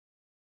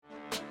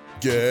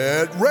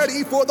Get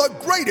ready for the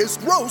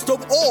greatest roast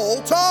of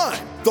all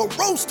time, the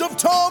Roast of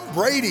Tom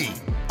Brady,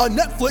 a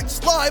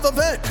Netflix live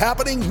event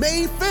happening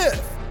May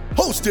 5th.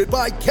 Hosted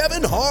by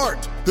Kevin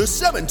Hart, the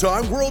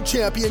 7-time world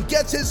champion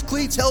gets his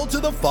cleats held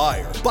to the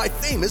fire by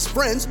famous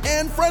friends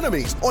and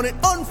frenemies on an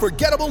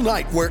unforgettable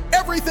night where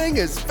everything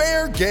is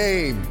fair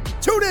game.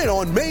 Tune in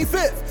on May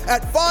 5th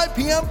at 5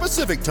 p.m.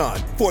 Pacific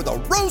time for the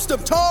Roast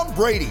of Tom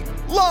Brady,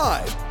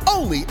 live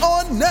only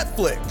on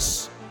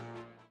Netflix.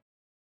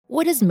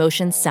 What does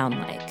motion sound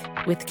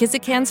like? With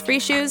Kizikans free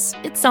shoes,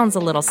 it sounds a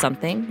little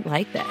something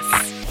like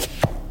this.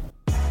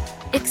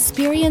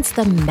 Experience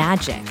the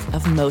magic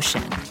of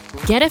motion.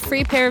 Get a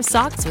free pair of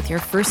socks with your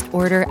first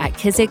order at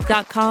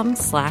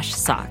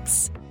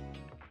kizik.com/socks.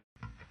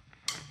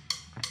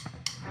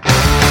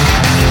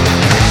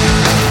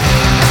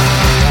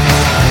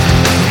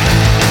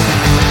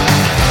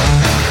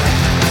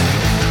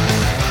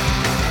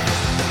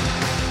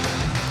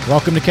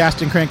 Welcome to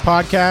Cast and Crank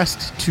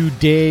Podcast.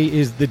 Today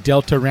is the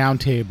Delta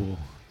Roundtable.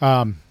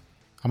 I'm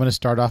going to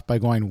start off by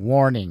going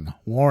warning,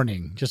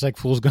 just like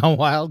Fools Gone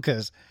Wild,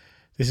 because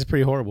this is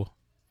pretty horrible.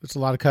 It's a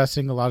lot of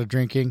cussing, a lot of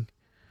drinking,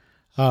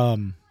 a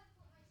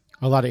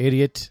lot of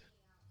idiots,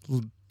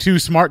 two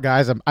smart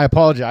guys. I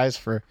apologize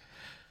for,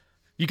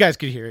 you guys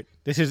could hear it.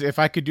 This is, if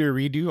I could do a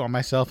redo on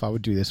myself, I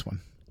would do this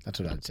one. That's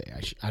what I'd say.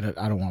 I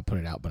don't want to put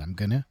it out, but I'm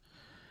going to,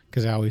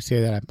 because I always say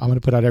that I'm going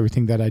to put out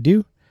everything that I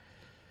do.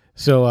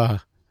 So,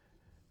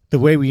 the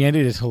way we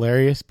ended is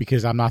hilarious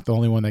because I'm not the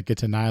only one that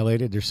gets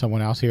annihilated. There's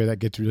someone else here that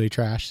gets really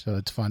trashed, so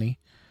it's funny.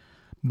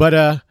 But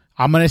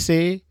I'm going to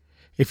say,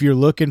 if you're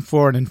looking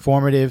for an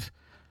informative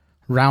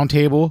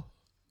roundtable,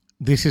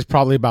 this is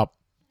probably about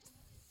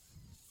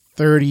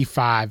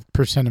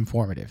 35%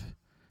 informative.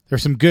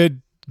 There's some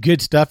good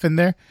stuff in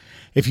there.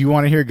 If you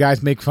want to hear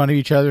guys make fun of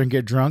each other and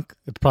get drunk,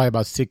 it's probably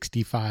about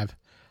 65.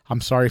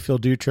 I'm sorry, Phil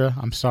Dutra.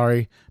 I'm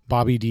sorry,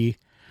 Bobby D,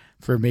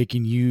 for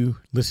making you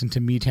listen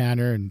to me,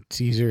 Tanner, and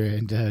Caesar,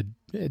 and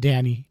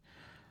Danny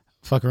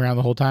fuck around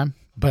the whole time.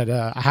 But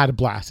I had a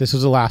blast. This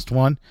was the last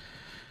one.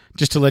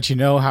 Just to let you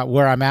know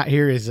where I'm at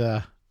here is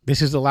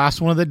this is the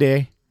last one of the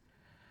day.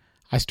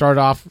 I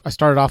started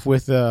off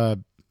with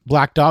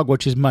Black Dog,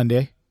 which is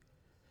Monday.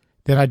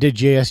 Then I did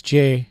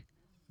JSJ.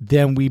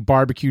 Then we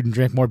barbecued and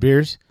drank more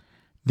beers.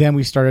 Then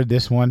we started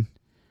this one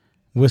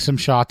with some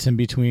shots in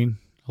between.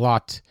 A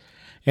lot.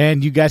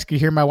 And you guys could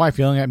hear my wife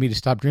yelling at me to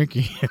stop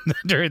drinking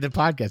during the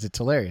podcast. It's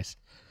hilarious.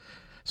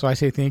 So I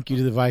say thank you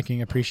to the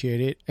Viking.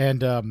 Appreciate it. And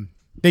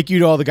thank you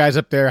to all the guys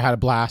up there. I had a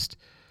blast.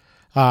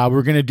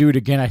 We're going to do it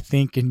again, I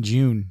think, in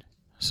June.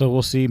 So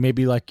we'll see.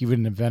 Maybe like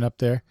even an event up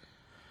there.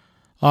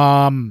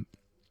 Also,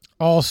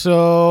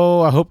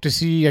 I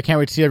can't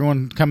wait to see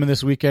everyone coming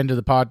this weekend to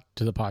the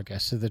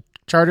podcast, to the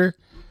charter.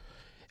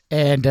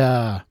 And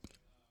I'm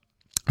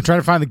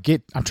trying to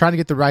get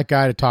the right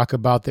guy to talk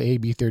about the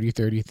AB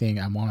 3030 thing.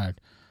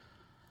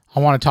 I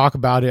want to talk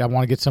about it. I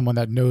want to get someone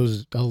that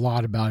knows a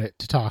lot about it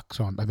to talk.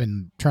 So I've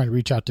been trying to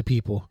reach out to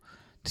people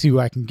to see who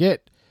I can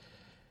get.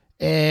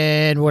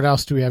 And what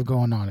else do we have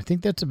going on? I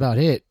think that's about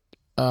it.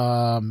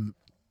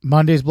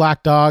 Monday's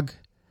Black Dog.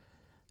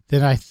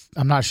 Then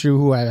I'm not sure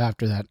who I have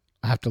after that.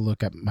 I have to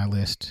look at my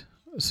list.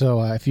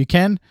 So if you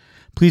can,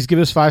 please give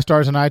us 5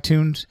 stars on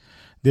iTunes.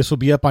 This will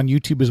be up on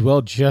YouTube as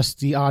well,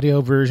 just the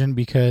audio version,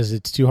 because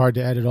it's too hard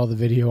to edit all the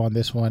video on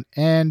this one.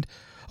 And,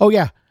 oh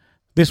yeah,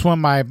 this one,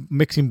 my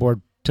mixing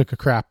board took a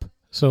crap.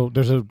 So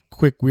there's a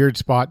quick weird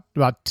spot,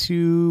 about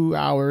 2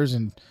 hours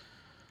and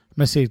I'm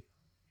going to say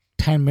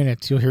 10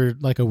 minutes. You'll hear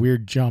like a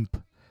weird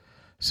jump.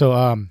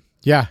 So,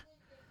 yeah.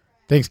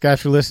 Thanks guys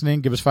for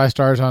listening. Give us 5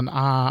 stars on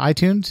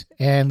iTunes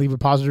and leave a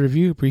positive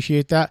review.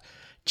 Appreciate that.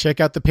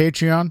 Check out the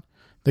Patreon.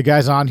 The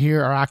guys on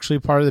here are actually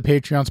part of the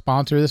Patreon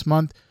sponsor this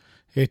month.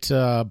 It's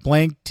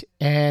Blanked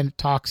and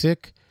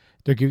Toxic.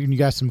 They're giving you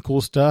guys some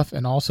cool stuff.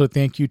 And also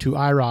thank you to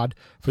iRod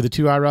for the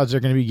 2 iRods they're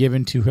going to be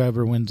given to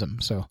whoever wins them.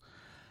 So,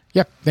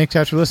 yeah, thanks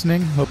guys for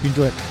listening. Hope you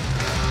enjoy it.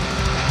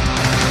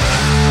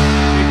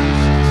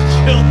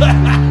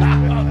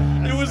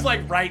 It was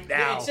like right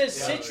now. It says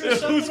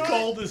citrus. It was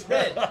cold as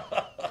red.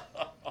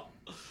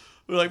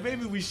 We're like,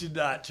 maybe we should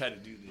not try to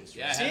do this.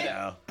 Yeah,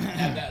 right I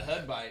had that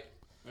HUD bite.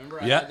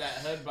 Remember, I had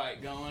that HUD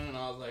bite going, and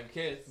I was like,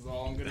 okay, this is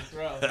all I'm going to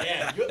throw.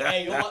 Yeah,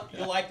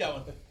 you'll like that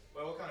one.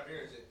 Well, what kind of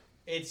beer is it?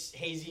 It's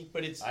hazy,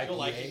 but you'll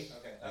like it.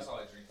 Okay, that's all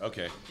I drink.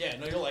 Okay. Yeah,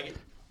 no, you'll like it.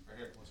 Right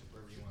here,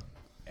 whatever you want.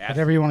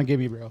 Whatever you want to give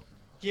me, bro.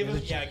 Give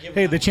him.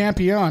 Hey, the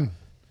champion.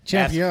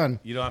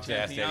 You don't have to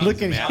ask that.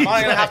 Look at I'm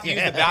not gonna have to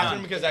use the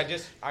bathroom because I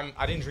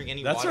didn't drink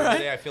any That's water right.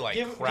 today. I feel like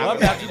Give- crap.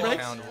 give- I need to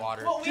pound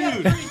water. Well, we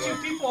have 32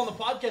 people on the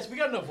podcast. We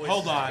got enough voices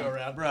Hold to go on,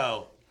 around.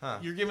 bro. Huh.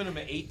 You're giving him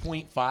an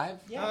 8.5?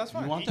 Yeah, No, that's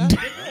fine. You want that?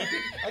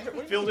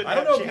 Filled it. I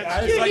don't know.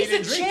 I Dude, thought you he's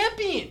didn't a drink.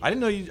 champion. I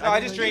didn't know you. No,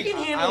 I just drink. You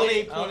can I handle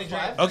only 8.5.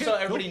 drink. Okay, So cool.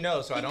 everybody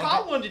knows. So He I don't.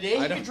 caught one today.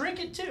 I You don't- can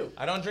drink it too.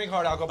 I don't drink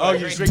hard alcohol. Oh, But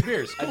you just drink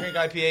beers. I drink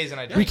IPAs and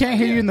I drink. We can't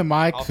hear you in the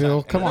mic, All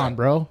Phil. time. Come on,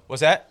 bro.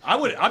 What's that?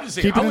 I'm just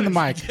saying. Keep it in the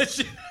mic.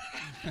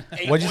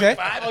 What'd you say?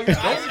 Oh, your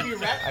eyes would be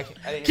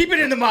wrapped. Keep it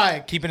in the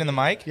mic. Keep it in the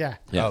mic. Yeah.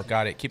 Oh,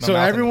 got it. Keep my So mouth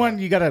in the everyone,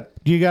 mic.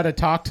 you gotta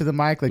talk to the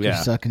mic like Yeah.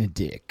 you're sucking a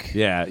dick.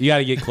 Yeah, you got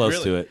to get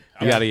close to it.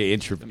 You got to get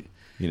intro.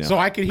 You know. So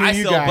I can hear I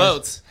you sell guys.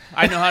 boats.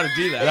 I know how to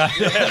do that.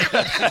 You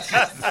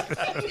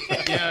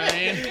know what I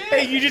mean?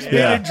 Hey, you just made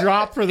Yeah. a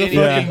drop for the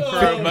Anything fucking.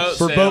 for a boat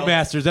for sale.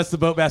 Boatmasters, that's the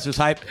Boatmasters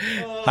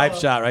hype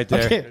shot right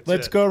there. Okay,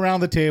 let's go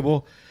around the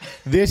table.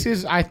 This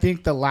is, I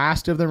think, the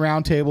last of the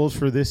round tables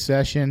for this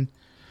session.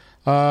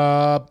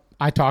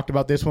 I talked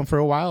about this one for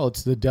a while.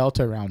 It's the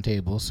Delta round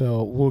table.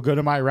 So we'll go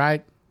to my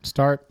right.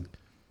 Start.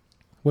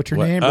 What's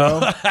your name,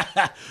 bro?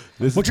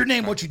 What's your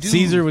name? What you do?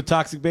 Caesar with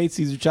Toxic Bait,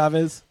 Caesar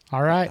Chavez.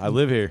 All right. I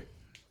live here.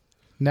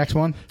 Next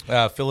one.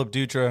 Philip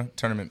Dutra,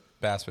 tournament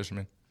bass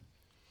fisherman.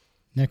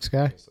 Next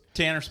guy.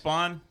 Tanner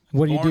Spawn.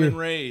 What do you born do? and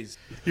raised.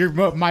 Your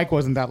mic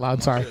wasn't that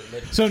loud. Sorry.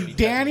 So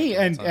Danny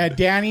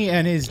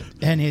and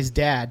his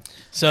dad.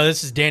 So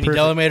this is Danny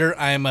Perfect. Delamater.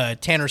 I'm a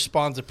Tanner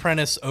Spawn's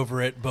apprentice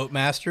over at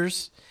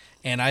Boatmasters,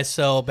 and I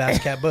sell Bass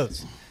Cat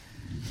boats.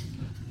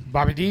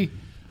 Bobby D.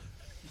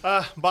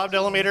 Bob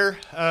Delamater,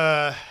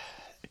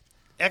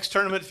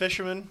 ex-tournament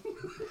fisherman,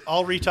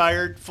 all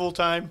retired,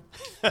 full-time,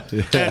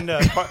 and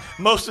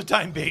most of the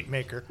time bait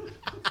maker.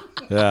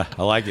 Yeah,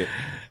 I like it.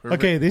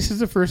 Okay, this is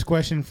the first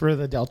question for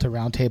the Delta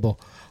round table.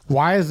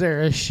 Why is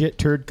there a shit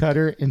turd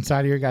cutter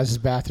inside of your guys'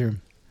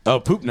 bathroom? Oh,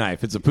 poop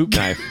knife. It's a poop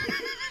knife.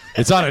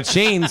 It's on a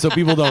chain so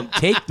people don't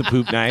take the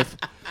poop knife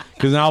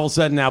because all of a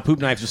sudden now poop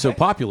knives are so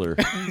popular.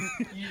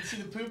 You see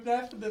the poop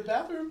knife in the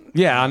bathroom?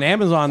 Yeah, on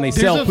Amazon they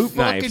There's sell a poop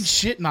fucking knives.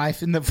 shit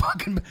knife in the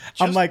fucking.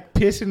 I'm like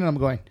pissing and I'm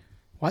going,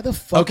 why the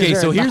fuck? Okay,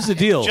 is there so a here's the knife?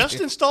 deal. Just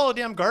install a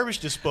damn garbage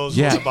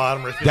disposal Yeah. at the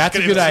bottom. If it's That's a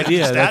gonna- good if it's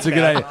idea. that That's a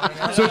good bad.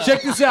 idea. So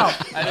check this out.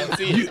 I didn't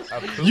see it.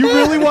 You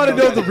really want to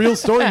know the real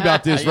story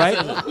about this, right?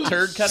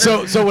 Turd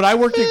cutter. So when I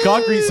worked in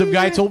concrete, some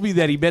guy told me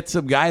that he met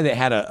some guy that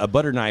had a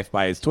butter knife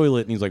by his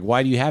toilet, and he's like,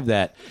 "Why do you have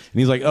that?" And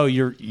he's like, "Oh,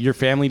 your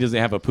family doesn't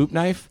have a poop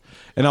knife."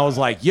 And I was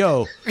like,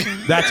 "Yo,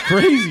 that's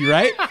crazy,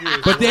 right?"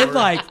 But then,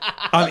 like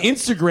on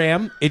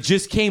Instagram, it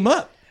just came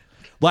up,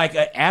 like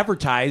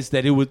advertised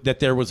that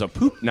there was a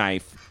poop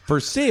knife for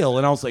sale,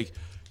 and I was like,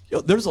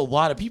 "Yo, there's a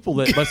lot of people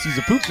that must use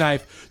a poop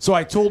knife." So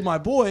I told my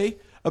boy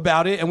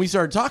about it, and we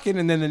started talking,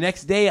 and then the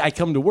next day I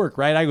come to work,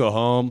 right? I go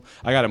home.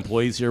 I got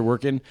employees here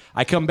working.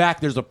 I come back.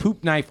 There's a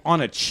poop knife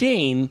on a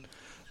chain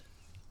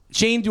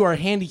to our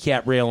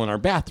handicap rail in our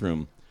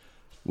bathroom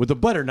with a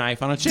butter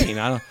knife on a chain.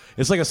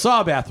 It's like a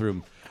saw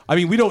bathroom. I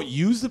mean, we don't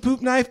use the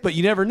poop knife, but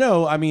you never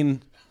know. I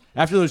mean,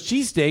 after those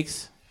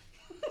cheesesteaks,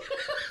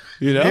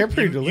 you know? They're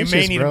pretty You delicious,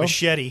 may need bro. a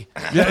machete.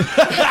 I'm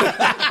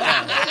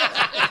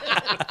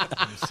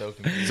so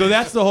confused. So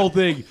that's the whole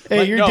thing. Hey,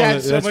 Like, your no,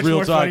 dad's so that's much real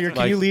more talk. funnier. Can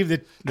Like, you leave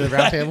the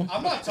round table?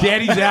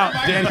 Daddy's out.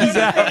 Daddy's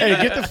out.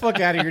 Hey, get the fuck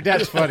out of here. Your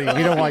dad's funny.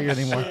 We don't want you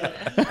anymore.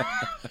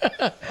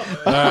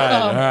 All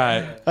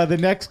right. The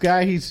next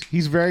guy, he's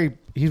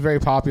very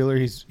popular.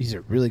 He's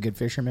a really good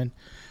fisherman.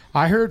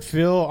 I heard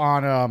Phil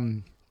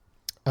on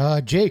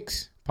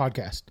Jake's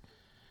podcast,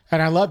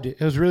 and I loved it.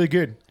 It was really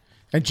good.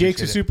 And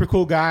Jake's a super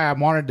cool guy. I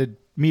wanted to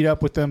meet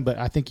up with him, but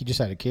I think he just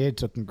had a kid,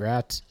 so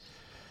congrats.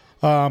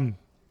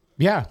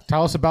 Yeah,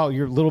 tell us about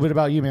a little bit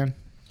about you, man.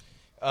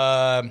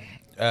 So-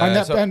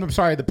 And I'm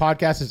sorry, the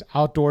podcast is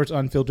Outdoors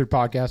Unfiltered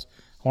Podcast.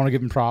 I want to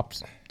give him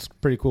props. It's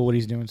pretty cool what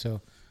he's doing.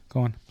 So go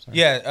on. Sorry.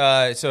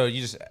 Yeah, so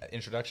you just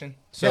introduction.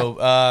 So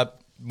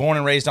born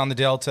and raised on the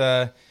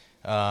Delta.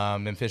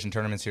 Been fishing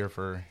tournaments here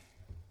for,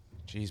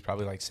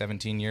 probably like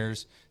 17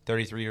 years.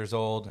 33 years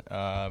old.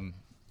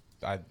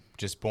 I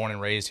just born and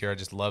raised here. I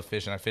just love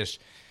fishing. I fish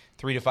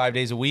 3 to 5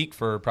 days a week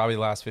for probably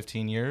the last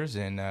 15 years.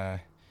 And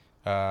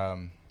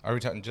are we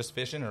talking just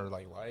fishing or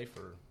like life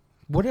or?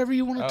 Whatever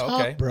you want to Oh,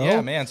 talk, okay. bro. Yeah,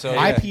 man, so,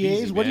 IPAs.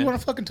 easy, What do you man. want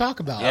to fucking talk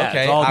about? Yeah.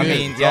 Okay, it's all I good.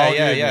 mean, It's yeah, all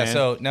yeah, good, yeah. man.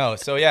 So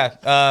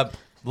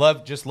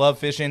love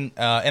fishing,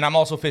 and I'm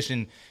also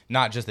fishing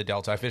not just the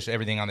Delta. I fish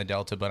everything on the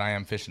Delta, but I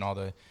am fishing all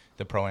the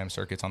Pro-Am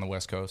circuits on the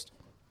West Coast.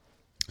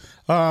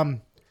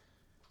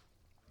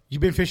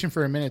 You've been fishing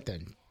for a minute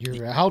then.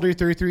 You're how old are you?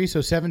 33,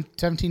 so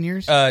 17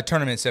 years?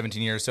 Tournament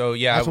 17 years, so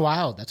yeah, That's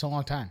wild. That's a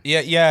long time.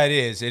 yeah, it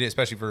is,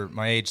 especially for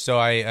my age. So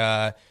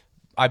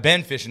I've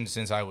been fishing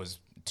since I was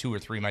 2 or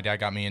 3. My dad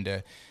got me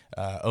into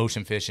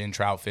ocean fishing,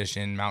 trout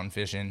fishing, mountain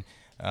fishing.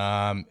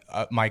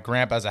 My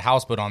grandpa has a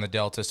houseboat on the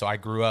Delta, so I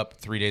grew up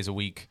 3 days a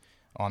week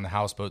on the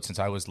houseboat since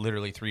I was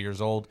literally 3 years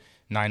old,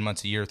 9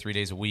 months a year, 3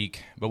 days a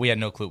week. But we had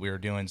no clue what we were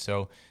doing.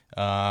 So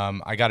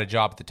I got a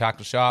job at the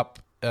tackle shop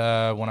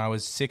when I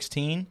was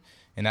 16,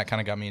 and that kind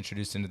of got me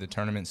introduced into the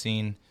tournament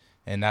scene.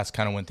 And that's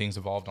kind of when things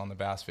evolved on the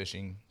bass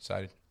fishing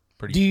side.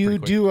 Do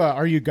you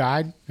are you a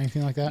guide?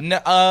 Anything like that? No,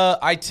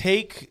 I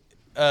take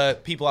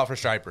people out for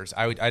stripers.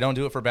 I don't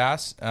do it for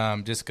bass,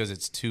 just because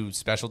it's too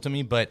special to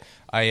me. But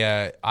I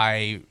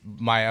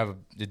have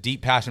a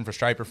deep passion for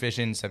striper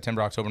fishing.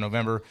 September, October,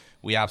 November,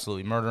 we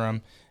absolutely murder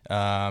them.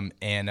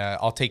 And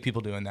I'll take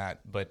people doing that.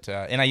 But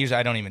and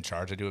I don't even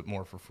charge. I do it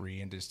more for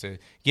free and just to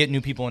get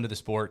new people into the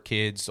sport,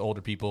 kids,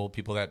 older people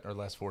that are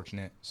less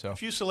fortunate. So a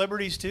few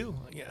celebrities too.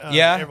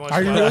 Yeah.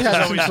 Are you really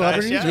having some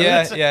celebrities?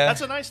 Yeah, Yeah,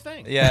 that's a nice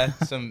thing. Yeah,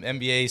 some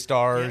NBA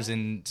stars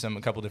and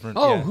a couple different.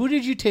 Oh, yeah. who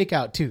did you take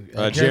out too?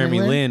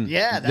 Jeremy Lin.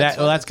 Yeah,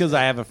 that's because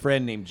I have a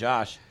friend named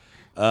Josh.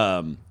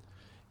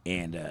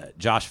 And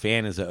Josh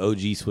Fan is an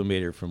OG swim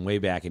baiter from way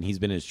back, and he's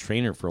been his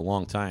trainer for a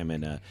long time.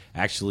 And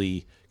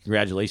actually,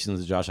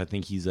 congratulations to Josh. I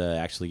think he's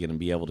actually going to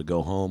be able to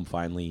go home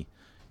finally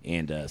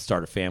and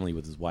start a family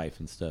with his wife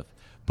and stuff.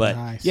 But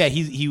nice. yeah,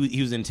 he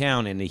was in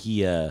town, and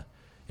he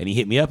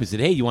hit me up. He said,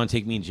 "Hey, you want to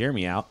take me and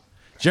Jeremy out?"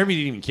 Jeremy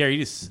didn't even care. He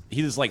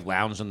just like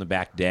lounged on the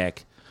back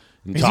deck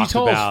and Is he talked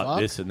tall as about fuck?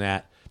 this and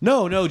that.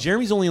 No,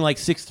 Jeremy's only like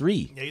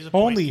 6'3". Yeah, he's a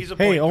point. Only, He's a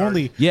point hey, guard.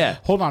 only. Yeah.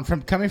 Hold on,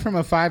 coming from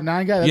a 5'9"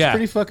 guy, that's Yeah.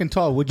 pretty fucking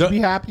tall. Would you be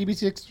happy to be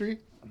 6'3"?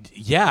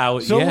 Yeah,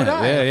 So yeah, would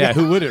I. Yeah.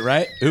 Who wouldn't,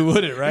 right? Who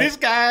wouldn't, right? This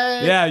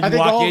guy. Yeah, you I think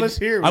walk all in, of us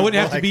here. I would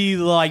wouldn't have like- to be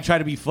like try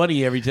to be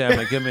funny every time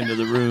I come into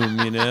the room,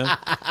 you know.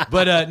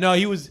 But no,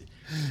 he was,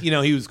 he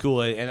was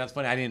cool, and that's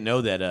funny. I didn't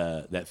know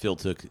that Phil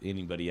took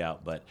anybody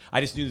out, but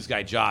I just knew this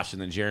guy Josh,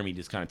 and then Jeremy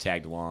just kind of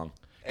tagged along.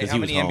 Hey, how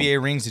many NBA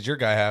rings did your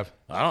guy have?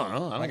 I don't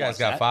know. My guy's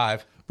got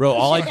 5. Bro,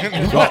 all I He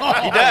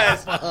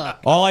does.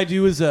 all I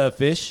do is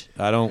fish.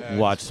 I don't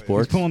watch He's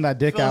sports. pulling that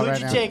dick Phil, out who'd right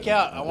you now. take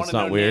out? I want It's to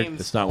know not weird. names.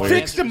 It's not I want weird.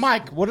 Fix the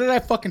answers. mic. What did I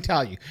fucking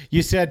tell you?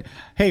 You said,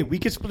 "Hey, we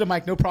can split the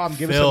mic, no problem.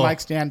 Give Phil, us a mic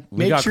stand. We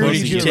Make got sure close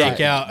you to do you it take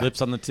right." out?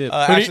 Lips on the tip.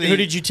 Who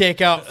did you take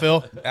out,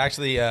 Phil?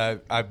 Actually,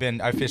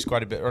 I fished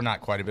quite a bit, or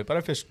not quite a bit, but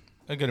I fished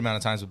a good amount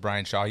of times with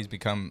Brian Shaw. He's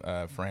become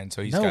a friend,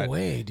 so he's No got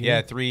way, dude.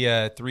 Yeah,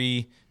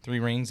 three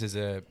rings as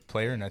a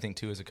player, and I think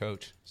 2 as a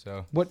coach.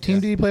 So What team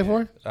did he play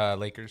for?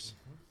 Lakers.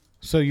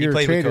 So you're He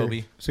played a trader. with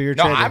Kobe. So you're a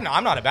no, trader.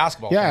 I'm not a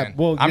basketball Yeah, fan.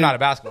 well, I'm you're- not a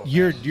basketball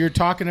fan. You're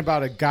talking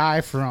about a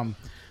guy from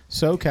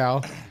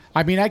SoCal.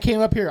 I mean, I came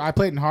up here. I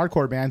played in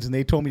hardcore bands, and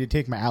they told me to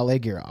take my LA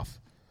gear off.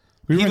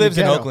 We were He the lives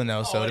in ghetto. Oakland,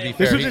 though, so to be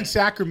This fair. was in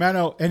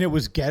Sacramento, and it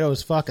was ghetto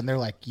as fuck. And they're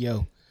like,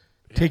 "Yo,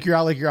 take your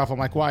LA gear off." I'm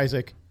like, "Why?" He's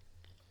like,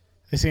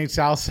 "This ain't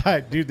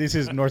Southside, dude. This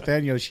is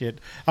Northeno shit."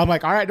 I'm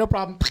like, "All right, no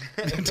problem."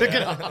 Took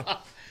it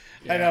off.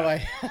 And I'm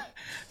like,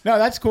 "No,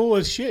 that's cool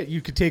as shit. You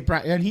could take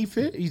Brian, and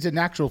he's an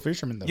actual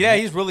fisherman though." Yeah, right?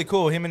 he's really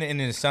cool. Him and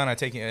his son, I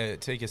take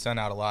his son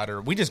out a lot,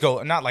 or we just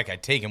go. Not like I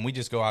take him. We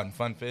just go out and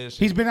fun fish.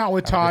 He's been out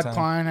with Have a good Todd time.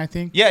 Klein, I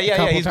think. Yeah, a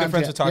couple he's good times.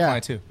 friends with Todd Yeah.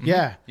 Klein, too. Mhm.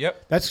 Yeah.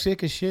 Yep. That's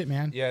sick as shit,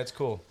 man. Yeah, it's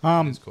cool.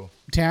 It's cool.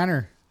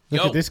 Tanner,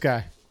 look Yo. at this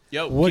guy.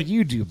 Yo, What do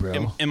you do,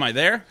 bro? am I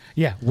there?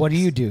 Yeah, what do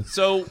you do?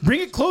 So Bring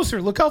it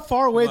closer. Look how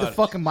far away the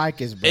fucking mic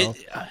is, bro.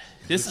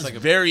 this is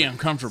very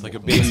uncomfortable. Like a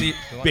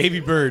baby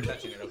bird.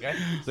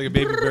 It's like a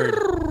baby bird.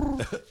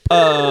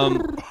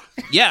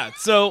 Yeah,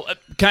 so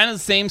kind of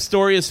the same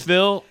story as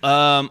Phil.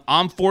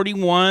 I'm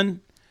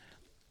 41.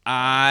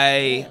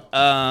 I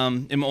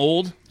am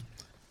old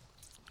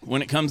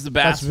when it comes to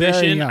bass That's very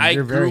fishing. young. I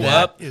You're very grew young.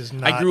 up. That is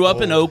I not grew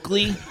up in old.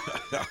 Oakley.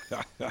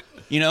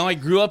 I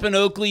grew up in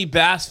Oakley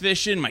bass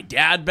fishing. My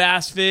dad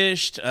bass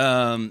fished.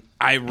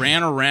 I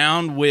ran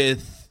around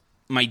with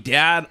my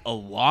dad a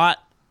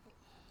lot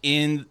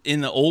in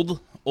the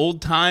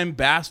old time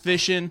bass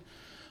fishing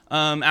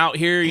out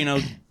here.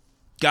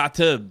 Got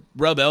to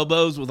rub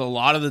elbows with a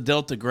lot of the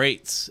Delta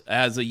greats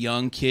as a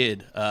young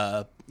kid.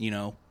 The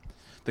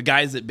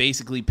guys that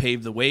basically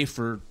paved the way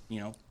for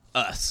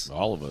us.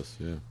 All of us,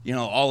 yeah.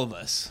 All of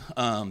us.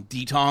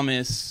 D.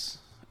 Thomas,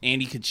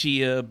 Andy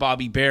Kachia,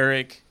 Bobby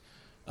Barrick,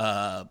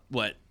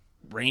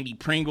 Randy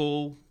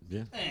Pringle,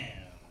 Yeah.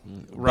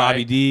 right?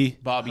 Bobby D.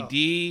 Bobby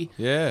D.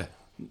 Yeah.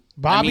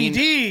 Bobby I mean,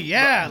 D,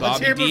 yeah. Let's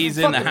Bobby hear from D's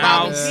in the fucking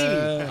Bobby house.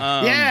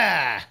 D.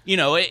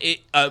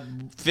 Yeah.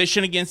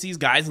 Fishing against these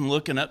guys and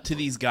looking up to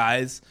these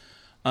guys.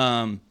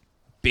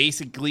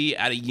 Basically,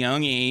 at a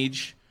young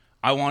age,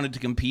 I wanted to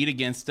compete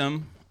against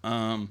them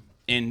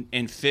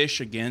and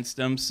fish against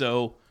them.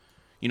 So,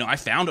 I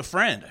found a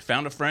friend. I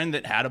found a friend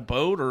that had a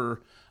boat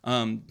or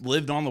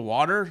lived on the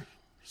water.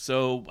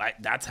 So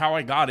that's how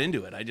I got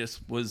into it.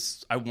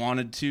 I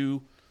wanted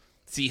to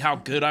see how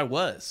good I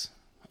was.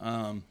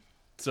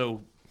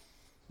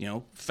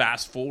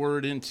 Fast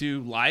forward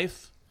into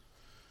life,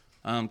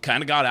 kind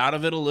of got out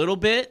of it a little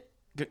bit.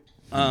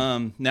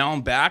 Now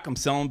I'm back. I'm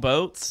selling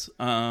boats.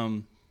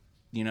 I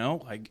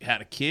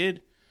had a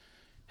kid,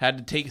 had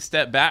to take a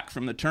step back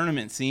from the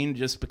tournament scene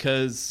just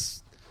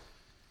because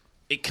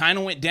it kind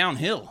of went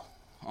downhill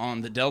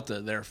on the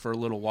Delta there for a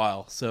little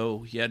while.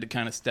 So you had to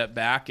kind of step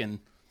back and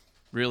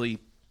really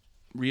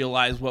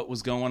realize what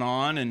was going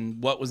on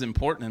and what was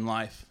important in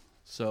life.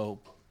 So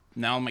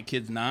now my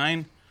kid's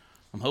 9.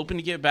 I'm hoping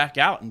to get back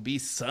out and be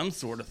some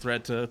sort of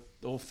threat to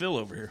old Phil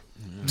over here.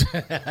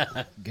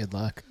 Good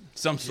luck.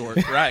 Some sort,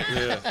 right.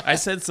 I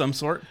said some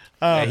sort.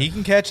 Yeah, he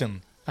can catch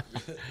him.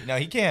 No,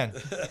 he can.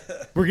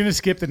 We're going to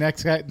skip the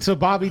next guy. So,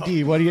 Bobby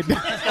D, what do you do?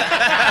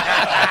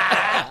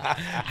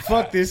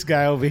 Fuck this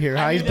guy over here.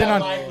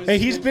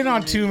 He's been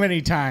on too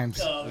many times.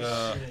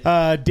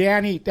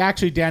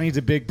 Danny's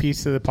a big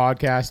piece of the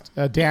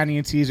podcast. Danny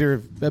and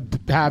Caesar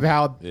have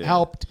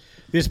helped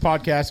this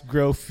podcast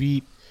grow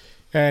feet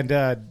And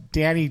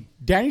Danny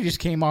just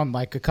came on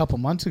like a couple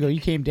months ago. He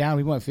came down.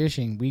 We went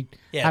fishing. We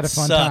had a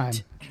fun time.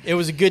 It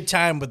was a good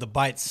time, but the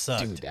bites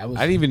sucked. Dude, that was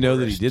I didn't even know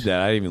that he did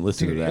that. I didn't even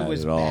listen to that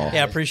at all. bad.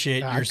 Yeah, I appreciate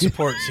your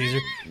support, Caesar.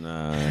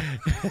 Nah,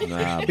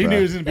 He bro. knew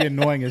it was going to be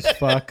annoying as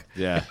fuck.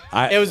 Yeah,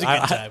 It was a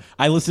good time.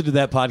 I listen to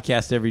that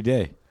podcast every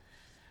day.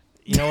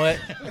 You know what?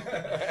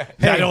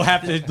 I don't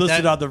have to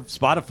listen on the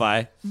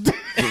Spotify, the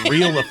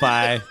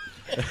Reelify.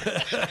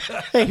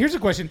 Hey, here's a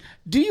question.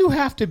 Do you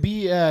have to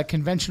be a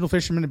conventional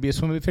fisherman to be a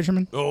swim bait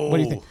fisherman? Oh. What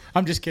do you think?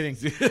 I'm just kidding.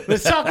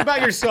 Let's talk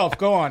about yourself.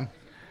 Go on.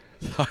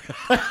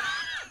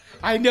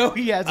 I know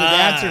he has an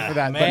answer for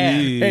that. But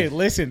hey,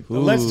 listen.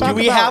 Let's talk Do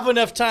we have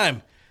enough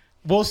time?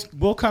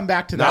 We'll come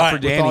back to that Not for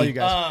with Danny. all you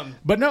guys.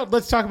 But no,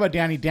 let's talk about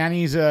Danny.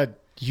 Danny's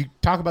you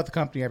talk about the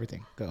company,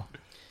 everything. Go.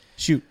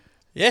 Shoot.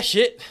 Yeah,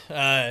 shit.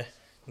 I'm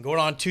going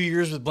on 2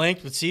 years with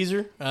Blank with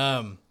Caesar.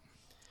 I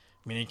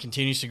mean, it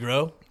continues to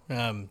grow.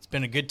 It's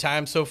been a good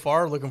time so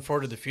far. Looking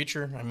forward to the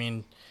future. I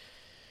mean,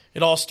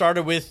 it all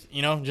started with,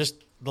 just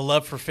the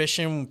love for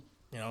fishing,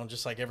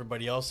 just like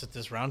everybody else at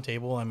this round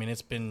table. I mean,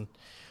 it's been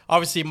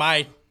obviously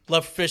my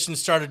love for fishing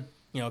started,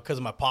 because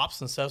of my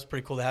pops and stuff. It's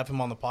pretty cool to have him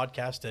on the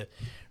podcast to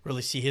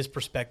really see his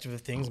perspective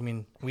of things. I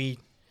mean, we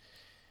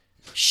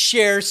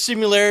share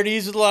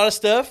similarities with a lot of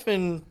stuff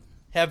and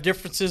have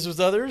differences with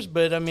others,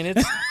 but I mean,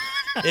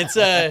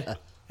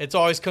 it's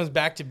always comes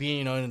back to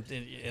being,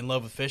 in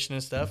love with fishing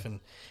and stuff, and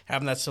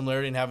having that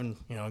similarity and having,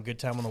 a good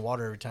time on the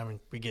water every time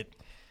we get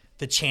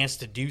the chance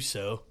to do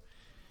so.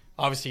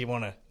 Obviously, you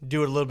want to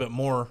do it a little bit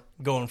more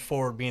going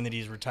forward, being that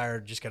he's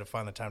retired. Just got to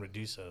find the time to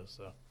do so.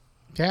 So,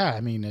 Yeah,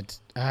 I mean,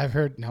 I've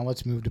heard. Now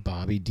let's move to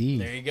Bobby D.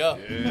 there you go.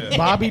 Yeah.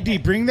 Bobby D,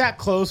 bring that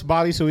close,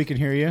 Bobby, so we can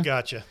hear you.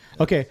 Gotcha.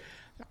 Okay,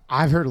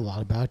 I've heard a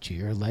lot about you.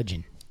 You're a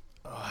legend.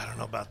 Oh, I don't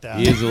know about that.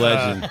 He is a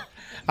legend.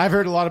 I've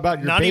heard a lot about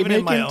your Not bait even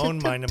in making. my own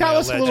mind. Tell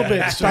us a little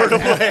bit. Sort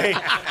of way.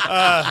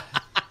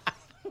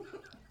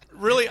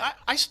 Really,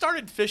 I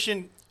started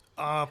fishing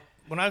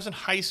when I was in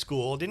high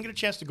school. Didn't get a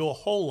chance to go a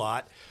whole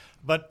lot,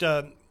 but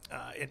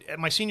at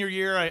my senior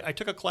year, I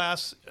took a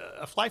class,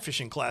 a fly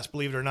fishing class.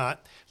 Believe it or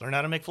not, learned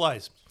how to make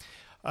flies.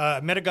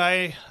 Met a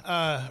guy,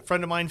 a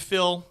friend of mine,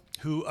 Phil,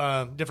 who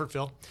different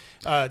Phil,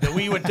 that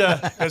we would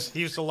because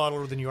he was a lot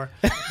older than you are.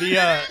 We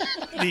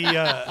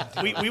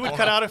would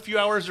cut out a few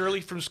hours early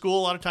from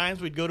school. A lot of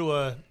times we'd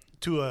go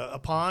to a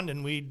pond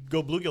and we'd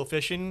go bluegill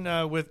fishing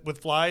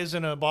with flies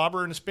and a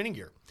bobber and a spinning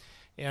gear,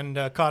 and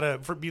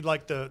be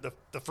like the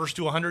first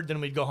to 100.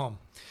 Then we'd go home,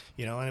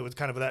 and it was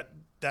kind of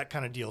that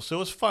kind of deal. So it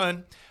was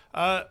fun.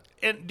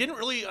 And didn't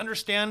really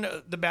understand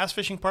the bass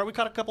fishing part. We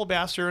caught a couple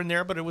bass here and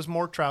there, but it was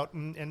more trout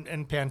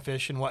and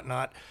panfish and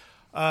whatnot.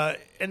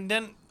 And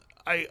then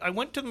I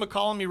went to the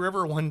McCollum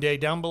River one day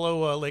down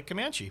below Lake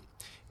Comanche,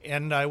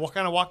 and I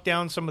kind of walked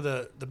down some of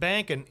the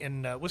bank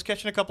and was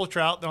catching a couple of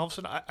trout. Then all of a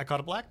sudden I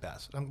caught a black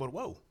bass. And I'm going,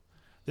 whoa,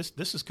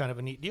 this is kind of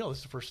a neat deal. This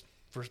is the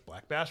first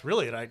black bass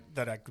really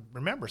that I could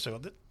remember.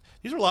 So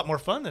these are a lot more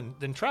fun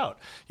than trout,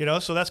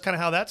 so that's kind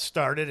of how that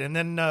started. And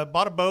then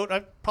bought a boat.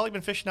 I've probably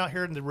been fishing out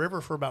here in the river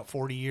for about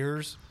 40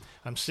 years.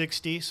 I'm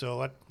 60, so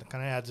that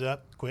kind of adds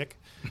up quicker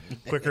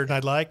than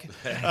I'd like.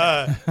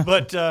 I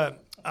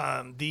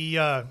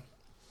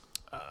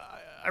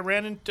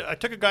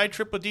took a guide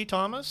trip with D.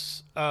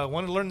 Thomas.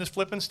 Wanted to learn this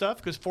flipping stuff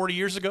because 40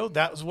 years ago,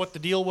 that was what the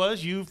deal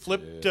was. You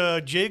flipped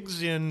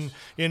jigs in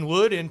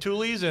wood and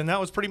tulies, and that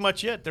was pretty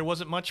much it. There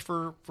wasn't much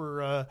for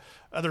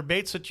other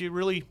baits that you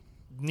really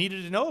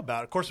needed to know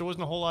about. Of course, there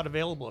wasn't a whole lot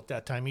available at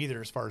that time either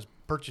as far as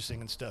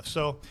purchasing and stuff.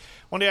 So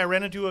one day I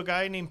ran into a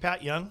guy named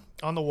Pat Young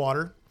on the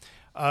water.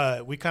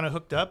 We kind of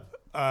hooked up,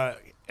 and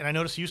I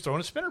noticed he was throwing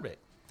a spinnerbait.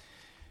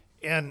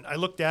 And I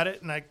looked at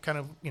it, and I kind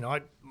of,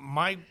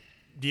 my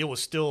deal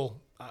was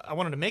still, I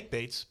wanted to make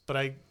baits, but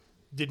I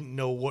didn't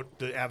know what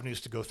the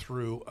avenues to go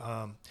through.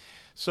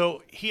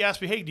 So he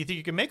asked me, hey, do you think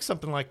you can make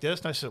something like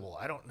this? And I said, well,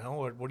 I don't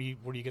know. Where do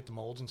you get the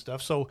molds and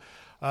stuff? So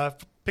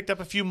picked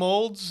up a few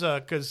molds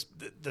because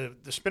the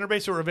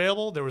spinnerbaits that were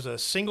available, there was a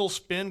single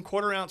spin,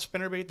 quarter-ounce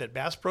spinnerbait that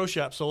Bass Pro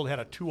Shop sold, had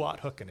a 2-aught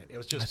hook in it. It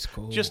was just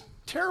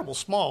terrible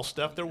small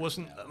stuff. There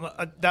wasn't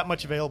that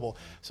much available.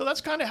 So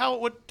that's kind of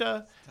how it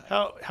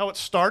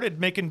started,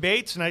 making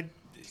baits. And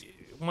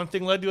one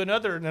thing led to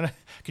another, and then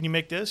can you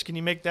make this? Can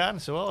you make that? And I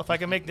said, well, if I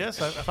can make this,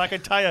 if I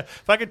could tie a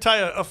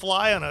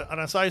fly on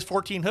a size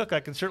 14 hook, I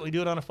can certainly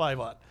do it on a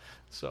 5-aught.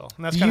 So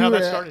and that's kind of how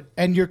that started.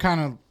 And you're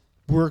kind of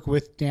work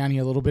with Danny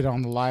a little bit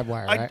on the live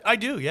wire, right? I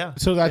do, yeah.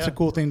 So that's a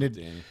cool thing to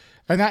do.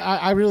 And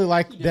I really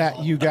like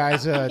that you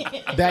guys work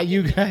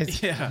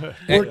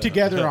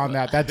together on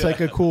that. That's like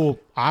a cool.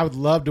 I would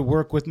love to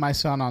work with my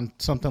son on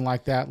something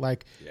like that.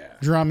 Like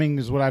drumming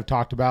is what I've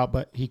talked about,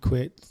 but he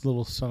quit,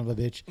 little son of a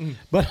bitch.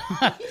 But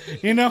I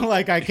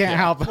can't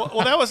help.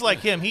 Well, that was like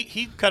him.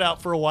 He cut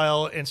out for a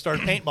while and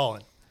started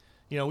paintballing.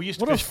 We used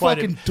to fish quite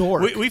a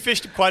dork. We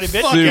fished quite a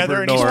bit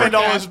together, and he spent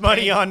all his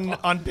money on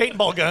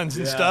paintball guns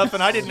and stuff,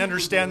 and I didn't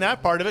understand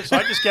that part of it, so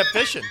I just kept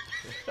fishing.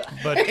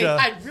 But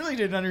I really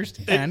didn't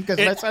understand because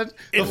that's a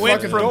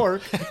fucking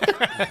dork.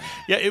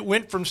 Yeah, it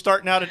went from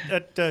starting out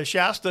at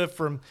Shasta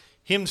from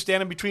him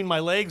standing between my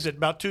legs at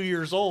about 2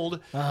 years old,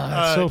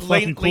 that's so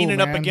fucking cool,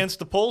 leaning up man. against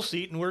the pole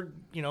seat, and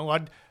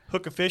I'd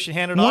hook a fish and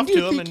hand it When off do to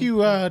you him.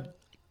 think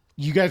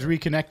you guys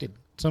reconnected?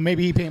 So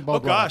maybe he paintballed. Oh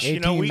gosh,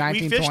 18, we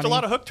 19, fished 20? a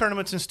lot of hook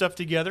tournaments and stuff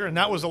together, and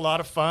that was a lot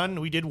of fun.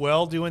 We did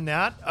well doing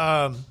that.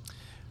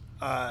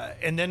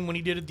 And then when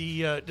he decided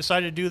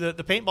to do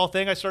the paintball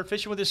thing, I started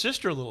fishing with his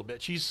sister a little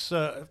bit. She's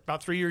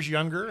about 3 years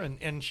younger,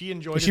 and she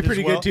enjoyed it. Is she as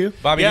pretty well. good too?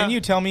 Bobby, Yeah. didn't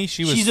you tell me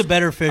She's a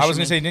better fisherman. I was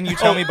going to say, didn't you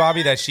tell me,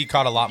 Bobby, that she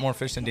caught a lot more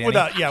fish than Danny?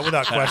 Without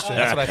question.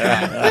 That's what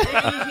I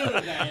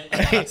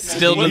thought.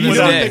 Still to You this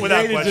know day. what's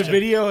great is the question.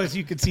 video as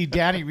you can see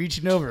Danny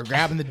reaching over,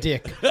 grabbing the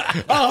dick.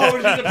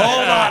 Hold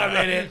on a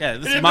minute. Yeah,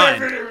 this is mine.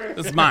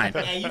 This is mine.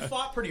 Yeah, you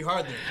fought pretty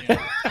hard there.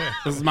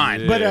 This is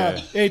mine. But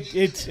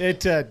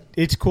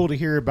it's cool to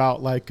hear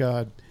about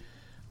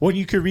when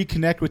you could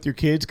reconnect with your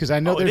kids, because I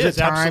know it there's is,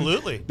 a time.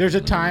 absolutely. There's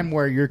a time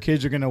where your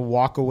kids are going to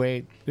walk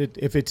away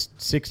if it's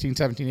 16,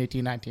 17,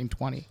 18, 19,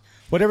 20,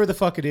 whatever the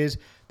fuck it is.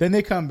 Then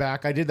they come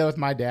back. I did that with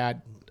my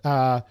dad.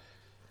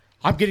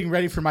 I'm getting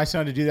ready for my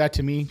son to do that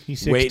to me. He's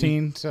 16,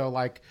 Waiting. so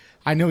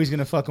I know he's going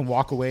to fucking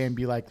walk away and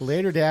be like,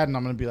 later, Dad, and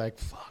I'm going to be like,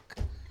 fuck.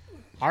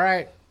 All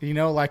right,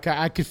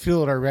 I could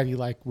feel it already,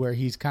 where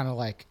he's kind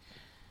of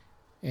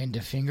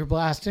into finger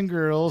blasting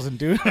girls and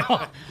doing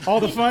all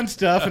the fun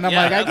stuff, and I'm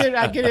Yeah.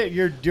 I get it.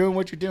 You're doing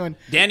what you're doing.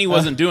 Danny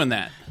wasn't doing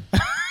that.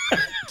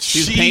 He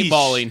was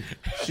paintballing.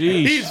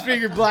 He's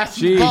finger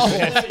blasting balls.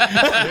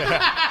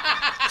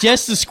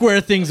 Just to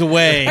square things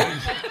away,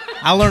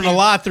 I learned a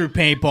lot through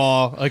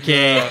paintball.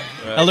 Okay,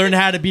 I learned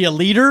how to be a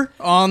leader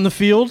on the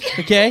field.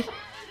 Okay,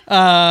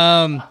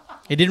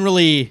 it didn't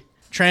really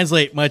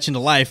translate much into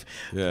life,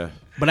 Yeah.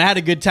 but I had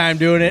a good time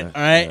doing it.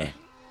 All right,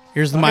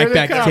 here's the mic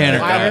back to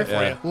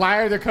Tanner.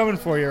 Liar, they're coming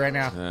for you right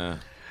now.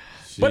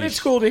 But it's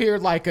cool to hear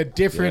a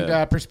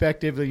different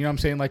perspective. You know what I'm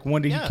saying?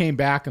 One day he came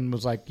back and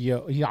was like,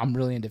 yo, I'm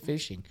really into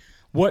fishing.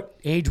 What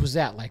age was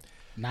that?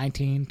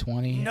 19,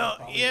 20? No,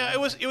 yeah, it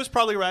was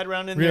probably right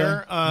around in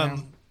there.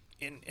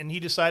 And he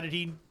decided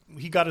he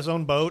got his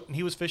own boat, and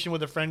he was fishing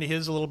with a friend of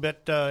his a little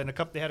bit. They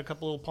had a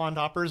couple little pond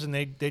hoppers, and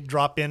they'd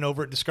drop in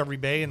over at Discovery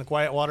Bay in the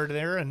quiet water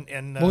there. And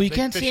Well, you they'd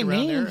can't fish say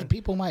around there. names.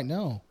 People might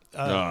know.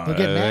 No, They'll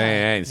get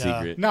mad. ain't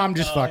secret. No, I'm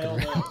just fucking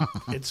around.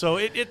 And so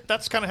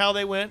that's kind of how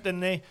they went.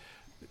 And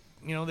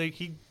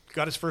he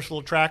got his first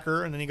little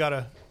tracker, and then he got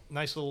a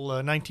nice little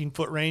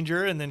 19-foot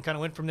Ranger, and then kind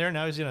of went from there.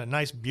 Now he's in a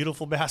nice,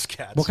 beautiful Bass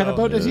Cat. What kind of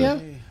boat does he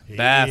have?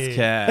 Bass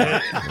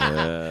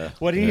Cat.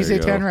 What did you say,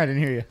 Tanner? I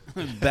didn't hear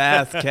you.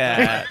 Bass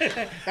Cat.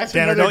 That's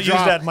Tanner, another don't use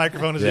drop. that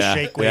microphone as a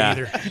shake weight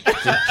either.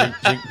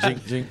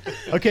 Jink.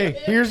 Okay,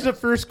 here's the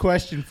first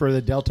question for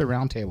the Delta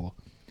Roundtable.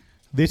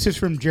 This is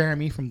from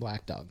Jeremy from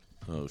Black Dog.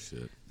 Oh,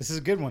 shit. This is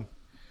a good one.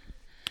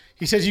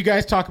 He says, you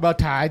guys talk about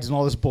tides and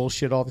all this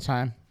bullshit all the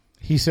time.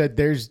 He said,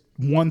 there's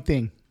one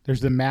thing.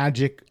 There's the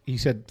magic. He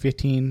said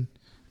 15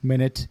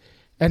 minutes.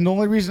 And the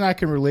only reason I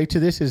can relate to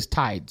this is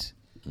tides.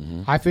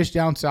 Mm-hmm. I fish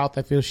down south.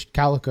 I fish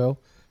Calico.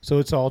 So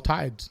it's all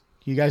tides.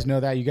 You guys know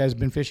that. You guys have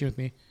been fishing with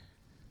me.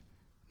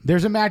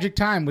 There's a magic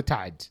time with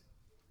tides.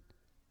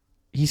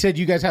 He said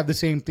you guys have the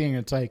same thing.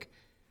 It's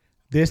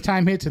this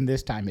time hits and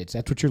this time hits.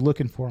 That's what you're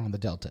looking for on the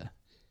Delta.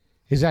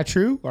 Is that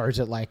true? Or is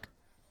it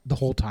the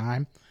whole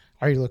time?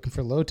 Are you looking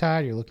for low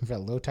tide? Are you looking for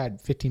low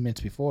tide 15 minutes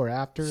before or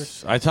after?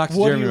 I talked to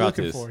What are Jeremy you about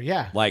looking this. for?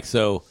 Yeah.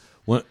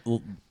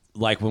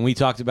 When we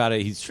talked about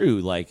it, he's true.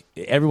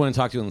 Everyone I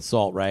talked to on the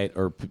salt, right?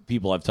 Or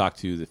people I've talked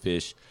to that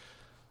fish,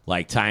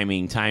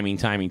 timing,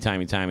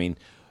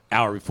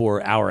 hour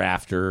before, hour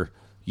after,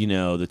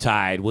 the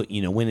tide,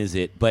 when is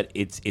it? But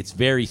it's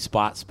very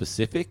spot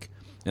specific.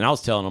 And I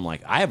was telling him,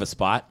 I have a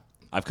spot.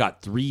 I've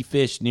caught 3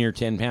 fish near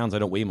 10 pounds. I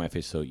don't weigh my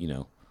fish, so,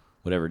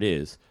 whatever it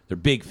is. They're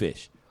big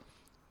fish.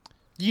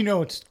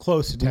 It's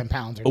close to 10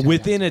 pounds. Or 10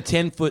 Within pounds. a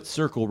 10-foot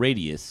circle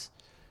radius,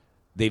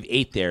 they've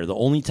ate there. The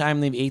only time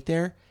they've ate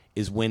there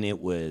is when it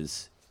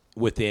was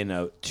within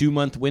a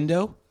 2-month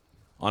window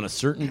on a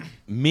certain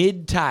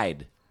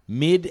mid-tide,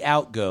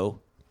 mid-outgo,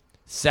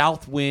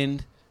 south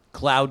wind,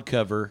 cloud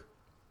cover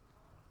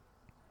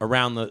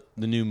around the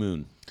new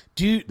moon.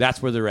 Dude,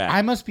 that's where they're at.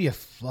 I must be a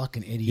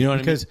fucking idiot. You know what I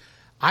mean? Because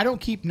I don't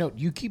keep notes.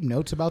 You keep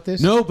notes about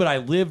this? No, but I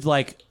lived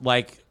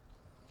like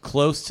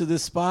close to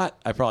this spot.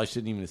 I probably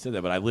shouldn't even have said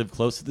that, but I lived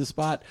close to this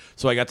spot,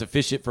 so I got to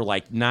fish it for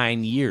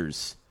 9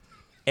 years,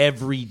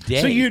 every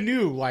day. So you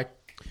knew,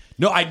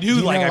 No, I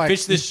knew, I like-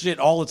 fish this shit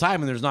all the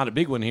time, and there's not a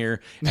big one here.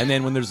 And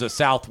then when there's a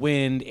south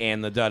wind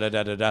and the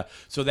da-da-da-da-da,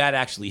 so that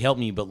actually helped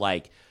me. But,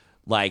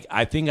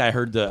 I think I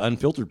heard the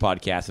Unfiltered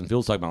podcast, and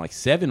Phil's talking about,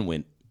 7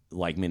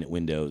 minute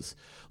windows.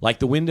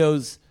 The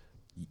windows,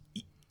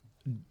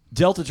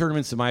 Delta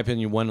tournaments, in my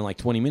opinion, won in,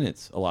 20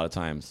 minutes a lot of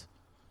times.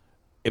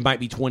 It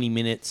might be 20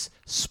 minutes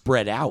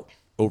spread out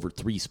over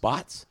 3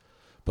 spots.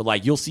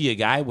 But, you'll see a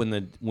guy when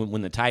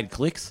the tide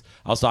clicks.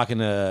 I was talking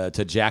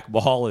to Jack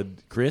Ball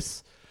and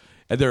Chris,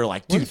 and they're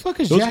like, Where dude, the fuck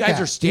is those Jack guys at?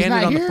 are He's standing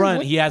not on the here? front.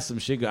 What? He has some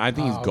shit. I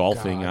think he's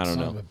golfing. God, I don't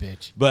son know. of a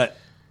bitch. But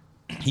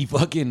he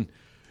fucking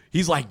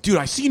He's like, dude,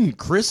 I seen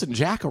Chris and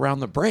Jack around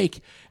the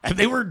break, and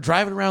they were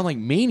driving around like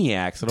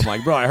maniacs. And I'm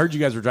like, bro, I heard you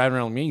guys were driving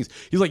around like maniacs.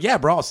 He's like, yeah,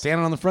 bro, I was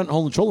standing on the front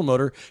holding the trolling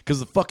motor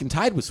because the fucking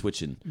tide was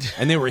switching.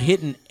 And they were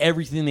hitting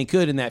everything they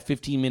could in that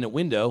 15-minute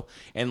window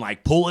and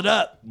like, pull it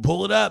up,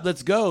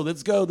 let's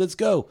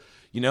go.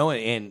 You know,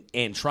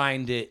 and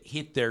trying to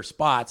hit their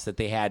spots that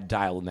they had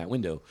dialed in that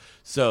window.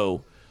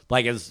 So,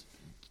 like, as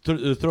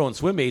throwing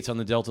swim baits on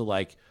the Delta,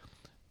 like,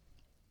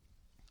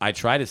 I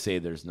try to say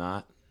there's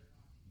not.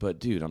 But,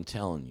 dude, I'm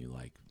telling you,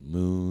 like,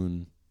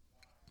 moon,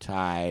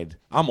 tide.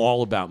 I'm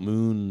all about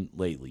moon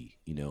lately,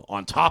 you know,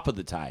 on top of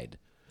the tide.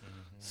 Mm-hmm.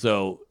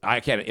 So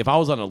I can't. If I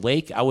was on a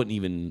lake, I wouldn't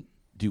even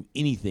do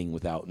anything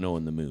without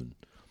knowing the moon,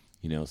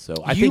 you know. So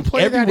I think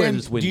everywhere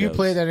there's windows. Do you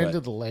play that into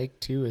the lake,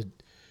 too?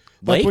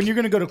 Like when you're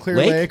going to go to Clear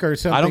Lake or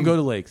something? I don't go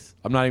to lakes.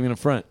 I'm not even in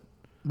front.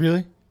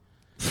 Really?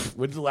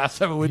 When's the last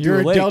time I went to a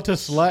lake? You're a Delta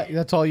slut.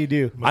 That's all you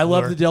do. I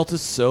love the Delta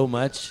so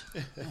much.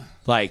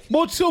 Like,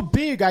 well, it's so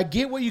big. I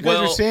get what you guys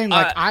are saying.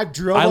 Like, I've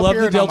drove I up love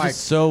here the and Delta I'm like,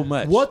 so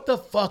much. What the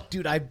fuck,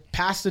 dude? I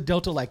passed the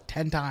Delta like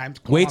 10 times.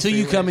 Wait till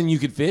you come and you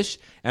can fish,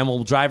 and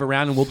we'll drive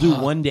around, and we'll do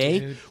one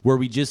day where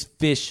we just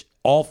fish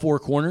all four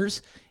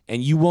corners,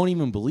 and you won't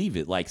even believe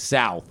it. Like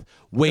south,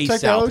 way like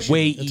south,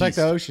 way east. It's like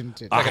the ocean.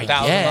 It's like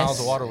 1,000 miles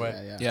of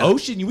waterway. Yeah.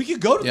 Ocean. We could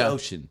go to the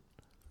ocean.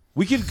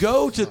 We could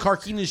go to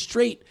Carquinez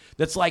Strait.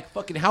 That's like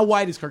fucking. How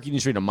wide is Carquinez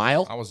Strait? A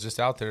mile? I was just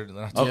out there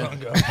not too long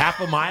ago. Half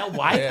a mile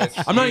wide?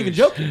 Yeah, I'm not even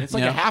joking. It's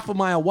like a half a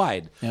mile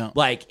wide. Yeah.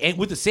 Like, and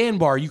with the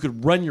sandbar, you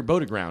could run your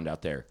boat aground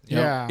out there.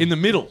 Yeah. In the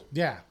middle.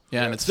 Yeah.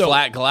 Yeah, and it's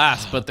flat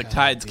glass, but the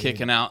tide's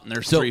kicking out, and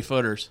there's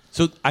 3-footers.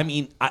 So I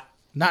mean,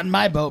 not in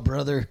my boat,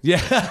 brother. Yeah,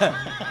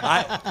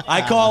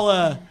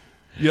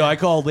 I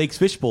call lakes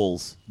fish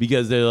bowls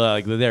because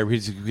they're there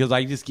because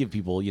I just give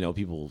people,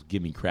 people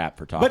give me crap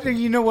for talking. But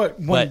you know what?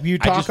 When you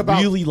talk about,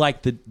 I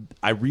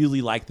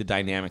really like the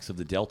dynamics of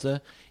the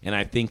Delta, and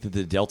I think that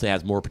the Delta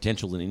has more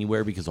potential than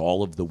anywhere because of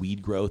all of the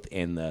weed growth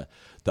and the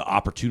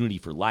opportunity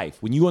for life.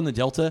 When you go on the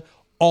Delta,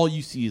 all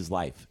you see is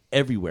life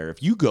everywhere.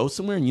 If you go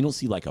somewhere and you don't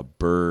see like a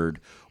bird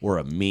or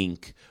a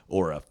mink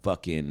or a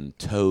fucking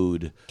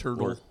toad,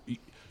 turtle.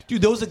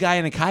 Dude, there was a guy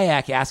in a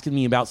kayak asking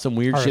me about some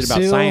weird shit about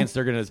seal? science.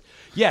 They're going to...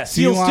 Yeah,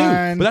 seals too.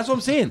 But that's what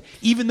I'm saying.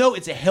 Even though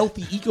it's a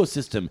healthy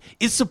ecosystem,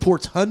 it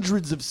supports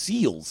hundreds of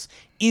seals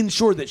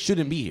inshore that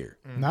shouldn't be here.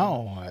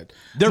 No.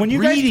 They're when you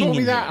breeding guys told me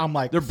in that, here. I'm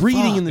like, they're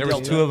breeding in the There Delta.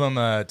 was two of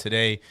them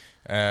today.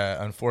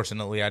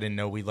 Unfortunately, I didn't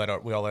know we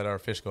all let our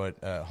fish go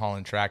at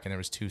Holland Track, and there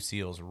was 2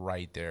 seals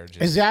right there.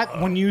 Just, is that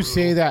when you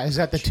say that? Is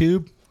that the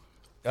tube?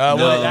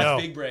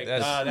 That's Big Break.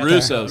 That's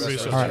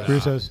Russo's. All right,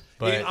 Russo's.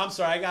 But I'm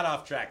sorry, I got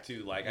off track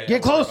too.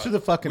 Get close to the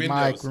fucking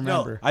Windows. mic.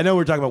 Remember? No, I know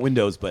we're talking about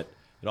windows, but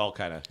it all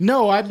kind of.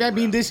 No, I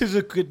mean this is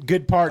a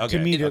good part to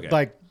Okay, me to okay.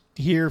 like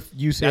hear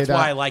you say That's that.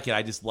 why I like it.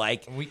 I just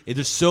like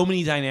there's so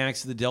many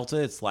dynamics to the Delta.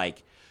 It's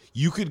like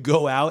you could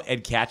go out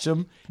and catch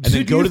them and So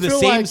then do go you to the feel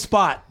same like-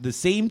 spot, the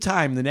same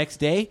time the next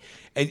day,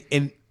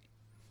 and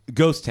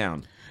Ghost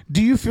Town.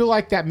 Do you feel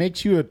like that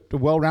makes you a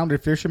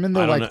well-rounded fisherman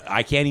though? I don't Like, know.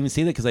 I can't even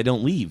say that because I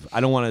don't leave. I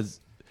don't want to,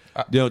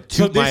 so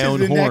toot this my is own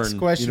the horn. next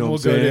question. You know We'll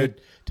what I'm go saying?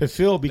 to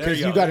Phil because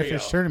you you go, got a there you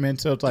fish go. tournament.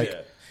 So it's like,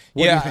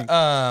 what do you think?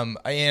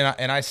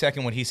 and I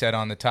second what he said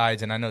on the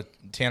tides, and I know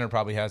Tanner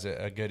probably has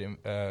a good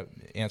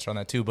answer on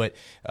that too. But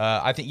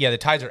I think the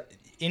tides are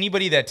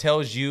anybody that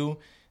tells you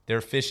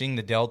they're fishing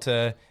the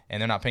Delta and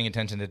they're not paying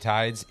attention to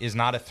tides is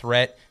not a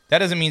threat. That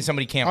doesn't mean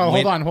somebody can't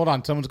win. Hold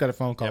on. Someone's got a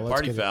phone call. Let's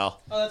Party get it.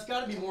 foul. Oh, that's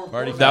got to be more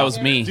important. That was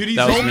me. Dude,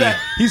 that was me.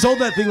 He's holding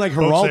that thing like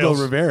Boat Geraldo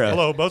sales. Rivera.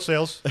 Hello, boat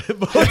sales.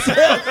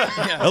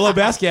 Hello,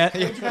 Basquiat.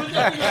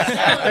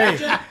 Hey,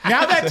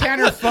 now that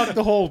Tanner fucked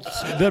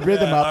the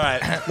rhythm up, All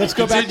right. let's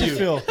go back to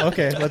Phil.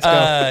 Okay, let's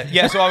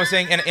go. So I was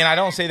saying, and I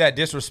don't say that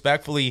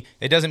disrespectfully.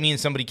 It doesn't mean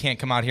somebody can't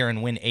come out here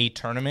and win a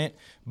tournament.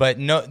 But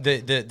no,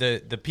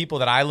 the people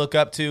that I look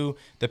up to,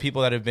 the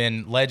people that have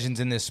been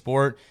legends in this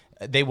sport,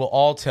 they will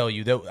all tell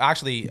you that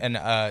actually. And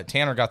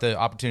Tanner got the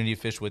opportunity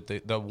to fish with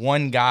the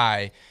one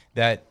guy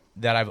that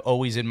I've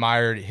always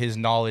admired his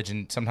knowledge,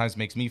 and sometimes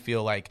makes me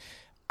feel like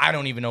I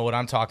don't even know what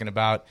I'm talking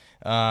about.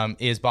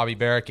 Is Bobby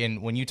Barrick,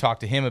 and when you talk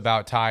to him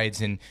about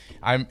tides, and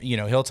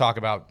he'll talk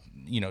about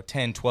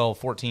 10, 12,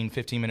 14,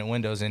 15-minute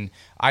windows, and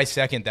I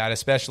second that,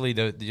 especially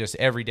the just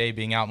every day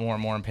being out more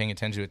and more and paying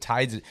attention to it.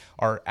 Tides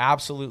are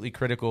absolutely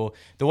critical.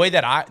 The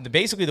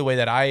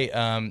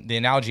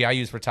analogy I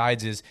use for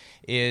tides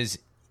is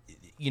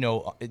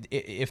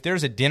if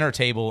there's a dinner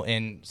table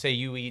and say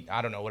you eat,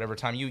 I don't know, whatever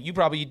time you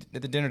probably eat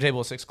at the dinner table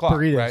at 6 o'clock,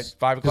 Burritos. right?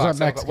 5 'Cause I'm o'clock, 7 o'clock,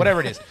 Mexican. whatever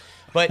it is.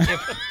 But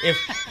if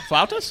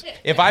Flautas?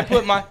 if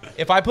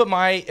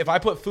I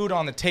put food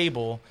on the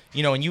table,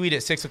 and you eat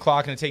at 6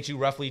 o'clock and it takes you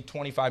roughly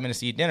 25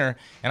 minutes to eat dinner,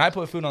 and I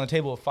put food on the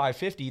table at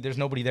 5:50, there's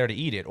nobody there to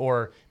eat it,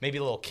 or maybe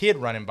a little kid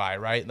running by,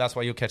 right? That's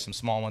why you'll catch some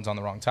small ones on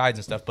the wrong tides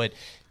and stuff. But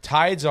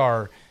tides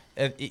are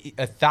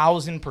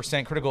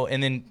 1,000% critical.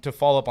 And then to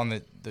follow up on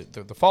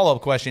the follow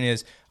up question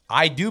is,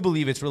 I do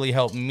believe it's really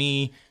helped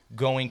me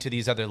going to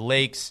these other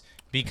lakes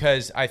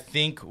because I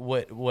think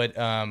what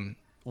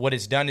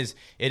it's done is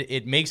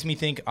it makes me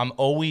think I'm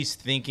always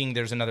thinking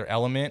there's another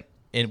element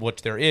in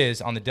which there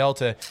is on the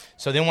Delta.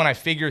 So then when I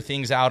figure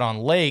things out on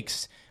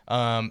lakes,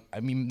 I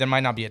mean, there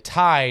might not be a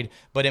tide,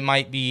 but it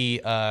might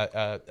be,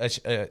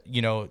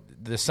 you know,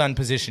 the sun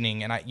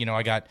positioning, and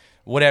I got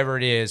whatever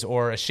it is,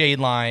 or a shade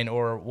line,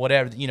 or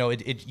whatever. You know,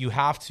 you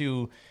have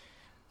to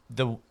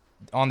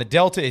on the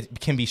Delta. It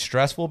can be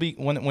stressful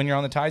when you're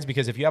on the tides,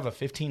 because if you have a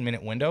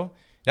 15-minute window,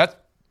 that's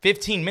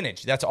 15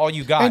 minutes. That's all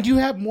you got. And you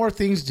have more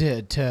things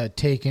to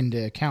take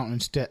into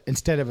account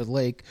instead of a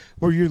lake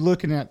where you're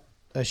looking at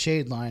a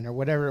shade line or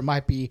whatever it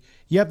might be.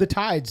 You have the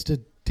tides to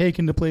take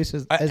into place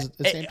at the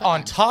same time.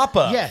 On top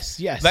of.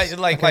 Yes.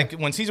 Like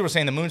when Caesar was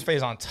saying the moon's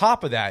phase on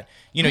top of that,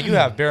 you know, you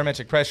have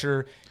barometric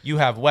pressure, you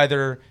have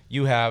weather,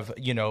 you have,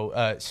 you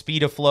know,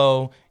 speed of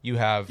flow, you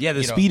have. Yeah,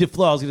 the speed of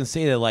flow. I was going to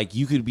say that, like,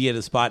 you could be at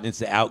a spot and it's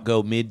the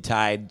outgo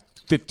mid-tide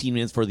 15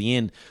 minutes for the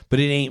end, but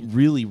it ain't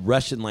really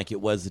rushing like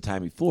it was the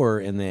time before,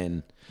 and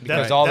then...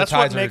 Because all the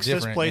tides what makes are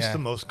this place the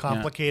most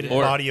complicated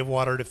body of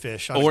water to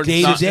fish on or a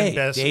day to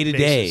day.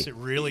 Basis. It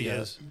really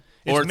is.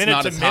 It's or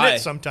minute to minute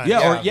sometimes.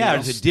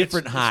 It's a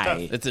different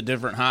high. It's a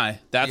different high.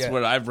 That's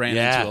what I've ran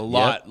into a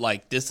lot.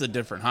 Like, this is a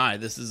different high.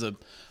 This is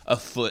a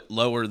foot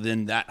lower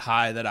than that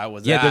high that I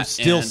was at. Yeah, there's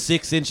still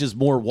 6 inches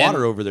more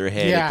water over their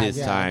head at this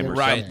time.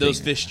 Right. Something.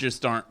 Those fish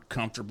just aren't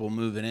comfortable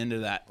moving into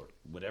that.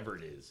 Whatever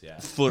it is,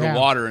 foot of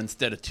water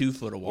instead of 2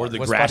 foot of water. Or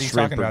the grass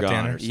shrimp are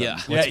gone.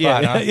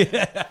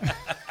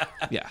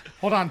 Yeah.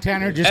 Hold on,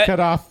 Tanner just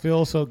cut off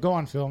Phil, so go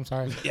on, Phil. I'm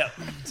sorry. Yeah,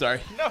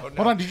 sorry. No. Hold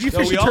on, did you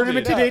fish a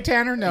tournament today,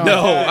 Tanner? No.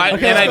 No, I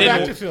didn't.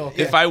 Back to Phil.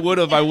 If I would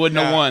have, I wouldn't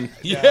have won.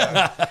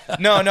 Yeah.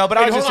 No, but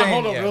I was just saying.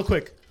 Hold on, real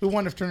quick. Who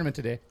won the tournament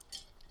today?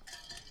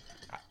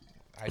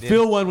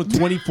 Phil won with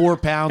 24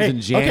 pounds in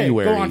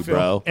January, go on, Phil.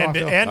 bro. And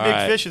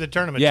big fish of the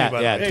tournament, too,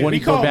 by the way.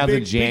 24 pounds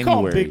in January. We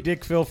call him Big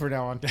Dick Phil from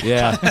now on.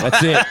 Yeah,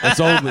 that's it. That's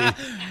only.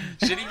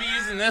 Should he be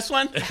using this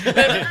one?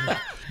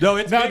 No,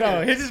 it's bigger.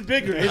 No, his is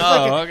bigger. It's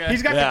okay.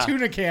 He's got the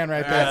tuna can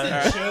right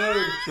there.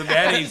 The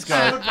mayonnaise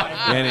jar.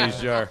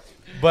 Mayonnaise jar.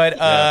 But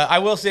I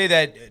will say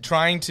that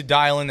trying to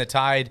dial in the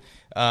tide,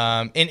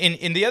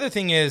 and the other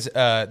thing is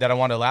that I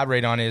want to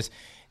elaborate on is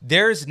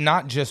there's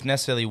not just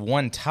necessarily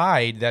one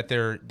tide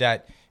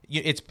that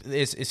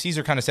it's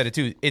Caesar kind of said it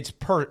too. It's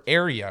per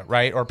area,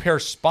 right, or per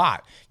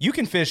spot. You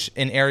can fish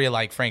an area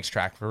like Frank's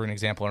Track, for an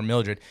example, or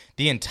Mildred,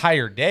 the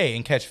entire day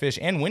and catch fish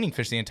and winning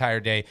fish the entire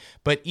day.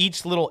 But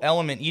each little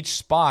element, each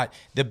spot,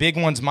 the big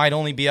ones might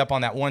only be up on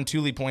that one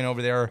Thule point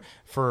over there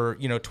for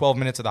 12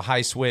 minutes of the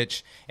high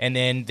switch, and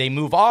then they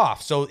move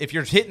off. So if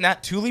you're hitting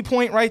that Thule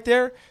point right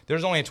there,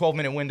 there's only a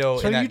 12-minute window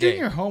in that day. So you're doing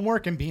your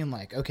homework and being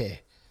like,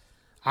 okay,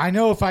 I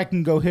know if I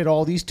can go hit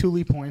all these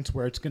Thule points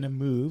where it's going to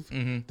move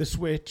the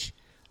switch,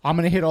 I'm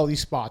going to hit all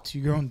these spots.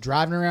 You're going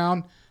driving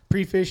around,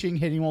 pre-fishing,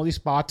 hitting all these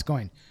spots,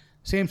 going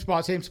same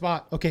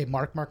spot. Okay,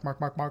 mark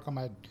on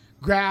my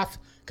graph.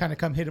 Kind of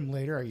come hit them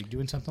later. Are you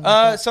doing something like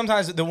that?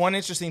 Sometimes. The one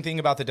interesting thing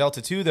about the Delta,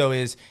 too, though,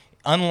 is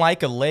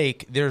unlike a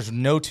lake, there's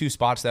no two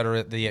spots that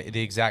are the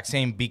exact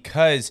same,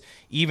 because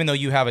even though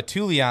you have a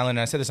Thule Island, and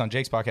I said this on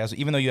Jake's podcast,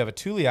 even though you have a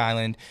Thule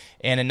Island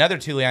and another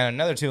Thule Island,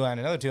 another Thule Island,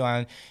 another Thule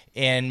Island,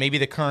 and maybe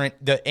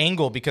the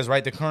angle, because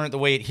the current, the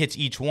way it hits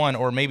each one,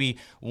 or maybe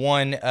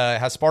one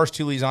has sparse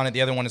Thules on it,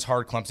 the other one is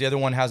hard clumps, the other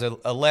one has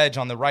a ledge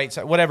on the right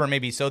side, whatever it may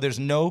be. So there's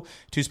no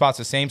two spots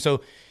the same.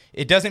 So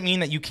it doesn't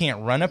mean that you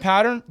can't run a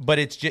pattern, but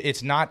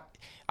it's not.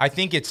 I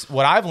think it's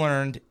what I've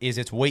learned is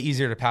it's way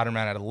easier to pattern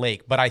run at a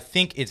lake. But I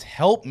think it's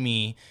helped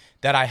me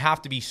that I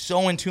have to be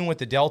so in tune with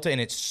the Delta, and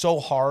it's so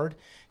hard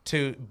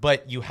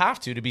but you have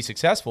to be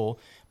successful.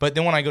 But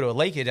then when I go to a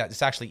lake,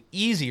 it's actually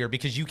easier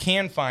because you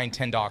can find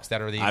 10 docks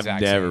that are the exact same.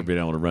 I've never been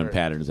able to run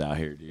patterns out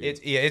here, dude.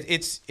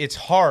 It's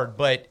hard,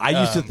 but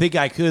I used to think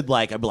I could.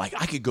 I'd be like,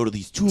 I could go to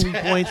these Thule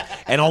points,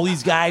 and all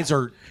these guys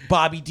are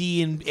Bobby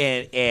D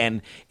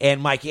and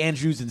Mike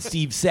Andrews and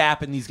Steve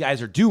Sapp, and these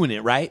guys are doing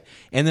it, right?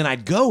 And then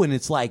I'd go, and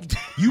it's like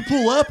you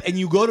pull up and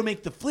you go to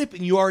make the flip,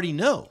 and you already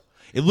know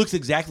it looks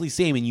exactly the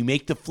same, and you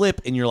make the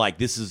flip, and you're like,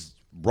 this is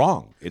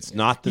wrong. It's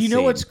not the same. You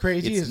know what's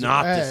crazy it's is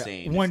not the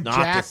same. When it's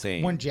not the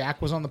same. When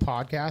Jack was on the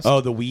podcast.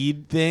 Oh, the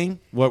weed thing?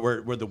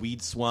 Where the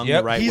weed swung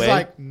the right way? He's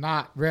like,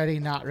 not ready.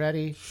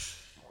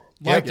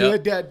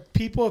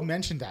 People have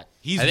mentioned that.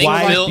 He's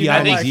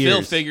I think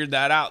Phil figured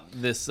that out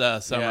this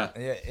summer.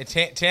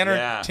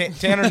 Yeah.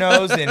 Tanner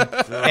knows,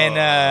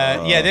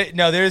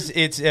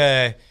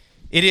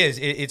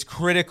 it's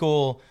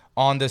critical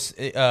on this.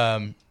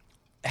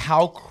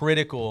 How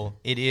critical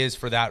it is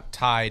for that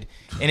tide,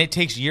 and it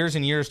takes years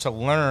and years to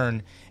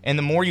learn, and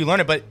the more you learn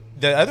it. But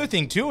the other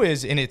thing too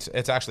is, and it's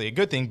actually a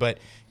good thing, but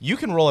you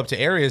can roll up to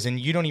areas and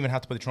you don't even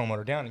have to put the trolling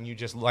motor down, and you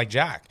just, like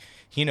Jack,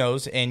 he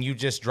knows, and you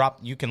just drop,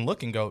 you can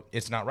look and go,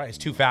 it's not right, it's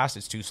too fast,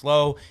 it's too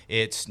slow,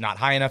 it's not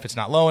high enough, it's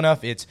not low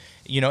enough, it's,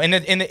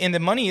 and the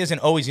money isn't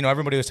always,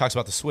 everybody always talks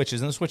about the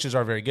switches, and the switches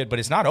are very good, but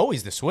it's not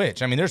always the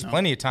switch. I mean, there's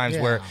plenty of times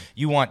where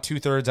you want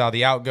 2/3 out of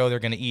the outgo, they're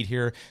going to eat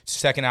here,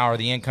 second hour of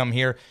the income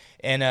here.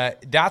 And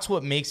that's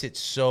what makes it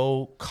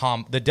so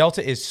the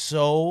Delta is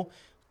so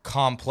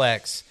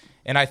complex.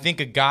 And I think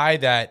a guy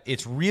that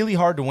it's really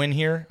hard to win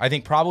here. I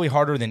think probably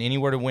harder than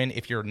anywhere to win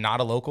if you're not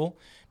a local,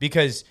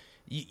 because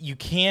you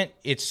can't.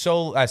 It's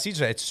so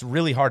Caesar. It's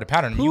really hard to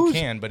pattern them. You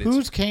can, but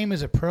who's came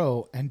as a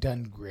pro and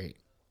done great.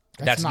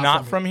 That's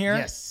not from here.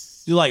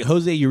 Yes, like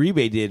Jose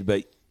Uribe did,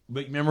 but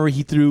remember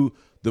he threw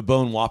the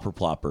bone whopper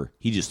plopper.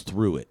 He just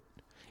threw it,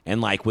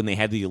 and like when they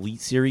had the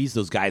Elite Series,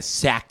 those guys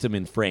sacked him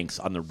in Franks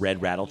on the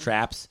red rattle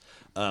traps.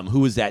 Who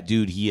was that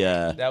dude?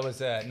 That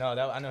was I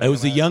know. It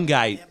was a young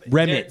guy,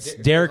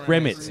 Remitz, Derek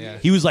Remitz. Yeah.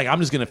 He was like, I'm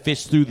just going to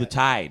fish through the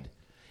tide.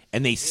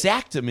 And they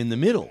sacked him in the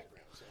middle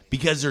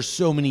because there's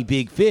so many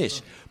big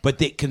fish. But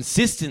the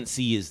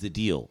consistency is the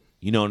deal.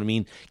 You know what I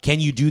mean? Can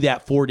you do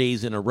that 4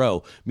 days in a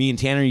row? Me and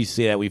Tanner used to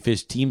say that. We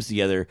fished teams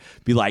together.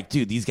 Be like,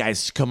 dude, these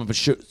guys come up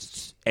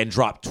and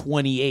drop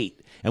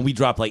 28. And we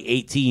drop like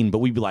 18. But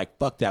we'd be like,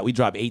 fuck that. We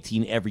drop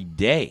 18 every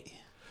day.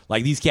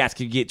 Like these cats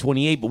could get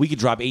 28, but we could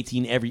drop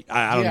 18 every.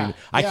 I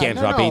can't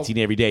drop 18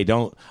 every day.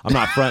 I'm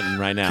not fronting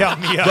right now. Count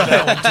me out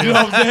that one too. You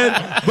know what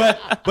I'm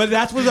saying? But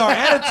that's what our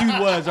attitude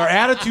was. Our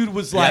attitude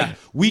was like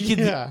we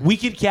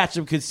could catch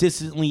them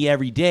consistently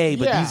every day,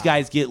 but these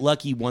guys get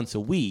lucky once a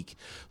week.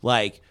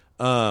 Like,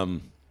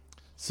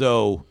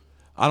 so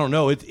I don't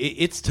know.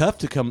 It's tough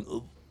to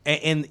come.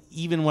 And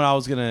even when I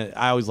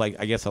always like.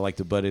 I guess I like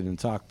to butt in and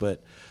talk,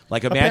 but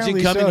like imagine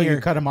Apparently coming here. You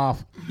cut him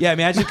off. Yeah,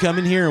 imagine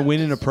coming here and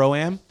winning a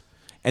Pro-Am.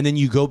 And then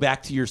you go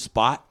back to your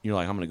spot. You're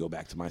like, I'm going to go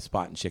back to my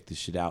spot and check this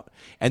shit out.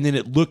 And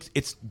then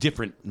it's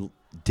different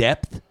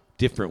depth,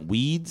 different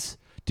weeds,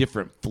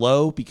 different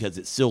flow because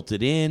it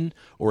silted in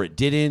or it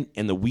didn't,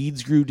 and the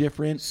weeds grew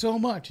different. So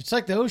much. It's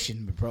like the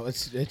ocean, bro.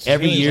 It's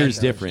every year is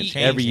like different.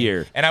 Changing. Every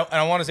year. And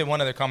I want to say one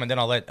other comment, then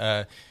I'll let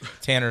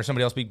Tanner or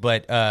somebody else speak.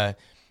 But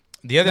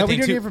the other thing we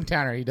didn't too, hear from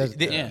Tanner. He does.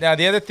 Now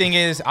the other thing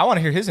is, I want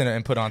to hear his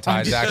input on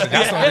tides. Actually,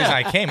 that's the only reason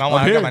I came.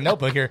 I got my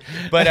notebook here.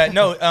 But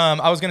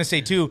I was going to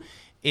say too.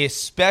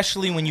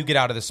 Especially when you get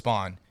out of the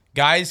spawn.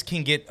 Guys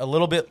can get a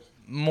little bit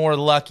more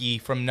lucky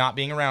from not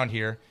being around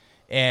here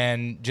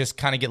and just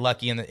kind of get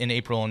lucky in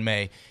April and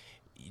May.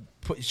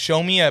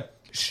 Show me a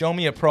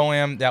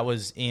Pro-Am that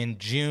was in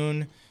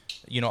June,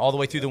 all the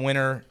way through the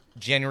winter,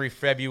 January,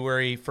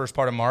 February, first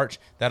part of March,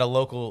 that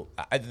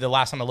the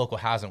last time a local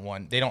hasn't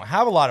won. They don't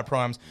have a lot of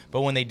Pro-Ams, but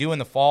when they do in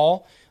the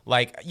fall,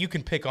 like you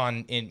can pick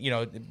on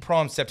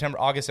Pro-Am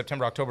August,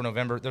 September, October,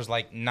 November, there's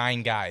like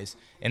 9 guys,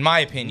 in my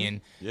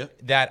opinion,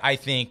 that I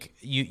think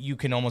you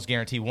can almost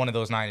guarantee one of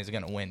those 9 is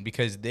going to win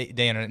because they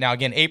enter. Now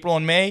again, April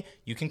and May,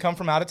 you can come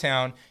from out of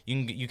town,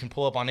 you can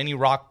pull up on any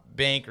rock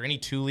bank or any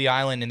Thule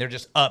Island, and they're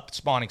just up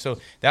spawning. So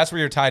that's where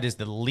your tide is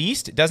the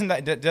least. It doesn't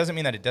mean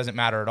that it doesn't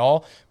matter at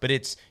all, but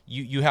it's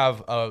you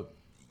have a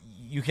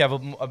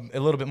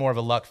little bit more of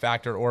a luck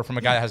factor, or from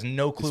a guy that has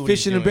no clue. It's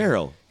fish in a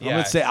barrel.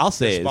 I'll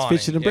say it. It's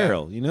fish in a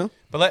barrel.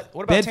 But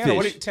what about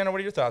Tanner? Tanner, what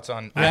are your thoughts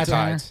on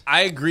tides?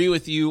 I agree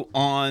with you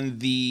on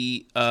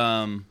the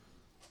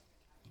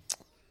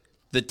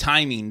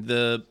timing,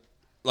 the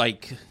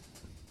like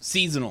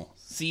seasonal.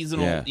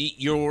 Yeah.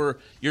 Your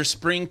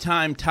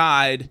springtime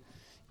tide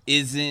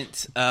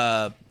isn't.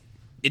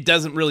 It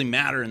doesn't really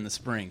matter in the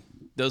spring.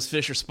 Those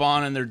fish are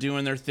spawning. They're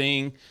doing their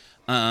thing.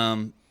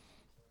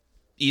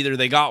 Either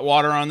they got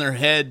water on their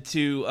head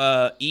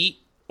to eat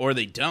or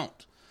they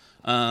don't.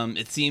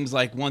 It seems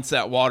like once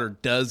that water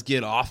does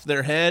get off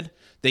their head,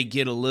 they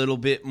get a little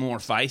bit more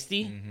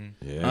feisty.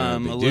 Mm-hmm. Yeah,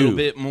 little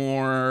bit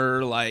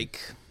more like...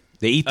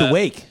 They eat the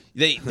wake.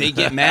 They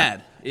get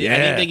mad. I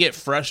think they get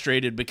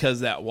frustrated because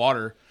that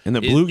water and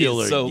the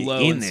bluegill is so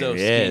low and so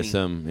skinny.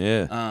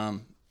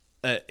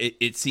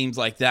 It seems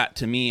like that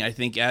to me. I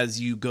think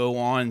as you go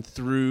on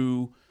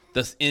through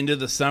the end of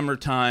the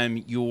summertime,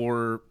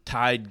 your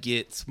tide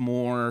gets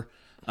more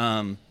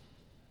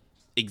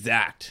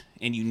exact,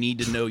 and you need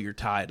to know your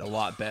tide a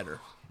lot better.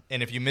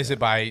 And if you miss it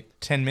by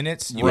 10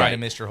 minutes, you might have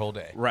missed your whole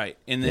day. Right.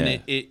 And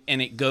then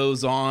it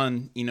goes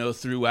on,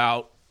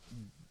 throughout,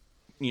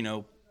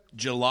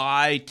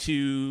 July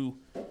to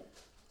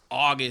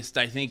August,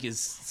 I think, is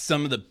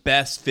some of the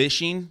best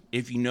fishing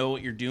if you know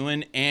what you're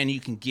doing, and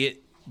you can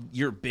get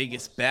your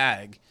biggest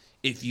bag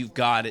if you've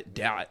got it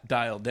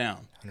dialed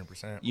down.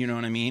 100%. You know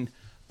what I mean?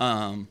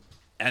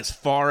 As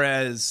far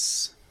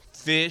as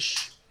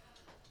fish,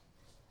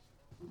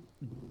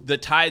 the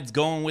tide's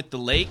going with the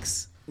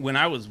lakes. When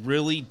I was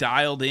really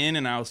dialed in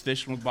and I was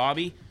fishing with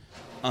Bobby,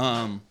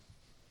 I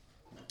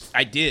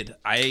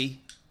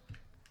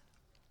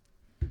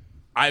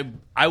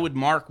would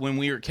mark when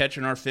we were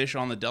catching our fish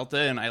on the Delta,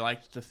 and I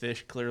liked to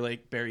fish Clear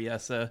Lake,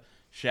 Berryessa,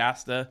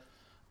 Shasta.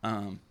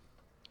 And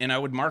I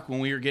would mark when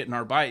we were getting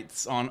our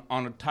bites on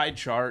a tide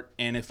chart.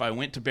 And if I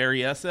went to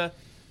Berryessa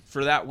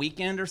for that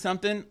weekend or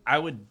something, I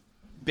would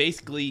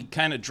basically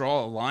kind of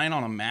draw a line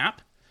on a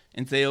map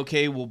and say,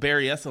 okay, well,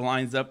 Berryessa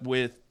lines up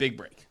with Big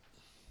Break,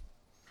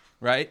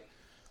 right?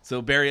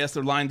 So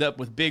Berryessa lined up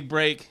with Big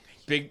Break.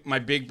 My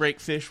Big Break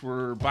fish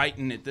were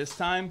biting at this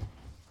time.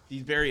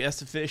 These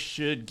Berryessa fish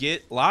should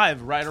get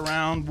live right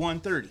around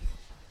 1:30.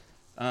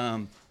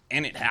 And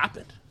it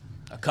happened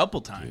a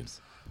couple times.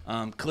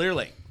 Clear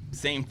Lake,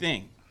 same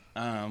thing.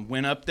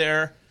 Went up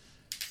there.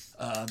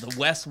 The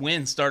west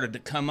wind started to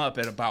come up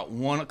at about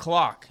 1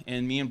 o'clock,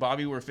 and me and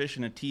Bobby were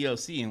fishing a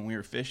TOC, and we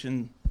were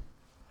fishing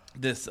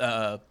this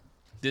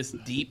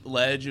deep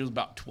ledge. It was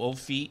about 12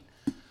 feet,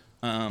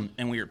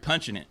 and we were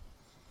punching it.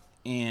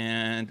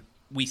 And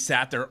we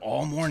sat there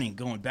all morning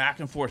going back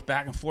and forth,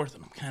 and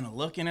I'm kind of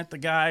looking at the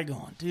guy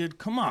going, dude,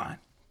 come on.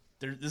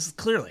 This is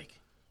Clear Lake.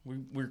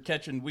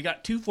 We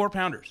got 2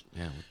 4-pounders.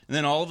 Yeah. And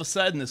then all of a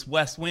sudden, this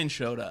west wind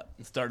showed up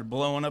and started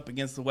blowing up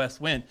against the west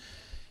wind.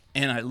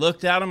 And I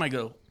looked at him, I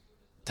go,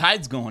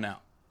 tide's going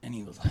out. And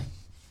he was like,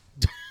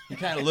 he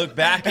kind of looked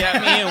back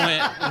at me and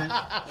went,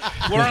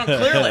 we're on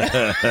Clear Lake.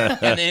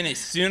 And then as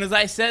soon as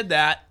I said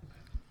that,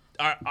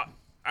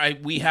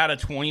 we had a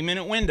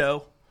 20-minute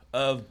window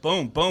of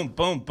boom, boom,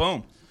 boom,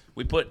 boom.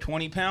 We put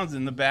 20 pounds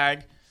in the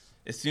bag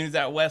as soon as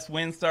that west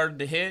wind started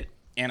to hit,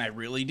 and I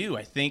really do.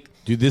 I think,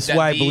 dude, this is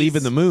why I believe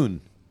in the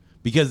moon,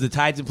 because the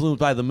tide's influenced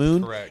by the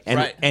moon. Correct.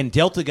 And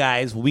Delta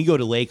guys, when we go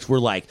to lakes, we're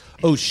like,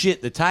 oh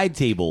shit, the tide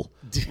table.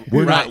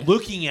 We're not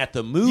looking at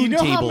the moon Do you know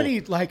table. how many,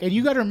 and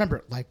you got to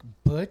remember,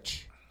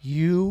 Butch,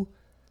 you,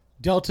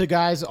 Delta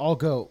guys all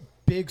go,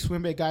 big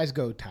swim bait guys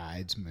go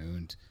tides,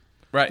 moons.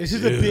 Right. This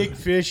is a big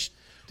fish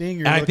thing.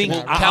 You're I think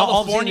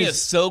California is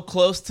so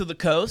close to the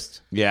coast.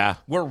 Yeah.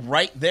 We're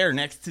right there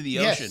next to the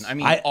Yes. ocean. I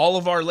mean, all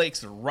of our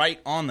lakes are right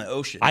on the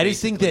ocean. I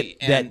just think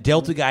that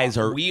Delta guys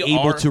are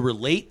able to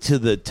relate to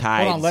the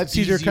tides. Hold on, let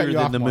Caesar cut you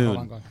off than the more. moon. Hold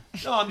on, go on.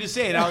 No, I'm just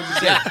saying. I was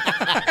just saying.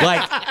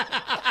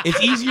 It's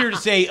easier to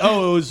say,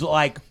 oh, it was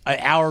like an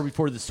hour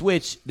before the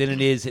switch than it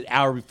is an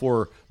hour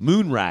before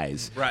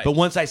moonrise. Right. But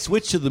once I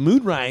switch to the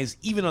moonrise,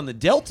 even on the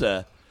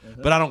Delta,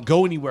 but I don't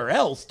go anywhere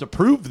else to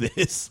prove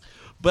this.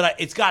 But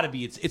it's got to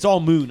be. It's all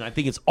moon. I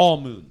think it's all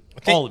moon.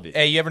 All of it.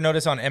 Hey, you ever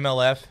notice on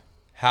MLF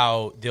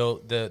how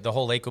the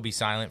whole lake will be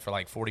silent for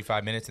like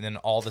 45 minutes, and then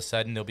all of a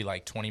sudden there'll be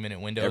like 20-minute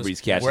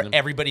windows where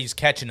everybody's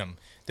catching them.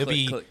 They'll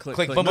be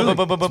click, boom, boom,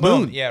 boom, boom, boom,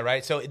 boom. Yeah,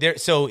 right. So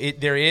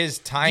there is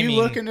timing. Do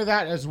you look into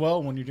that as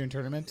well when you're doing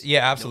tournaments?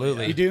 Yeah,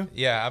 absolutely. You do?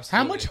 Yeah,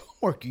 absolutely. How much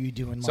homework are you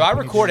doing? So I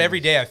record every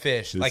day I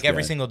fish, This like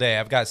every guy. single day.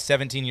 I've got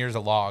 17 years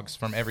of logs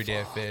from every day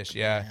I fish.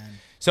 Yeah.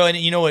 So, and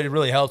you know what, it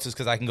really helps is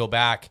because I can go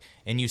back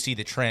and you see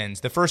the trends.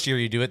 The first year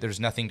you do it,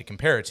 there's nothing to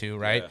compare it to,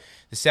 right? Yeah.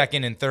 The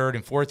second and third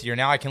and fourth year,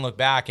 now I can look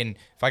back, and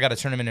if I got a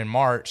tournament in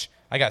March,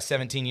 I got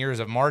 17 years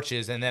of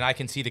Marches, and then I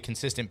can see the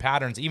consistent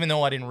patterns. Even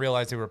though I didn't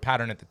realize they were a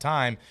pattern at the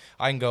time,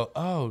 I can go,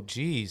 oh,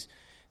 geez,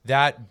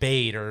 that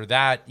bait or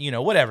that,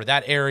 whatever,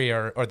 that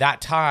area or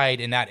that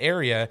tide in that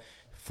area.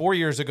 4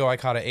 years ago, I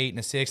caught an 8 and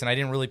a 6, and I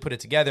didn't really put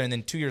it together. And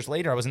then 2 years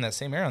later, I was in that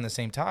same area on the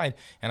same tide,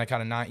 and I caught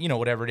a 9,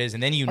 whatever it is.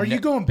 And then Are you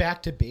going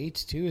back to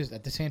baits too? Is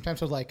at the same time?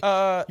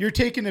 So you're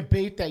taking a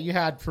bait that you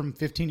had from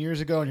 15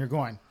 years ago, and you're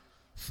going,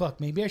 fuck,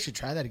 maybe I should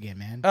try that again,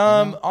 man.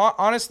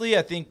 Honestly,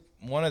 I think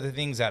one of the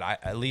things that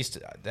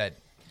that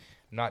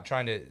I'm not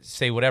trying to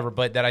say whatever,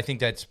 but that I think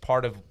that's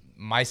part of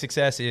my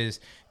success is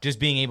just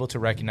being able to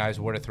recognize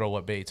where to throw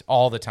what baits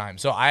all the time.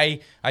 So I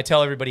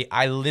tell everybody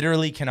I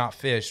literally cannot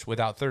fish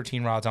without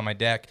 13 rods on my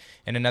deck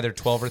and another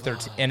 12 or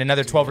 13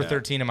 or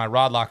 13 in my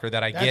rod locker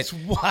that I That's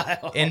get.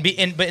 wild. And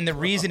the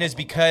reason is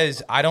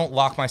because I don't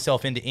lock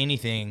myself into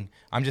anything.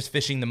 I'm just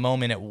fishing the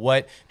moment at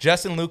what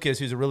Justin Lucas,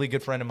 who's a really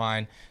good friend of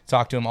mine,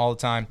 talk to him all the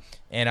time.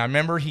 And I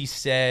remember he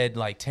said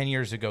like 10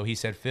 years ago, he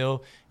said,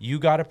 Phil, you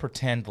got to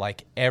pretend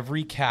like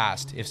every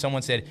cast, if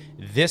someone said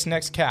this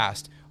next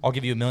cast, I'll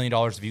give you $1 million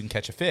if you can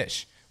catch a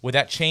fish. Would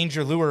that change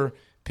your lure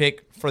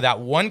pick for that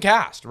one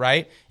cast,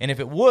 right? And if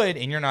it would,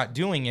 and you're not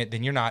doing it,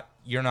 then you're not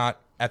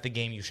at the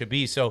game you should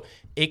be. So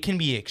it can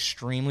be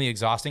extremely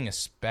exhausting,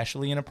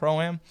 especially in a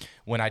pro-am,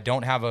 when I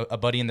don't have a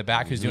buddy in the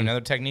back who's doing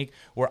another technique.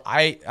 Where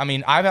I've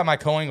had my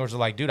co-anglers are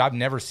like, dude, I've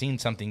never seen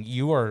something.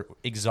 You are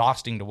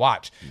exhausting to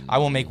watch. I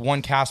will make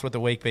one cast with the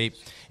wake bait,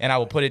 and I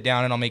will put it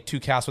down, and I'll make 2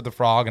 casts with the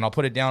frog, and I'll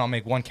put it down, I'll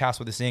make 1 cast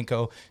with the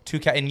Senko, 2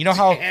 casts. And you know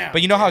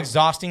how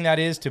exhausting that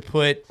is to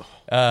put.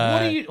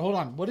 Hold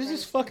on. What is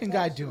this fucking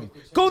guy doing?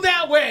 Go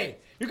that way.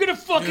 You're going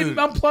to fucking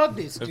unplug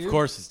this, dude. Of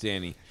course it's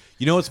Danny.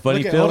 You know what's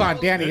funny, Phil? Hold on,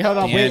 Danny. Hold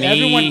on. Wait,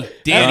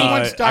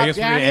 everyone stop. I guess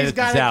we're gonna edit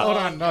this out. Hold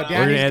on. No, We're going to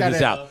Danny's edit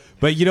this got out.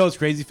 But you know what's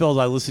crazy, Phil, is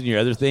I listened to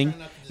your other thing,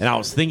 and I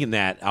was thinking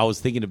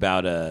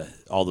about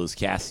all those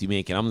casts you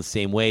make, and I'm the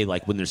same way.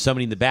 Like when there's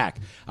somebody in the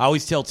back, I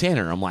always tell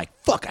Tanner, I'm like,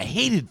 fuck, I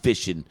hated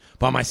fishing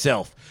by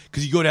myself.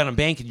 Because you go down a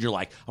bank and you're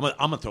like, I'm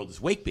gonna throw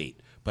this wake bait,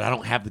 but I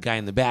don't have the guy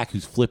in the back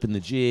who's flipping the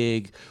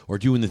jig or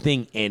doing the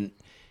thing. And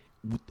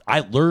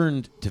I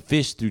learned to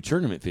fish through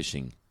tournament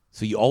fishing.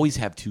 So you always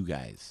have 2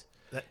 guys.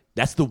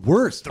 That's the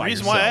worst. The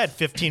reason why I had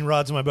 15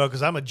 rods in my boat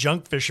because I'm a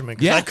junk fisherman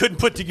because Yeah. I couldn't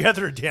put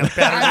together a damn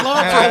pattern. I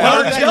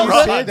love that you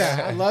say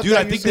that. I love Dude, that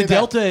I you think say the that.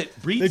 Delta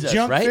breeds The us,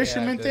 junk right?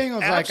 fisherman thing. I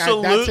was that's a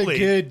Absolutely.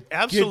 good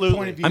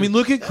point of view. I mean,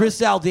 look at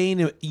Chris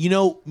Zaldane. You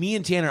know, me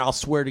and Tanner, I'll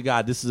swear to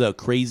God, this is a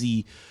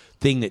crazy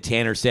thing that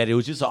Tanner said. It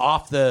was just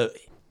off the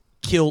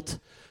kilt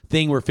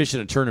thing. We're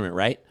fishing a tournament,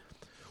 right?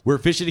 We're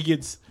fishing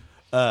against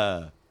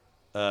Daniels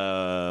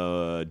and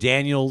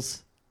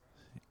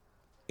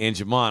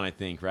Jamon, I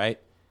think, right?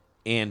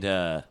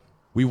 And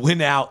we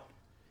went out,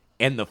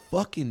 and the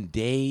fucking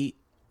day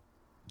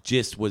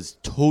just was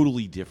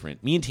totally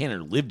different. Me and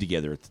Tanner lived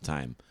together at the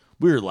time.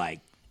 We were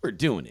like, we're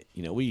doing it.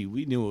 You know, we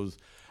knew it was.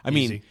 I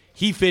mean,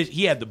 He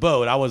had the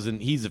boat.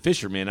 He's a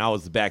fisherman. I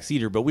was the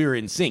backseater, but we were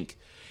in sync.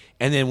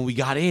 And then when we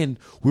got in,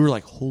 we were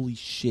like, holy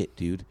shit,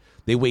 dude.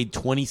 They weighed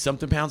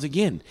 20-something pounds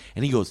again.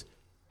 And he goes,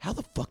 how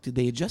the fuck did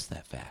they adjust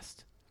that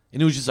fast?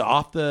 And it was just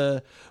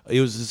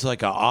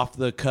like an off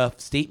the cuff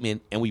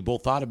statement. And we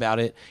both thought about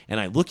it. And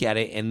I look at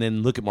it and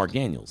then look at Mark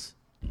Daniels.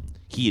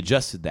 He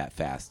adjusted that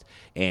fast.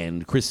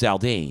 And Chris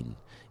Zaldain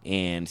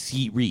and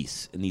Skeet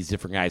Reese and these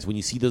different guys. When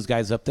you see those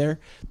guys up there,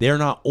 they're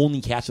not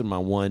only catching them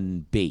on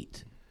one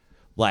bait.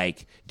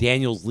 Like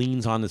Daniels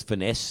leans on his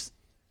finesse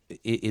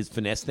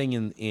thing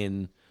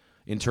in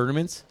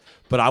tournaments,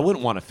 but I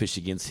wouldn't want to fish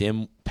against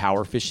him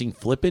power fishing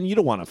flipping. You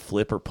don't want to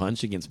flip or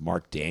punch against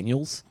Mark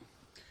Daniels.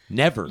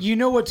 Never. You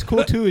know what's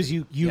cool too is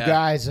you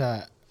guys.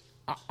 I'm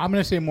going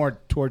to say more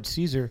towards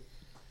Caesar.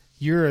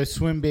 You're a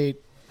swim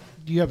bait.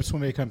 You have a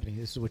swim bait company.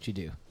 This is what you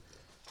do.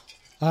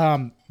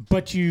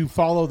 But you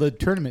follow the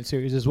tournament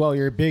series as well.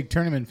 You're a big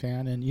tournament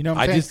fan, and you know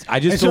what I'm saying? I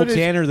just told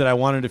Tanner that I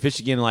wanted to fish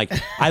again. Like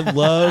I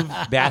love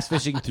bass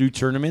fishing through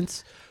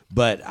tournaments,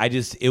 but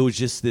it was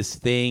just this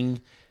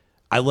thing.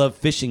 I love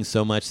fishing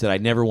so much that I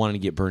never wanted to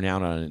get burnt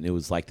out on it. And it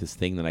was like this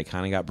thing that I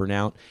kind of got burnt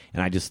out,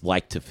 and I just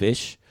like to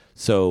fish.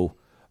 So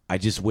I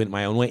just went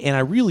my own way. And I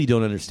really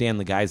don't understand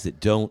the guys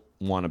that don't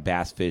want to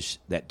bass fish,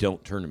 that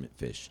don't tournament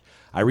fish.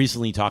 I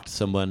recently talked to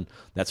someone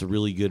that's a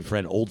really good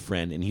friend, old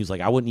friend, and he was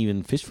like, I wouldn't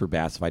even fish for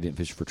bass if I didn't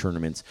fish for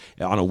tournaments.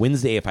 On a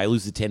Wednesday, if I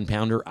lose a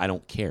 10-pounder, I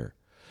don't care.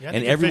 Yeah, I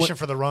think you're fishing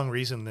for the wrong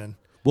reason then.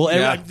 Well,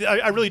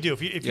 I really do.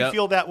 If you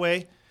feel that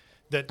way,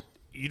 that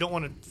you don't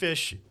want to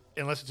fish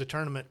unless it's a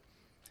tournament,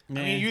 I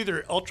mean, you're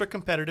either ultra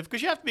competitive,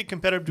 because you have to be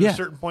competitive to a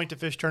certain point to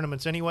fish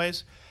tournaments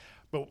anyways,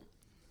 but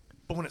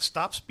when it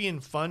stops being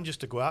fun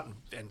just to go out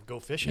and go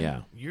fishing,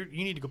 you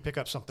need to go pick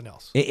up something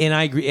else. And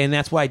I agree, and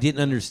that's why I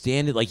didn't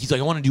understand it. Like, he's like,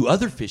 I want to do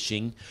other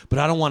fishing, but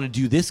I don't want to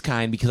do this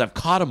kind because I've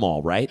caught them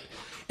all, right?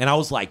 And I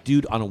was like,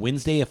 dude, on a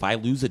Wednesday, if I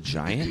lose a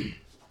giant,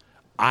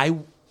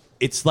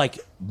 it's like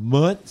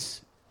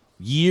months,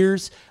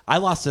 years. I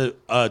lost a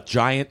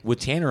giant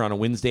with Tanner on a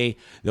Wednesday.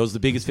 That was the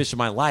biggest fish of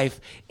my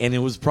life, and it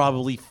was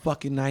probably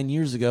fucking 9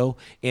 years ago.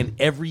 And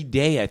every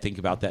day I think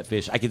about that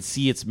fish. I can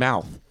see its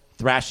mouth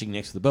thrashing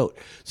next to the boat.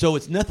 So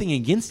it's nothing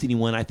against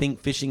anyone. I think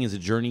fishing is a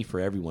journey for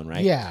everyone,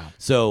 right? Yeah.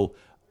 So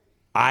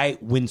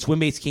when swim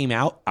baits came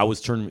out, I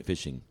was tournament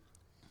fishing.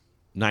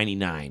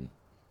 99,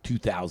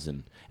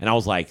 2000. And I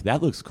was like,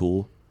 that looks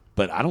cool,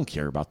 but I don't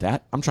care about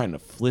that. I'm trying to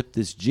flip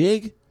this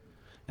jig,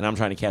 and I'm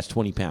trying to catch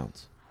 20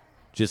 pounds.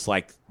 Just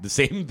like the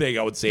same thing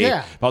I would say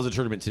if I was at a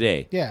tournament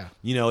today. Yeah.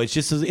 You know, it's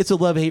just it's a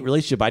love-hate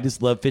relationship. I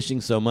just love fishing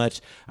so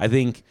much. I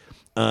think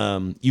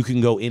you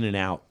can go in and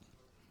out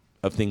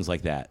of things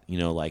like that, you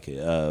know, like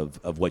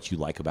of what you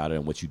like about it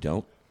and what you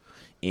don't.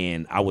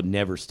 And I would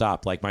never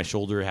stop. Like my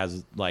shoulder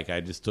has, like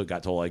I just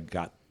got told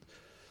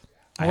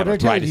I have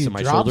arthritis in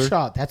my shoulder.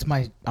 Shot.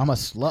 I'm a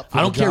slut for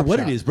I don't care what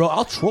shot. it is, bro.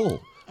 I'll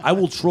troll. I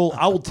will troll.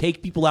 I will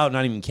take people out and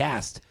not even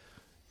cast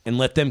and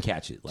let them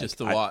catch it. Like, just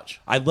to watch.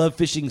 I love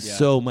fishing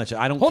so much.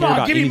 I don't care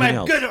about give me anything my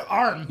else. good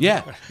arm.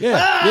 Yeah.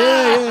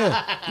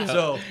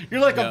 So you're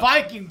like a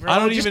Viking,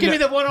 bro. Just give me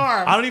the one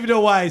arm. I don't even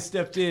know why I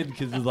stepped in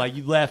because like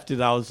you left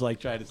and I was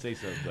like trying to say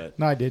something, but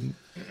no, I didn't.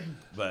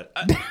 But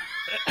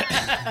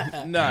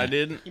no, I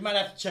didn't. You might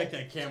have to check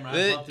that camera.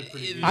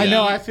 I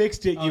know. I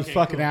fixed it. You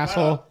fucking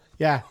asshole.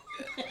 Yeah.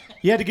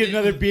 You had to get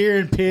another beer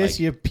and piss.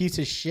 You piece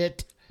of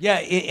shit. Yeah,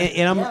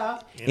 and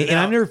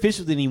I've never fished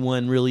with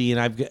anyone really, and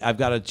I've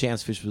got a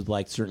chance to fish with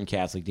like certain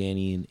cats like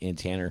Danny and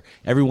Tanner.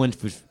 Everyone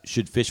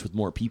should fish with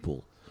more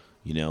people,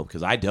 you know,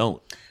 because I don't.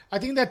 I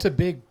think that's a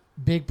big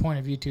point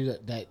of view too.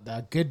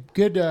 That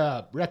good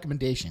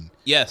recommendation.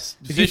 Yes,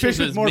 fish with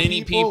as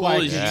many people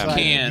like, as you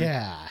can.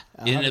 Yeah,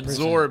 100%. And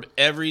absorb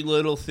every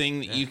little thing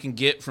that you can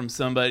get from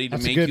somebody to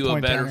make you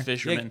a better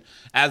fisherman.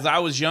 Yeah. As I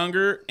was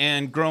younger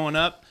and growing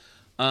up,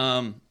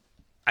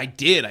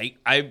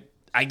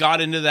 I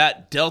got into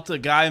that Delta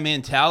guy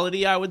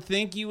mentality, I would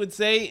think you would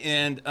say,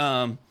 and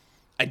I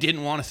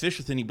didn't want to fish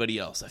with anybody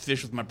else. I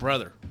fished with my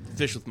brother,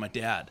 fished with my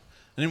dad.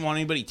 I didn't want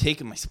anybody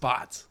taking my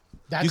spots.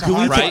 That's can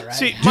we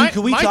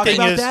talk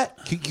about that?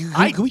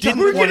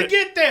 We're going to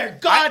get there.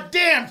 God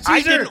damn, Caesar.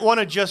 I didn't want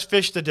to just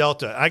fish the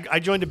Delta. I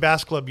joined a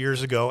bass club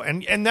years ago,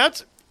 and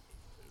that's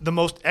the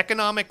most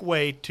economic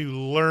way to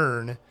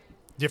learn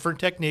different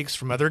techniques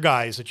from other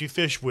guys that you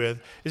fish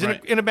with is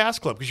in a bass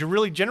club, because you're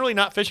really generally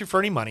not fishing for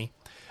any money.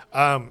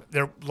 A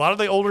lot of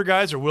the older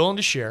guys are willing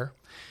to share,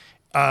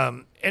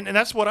 and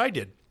that's what I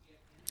did.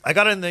 I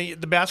got in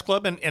the bass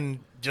club and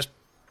just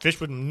fished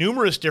with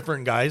numerous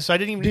different guys. I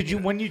didn't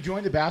even. When you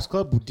joined the bass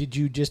club, did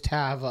you just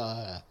have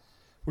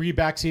Were you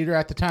backseater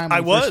at the time? When I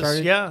you first was,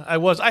 started? yeah, I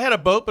was. I had a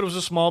boat, but it was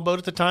a small boat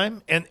at the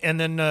time, and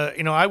then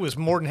I was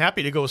more than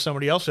happy to go with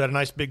somebody else who had a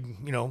nice big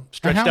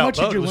stretched how out much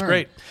boat. did you It was learn?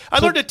 great. I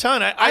learned a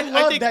ton. I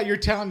love think that you're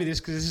telling me this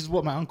because this is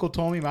what my uncle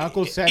told me. My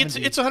uncle's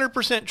 70. It's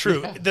 100%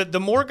 true. The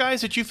more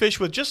guys that you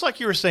fish with, just like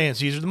you were saying,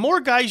 Caesar, the more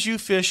guys you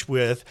fish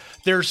with,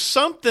 there's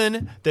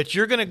something that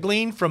you're going to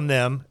glean from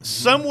them,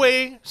 some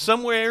way,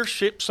 somewhere,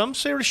 some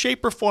sort of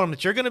shape or form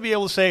that you're going to be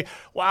able to say,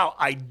 "Wow,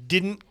 I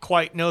didn't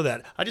quite know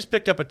that." I just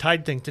picked up a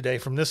tide thing today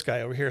from this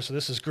guy over here, so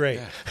this is great.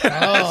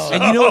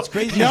 And you know what's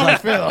crazy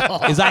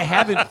is I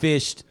haven't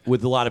fished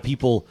with a lot of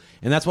people,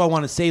 and that's why I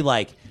want to say,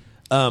 like,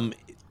 on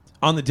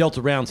the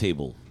Delta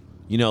Roundtable,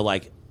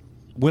 like,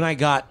 when I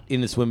got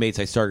into swim baits,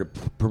 I started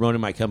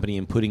promoting my company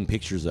and putting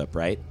pictures up,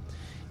 right?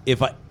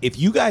 If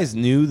you guys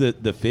knew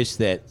the fish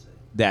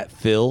that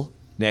Phil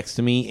next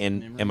to me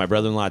and my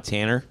brother-in-law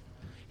Tanner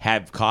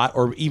have caught,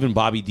 or even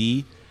Bobby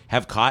D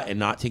have caught and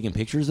not taken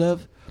pictures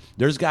of,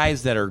 there's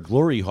guys that are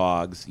glory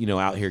hogs,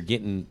 out here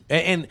getting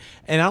and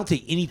I don't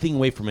take anything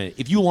away from it.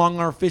 If you long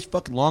arm fish,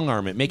 fucking long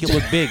arm it, make it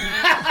look big.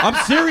 I'm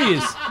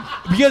serious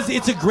because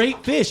it's a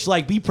great fish.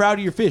 Like, be proud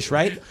of your fish,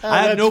 right?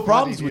 I have no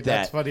problems with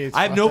that.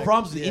 I have no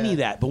problems with any of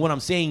that. But what I'm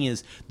saying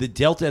is the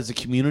Delta as a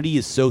community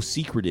is so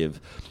secretive.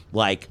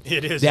 Like,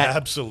 It is, that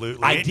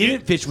absolutely. I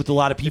didn't fish with a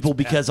lot of people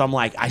because I'm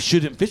like, I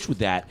shouldn't fish with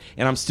that,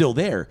 and I'm still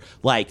there.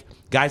 Like,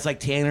 guys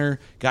like Tanner,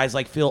 guys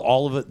like Phil,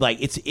 all of it. Like,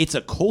 it's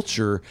a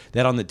culture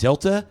that on the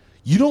Delta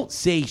you don't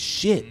say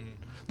shit.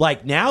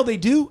 Like, now they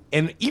do,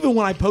 and even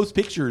when I post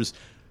pictures,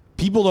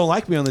 people don't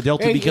like me on the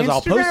Delta because I'll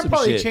post Instagram some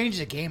probably shit.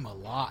 changed the game a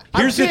lot.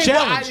 Here's the I'm saying,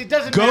 challenge: it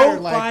doesn't go matter,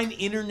 like, find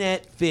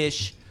internet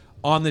fish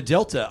on the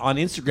Delta on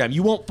Instagram.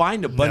 You won't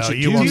find a bunch of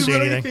you dudes. won't Do you see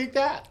really anything. think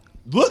that?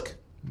 Look.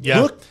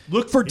 Yeah.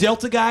 Look for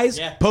Delta guys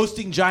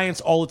posting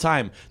giants all the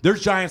time.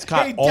 There's giants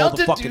caught Hey, all Delta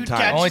the fucking dude time.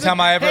 catches Only time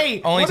I ever,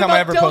 Hey, only what time I about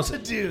ever Delta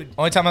posted, dude?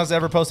 only time I was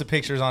ever posted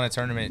pictures on a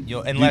tournament.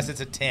 Unless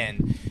it's a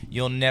 10,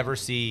 you'll never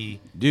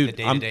see Dude, the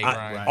day-to-day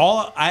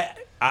grind.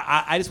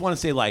 I just want to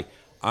say, like,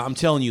 I'm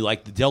telling you,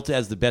 like, the Delta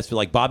has the best fit.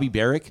 Like, Bobby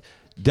Barrick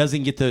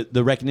doesn't get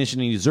the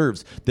recognition he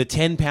deserves. The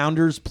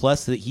 10-pounders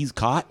plus that he's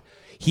caught,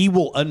 he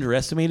will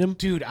underestimate him.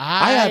 Dude,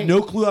 I have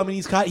no clue how many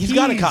he's caught. He's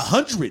got to caught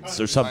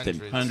hundreds or something.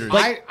 Hundreds.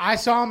 Like, I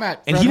saw him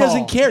at and Fred he doesn't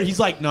Hall. care. He's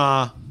like,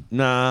 nah.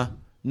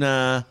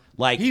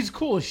 Like, He's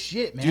cool as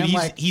shit, man. dude,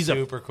 like, he's a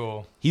Super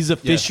cool. He's a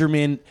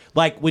fisherman.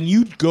 Like, when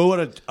you go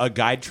on a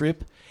guide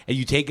trip and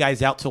you take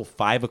guys out till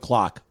 5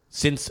 o'clock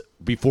since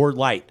before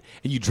light,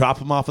 and you drop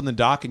them off on the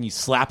dock and you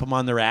slap them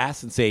on their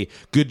ass and say,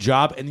 good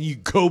job, and then you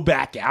go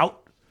back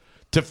out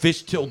to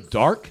fish till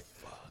dark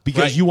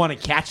because Right. you want to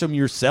catch them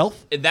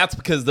yourself. And that's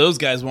because those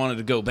guys wanted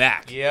to go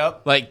back.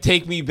 Yep. Like,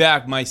 take me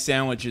back. My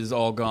sandwich is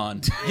all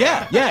gone.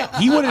 Yeah.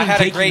 He wouldn't I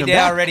had a great day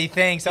already.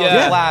 Thanks. That was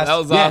a blast. that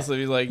was awesome.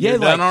 He's like, Yeah, you're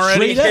done like,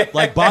 already? straight up.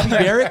 Like Bobby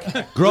Barrick,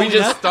 We growing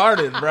just up.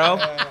 started, bro.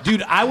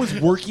 Dude, I was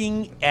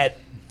working at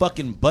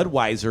fucking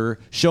Budweiser,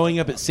 showing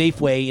up at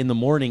Safeway in the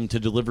morning to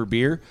deliver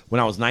beer when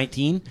I was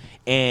 19,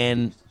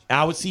 and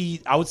I would see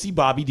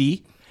Bobby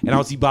D and I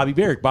would see Bobby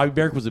Barrick. Bobby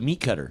Barrick was a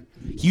meat cutter.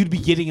 He would be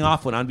getting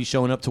off when I'd be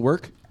showing up to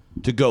work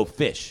to go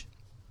fish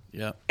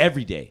Yep.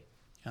 every day,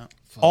 Yep.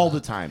 all the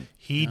time.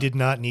 He did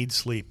not need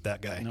sleep,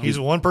 that guy. He's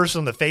the one person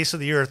on the face of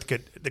the earth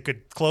that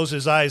could close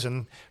his eyes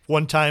in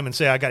one time and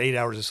say, I got 8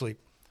 hours of sleep.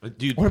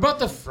 Dude, what about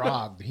the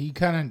frog? He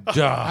kind of.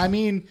 I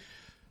mean,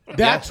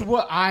 that's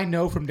what I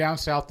know from down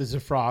south is a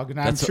frog, and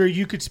I'm sure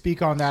you could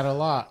speak on that a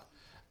lot,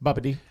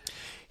 Bubba D.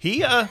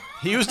 He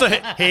was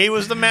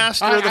the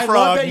master of the I frog.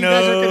 love that you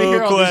guys are going to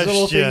hear all these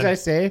little things I question.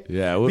 say.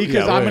 Yeah,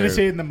 because I'm going to we're-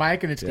 say it in the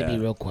mic, and it's going to be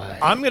real quiet.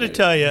 I'm going to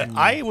tell you,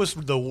 I was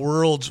the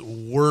world's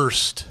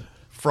worst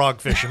frog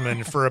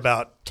fisherman for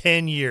about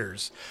 10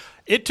 years.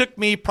 It took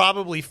me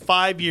probably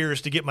 5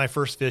 years to get my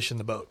first fish in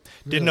the boat.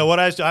 Didn't know what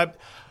I was doing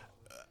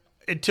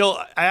until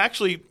I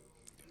actually.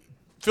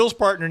 Phil's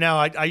partner now,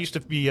 I used to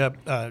be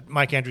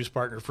Mike Andrews'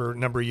 partner for a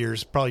number of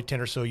years, probably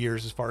 10 or so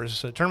years as far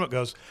as the tournament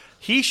goes.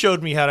 He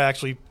showed me how to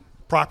actually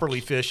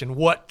properly fish and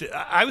what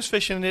I was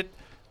fishing it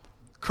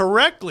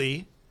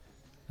correctly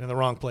in the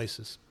wrong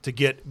places to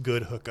get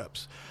good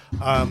hookups.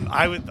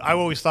 I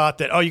always thought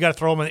that, you got to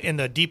throw them in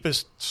the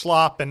deepest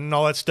slop and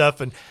all that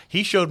stuff. And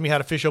he showed me how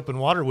to fish open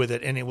water with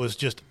it, and it was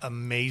just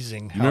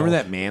amazing. Remember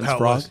that man's how it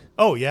frog? was.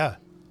 Oh, yeah.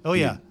 Oh,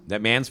 yeah. Dude,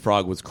 that man's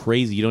frog was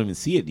crazy. You don't even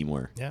see it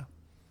anymore. Yeah.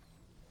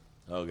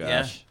 Oh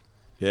gosh.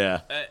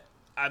 Yeah.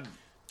 I'm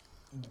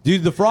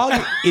Dude, the frog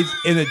is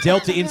in a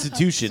Delta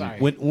institution.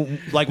 When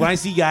I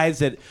see guys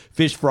that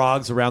fish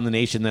frogs around the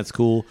nation, that's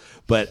cool.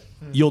 But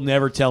you'll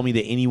never tell me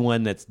that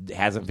anyone that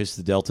hasn't fished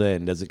the Delta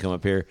and doesn't come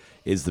up here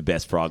is the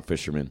best frog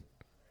fisherman.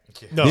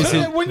 No. This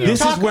is when you this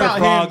talk is where about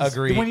frogs. him,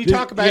 Agree. when you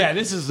talk about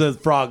this is the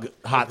frog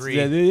hot. Agreed.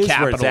 This is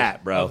where it's Capital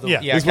at, bro. of the- Yeah.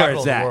 This is where capital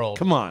it's of the at. world.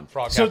 Come on.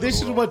 Frog So capital this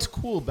of is the world. what's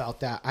cool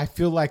about that. I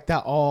feel like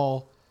that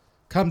all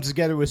comes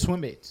together with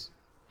swim baits.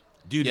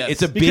 Dude, Yes.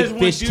 it's a Because big when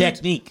fish dudes-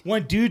 technique.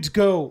 When dudes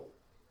go,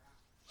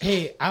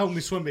 hey, I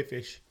only swim bait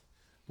fish.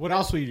 What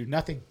else will you do?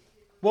 Nothing.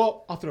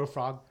 Well, I'll throw a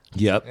frog.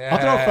 Yep. I'll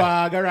throw a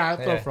frog. All right, I'll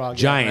throw a frog.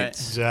 yeah.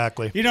 Giants.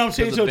 Exactly. You know what I'm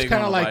saying? Because So the it's big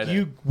kind of one will like bite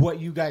it. what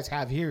you guys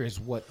have here is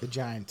what the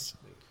Giants.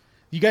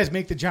 You guys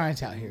make the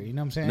Giants out here. You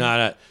know what I'm saying?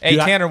 No. Hey, Dude,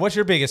 Tanner, what's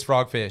your biggest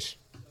frogfish?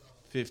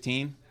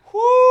 15.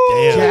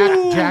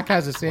 Damn. Jack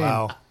has the same.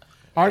 Wow.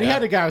 Already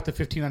had a guy with the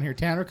 15 on here.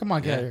 Tanner, come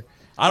on, get here.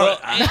 I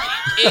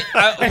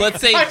don't.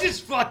 Let's say I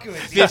just fucking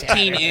with you.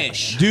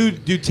 15-ish.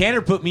 Dude,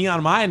 Tanner put me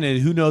on mine, and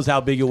who knows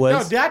how big it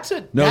was? No, that's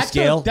a No that's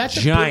scale? That's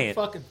a Giant.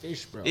 big fucking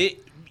fish, bro.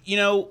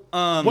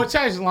 What What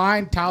size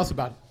line? Tell us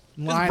about it.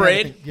 Line, braid?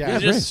 everything. Yeah,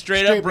 Just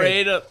straight up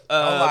braid.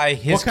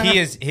 His kind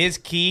his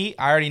key.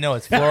 I already know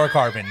it's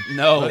fluorocarbon.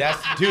 No,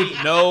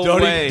 no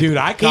way. Dude,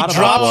 I He caught him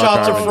drop on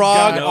shots a fluorocarbon.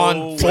 frog No on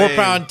way.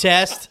 4-pound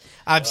test.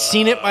 I've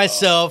seen it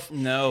myself.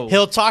 No.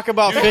 He'll talk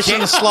about fishing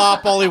the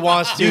slop all he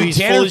wants to. Dude, He's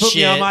Tanner full of put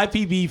me on shit. my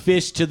PB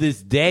fish to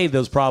this day.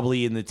 Those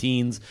probably in the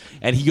teens,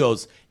 and he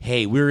goes,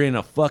 "Hey, we're in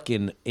a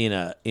fucking in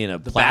a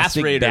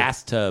plastic Raider.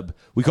 bass tub.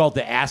 We call it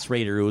the Ass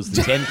Raider. It was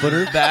the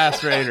 10-footer.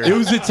 Bass Raider. It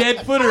was the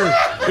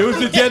 10-footer. It was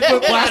the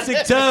 10-foot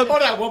plastic tub.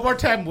 Hold on, one more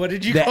time. What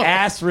did you The call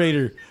Ass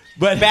Raider.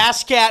 But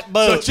Bass Cat so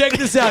boat. check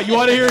this out. You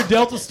want to hear a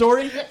Delta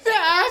story? The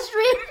ass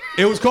raider.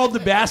 It was called the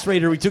Bass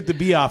Raider. We took the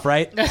B off,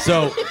 right?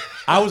 So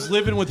I was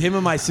living with him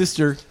and my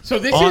sister. So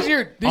this on- is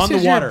your on the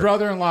water.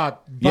 brother-in-law.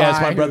 Yeah, it's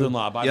by my who?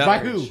 brother-in-law. By Yeah. By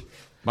who?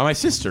 By my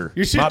sister.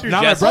 Your sister.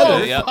 Not Yes. my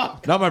brother. Oh, yeah.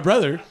 Not my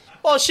brother.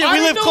 Well, shit, I we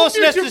don't live know close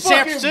if enough you're to your San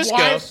fucking Francisco.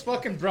 Wife's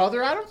fucking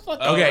brother. I don't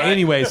fucking. Okay,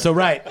 anyway, so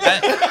right.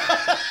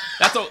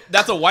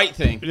 That's a white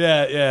thing.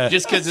 Yeah.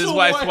 Just because his So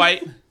wife's what?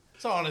 white.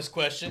 It's an honest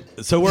question.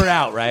 So we're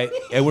out, right?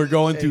 And we're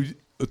going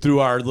through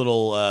our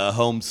little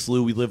home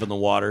slough. We live in the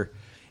water.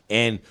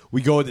 And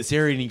we go in this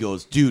area, and he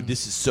goes, dude,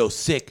 this is so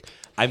sick.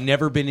 I've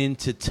never been in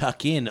to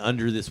tuck in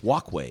under this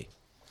walkway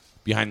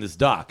behind this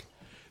dock.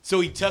 So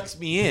he tucks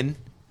me in.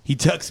 He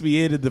tucks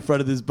me in the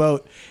front of this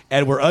boat,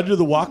 and we're under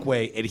the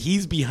walkway, and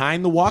he's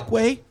behind the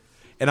walkway,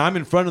 and I'm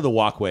in front of the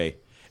walkway.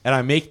 And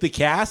I make the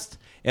cast,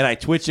 and I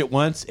twitch it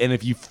once, and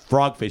if you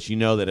frogfish, you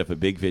know that if a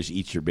big fish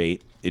eats your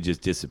bait, it just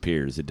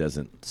disappears. It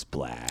doesn't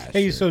splash.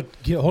 Hey, so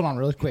hold on,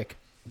 really quick.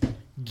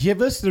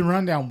 Give us the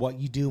rundown what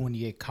you do when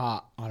you get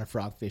caught on a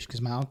frogfish, because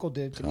my uncle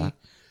did to me.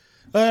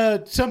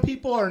 Some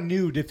people are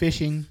new to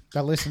fishing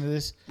that listen to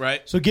this,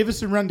 Right. So give us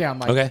the rundown.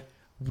 Like, Okay.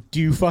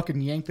 do you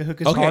fucking yank the hook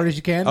as hard as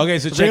you can? Okay,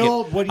 so check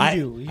Real, it. What do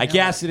you do? I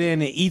cast it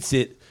in, it eats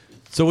it.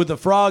 So with the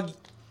frog,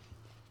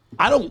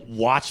 I don't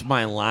watch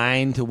my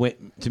line to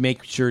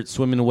make sure it's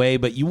swimming away,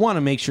 but you want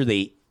to make sure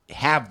they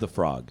have the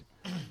frog,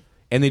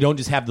 and they don't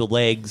just have the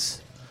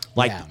legs,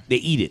 like they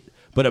eat it.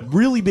 But a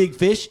really big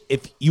fish,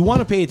 if you want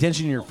to pay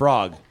attention to your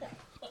frog,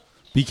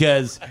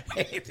 because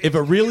if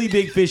a really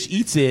big fish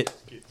eats it,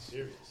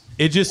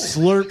 it just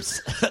slurps.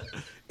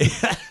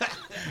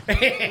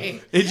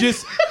 It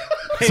just.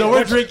 So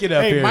we're drinking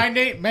up here. My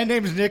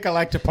name is Nick. I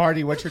like to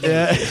party. What's your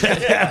name?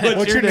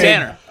 What's your name?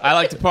 Tanner. I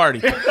like to party.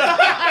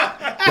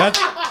 That's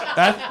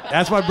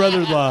my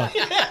brother-in-law.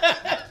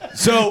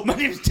 So My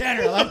name's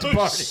Tanner. I like to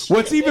party.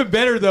 what's even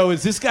better though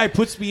is this guy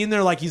puts me in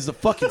there like he's the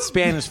fucking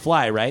Spanish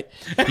fly, right?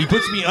 He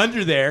puts me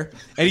under there,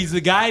 and he's the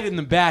guide in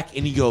the back,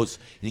 and he goes,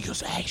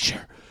 "Hey,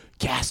 sure,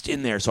 cast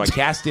in there." So I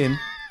cast in.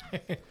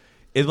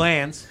 It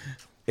lands.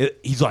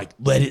 He's like,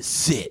 "Let it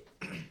sit."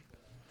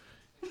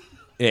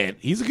 And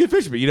he's a good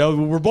fisherman. You know,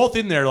 we're both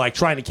in there like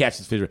trying to catch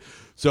this fish.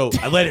 So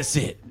I let it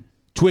sit,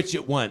 twitch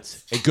it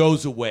once, it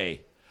goes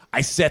away.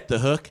 I set the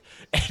hook,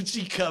 and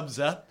she comes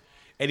up,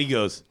 and he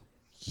goes,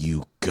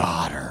 "You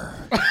got her."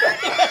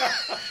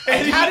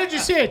 And how did you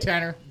say it,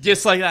 Tanner?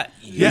 Just like that.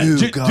 Yeah,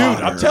 dude,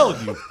 I'm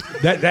telling you,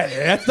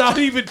 that's not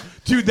even,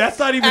 dude. That's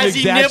not even As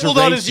he exaggeration. nibbled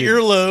on his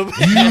earlobe.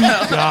 You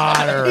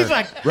got her. He's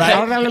like,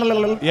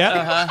 right?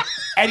 Yeah.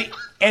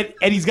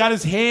 And he's got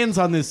his hands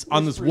on this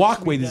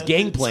walkway, this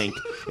gangplank.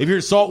 If you're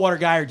a saltwater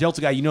guy or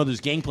Delta guy, you know there's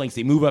gangplanks.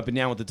 They move up and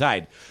down with the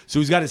tide. So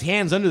he's got his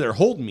hands under there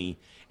holding me,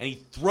 and he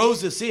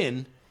throws us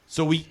in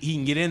so he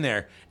can get in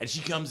there. And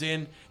she comes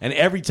in, and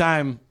every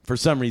time, for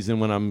some reason,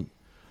 when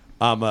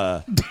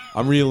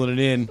I'm reeling it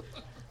in,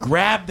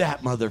 grab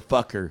that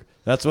motherfucker.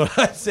 That's what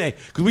I say,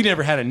 because we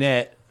never had a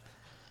net.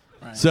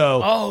 Right. So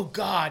oh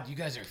God, you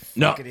guys are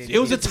no, fucking idiots. it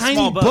was a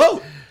tiny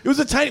boat. It was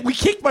a tiny. We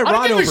kicked my I don't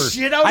rod give a over.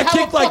 shit. I would I have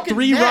kicked a like fucking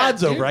 3 net,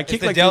 rods dude. over. I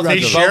kicked like 3 Delta rods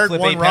they over. shared Shared one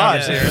one rod.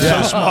 rod.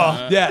 So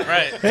small. Yeah.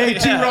 Right. Hey,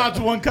 2 rods,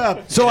 1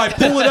 cup. So I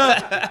pull it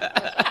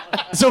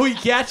up. So we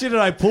catch it and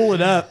I pull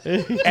it up,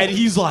 and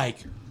he's like,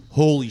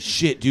 "Holy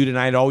shit, dude!" And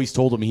I had always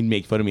told him he'd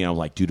make fun of me. I'm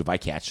like, "Dude, if I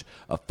catch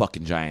a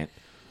fucking giant,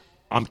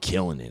 I'm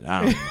killing it.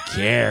 I don't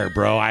care,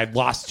 bro. I've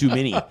lost too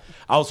many."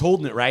 I was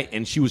holding it right,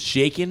 and she was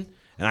shaking,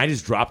 and I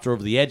just dropped her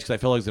over the edge because I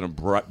felt like I was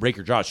going to break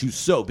her jaw. She was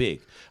so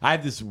big. I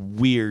have this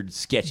weird,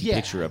 sketchy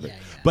picture of it. Yeah.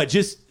 But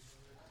just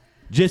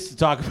to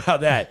talk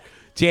about that,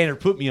 Tanner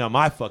put me on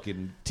my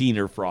fucking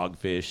teener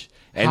frogfish.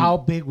 And How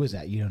big was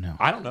that? You don't know.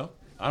 I don't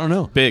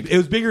know. Big. It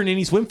was bigger than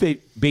any swim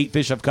bait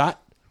fish I've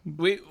caught.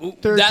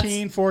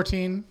 13,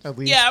 14, at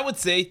least. Yeah, I would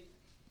say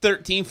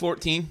 13,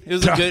 14. It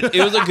was a good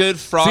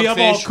frogfish. See, I'm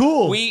all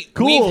cool.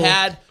 We've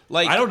had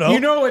like I don't know. You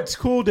know, it's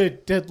cool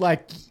to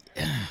like.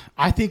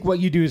 I think what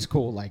you do is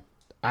cool. Like,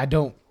 I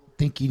don't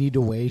think you need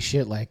to weigh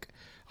shit. Like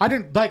I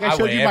didn't like. I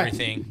showed weigh you my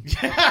everything.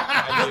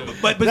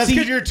 But That's see,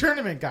 because you're a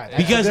tournament guy. That's a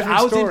because different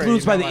I was story,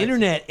 influenced by the like-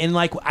 internet, and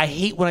like I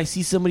hate when I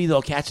see somebody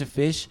that'll catch a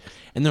fish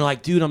and they're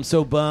like, "Dude, I'm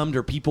so bummed,"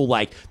 or people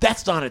like,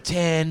 "That's not a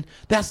 10.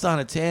 That's not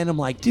a 10." I'm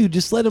like, "Dude,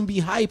 just let him be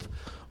hype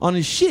on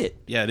his shit."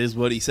 Yeah, it is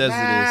what he says it is.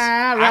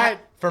 Ah, right.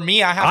 For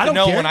me, I have I to don't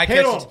know care. when I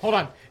Hey, catch. hold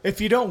on.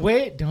 If you don't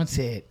weigh it, don't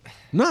say it.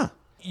 Nah.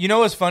 You know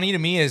what's funny to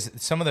me is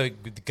some of the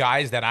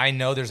guys that I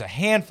know. There's a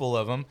handful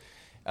of them,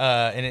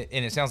 and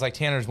it sounds like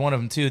Tanner's one of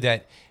them too.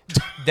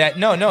 That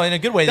no, in a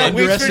good way. That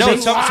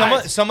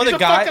some of the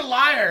guys. Fucking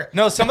liar.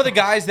 No, some of the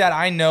guys that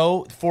I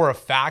know for a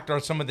fact are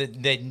some of the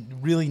that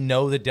really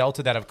know the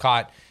Delta that have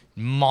caught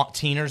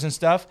teeners and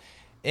stuff.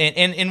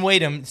 And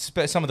weighed them,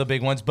 some of the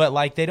big ones, but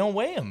like they don't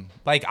weigh them.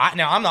 Like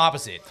now I'm the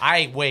opposite.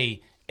 I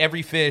weigh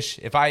every fish.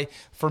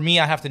 For me,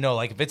 I have to know,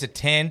 like, if it's a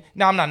 10,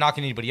 now I'm not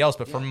knocking anybody else,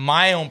 but for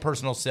my own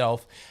personal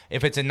self,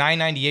 if it's a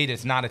 998,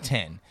 it's not a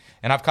 10.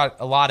 And I've caught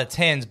a lot of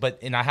 10s,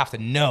 and I have to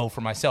know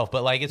for myself.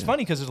 But, like, it's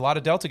funny because there's a lot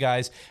of Delta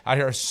guys out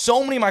here.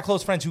 So many of my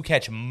close friends who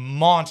catch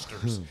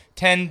monsters,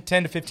 10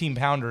 to 15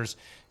 pounders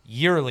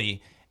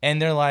yearly,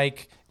 and they're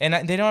like,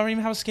 and they don't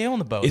even have a scale on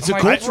the boat. It's I'm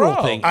a like, cultural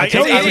bro, thing. I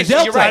You're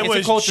right. It's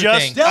a culture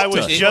thing. I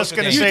was just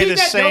going to You say think the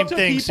that same Delta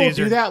thing, people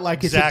Caesar. do that? Like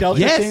it's Exactly. a Delta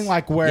Yes. thing?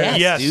 Like where?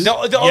 Yes. dude.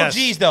 The Yes.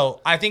 OGs though,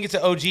 I think it's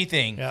an OG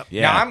thing. Yep.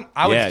 Yeah. Now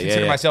I would Yeah,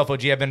 consider yeah. myself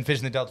OG. I've been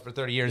fishing the Delta for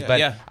 30 years, but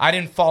Yeah. I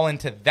didn't fall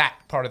into that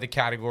part of the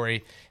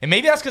category. And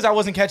maybe that's because I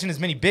wasn't catching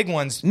as many big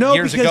ones No,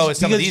 years because, ago as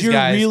some of because these you're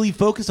guys. really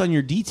focused on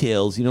your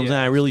details. You know what I'm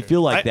saying? I really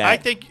feel like that. I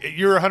think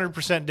you're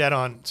 100% dead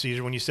on,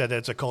 Caesar, when you said that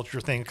it's a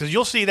culture thing. Because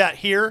you'll see that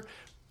here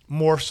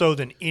more so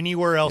than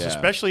anywhere else, Yeah.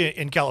 especially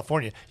in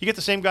California. You get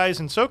the same guys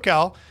in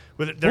SoCal.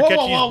 They're Whoa,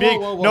 catching whoa, these big.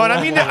 whoa, whoa, No, and whoa,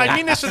 I mean whoa, that. I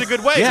mean this in a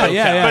good way. Yeah, So-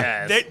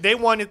 yeah. But they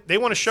want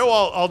to show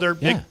all their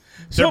big. Yeah.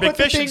 So, Their big but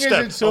the fishing thing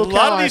is, stuff. in A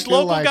lot SoCal, of I these feel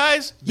local like-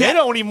 guys, Yeah. they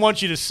don't even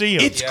want you to see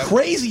them. It's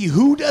crazy.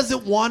 Who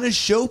doesn't want to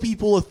show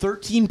people a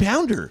 13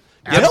 pounder?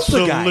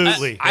 Delta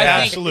guys.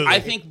 Absolutely. I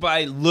think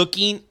by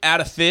looking at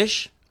a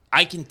fish,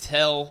 I can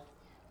tell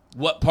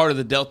what part of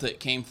the Delta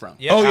it came from.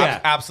 Yeah, Oh, yeah.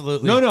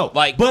 absolutely. No.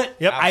 Like- but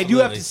Yep. I do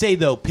have to say,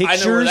 though,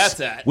 pictures, where that's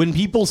at. when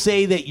people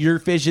say that your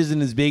fish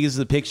isn't as big as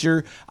the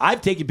picture,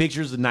 I've taken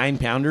pictures of 9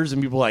 pounders,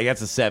 and people are like,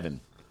 that's a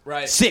 7.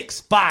 Right.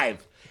 6, 5.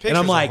 Pictures and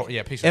I'm are like, hor-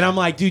 yeah, pictures and are I'm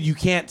like, dude, you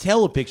can't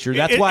tell a picture.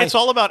 That's why it's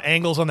all about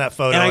angles on that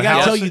photo. And I gotta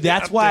How- tell you,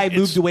 that's why I it's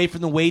moved away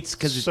from the weights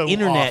because it's so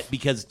internet. off.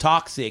 Because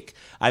toxic,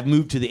 I've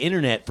moved to the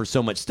internet for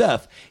so much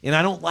stuff, and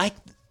I don't like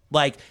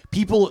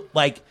people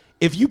like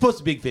if you post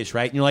a big fish,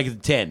 right, and you're like it's a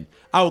 10,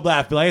 I would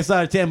laugh, be like it's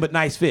not a 10, but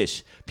nice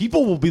fish.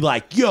 People will be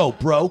like, yo,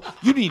 bro,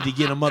 you need to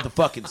get a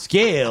motherfucking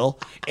scale,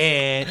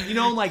 and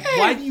I'm like,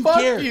 why do you fuck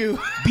care? you.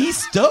 Be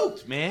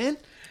stoked, man.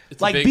 It's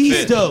a Like big be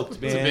fish.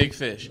 stoked, man. It's a big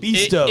fish. Be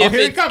stoked. If,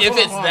 here it it's, comes. if Hold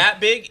on, it's hold on. that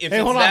big, if Hey,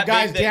 it's hold on, that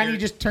guys. big that Danny you're-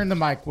 just turned the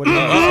mic. What do you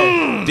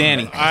say?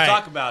 Danny. All right.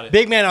 Talk about it.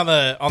 Big man on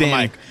the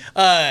Danny.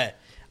 mic.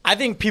 I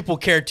think people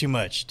care too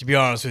much, to be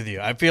honest with you.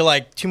 I feel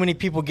like too many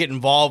people get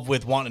involved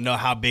with wanting to know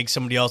how big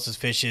somebody else's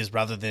fish is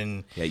rather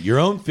than Yeah, your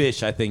own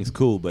fish, I think, is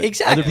cool, but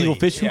Exactly. other people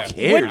fish, who cares?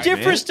 what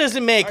difference does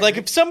it make? Like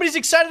if somebody's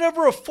excited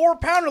over a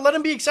 4-pounder, let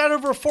them be excited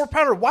over a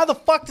 4-pounder. Why the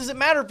fuck does it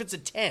matter if it's a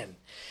 10?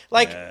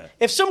 Like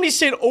if somebody's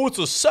saying, "Oh, it's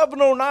a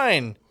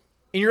 709,"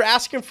 and you're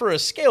asking for a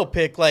scale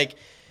pick, like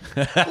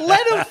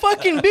let them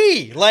fucking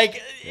be. Like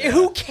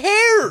who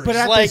cares? But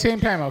at like, the same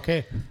time,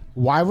 okay,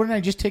 why wouldn't I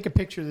just take a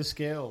picture of the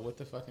scale with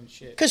the fucking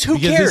shit? because who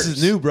Because cares? this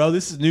is new, bro.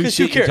 This is new 'Cause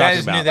who shit you're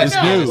cares? talking That is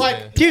about. new. This is That is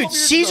new. like- Dude,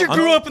 Caesar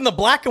grew up in the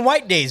black and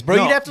white days, bro.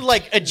 No. You'd have to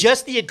like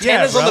adjust the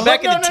antennas on bro. the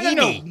back no, of the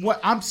no, TV. no. What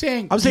I'm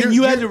saying, I'm saying you're-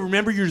 you had you're- to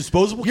remember your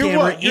disposable You're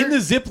camera what? in the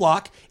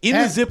Ziploc,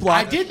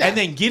 I did that. and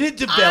then get it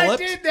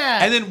developed, I did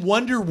that. and then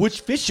wonder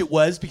which fish it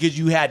was because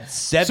you had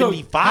So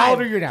 75 how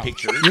old are you now?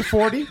 pictures. You're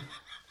 40.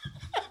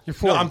 You're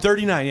 40. No, I'm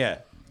 39. Yeah.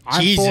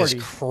 I'm Jesus 40.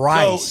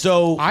 Christ.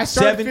 So I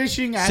started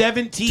fishing at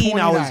 17.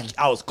 29.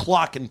 I was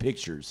clocking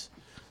pictures.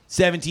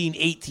 17,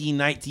 18,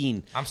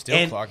 19. I'm still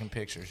And- clocking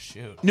pictures.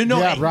 Shoot. No,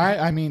 Yeah, right.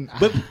 I mean,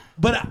 But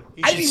I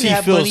should didn't see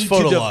have Phil's money to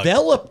photo log.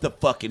 develop the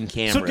fucking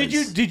cameras. so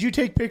did you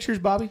take pictures,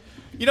 Bobby?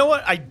 You know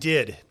what? I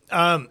did.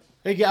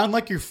 Hey, yeah,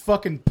 unlike your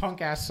fucking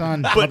punk ass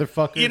son, But,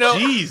 motherfucker. you know,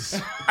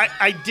 Jeez.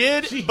 I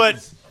did, but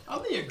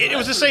it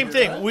was the same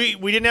thing.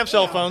 We didn't have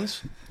cell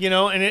phones,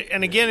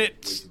 and again,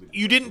 it's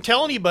you didn't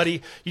tell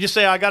anybody. You just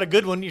say, I got a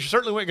good one. You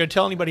certainly weren't going to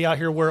tell anybody out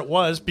here where it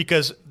was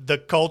because the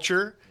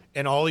culture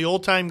and all the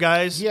old time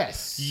guys.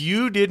 Yes.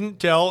 You didn't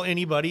tell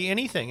anybody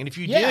anything, and if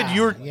you Yeah.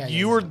 did,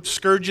 you were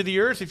scourge of the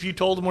earth if you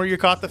told them where you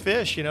caught the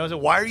fish. So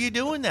why are you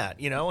doing that?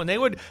 And they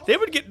would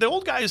get the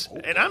old guys.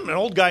 And I'm an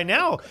old guy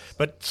now,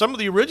 but some of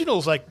the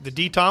originals like the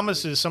D.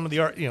 Thomases, some of the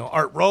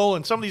Art Roll,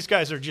 and some of these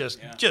guys are just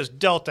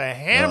Delta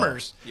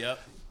hammers. Yep.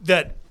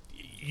 That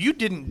you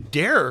didn't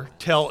dare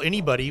tell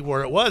anybody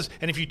where it was,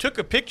 and if you took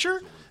a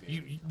picture,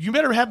 you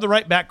better have the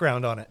right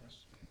background on it,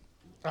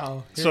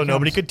 Oh, here so it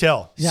nobody comes. could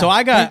tell. Yeah, So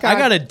I thank God.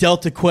 got a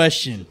Delta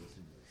question.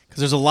 Because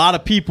there's a lot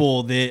of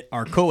people that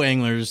are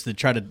co-anglers that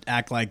try to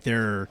act like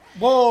they're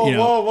Whoa, you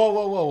know,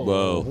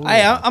 whoa.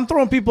 I'm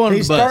throwing people under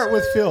They the bus. start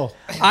with Phil.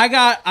 I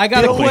got a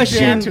Phil would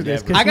question. answer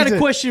this, 'cause I got he's a a-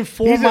 question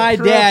for he's a my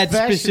dad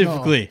professional.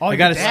 specifically. Oh, I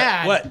got your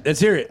dad. What? Let's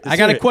hear it. I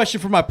got a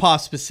question for my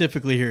pop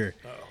specifically here.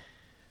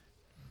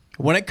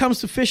 When it comes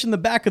to fishing the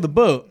back of the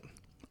boat,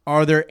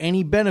 are there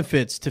any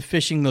benefits to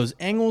fishing those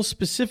angles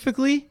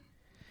specifically?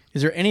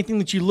 Is there anything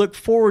that you look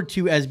forward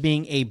to as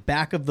being a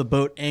back of the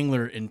boat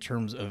angler in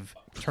terms of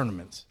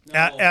tournaments?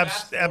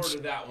 That's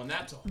that one.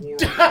 That's a horrible.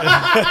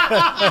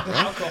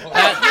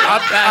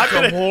 That's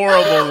a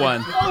horrible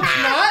one.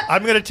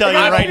 I'm going to tell you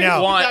right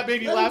now.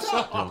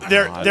 Want-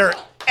 There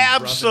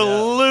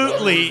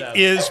absolutely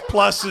is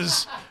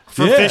pluses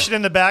for fishing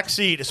in the back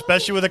seat,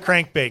 especially with a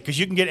crankbait, because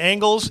you can get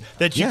angles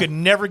that you could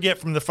never get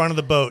from the front of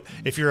the boat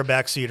if you're a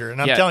backseater. And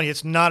I'm telling you,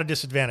 it's not a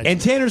disadvantage. And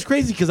Tanner's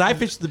crazy because I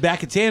fished the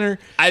back of Tanner.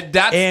 I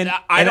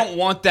don't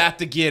want that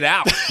to get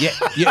out. Yeah.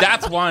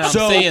 That's why I'm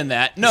saying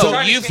that. No,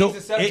 it's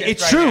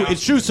true.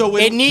 It's true. So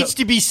It needs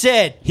to be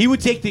said. He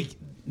would take the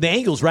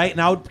angles, right? And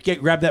I would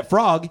grab that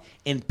frog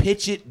and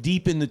pitch it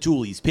deep in the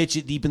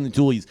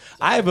toolies.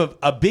 I have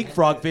a big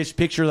frogfish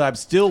picture that I'm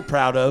still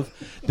proud of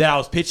that I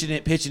was pitching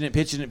it.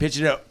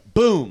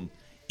 Boom,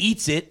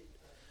 eats it.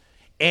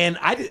 And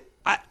I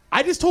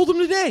just told him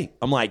today,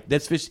 I'm like,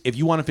 let's fish. If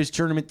you want to fish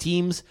tournament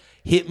teams,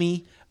 hit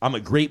me. I'm a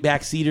great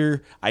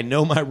backseater. I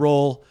know my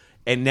role.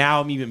 And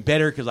now I'm even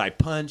better because I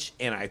punch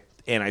and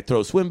I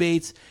throw swim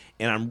baits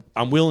and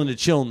I'm willing to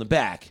chill in the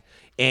back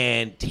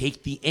and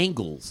take the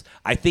angles.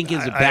 I think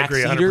as a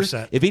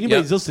backseater, if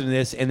anybody's listening to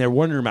this and they're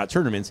wondering about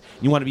tournaments,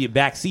 you want to be a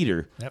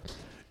backseater,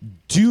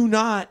 do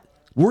not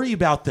worry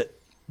about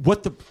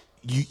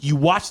you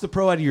watch the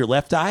pro out of your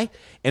left eye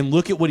and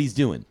look at what he's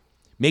doing.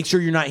 Make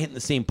sure you're not hitting the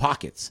same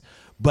pockets.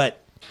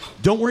 But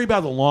don't worry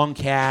about the long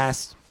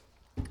cast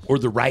or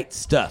the right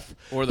stuff.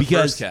 Or the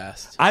first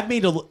cast.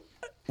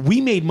 We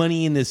made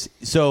money in this.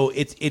 So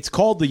it's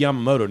called the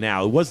Yamamoto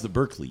now. It was the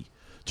Berkeley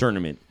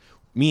tournament.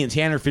 Me and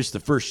Tanner fished the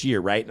first year,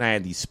 right? And I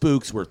had these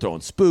spooks. We're throwing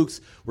spooks.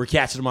 We're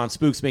catching them on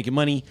spooks, making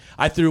money.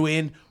 I threw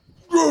in,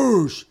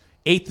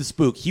 ate the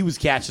spook. He was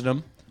catching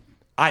them.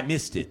 I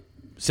missed it.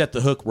 Set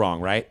the hook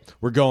wrong, right?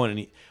 We're going,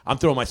 and I'm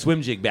throwing my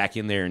swim jig back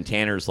in there, and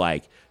Tanner's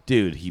like,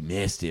 dude, he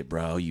missed it,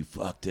 bro. You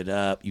fucked it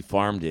up. You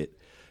farmed it.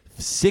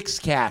 6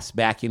 casts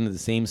back into the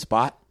same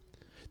spot.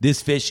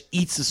 This fish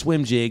eats the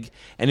swim jig,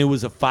 and it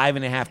was a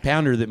 5.5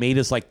 pounder that made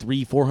us like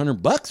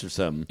 $300-400 or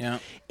something. Yeah.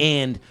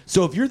 And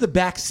so if you're the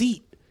back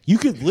seat, you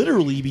could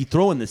literally be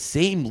throwing the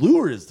same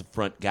lure as the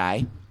front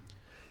guy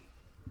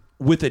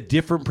with a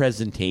different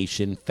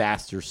presentation,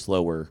 faster,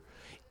 slower,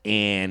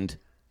 and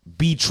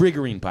be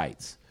triggering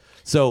bites.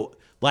 So,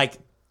 like,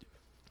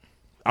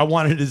 I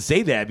wanted to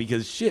say that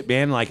because shit,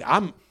 man, like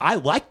I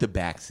like the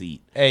back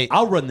seat. Hey,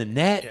 I'll run the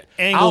net.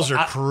 Angles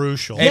are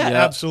crucial. Yeah,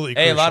 absolutely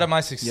crucial. Hey, a lot of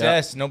my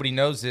success, nobody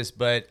knows this,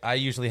 but I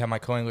usually have my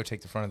co-angler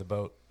take the front of the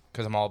boat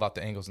because I'm all about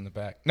the angles in the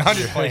back. No, I'm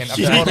just playing. Let's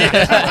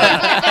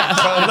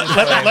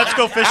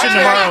go fishing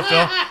tomorrow,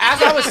 Phil.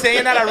 As I was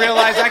saying that, I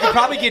realized I could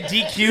probably get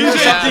DQ'd. You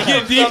have to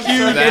get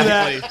DQ'd.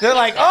 Exactly. They're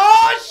like,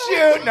 oh,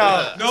 shoot.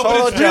 No,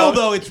 but it's real,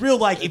 though. It's real.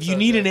 Like, if you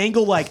need an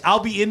angle, like,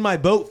 I'll be in my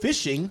boat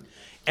fishing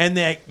and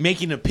then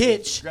making a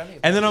pitch,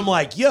 and then I'm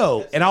like,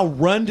 yo, and I'll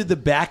run to the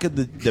back of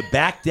the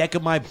back deck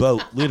of my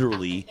boat,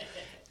 literally,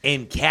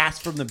 and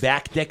cast from the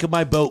back deck of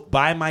my boat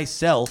by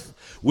myself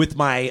with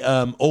my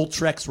old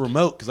Trex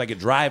remote because I could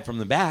drive from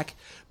the back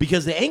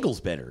because the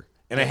angle's better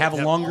and I have a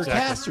longer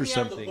cast or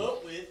something. One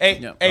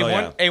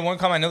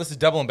comment. I know this is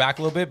doubling back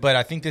a little bit, but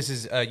I think this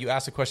is you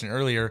asked a question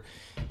earlier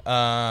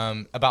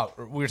about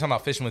we were talking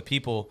about fishing with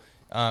people.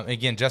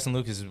 Again, Justin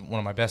Lucas is one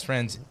of my best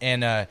friends,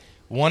 and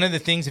one of the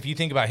things, if you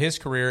think about his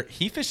career,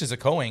 he fished as a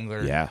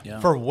co-angler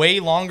for way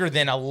longer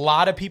than a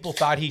lot of people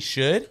thought he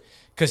should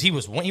because he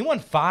won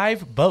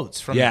 5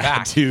 boats from the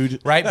back, dude.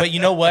 Right, but you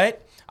know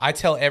what? I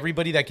tell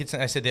everybody that gets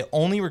in, I said the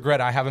only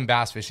regret I have in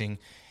bass fishing,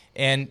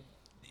 and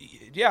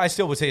yeah, I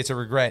still would say it's a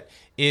regret,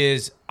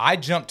 is I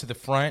jumped to the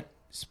front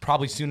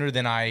probably sooner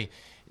than I.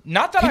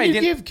 Not that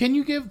Can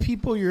you give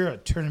people your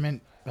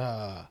tournament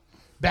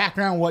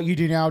background, what you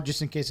do now,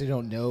 just in case they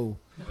don't know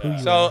who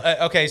you are?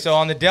 Okay, so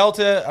on the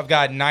Delta, I've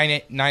got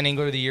 9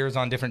 Angler of the Years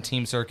on different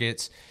team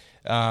circuits,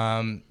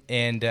 and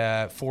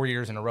 4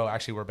 years in a row.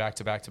 Actually, we're back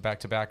to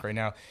back right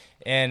now.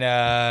 And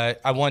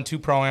I won 2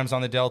 Pro-Ams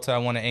on the Delta. I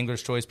won an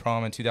Angler's Choice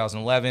Pro-Am in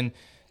 2011,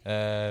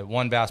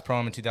 won Bass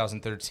Pro-Am in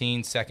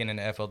 2013, second in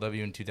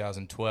FLW in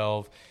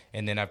 2012.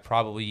 And then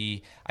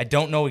I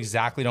don't know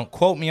exactly, don't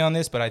quote me on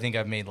this, but I think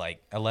I've made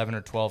like 11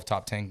 or 12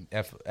 top 10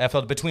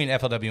 between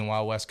FLW and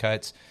Wild West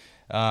cuts.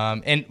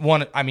 And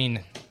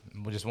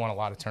we just won a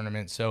lot of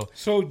tournaments.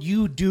 So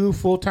you do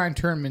full-time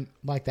tournament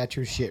like that's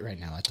your shit right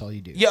now. That's all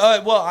you do.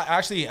 Yeah.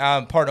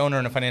 I'm part owner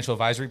in a financial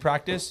advisory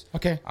practice.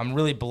 Okay. I'm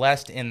really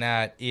blessed in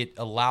that it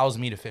allows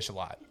me to fish a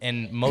lot,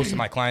 and most of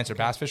my clients are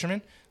bass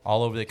fishermen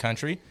all over the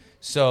country.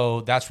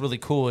 So that's really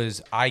cool.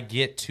 Is I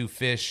get to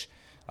fish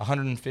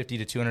 150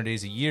 to 200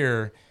 days a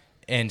year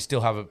and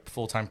still have a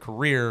full-time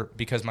career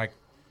because my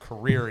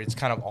career, it's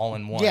kind of all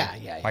in one.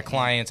 Yeah. My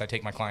clients, I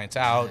take my clients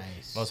out,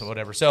 most of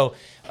whatever. So,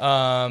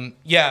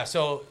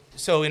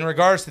 so in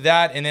regards to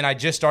that, and then I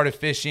just started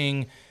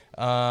fishing.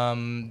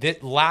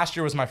 Last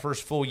year was my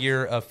first full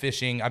year of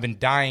fishing. I've been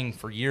dying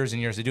for years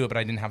and years to do it, but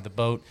I didn't have the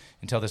boat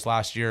until this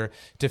last year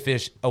to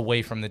fish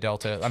away from the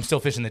Delta. I'm still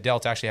fishing the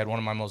Delta. Actually, I had one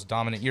of my most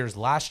dominant years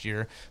last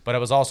year, but I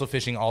was also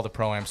fishing all the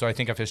Pro-Ams. So I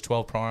think I fished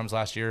 12 Pro-Ams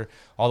last year,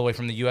 all the way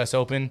from the U.S.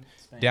 Open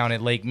down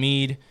at Lake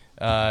Mead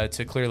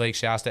to Clear Lake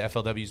Shasta,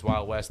 FLW's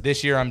Wild West.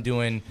 This year I'm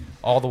doing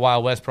all the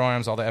Wild West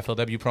Pro-Ams, all the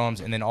FLW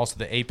Pro-Ams, and then also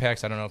the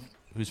Apex. I don't know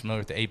who's familiar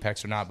with the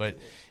Apex or not, but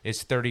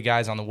it's 30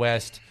 guys on the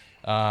West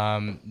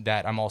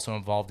that I'm also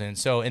involved in.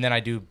 So, and then I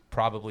do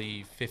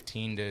probably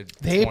 15 to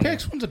 20. The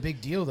Apex one's a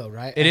big deal, though,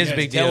 right? It is a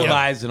big deal.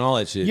 Televised and all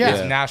that shit. Yeah.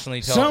 It's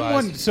nationally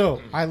televised.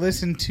 So I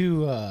listened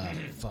to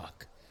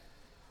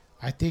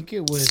I think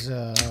it was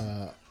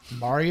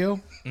Mario.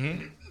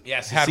 Mm-hmm.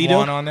 Yes, had Cecito?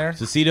 one on there.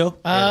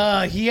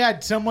 Cecito? He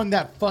had someone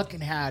that fucking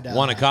had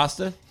Juan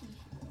Acosta?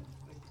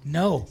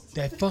 No,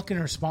 that fucking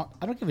are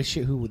I don't give a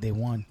shit who they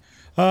won.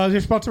 They're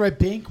sponsored by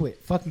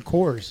Banquet, fucking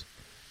Coors.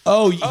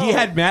 Oh, he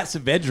had Matt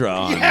Saavedra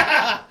on.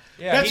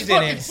 Yeah, that's he's in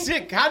fucking it.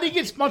 sick. How do you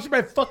get sponsored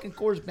by fucking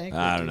Coors Banquet?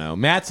 I don't know.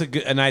 Matt's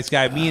a nice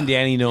guy. Me and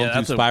Danny know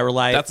him through Spiral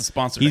Light. That's a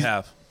sponsor to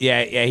have.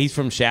 Yeah, he's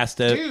from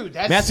Shasta. Dude,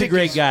 that's Matt's a sick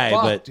great as guy,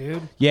 fuck, but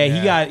dude.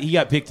 yeah, he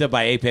got picked up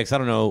by Apex. I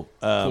don't know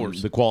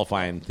the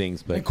qualifying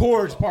things, but And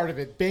Coors part of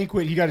it.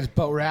 Banquet, he got his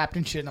boat wrapped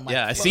and shit. And I'm like,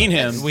 Yeah, I fuck, seen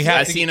him. that's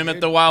I sick, seen him at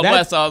dude. the Wild That-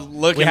 West. I was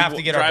looking. We have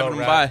to get our driving boat him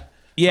wrapped. by.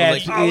 yeah, I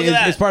was like, oh, look at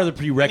that. it's part of the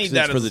I need prerequisites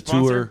that for as the a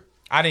sponsor. tour.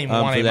 I didn't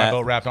even want for to get my that.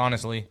 boat wrapped,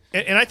 honestly.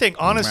 And I think,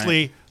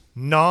 honestly,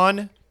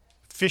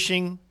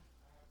 non-fishing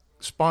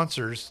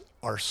sponsors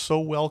are so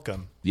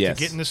welcome Yes.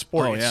 to get in the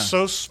sport. Oh, yeah. It's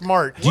so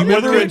smart. Do you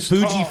remember when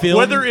Fujifilm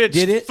whether it's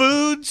did it?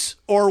 foods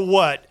or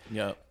what,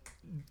 Yep.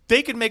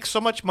 they can make so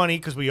much money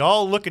because we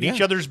all look at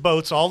each other's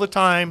boats all the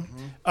time.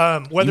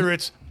 Whether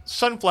it's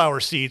sunflower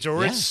seeds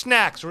or it's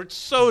snacks or it's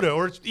soda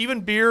or it's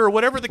even beer or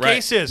whatever the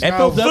case is.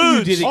 FLW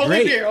Foods. did it Only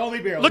great. beer, only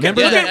beer. Look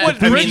Remember at that- what I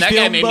mean, Bridge- that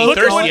guy made me look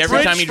at thirsty what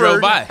every time he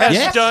drove by. Has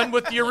Yes. done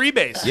with the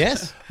Euribase.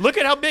 Yes. Look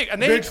at how big.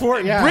 And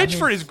Bridgeford, yeah,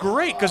 Bridgeford is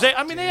great because they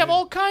have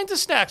all kinds of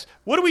snacks.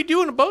 What do we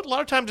do in a boat? A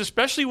lot of times,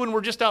 especially when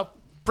we're just out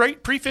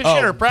pre-fishing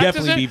or practicing,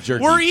 definitely beef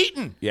jerky. we're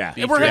eating. Yeah.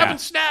 And we're Beef having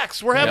jerky.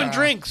 snacks. We're having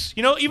drinks.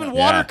 Even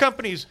water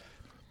companies.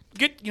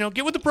 Get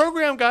with the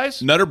program,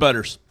 guys. Nutter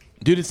Butters.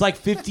 Dude, it's like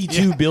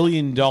 $52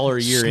 billion a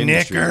year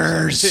industry.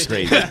 Snickers. It's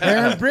crazy.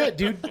 Aaron Britt,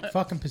 dude.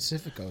 Fucking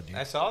Pacifico, dude.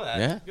 I saw that.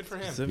 Yeah. Good for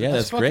him. Yeah,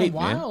 that's fucking great,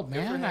 wild,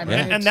 man. I mean,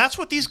 Yeah. And that's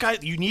what these guys.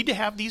 You need to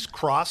have these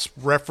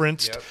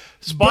cross-referenced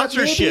But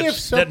maybe if sponsorships that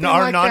something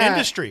are like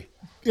non-industry.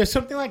 if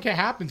something like that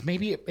happens,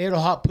 maybe it'll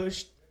help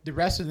push the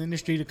rest of the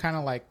industry to kind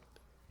of like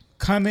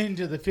come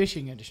into the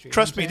fishing industry.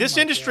 Trust me, this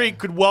industry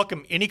could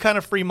welcome any kind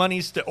of free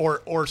monies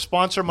or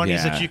sponsor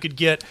monies Yeah. that you could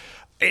get.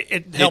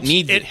 It helps.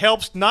 needs It it.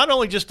 helps not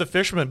only just the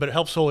fishermen, but it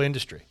helps the whole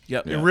industry.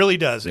 Yep. It really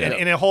does. And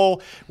in a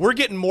whole, we're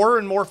getting more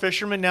and more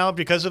fishermen now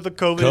because of the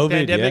COVID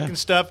pandemic yeah. and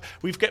stuff.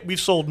 We've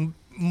sold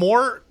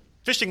more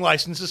fishing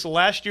licenses the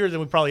last year than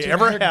we probably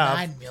ever have.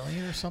 9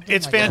 million or something.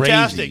 It's like that.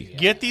 fantastic. Crazy.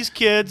 Get these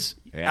kids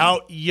Yeah.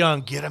 out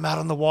young. Get them out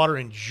on the water.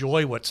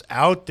 Enjoy what's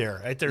out there.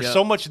 Right? There's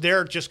so much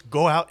there. Just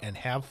go out and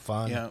have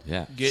fun.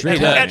 Yeah. Get-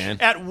 Straight up, man.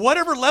 At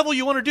whatever level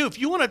you want to do. If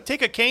you want to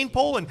take a cane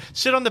pole and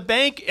sit on the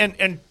bank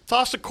and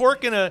toss a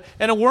cork and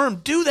a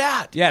worm, do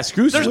that. Yeah,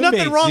 screw There's swim nothing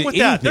baits, wrong with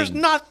that. anything. There's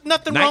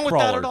nothing wrong with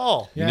that Nightcrawler. at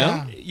all. You Yeah.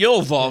 know? You'll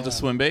evolve to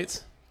swim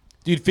baits.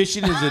 Dude,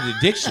 fishing is an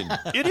addiction.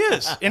 It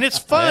is, and it's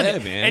fun. Yeah,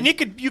 man. And you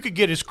could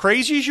get as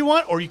crazy as you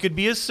want, or you could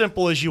be as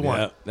simple as you Yeah,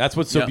 want. that's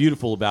what's so Yeah.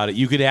 beautiful about it.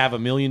 You could have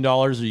 $1 million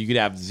or you could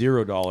have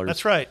 $0.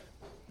 That's right.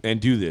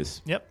 And do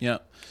this. Yep. Yeah.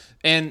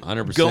 And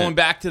 100%. going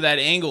back to that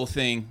angle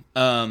thing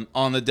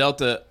on the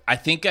Delta, I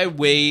think I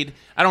weighed,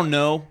 I don't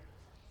know,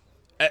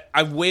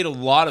 I've weighed a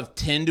lot of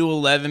 10 to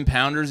 11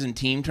 pounders in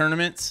team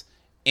tournaments,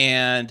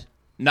 and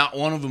not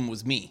one of them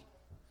was me.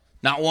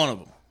 Not one of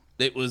them.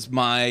 It was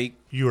my...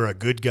 You are a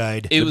good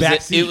guide. It was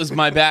backseat. it was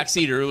my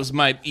backseater. It was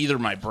either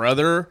my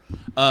brother.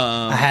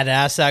 I had to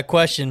ask that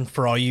question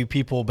for all you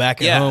people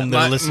back at home that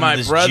my, are listening my to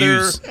this brother,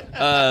 juice.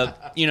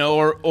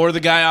 or the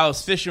guy I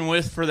was fishing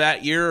with for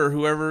that year, or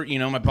whoever,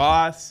 my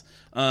boss.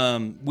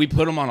 We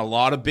put him on a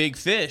lot of big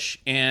fish,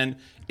 and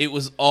it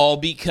was all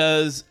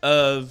because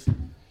of.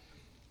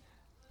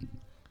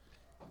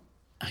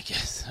 I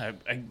guess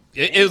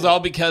it was all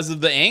because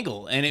of the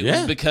angle, and it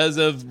was because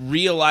of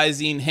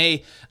realizing,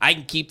 hey, I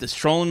can keep this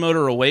trolling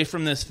motor away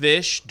from this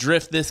fish,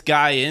 drift this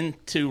guy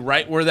into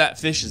right where that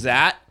fish is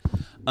at.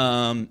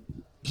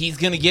 He's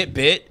going to get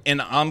bit, and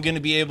I'm going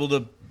to be able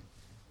to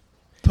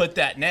put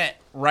that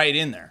net right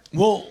in there.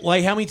 Well,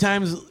 like how many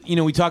times,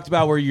 we talked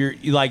about where you're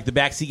like the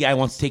backseat guy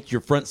wants to take your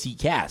front seat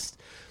cast.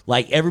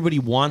 Like everybody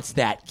wants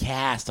that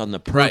cast on the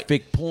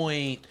perfect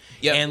point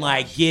and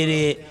like get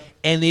it.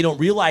 And they don't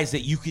realize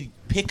that you could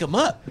pick them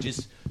up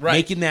just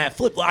making that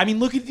flip. I mean,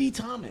 look at D.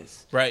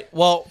 Thomas. Right.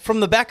 Well, from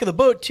the back of the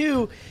boat,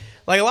 too,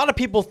 like a lot of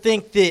people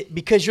think that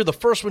because you're the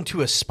first one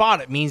to a spot,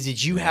 it means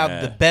that you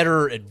have the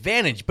better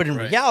advantage. But in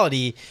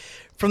reality,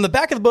 From the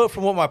back of the boat,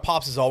 from what my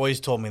pops has always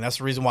told me, and that's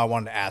the reason why I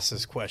wanted to ask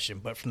this question,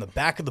 but from the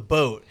back of the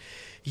boat,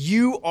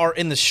 you are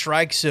in the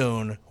strike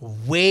zone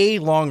way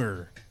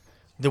longer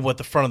than what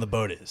the front of the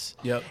boat is.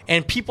 Yep.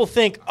 And people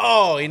think,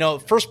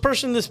 first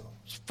person in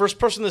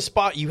this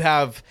spot, you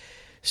have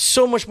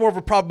so much more of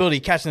a probability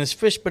of catching this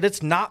fish, but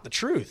it's not the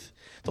truth.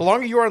 The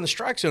longer you are in the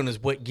strike zone is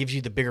what gives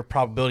you the bigger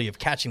probability of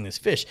catching this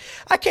fish.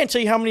 I can't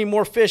tell you how many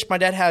more fish my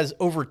dad has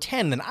over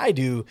 10 than I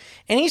do,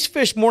 and he's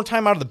fished more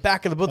time out of the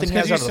back of the boat than he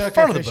has out of the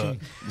front of the boat.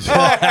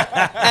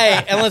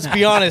 Hey, and let's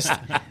be honest,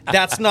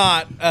 that's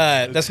not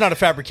a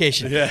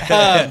fabrication.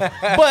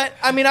 But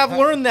I mean, I've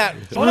learned that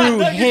through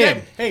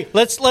him. Hey,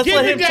 let's let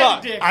him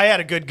talk. I had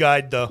a good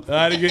guide though.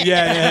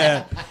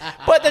 Yeah.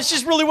 But that's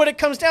just really what it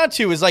comes down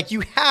to. Is like you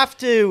have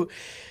to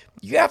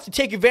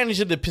take advantage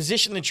of the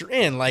position that you're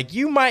in. Like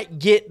you might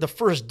get the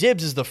first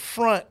dibs as the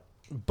front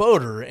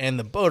boater and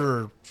the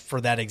boater for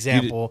that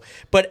example,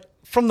 but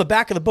from the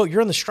back of the boat,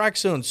 you're in the strike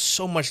zone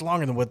so much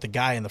longer than what the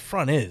guy in the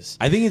front is.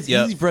 I think it's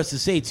easy for us to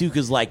say too,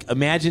 because like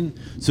imagine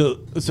so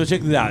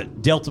check this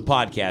out. Delta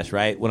Podcast,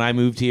 right? When I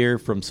moved here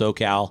from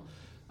SoCal,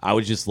 I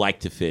would just like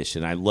to fish,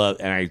 and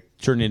I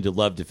turned into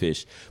love to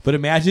fish. But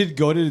imagine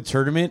going to the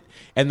tournament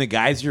and the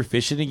guys you're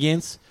fishing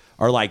against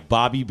are like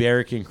Bobby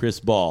Barrick and Chris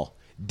Ball,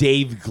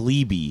 Dave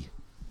Glebe,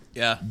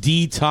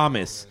 D.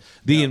 Thomas,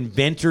 the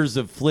inventors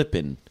of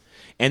flipping,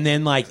 and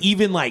then like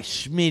even like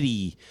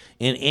Schmitty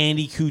and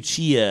Andy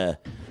Cuccia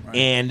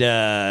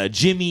and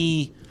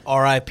Jimmy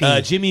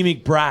R.I.P. Jimmy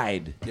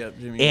McBride,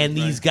 and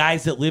these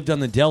guys that lived on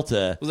the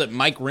Delta. Was it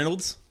Mike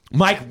Reynolds?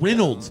 Mike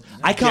Reynolds.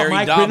 I caught Gary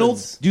Mike Dobbins.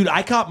 Reynolds. Dude,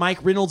 I caught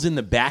Mike Reynolds in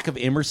the back of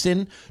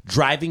Emerson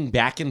driving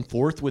back and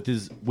forth with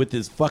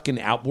his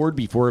fucking outboard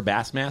before a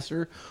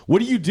Bassmaster.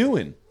 What are you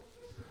doing?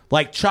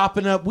 Like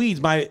chopping up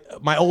weeds. My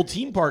old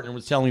team partner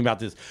was telling me about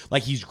this.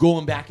 Like he's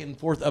going back and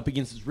forth up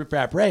against his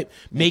riprap rape,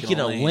 making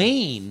a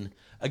lane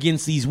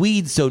against these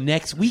weeds so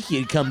next week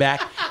he'd come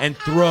back and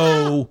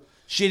throw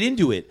shit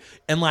into it.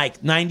 And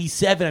like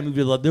 97, I moved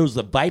to there was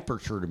the Viper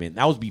tournament.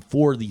 That was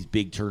before these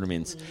big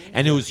tournaments.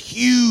 And it was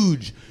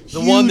huge.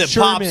 The one that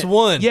tournament. Pops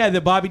won. Yeah,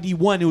 the Bobby D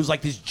won. It was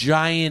like this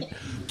giant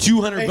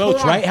 200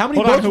 boats, right? How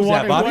many boats was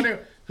that, Bobby?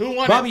 Who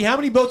won Bobby, how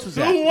many boats was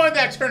that? Who won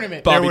that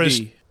tournament? Bobby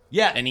D.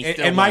 Yeah,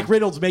 and Mike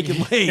Reynolds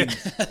making lanes.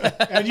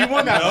 And you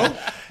won that, though,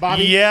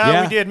 Bobby?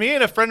 Yeah, we did. Me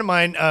and a friend of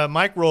mine,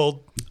 Mike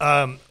Rold,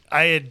 I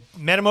had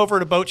met him over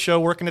at a boat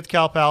show working at the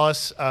Cal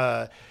Palace.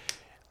 I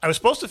was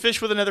supposed to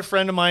fish with another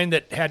friend of mine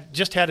that had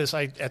just had his,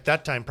 at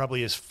that time,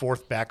 probably his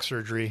 4th back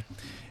surgery.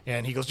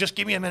 And he goes, just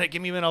give me a minute,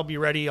 I'll be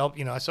ready.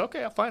 I said,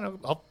 okay, fine.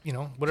 I'll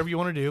whatever you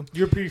want to do.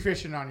 You're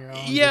pre-fishing on your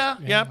own.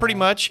 Yeah, pretty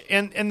much.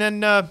 And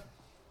then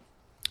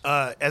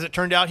as it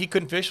turned out, he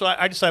couldn't fish. So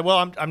I decided,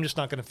 well, I'm just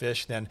not going to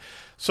fish then.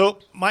 So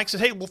Mike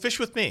says, hey, we'll fish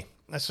with me.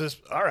 I says,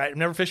 all right, I've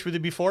never fished with you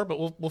before, but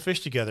we'll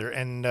fish together.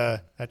 And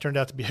that turned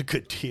out to be a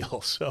good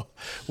deal. So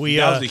that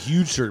was a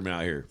huge tournament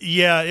out here.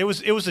 Yeah, it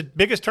was the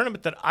biggest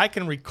tournament that I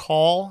can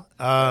recall.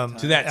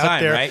 To that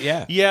time, there. right?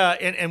 Yeah. Yeah,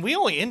 and we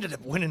only ended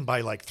up winning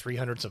by like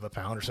 0.03 of a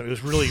pound or something. It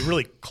was really,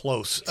 really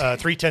close.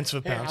 0.3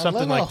 of a pound,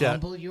 something like that. I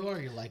love how humble you are.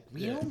 You're like,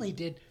 we only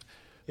did.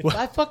 If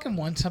I fucking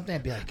won something,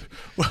 I'd be like,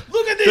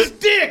 look at this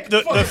dick.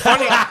 The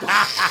funny,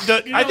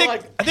 I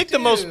think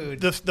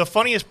the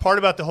funniest part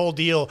about the whole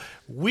deal,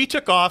 we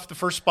took off the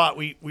first spot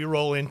we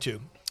roll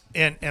into.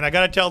 And I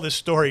got to tell this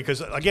story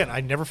because, again,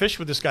 I never fished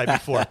with this guy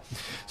before.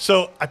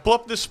 So I pull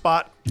up this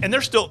spot, and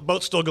there's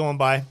boats still going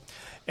by.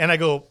 And I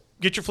go,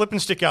 get your flipping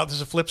stick out. This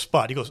is a flip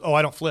spot. He goes, oh,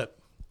 I don't flip.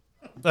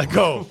 I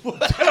go, what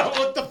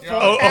the fuck?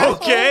 Oh,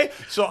 okay.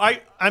 So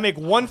I make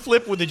one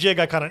flip with the jig.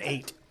 I caught an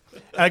 8.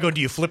 I go,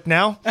 do you flip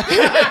now?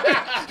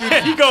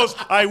 And he goes,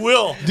 I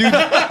will. Dude,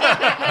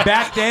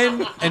 back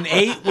then, an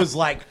 8 was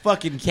like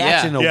fucking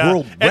catching a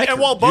world record. And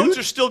while boats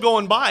are still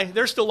going by,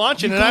 they're still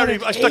launching. And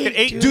I stuck an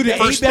 8. Dude,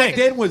 an 8 back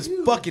then was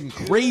fucking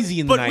crazy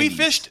in the 90s. But we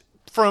fished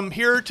from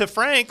here to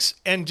Frank's,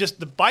 and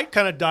just the bite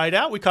kind of died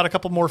out. We caught a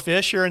couple more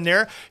fish here and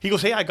there. He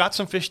goes, hey, I got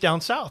some fish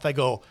down south. I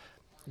go,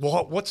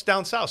 well, what's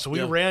down south? So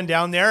we ran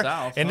down there,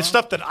 and the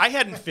stuff that I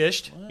hadn't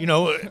fished,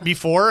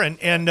 before,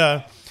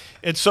 and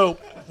so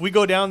we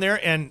go down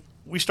there and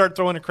we start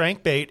throwing a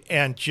crankbait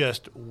and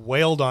just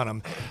wailed on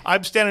him.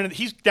 I'm standing,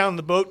 he's down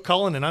the boat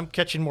culling, and I'm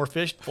catching more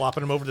fish, flopping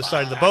them over the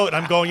side of the boat.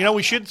 I'm going,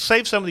 we should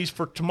save some of these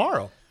for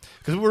tomorrow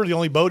because we were the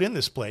only boat in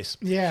this place.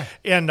 Yeah.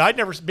 And I'd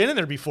never been in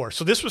there before.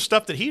 So this was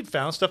stuff that he'd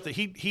found, stuff that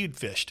he'd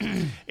fished.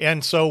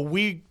 And so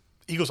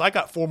he goes, I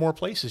got 4 more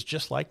places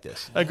just like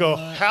this. I go,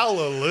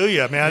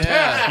 hallelujah, man.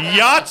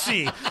 Yeah.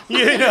 Yahtzee.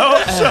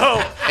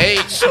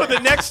 So the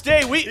next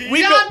day we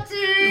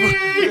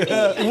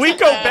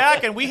go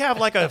back and we have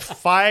like a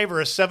 5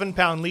 or a 7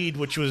 pound lead,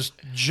 which was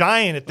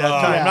giant at that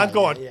time. And I'm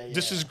going,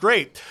 this is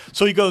great.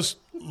 So he goes,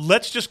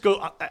 let's just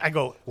go. I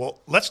go,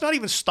 well, let's not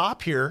even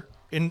stop here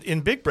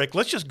in Big Break.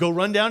 Let's just go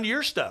run down to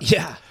your stuff.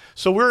 Yeah.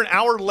 So we're an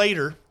hour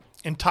later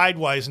and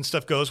Tidewise and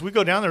stuff goes. We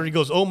go down there and he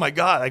goes, oh my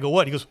God. I go,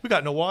 what? He goes, we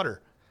got no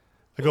water.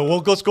 I go,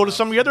 well, let's go to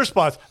some of the other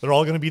spots. They're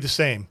all going to be the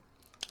same.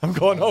 I'm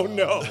going, oh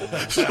no.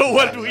 So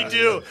what did we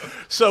do?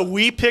 So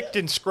we picked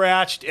and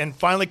scratched and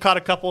finally caught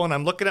a couple, and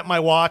I'm looking at my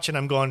watch and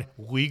I'm going,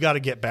 we got to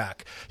get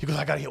back. He goes,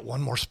 I got to hit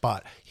one more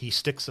spot. He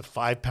sticks a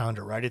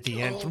 5-pounder right at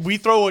the end. We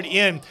throw it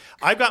in.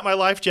 I've got my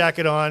life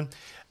jacket on.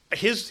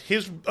 His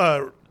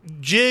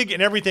jig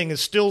and everything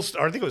is still,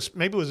 or I think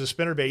maybe it was a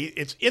spinnerbait.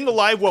 It's in the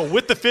live well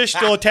with the fish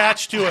still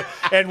attached to it,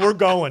 and we're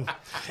going.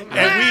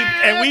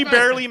 And we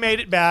barely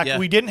made it back. Yeah.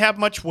 We didn't have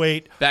much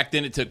weight. Back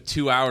then, it took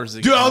 2 hours.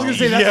 To Dude, I was gonna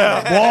say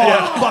that's a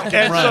long fucking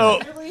and run.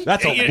 so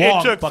That's a it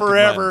long took fucking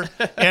forever,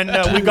 run.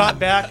 and we got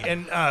back,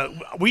 and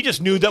we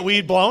just knew that we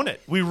had blown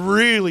it. We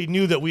really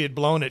knew that we had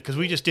blown it because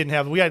we just didn't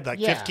have. We had like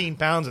 15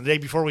 pounds, and the day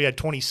before we had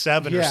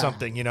 27 or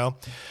something, you know,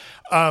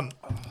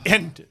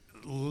 and.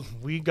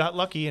 We got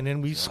lucky and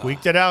then we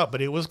squeaked it out,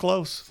 but it was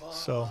close.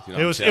 So Dude,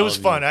 it was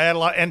fun. I had a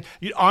lot, and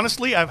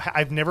honestly, I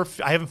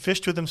haven't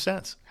fished with him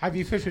since. Have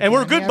you fished with And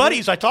we're Danny good ever?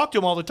 buddies. I talk to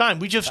him all the time.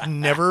 We just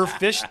never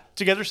fished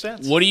together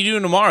since. What are you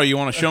doing tomorrow? You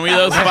want to show me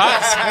those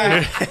spots?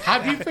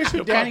 Have you fished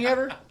with Danny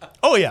ever?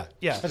 Oh yeah.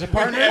 As a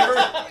partner?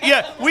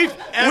 Yeah, we've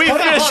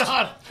fished.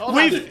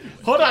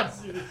 Hold on.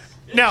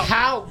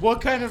 Now, what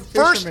kind of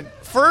fisherman?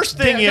 First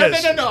thing No,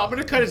 is I'm going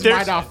to cut his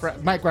mind off.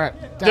 Mike, right?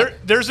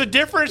 there's a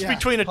difference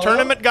between a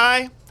tournament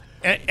guy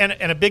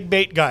and a big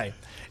bait guy.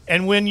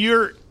 And when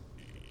you're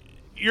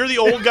the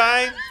old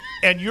guy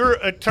and you're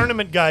a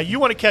tournament guy, you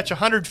want to catch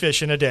 100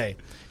 fish in a day.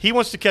 He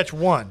wants to catch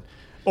one.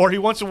 Or he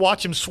wants to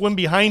watch him swim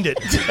behind it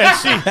and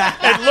see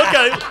and look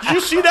at it. Did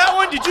you see that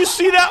one? Did you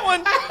see that one?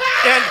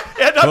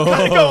 And I'm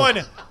kind of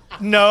going,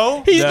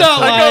 no. He's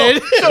not lying.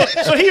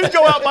 So he would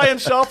go out by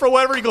himself or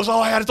whatever. He goes, oh,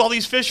 I had all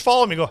these fish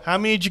follow me. I go, how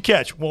many did you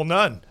catch? Well,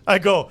 none. I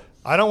go,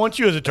 I don't want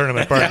you as a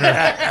tournament partner.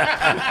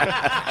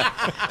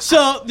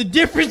 So the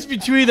difference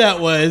between that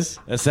was,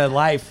 That's that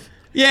life.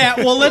 yeah.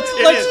 Well,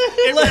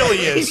 It really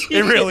is.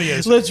 It really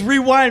is. Let's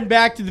rewind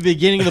back to the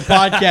beginning of the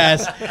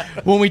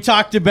podcast when we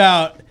talked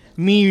about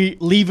me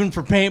leaving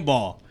for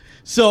paintball.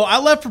 So I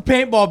left for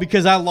paintball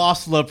because I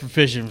lost love for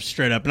fishing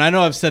straight up. And I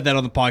know I've said that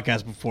on the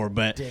podcast before,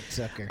 but Dick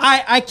sucker.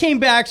 I came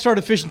back,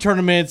 started fishing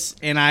tournaments,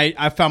 and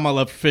I found my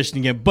love for fishing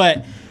again.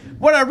 But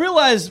what I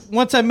realized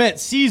once I met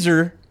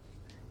Caesar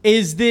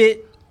is that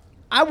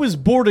I was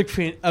bored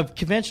of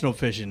conventional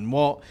fishing.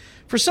 Well,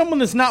 for someone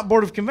that's not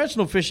bored of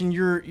conventional fishing,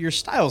 your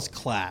styles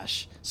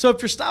clash. So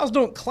if your styles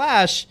don't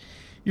clash,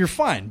 you're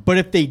fine. But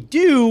if they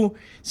do,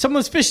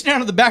 someone's fishing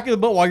out of the back of the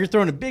boat while you're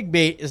throwing a big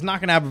bait is not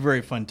going to have a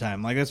very fun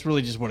time. Like, that's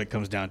really just what it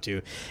comes down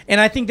to. And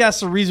I think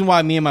that's the reason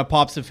why me and my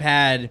pops have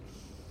had,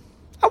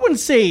 I wouldn't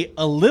say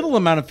a little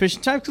amount of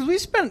fishing time, because we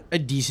spent a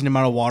decent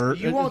amount of water.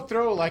 You won't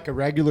throw like a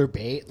regular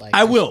bait? Like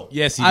I will.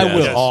 Yes, he I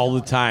does will. all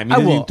the time. He I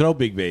doesn't will. even throw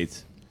big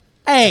baits.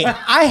 Hey,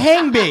 I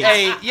hang baits.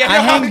 Hey, yeah, I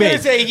no, hang I was gonna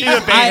baits. say he's a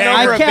bait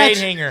hanger or a bait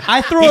hanger.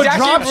 I throw He's a actually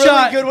drop really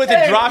shot. good with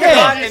a drop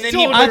shot, and then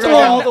he I puts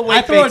all the throw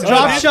weight a baits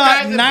drop on. shot This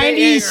guy's a bait hanger.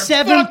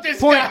 97 Fuck this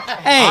point. guy.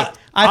 Hey,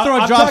 I throw a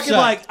I'm drop talking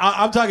shot.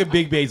 I'm talking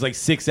big baits, like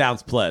 6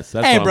 ounce plus.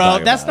 That's Hey, what I'm bro,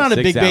 talking that's about. not a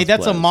 6 big bait. ounce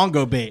That's a plus.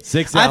 Mongo bait.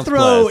 6 I ounce throw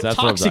plus. That's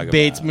what I'm toxic talking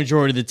baits about.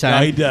 majority of the No,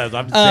 time. he does.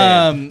 I'm just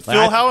saying.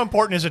 Phil, how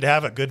important is it to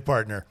have a good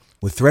partner?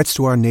 With threats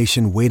to our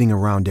nation waiting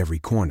around every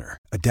corner,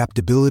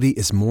 adaptability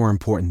is more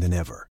important than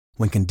ever.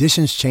 When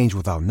conditions change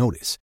without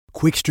notice,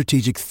 quick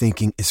strategic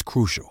thinking is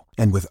crucial.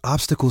 And with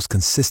obstacles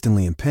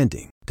consistently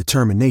impending,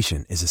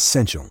 determination is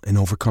essential in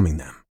overcoming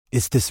them.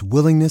 It's this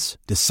willingness,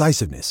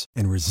 decisiveness,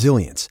 and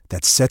resilience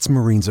that sets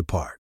Marines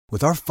apart.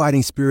 With our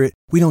fighting spirit,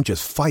 we don't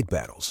just fight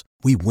battles,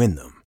 we win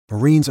them.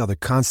 Marines are the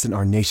constant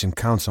our nation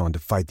counts on to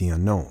fight the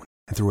unknown.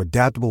 And through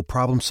adaptable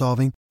problem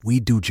solving, we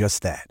do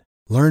just that.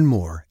 Learn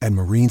more at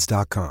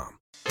marines.com.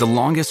 The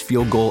longest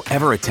field goal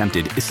ever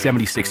attempted is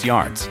 76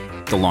 yards.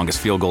 The longest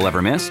field goal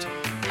ever missed?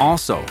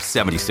 Also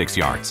 76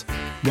 yards.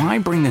 Why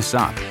bring this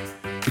up?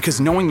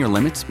 Because knowing your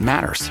limits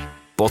matters,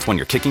 both when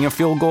you're kicking a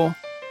field goal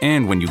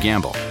and when you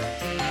gamble.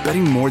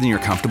 Betting more than you're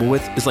comfortable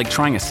with is like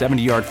trying a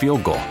 70-yard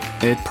field goal.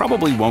 It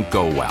probably won't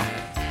go well.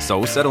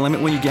 So set a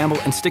limit when you gamble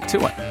and stick to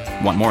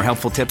it. Want more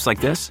helpful tips like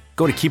this?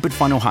 Go to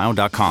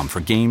keepitfunohio.com for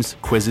games,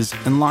 quizzes,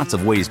 and lots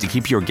of ways to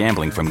keep your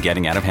gambling from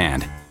getting out of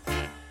hand.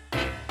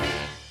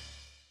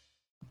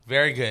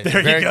 Very good.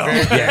 There you go.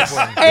 Very good.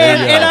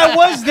 And I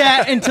was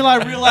that until I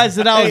realized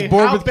that I was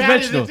bored How with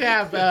bad is conventional. it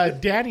to have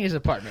Danny as a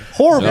partner?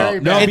 Horrible. Very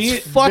bad.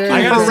 It's fucking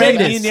I gotta say,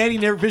 horrendous. me and Danny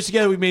never fished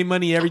together. We made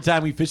money every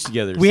time we fished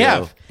together. We so.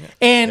 have.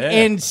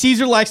 And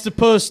Caesar likes to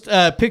post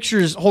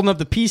pictures holding up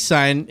the peace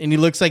sign, and he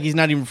looks like he's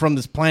not even from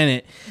this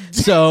planet.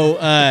 So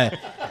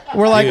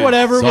we're like, Dude,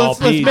 whatever, it's all let's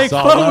peace, make it's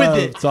all fun love,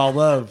 with it. It's all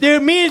love.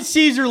 Dude, me and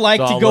Caesar like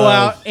It's to all go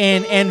love. out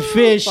and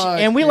fish, Fuck,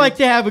 and we dude. like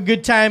to have a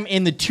good time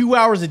in the 2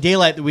 hours of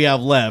daylight that we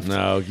have left.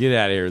 No, get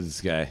out of here with this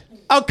guy.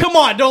 Oh, come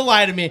on, don't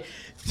lie to me.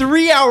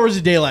 3 hours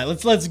of daylight.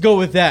 Let's go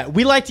with that.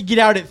 We like to get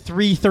out at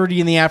 3:30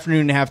 in the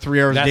afternoon and have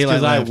 3 hours That's of daylight.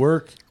 because I left.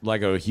 work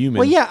like a human.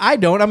 Well, yeah, I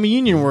don't. I'm a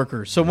union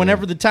worker, so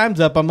whenever the time's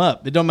up, I'm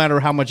up. It don't matter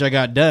how much I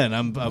got done.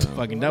 I'm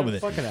fucking done with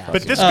it.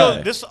 But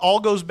this all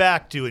goes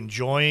back to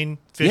enjoying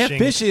fishing,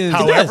 fishing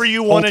however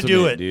you want to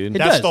do ultimate, it. dude.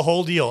 That's does. the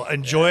whole deal.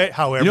 Enjoy it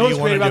however You know you what's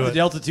want great to about do the it.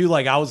 Delta too?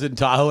 Like I was in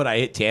Tahoe and I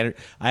hit Tanner.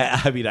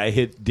 I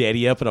hit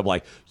Daddy up and I'm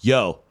like,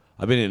 "Yo,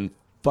 I've been in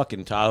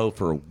fucking Tahoe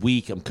for a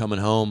week. I'm coming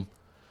home,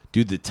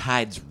 dude. The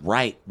tide's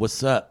right.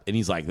 What's up?" And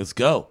he's like, "Let's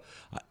go."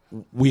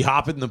 We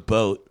hop in the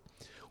boat.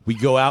 We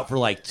go out for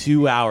like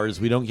 2 hours.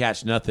 We don't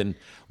catch nothing.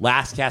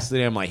 Last cast of the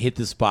day, I'm like, hit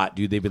the spot,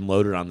 dude. They've been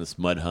loaded on this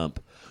mud hump.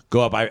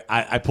 Go up.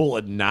 I pull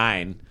a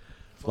 9,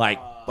 like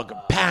fucking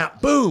pow,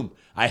 boom.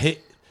 I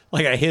hit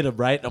him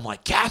right. And I'm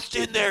like, cast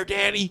in there,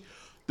 Danny.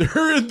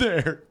 They're in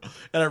there.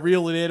 And I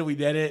reel it in. And we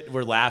net it. And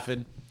we're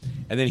laughing.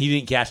 And then he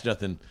didn't catch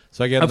nothing.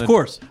 So I get in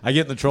I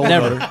get in the trolling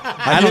Never. motor.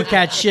 I don't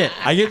catch shit.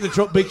 I get in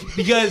the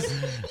because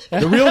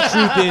the real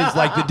truth is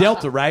like the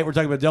Delta, right? We're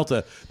talking about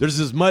Delta. There's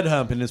this mud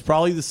hump, and it's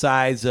probably the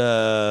size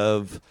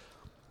of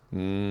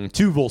 2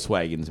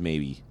 Volkswagens,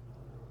 maybe.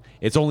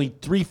 It's only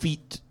 2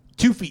 feet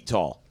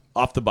tall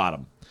off the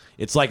bottom.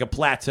 It's like a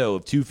plateau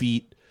of 2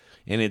 feet,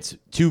 and it's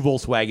 2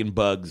 Volkswagen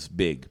Bugs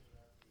big.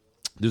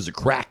 There's a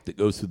crack that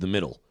goes through the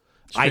middle.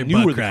 I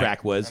knew where the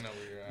crack was.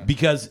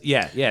 Because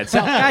it's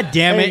South. God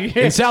damn it!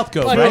 In South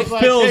Cove, right?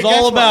 Phil's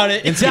all about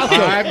it. In South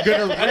Cove, I'm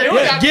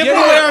gonna Give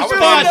away our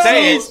spots,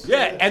 please.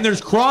 Yeah, and there's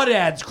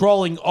crawdads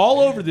crawling all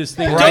over this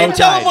thing. Don't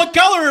tell them what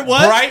color it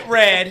was. Bright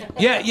red.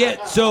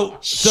 Yeah. So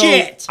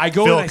Shit. I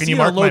go Phil, and I can see you it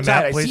on mark low my tide.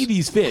 map, I please? see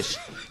these fish,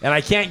 and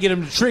I can't get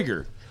them to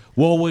trigger.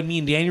 Well, when me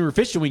and Danny were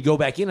fishing, we go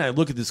back in. And I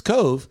look at this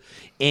cove,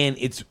 and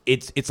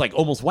it's like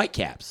almost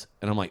whitecaps,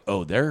 and I'm like,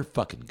 oh, they're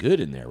fucking good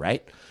in there,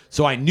 right?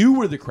 So I knew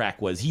where the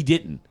crack was. He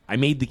didn't. I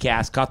made the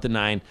cast, caught the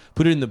 9,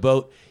 put it in the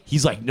boat.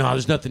 He's like, no,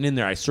 there's nothing in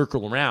there. I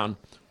circle around,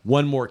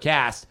 one more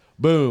cast,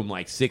 boom,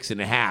 like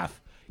 6.5.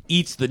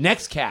 Eats the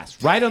next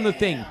cast right on the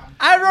thing.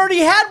 I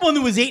already had one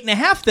that was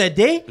 8.5 that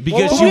day.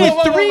 Because Whoa, you whoa,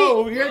 was whoa, 3.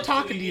 whoa, whoa. You're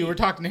talking to you. We're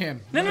talking to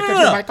him. No, Cut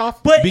your mic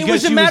off. But Because it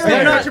was a she was matter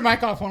there. of Cut not. your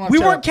mic off. Hold on, We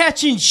shut weren't up.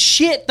 catching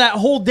shit that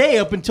whole day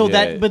up until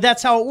Yeah. that. But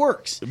that's how it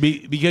works.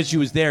 Because she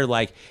was there,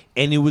 like,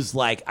 and it was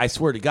like, I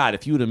swear to God,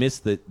 if you would have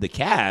missed the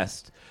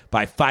cast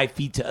by 5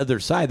 feet to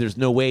other side, there's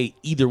no way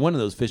either one of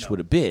those fish would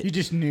have bit. You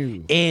just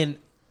knew. And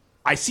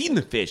I seen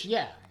the fish.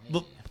 Yeah.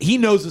 Look, he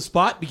knows the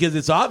spot because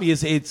it's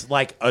obvious. It's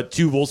like a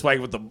 2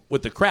 Volkswagen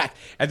with the crack,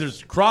 and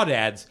there's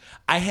crawdads.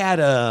 I had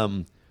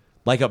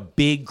like a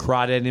big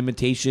crawdad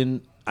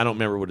imitation. I don't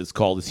remember what it's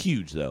called. It's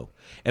huge though,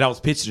 and I was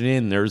pitching it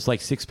in. There was like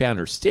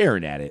 6-pounders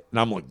staring at it,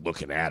 and I'm like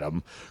looking at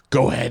them.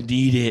 Go ahead and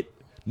eat it.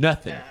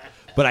 Nothing.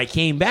 But I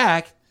came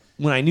back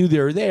when I knew they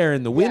were there,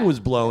 and the wind was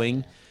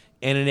blowing.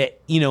 And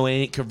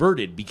it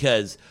converted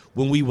because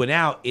when we went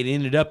out, it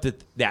ended up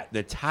that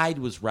the tide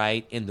was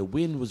right and the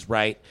wind was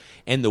right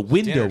and the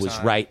window was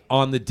right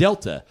on the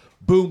Delta.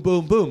 Boom,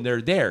 boom, boom.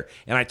 They're there.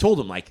 And I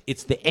told him, like,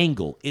 it's the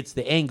angle. It's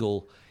the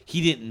angle.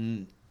 He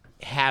didn't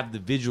have the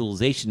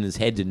visualization in his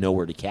head to know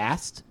where to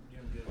cast.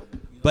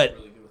 But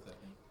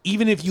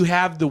even if you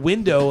have the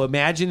window,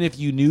 imagine if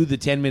you knew the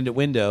 10-minute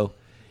window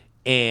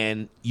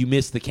and you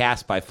missed the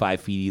cast by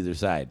 5 feet either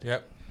side.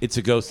 Yep. It's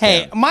a ghost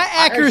Hey, town. my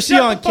accuracy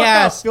shut on the fuck up.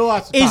 cast Phil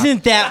wants to talk.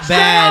 isn't that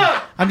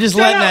bad. I'm just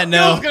letting that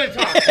know.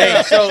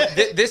 Hey, so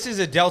this is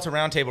a Delta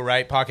Roundtable,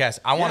 right? Podcast.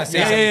 I want to say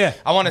something. Yeah.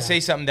 I want to say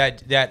something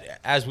that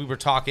as we were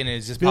talking, it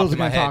just Bill's popped in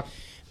my gonna head. talk.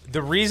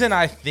 The reason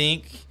I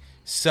think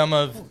some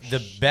of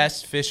the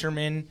best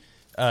fishermen,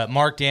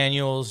 Mark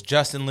Daniels,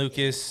 Justin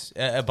Lucas,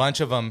 a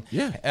bunch of them,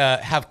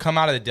 have come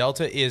out of the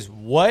Delta is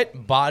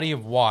what body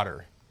of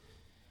water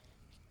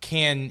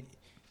can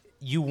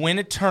you win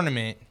a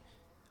tournament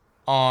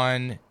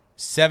on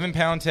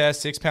 7-pound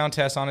test, 6-pound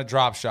test on a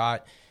drop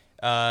shot,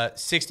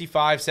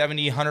 65,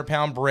 70,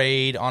 100-pound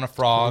braid on a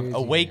frog,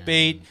 a wake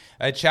bait,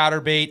 a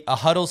chatterbait, a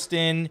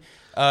Huddleston,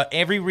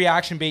 every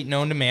reaction bait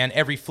known to man,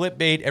 every flip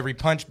bait, every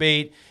punch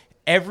bait,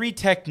 every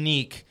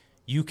technique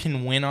you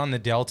can win on the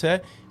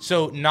Delta.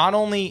 So not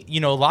only,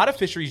 a lot of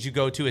fisheries you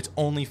go to, it's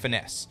only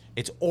finesse.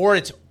 It's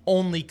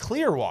only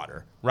clear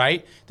water,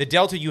 right? The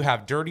Delta, you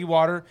have dirty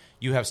water,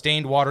 you have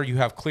stained water, you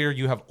have clear,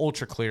 you have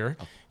ultra clear.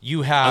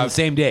 You have on the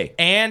same day.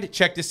 And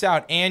check this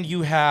out. And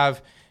you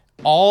have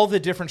all the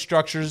different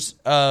structures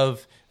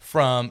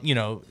from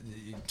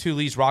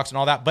Tule's rocks and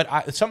all that.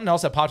 But something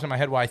else that pops in my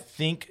head why I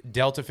think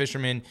Delta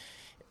fishermen,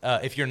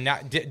 if you're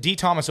not, D.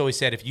 Thomas always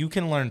said, if you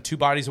can learn 2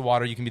 bodies of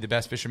water, you can be the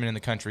best fisherman in the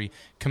country.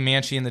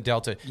 Comanche and the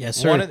Delta. Yes,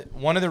 sir.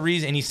 One of the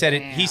reasons, and he said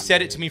it. He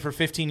said it to me for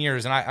 15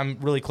 years, and I'm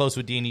really close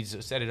with D. And he's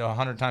said it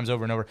 100 times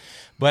over and over.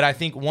 But I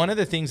think one of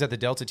the things that the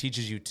Delta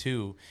teaches you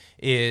too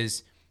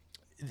is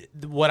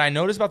what I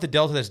noticed about the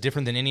Delta that's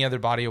different than any other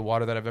body of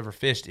water that I've ever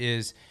fished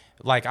is,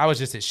 like, I was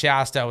just at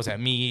Shasta, I was at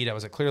Meade, I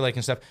was at Clear Lake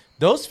and stuff.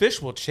 Those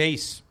fish will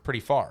chase pretty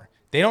far.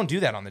 They don't do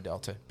that on the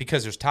Delta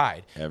because there's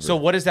tide. Ever. So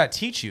what does that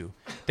teach you?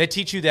 That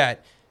teach you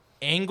that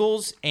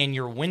angles and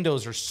your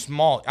windows are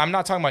small. I'm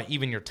not talking about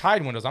even your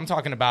tide windows. I'm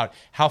talking about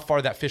how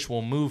far that fish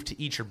will move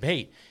to eat your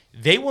bait.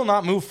 They will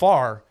not move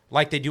far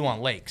like they do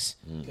on lakes,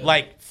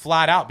 like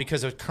flat out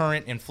because of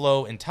current and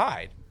flow and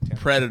tide.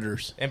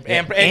 Predators And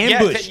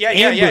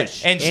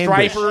ambush. And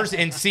stripers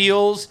and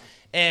seals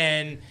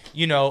and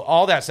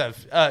all that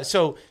stuff.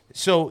 So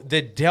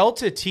the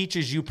Delta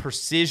teaches you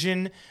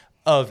precision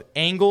of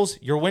angles.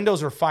 Your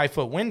windows are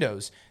 5-foot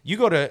windows. You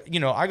go to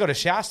I go to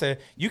Shasta.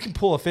 You can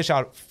pull a fish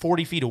out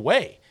 40 feet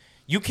away.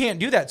 You can't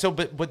do that. So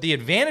but the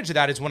advantage of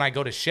that is when I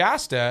go to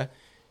Shasta,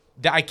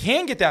 that I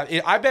can get that.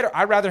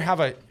 I'd rather have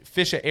a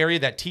fish an area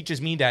that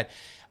teaches me that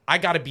I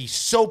got to be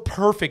so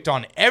perfect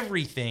on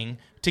everything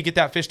to get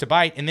that fish to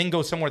bite, and then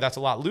go somewhere that's a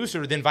lot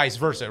looser than vice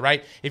versa,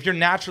 right? If you're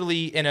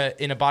naturally in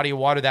a body of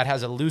water that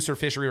has a looser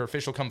fishery or a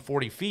fish will come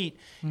 40 feet,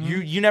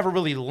 you never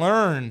really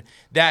learn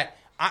that.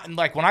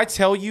 Like when I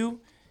tell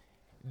you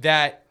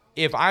that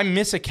if I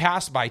miss a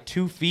cast by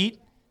 2 feet,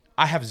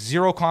 I have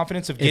zero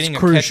confidence of getting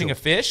or catching a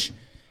fish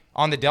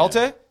on the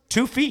Delta.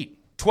 2 feet.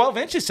 12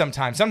 inches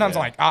sometimes. Sometimes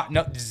I'm like,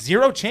 no,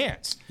 zero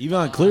chance. Even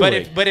on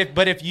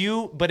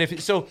Clearway.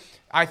 So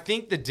I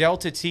think the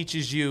Delta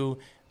teaches you,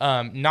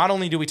 not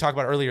only do we talk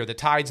about earlier the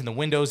tides and the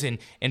windows and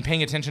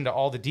paying attention to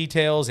all the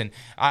details, and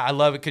I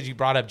love it because you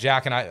brought up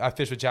Jack, and I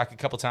fished with Jack a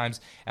couple times,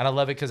 and I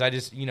love it because I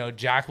just,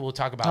 Jack will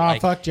talk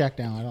about fuck Jack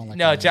now. I don't like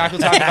No, that. Jack will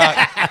talk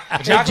about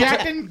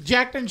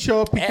Jack didn't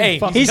show up.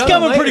 He's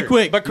coming pretty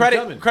quick. But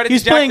credit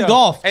He's to Jack, playing though.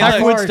 golf. Hey, Tiger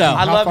look, Woods style.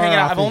 I love How hanging far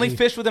out. off I've is only he?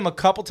 fished with him a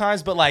couple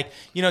times, but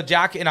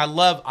Jack, and I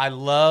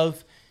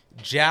love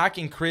Jack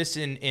and Chris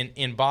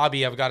and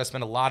Bobby. I've got to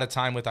spend a lot of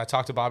time with. I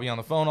talk to Bobby on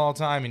the phone all the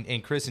time,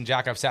 and Chris and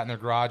Jack, I've sat in their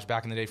garage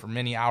back in the day for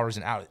many hours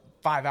and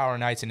 5-hour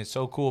nights, and it's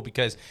so cool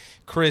because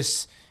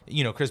Chris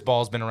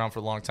Ball's been around for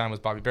a long time, was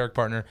Bobby Barrick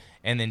partner,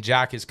 and then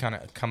Jack has kind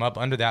of come up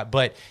under that.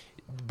 But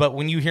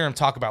when you hear him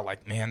talk about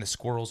the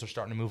squirrels are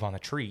starting to move on the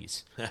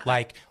trees,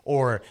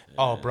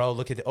 oh bro,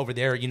 look at over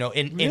there,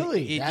 and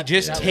Really?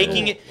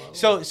 taking it.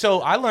 So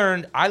I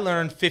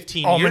learned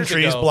 15 Almond years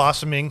trees ago.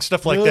 blossoming,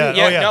 stuff like Really? that.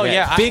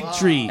 Yeah, Fig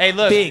tree. Hey,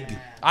 look. Fig.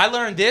 I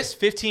learned this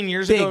 15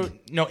 years Big. ago.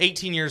 No,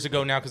 18 years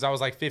ago now because I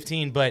was like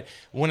 15. But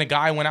when a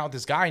guy went out with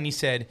this guy and he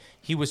said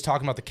he was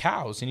talking about the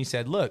cows and he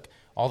said, look,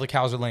 all the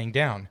cows are laying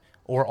down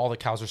or all the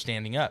cows are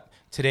standing up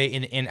today,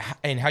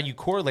 and how you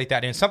correlate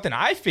that. And something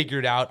I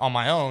figured out on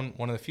my own,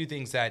 one of the few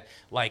things that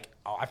I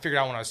figured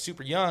out when I was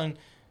super young,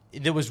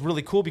 that was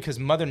really cool because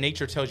Mother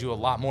Nature tells you a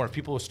lot more. If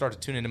people will start to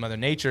tune into Mother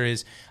Nature,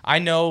 I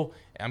know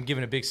I'm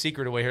giving a big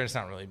secret away here. It's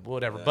not really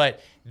whatever,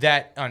 but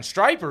that on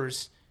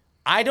stripers,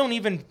 I don't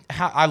even.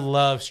 I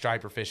love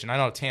striper fishing. I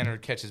know Tanner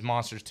catches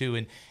monsters too,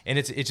 and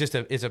it's just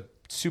a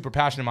super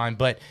passion of mine.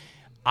 But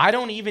I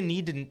don't even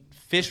need to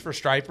fish for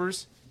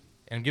stripers,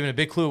 and I'm giving a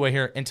big clue away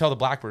here until the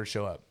blackbirds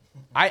show up.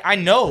 I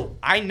know.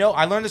 I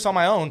learned this on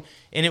my own,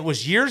 and it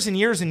was years and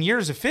years and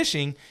years of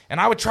fishing.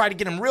 And I would try to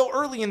get them real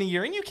early in the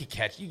year, and you can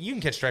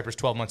catch stripers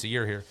 12 months a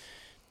year here.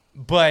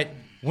 But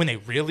when they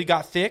really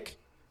got thick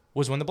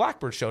was when the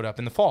blackbirds showed up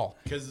in the fall.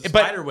 Because the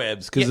spider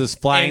webs, because it's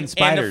flying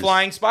spiders. And the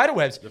flying spider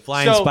webs. The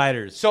flying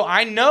spiders. So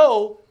I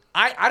know,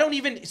 I don't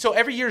even, so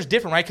every year is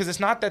different, right? Because it's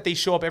not that they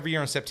show up every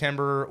year in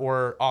September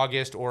or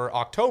August or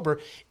October.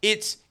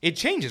 It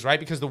changes, right?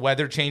 Because the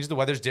weather changes, the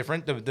weather's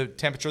different, the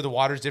temperature of the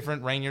water's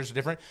different, rain years are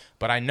different.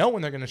 But I know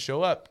when they're going to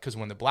show up, because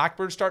when the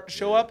blackbirds start to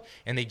show up,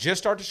 and they just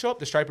start to show up,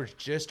 the stripers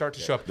just start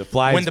to show up. The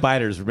flying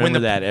spiders, remember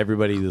that,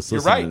 everybody that's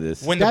listening to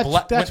this.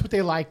 That's what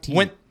they like to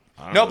eat.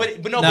 No,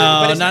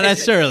 not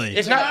necessarily.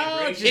 It's not.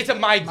 It's a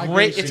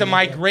migration. It's a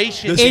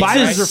migration. The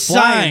spiders are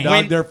flying,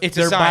 dog.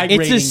 They're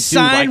migrating. It's a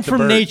sign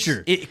from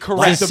nature.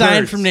 Correct. It's a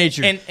sign from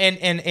nature.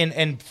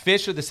 And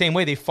fish are the same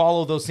way. They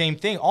follow those same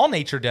thing. All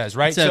nature does,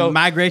 right? It's a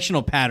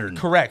migrational pattern.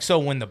 Correct. So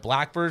when the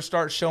blackbirds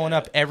start showing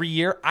up every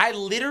year, I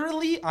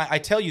literally, I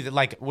tell you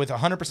that with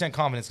 100%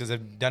 confidence because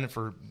I've done it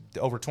for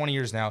over 20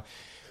 years now.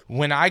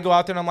 When I go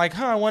out there and I'm like,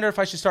 I wonder if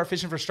I should start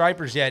fishing for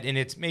stripers yet, and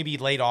it's maybe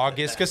late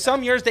August because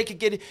some years they can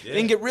get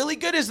really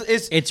good as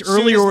it's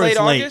early or late it's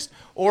August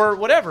or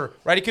whatever,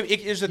 right?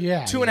 There's a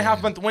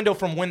 2.5 month window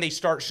from when they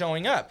start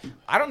showing up.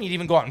 I don't need to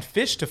even go out and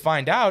fish to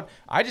find out.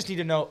 I just need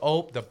to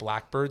know, the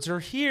blackbirds are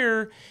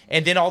here,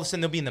 and then all of a sudden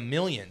they'll be in the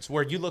millions.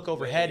 Where you look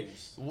overhead,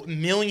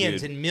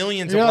 millions and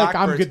millions of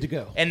blackbirds. I'm good to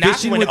go. And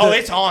that's when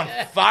it's on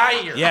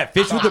fire. Yeah,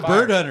 fish with a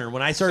bird hunter.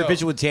 When I started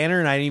fishing with Tanner,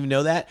 and I didn't even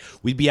know that,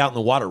 we'd be out in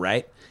the water,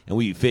 right? And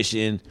we'd be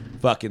fishing,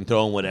 fucking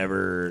throwing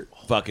whatever,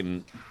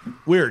 fucking.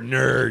 We were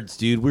nerds,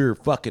 dude. We were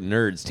fucking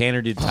nerds.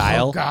 Tanner did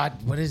tile. Oh,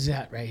 God. What is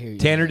that right here?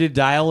 Tanner did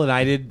tile, and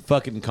I did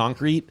fucking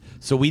concrete.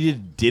 So we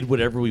did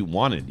whatever we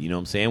wanted. You know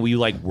what I'm saying? We,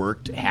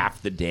 worked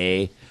half the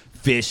day,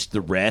 fished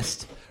the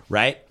rest,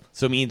 right?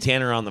 So me and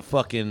Tanner on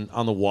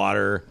the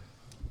water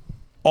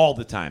all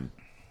the time.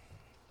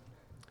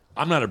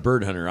 I'm not a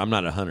bird hunter. I'm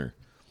not a hunter.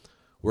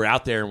 We're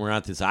out there, and we're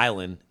at this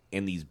island,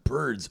 and these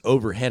birds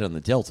overhead on the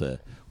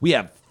Delta. We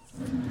have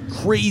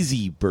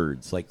crazy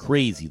birds, like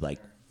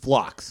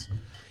flocks.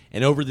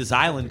 And over this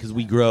island, because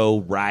we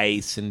grow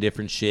rice and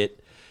different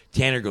shit,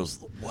 Tanner goes,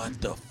 what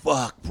the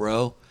fuck,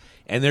 bro?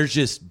 And there's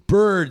just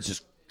birds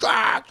just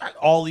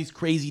all these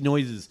crazy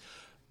noises.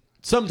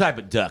 Some type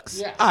of ducks.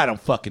 Yeah. I don't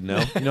fucking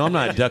know. I'm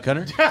not a duck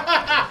hunter.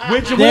 They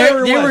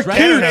were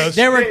coots.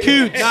 They were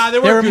coots. Nah, they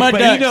were were mud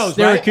coots, but he ducks. knows,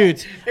 They were right?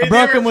 coots. I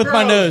broke them with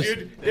my nose.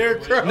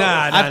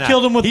 Nah. I've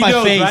killed them with He my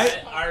knows, face. right?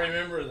 I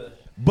remember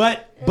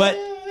that. But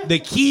the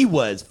key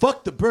was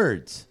fuck the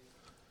birds.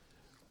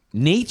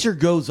 Nature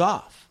goes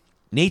off.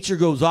 Nature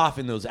goes off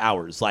in those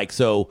hours. Like,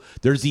 so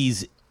there's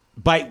these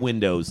bite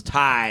windows,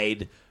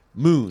 tide,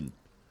 moon.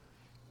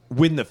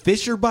 When the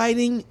fish are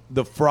biting,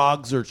 the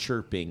frogs are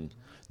chirping,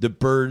 the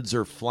birds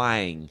are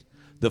flying,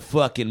 the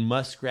fucking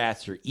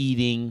muskrats are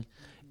eating.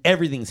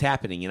 Everything's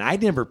happening. And I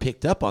never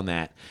picked up on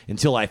that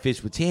until I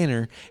fished with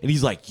Tanner. And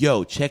he's like,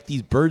 yo, check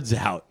these birds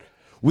out.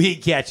 We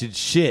ain't catching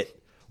shit.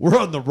 We're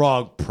on the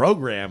wrong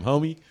program,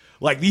 homie.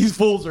 Like, these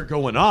fools are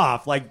going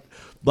off.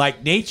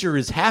 Like nature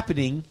is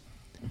happening,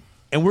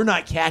 and we're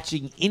not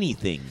catching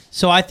anything.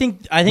 So I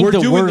think we're the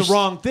doing worst, the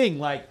wrong thing.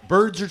 Like,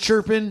 birds are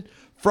chirping,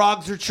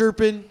 frogs are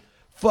chirping,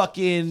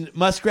 fucking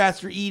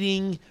muskrats are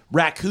eating,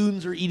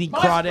 raccoons are eating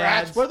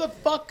crawdads. Where the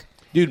fuck?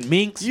 Dude,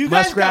 minks, You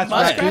guys muskrats, got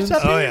muskrats raccoons,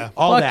 up here? Oh, yeah.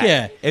 all Fuck that.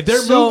 yeah. If they're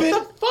So- moving,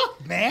 What the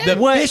fuck, man? the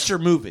What- fish are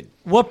moving.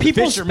 What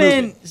people Fish are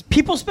moving.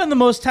 spend the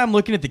most time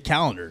looking at the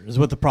calendar is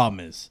what the problem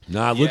is.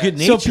 Nah, look at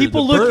nature. So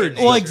people the look birds,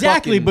 well the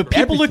exactly, fucking but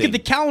people look at everything. the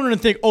calendar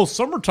and think, "Oh,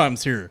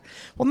 summertime's here."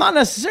 Well, not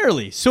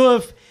necessarily.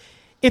 So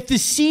if the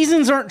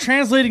seasons aren't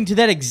translating to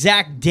that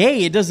exact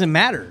day, it doesn't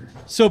matter.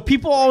 So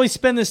people always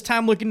spend this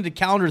time looking at the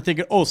calendar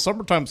thinking, "Oh,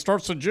 summertime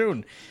starts in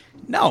June."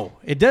 No,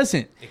 it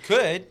doesn't. It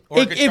could. Or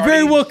It, could it start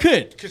very in- well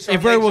could. could start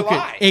It very late well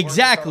July. could.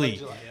 Exactly.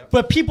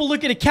 But people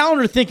look at a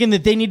calendar thinking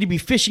that they need to be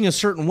fishing a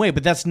certain way,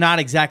 but that's not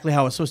exactly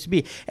how it's supposed to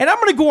be. And I'm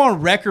going to go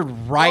on record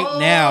right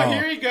now.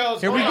 Here he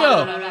goes. Here we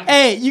Hold go. on. No.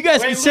 Hey, you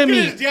guys Wait, can send look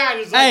me. at his dad.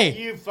 He's like, Hey,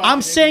 "You fucking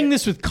I'm saying idiot."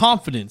 this with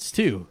confidence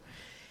too.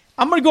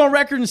 I'm going to go on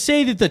record and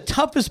say that the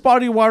toughest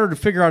body of water to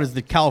figure out is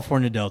the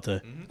California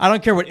Delta. I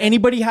don't care what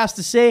anybody has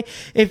to say.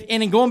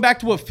 And going back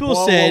to what Phil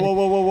said, what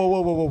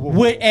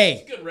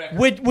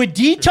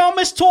D.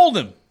 Thomas told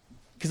him,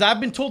 because I've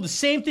been told the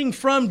same thing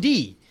from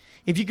D.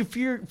 If you can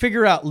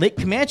figure out Lake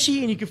Comanche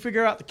and you can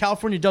figure out the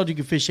California Delta, you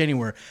can fish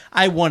anywhere.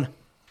 I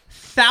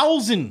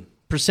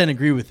 1,000%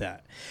 agree with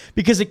that.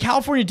 Because the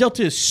California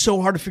Delta is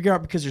so hard to figure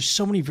out because there's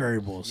so many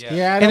variables. Yeah, I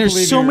and don't there's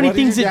believe so you. many What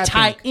does things your that dad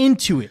tie think?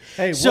 into it.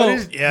 Hey, so,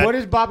 what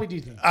is Bobby D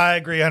think? I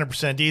agree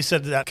 100%. D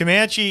said that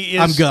Comanche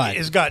I'm good.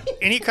 has got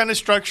any kind of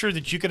structure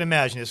that you can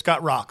imagine. It's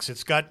got rocks.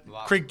 It's got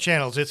creek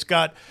channels. It's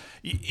got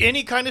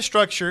any kind of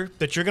structure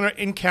that you're going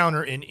to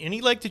encounter in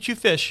any lake that you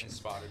fish. And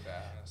spotted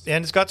bass.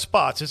 And it's got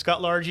spots. It's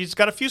got largies. It's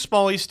got a few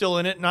smallies still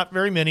in it, not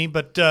very many.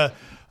 But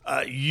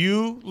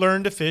you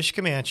learn to fish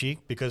Comanche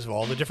because of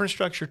all the different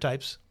structure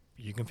types.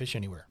 You can fish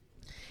anywhere.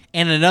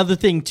 And another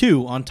thing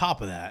too, on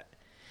top of that,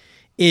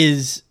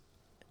 is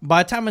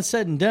by the time it's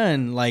said and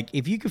done, like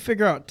if you can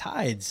figure out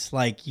tides,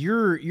 like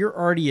you're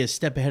already a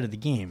step ahead of the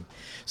game.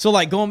 So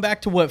like going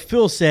back to what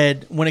Phil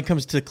said when it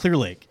comes to Clear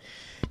Lake.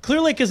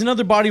 Clear Lake is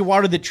another body of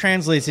water that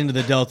translates into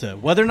the Delta.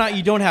 Whether or not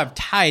you don't have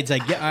tides,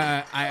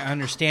 I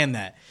understand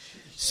that.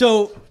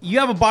 So you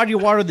have a body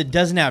of water that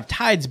doesn't have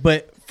tides,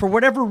 but for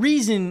whatever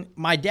reason,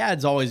 my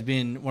dad's always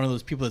been one of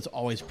those people that's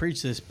always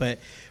preached this, but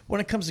when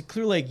it comes to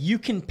Clear Lake, you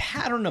can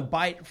pattern a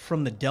bite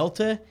from the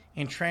Delta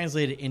and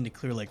translate it into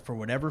Clear Lake for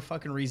whatever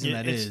fucking reason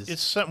that is.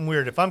 It's something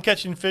weird. If I'm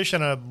catching fish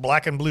on a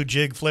black and blue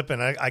jig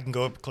flipping, I can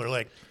go up to Clear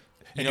Lake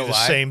and do the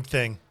same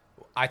thing.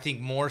 I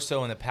think more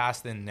so in the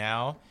past than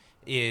now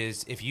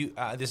is if you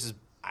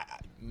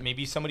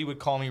maybe somebody would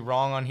call me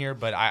wrong on here,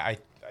 but I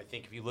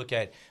think if you look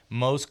at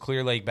most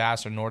Clear Lake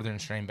bass are northern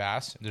strain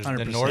bass. The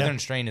 100%. northern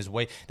strain is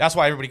way. That's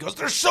why everybody goes,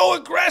 they're so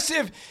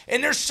aggressive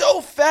and they're so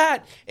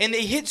fat and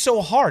they hit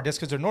so hard. That's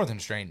because they're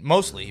northern strain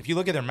mostly. If you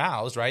look at their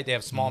mouths, right, they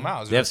have small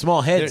mouths. They have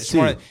small heads,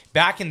 They're too.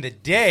 Back in the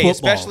day, Footballs.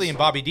 especially in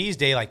Bobby D's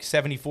day, like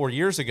 74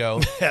 years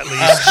ago. At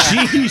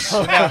least.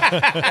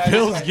 Jeez.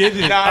 Phil's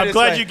getting it. No, I'm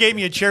glad you gave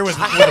me a chair with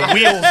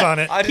wheels on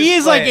it. He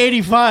is like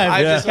 85.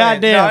 I just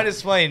Goddamn. I'm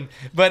just playing.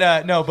 But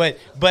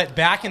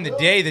back in the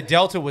day, the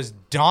Delta was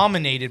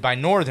dominated by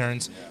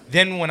Northerns.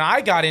 Then when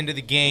I got into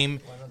the game,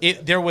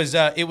 it was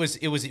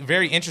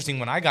very interesting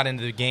when I got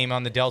into the game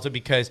on the Delta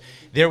because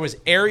there was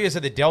areas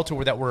of the Delta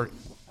that were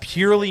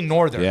purely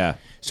Northern. Yeah.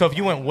 So if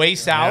you went way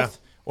south.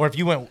 Or if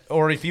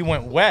you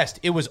went west,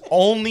 it was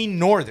only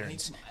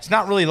Northerns. It's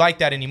not really like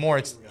that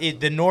anymore.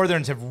 The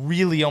Northerns have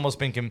really almost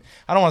been.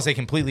 I don't want to say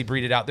completely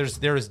breeded out.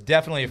 There is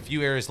definitely a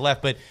few areas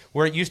left, but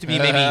where it used to be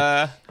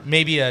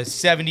maybe a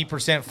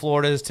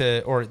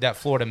 70% or that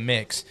Florida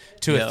mix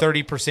to a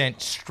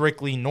 30%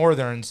 strictly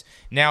Northerns.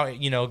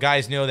 Now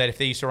guys know that if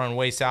they used to run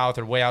way south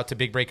or way out to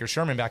Big Breaker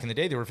Sherman back in the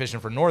day, they were fishing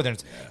for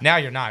Northerns. Now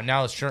you're not.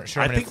 Now it's Sherman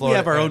I think and Florida. we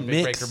have our own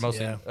Big mix. Breaker,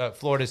 mostly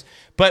Florida's.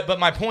 But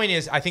my point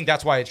is, I think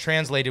that's why it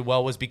translated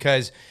well was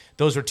because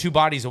those are two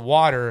bodies of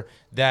water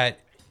that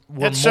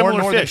were Had more similar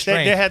northern fish.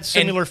 strain. They had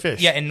similar fish.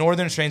 Yeah, and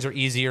northern strains are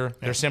easier.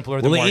 They're simpler.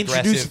 Well, They're they more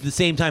introduced aggressive. at the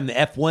same time. The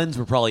F1s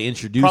were probably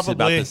introduced at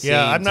about the same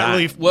I'm not time.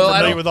 really Well, I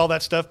familiar don't- with all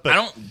that stuff, but I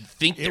don't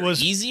think it they're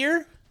was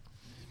easier.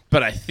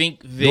 But I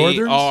think they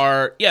Northerns?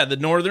 are. Yeah, the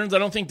Northerns. I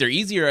don't think they're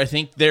easier. I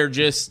think they're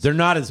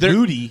not as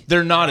moody.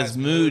 They're not as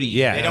moody.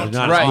 Yeah, They don't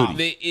they're not right. as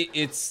moody.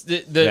 It's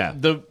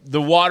the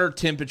water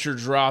temperature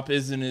drop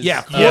isn't as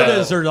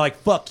Floridas are like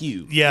fuck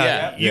you.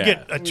 Yeah, you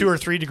get a 2 or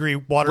 3 degree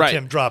water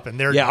temp drop, and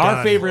they're our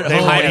done. favorite They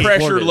high won't eat.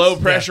 pressure, low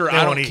pressure. they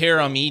I won't don't eat.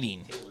 care. I'm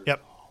eating.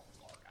 Yep.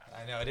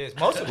 I know it is.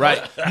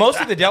 Most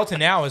of the Delta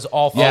now is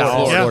all Yeah,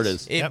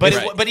 Floridas. all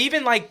Floridas. But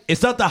even like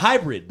It's not the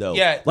hybrid though.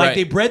 Yeah. like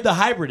they bred the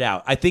hybrid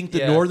out. I think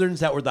the Northerns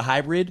that were the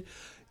hybrid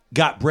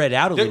got bred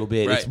out a little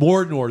bit. Right. It's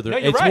more northern. No,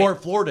 you're it's right. more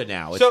Florida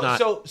now. It's so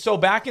not. so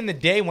back in the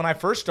day when I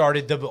first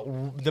started,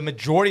 the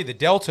majority of the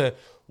Delta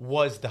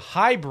was the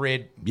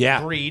hybrid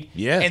breed.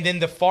 Yeah. And then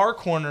the far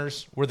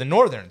corners were the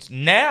Northerns.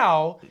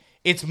 Now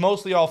it's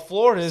mostly all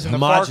Floridas and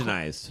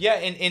homogenized. The far,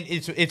 and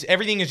it's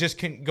everything is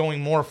just going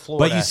more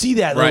Florida. But you see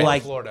that though,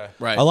 like Florida.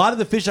 a lot of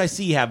the fish I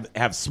see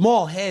have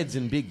small heads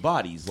and big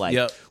bodies.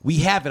 Like we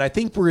have it. I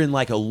think we're in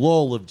like a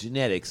lull of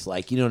genetics.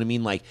 Like you know what I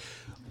mean. Like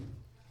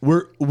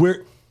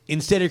we're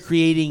instead of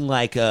creating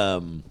like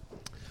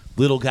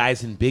little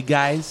guys and big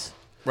guys,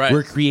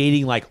 we're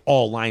creating like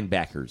all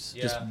linebackers.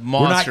 Just We're not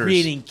monsters.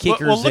 creating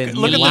kickers and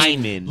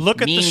linemen.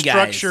 Look at the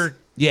structure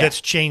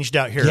that's changed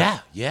out here.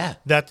 Yeah.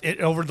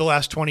 Over the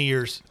last 20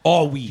 years.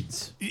 All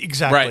weeds.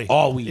 Exactly. Right.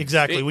 All weeds.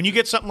 Exactly. When you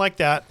get something like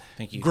that,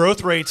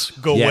 growth rates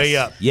go way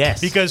up. Yes.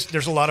 Because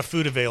there's a lot of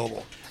food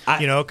available.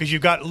 Because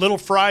you've got little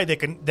fry that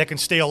can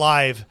stay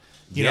alive,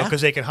 you know,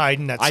 because they can hide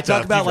in that stuff.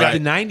 talk about like the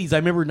 90s. I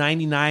remember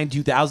 99,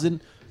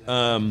 2000.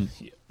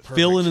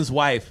 Phil and his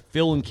wife,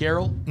 Phil and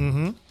Carol,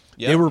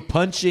 they were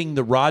punching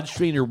the Rod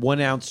Strainer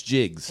 1 ounce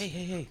jigs.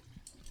 Hey.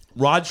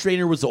 Rod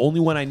Strainer was the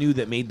only one I knew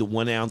that made the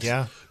 1 ounce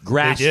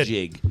grass they did.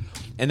 jig.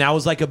 And that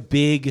was like a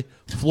big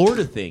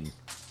Florida thing.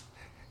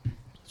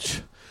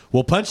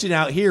 Well, punching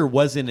out here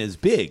wasn't as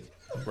big.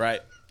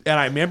 Right. And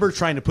I remember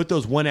trying to put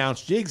those 1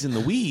 ounce jigs in the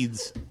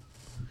weeds,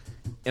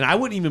 and I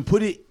wouldn't even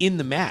put it in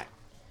the mat.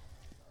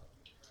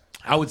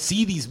 I would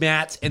see these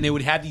mats, and they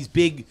would have these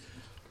big,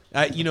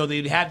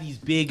 they'd have these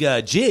big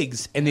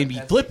jigs, and they'd be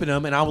flipping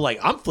them, and I was like,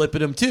 I'm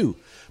flipping them too.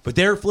 But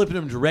they're flipping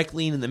them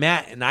directly into the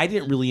mat, and I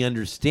didn't really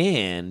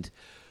understand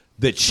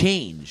the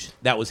change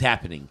that was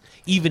happening.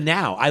 Even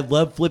now, I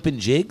love flipping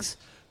jigs,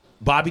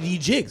 Bobby D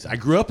jigs. I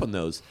grew up on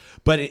those.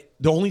 But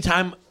the only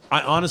time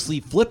I honestly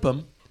flip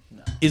them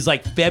is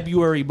like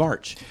February,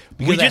 March.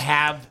 Because I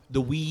have the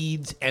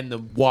weeds and the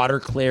water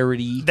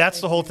clarity.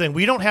 That's the whole thing.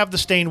 We don't have the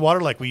stained water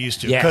like we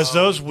used to because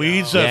those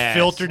weeds have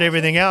filtered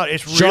everything out.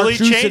 It's really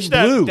changed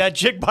that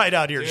jig bite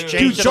out here. It's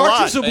changed it a lot.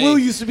 Chartreuse and blue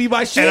used to be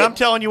my shit. And I'm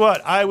telling you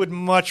what, I would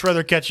much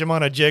rather catch them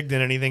on a jig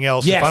than anything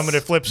else. If I'm going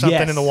to flip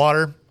something in the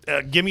water,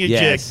 give me a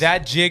jig.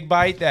 That jig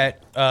bite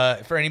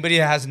that, for anybody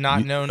that has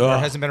not known or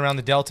hasn't been around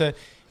the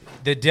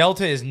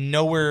Delta is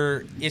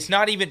nowhere. It's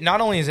not even,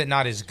 not only is it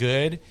not as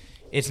good,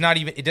 it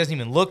doesn't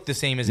even look the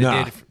same as it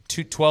did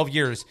for 12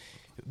 years.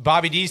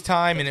 Bobby D's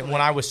time, and when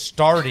I was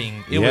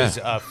starting, it was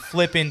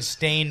flipping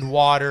stained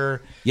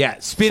water. Yeah,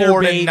 spinner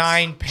 4 baits, to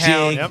 9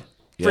 pound jig.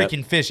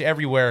 freaking fish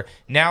everywhere.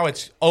 Now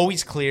it's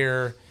always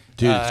clear.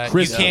 Dude, it's you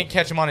crisp. can't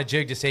catch them on a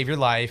jig to save your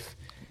life.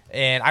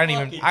 And I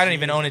don't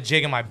even own a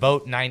jig in my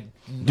boat.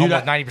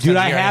 Almost 90% of the year.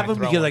 I have them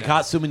throw because one I down.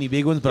 caught so many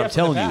big ones, but I'm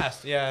telling you,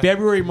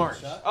 February, March.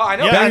 Oh, I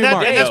know. Yeah,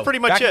 Back and that's pretty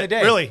much Back in the it.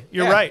 day. Really,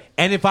 you're right.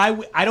 And if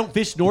I don't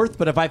fish north,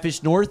 but if I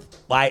fish north,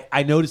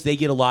 I notice they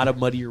get a lot of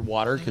muddier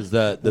water because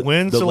the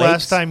When's the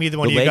last time either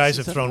one of you guys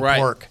have thrown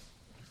pork?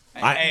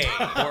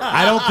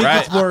 I don't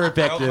think it's more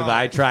effective.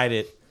 I tried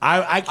it.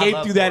 I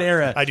came through that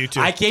era. I do too.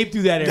 I came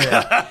through that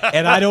era,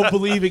 and I don't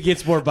believe it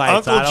gets more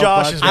bites. Uncle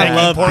Josh is making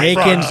love pork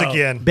bacon fries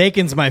again.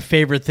 Bacon's my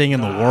favorite thing in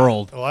the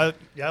world. Well, I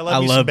I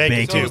love me love some bacon,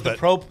 bacon. too. So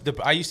it was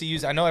But I used to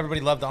use. I know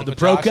everybody loved the Uncle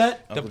Pro Josh.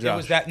 Cut? It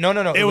was that. No.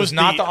 It was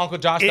not the Uncle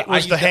Josh. It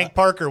was the Hank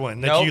Parker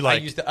one that no, you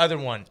liked. I used the other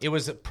one. It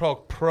was a Pro.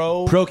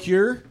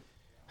 Procure.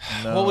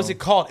 What was it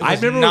called? It I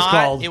was remember what it was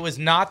not, called. It was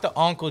not the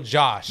Uncle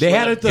Josh. They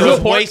had it at the It was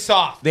hook. way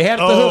soft. They had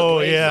it at the Oh,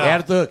 hook. yeah. They had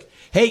it at the hook.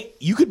 Hey,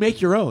 you could make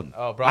your own.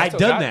 Oh, bro, I've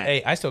done that.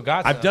 Hey, I still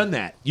got. I've some. done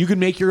that. You can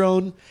make your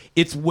own.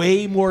 It's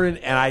way more, and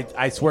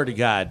I swear to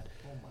God,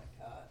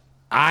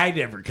 I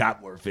never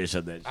caught more fish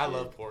on that. I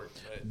love pork.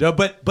 No,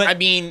 but I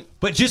mean,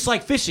 but just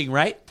like fishing,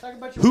 right?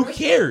 Who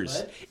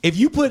cares if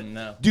you put?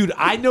 Dude,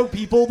 I know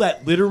people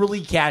that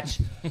literally catch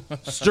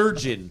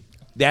sturgeon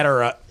that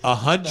are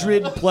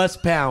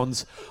 100+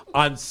 pounds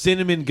on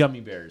cinnamon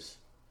gummy bears.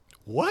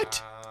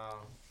 What?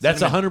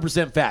 That's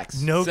 100%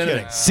 facts. No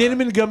kidding.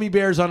 Cinnamon gummy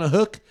bears on a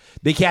hook.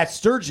 They catch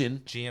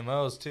sturgeon.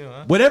 GMOs too,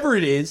 huh? Whatever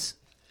it is,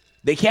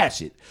 they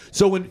catch it.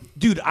 So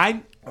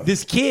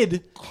this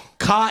kid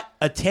caught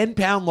a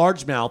 10-pound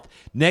largemouth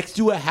next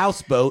to a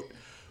houseboat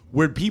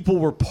where people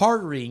were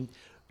partying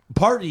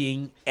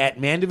at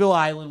Mandeville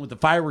Island with the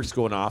fireworks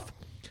going off,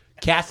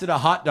 casted a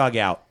hot dog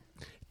out.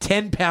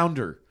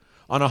 10-pounder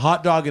on a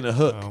hot dog and a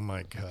hook. Oh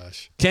my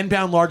gosh.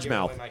 10-pound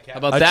largemouth. how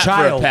about that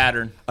for a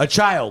pattern? A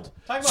child.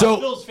 Talk about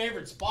Phil's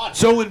favorite spot.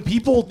 So when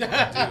people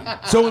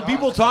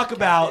talk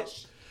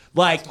about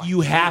like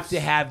you have to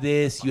have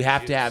this, you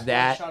have to have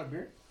that,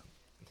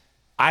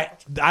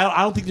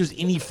 I don't think there's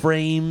any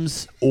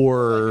frames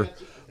or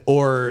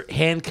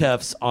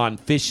handcuffs on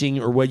fishing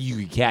or what you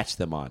can catch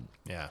them on.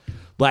 Yeah.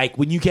 Like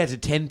when you catch a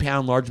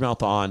 10-pound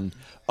largemouth on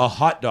a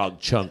hot dog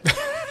chunk.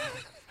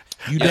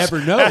 You never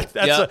know.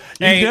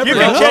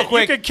 Real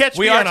quick, catch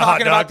we me are on a hot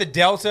talking dog. about the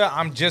Delta.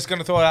 I'm just going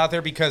to throw it out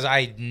there because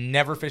I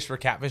never fish for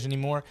catfish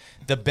anymore.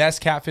 The best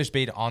catfish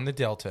bait on the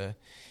Delta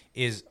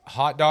is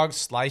hot dogs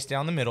sliced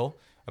down the middle,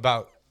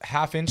 about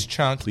half-inch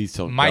chunk. Please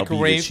don't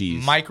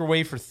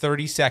microwave for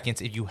 30 seconds.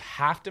 If you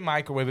have to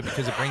microwave it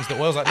because it brings the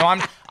oils out.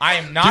 No, I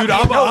am not. Dude,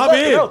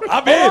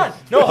 I'm in.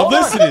 No, hold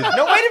I'm listening. on.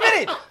 No, wait a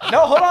minute.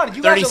 No, hold on.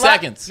 You 30 guys are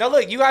seconds. No,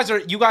 look, you guys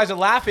are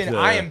laughing.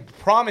 I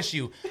promise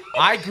you.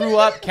 I grew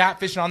up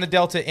catfishing on the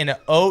Delta in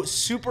a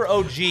super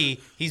OG.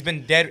 He's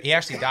been dead. He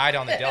actually died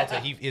on the Delta.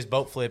 His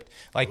boat flipped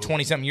like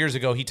 20-something years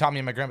ago. He taught me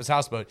in my grandpa's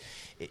houseboat.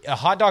 A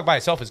hot dog by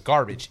itself is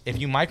garbage. If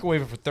you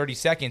microwave it for 30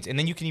 seconds, and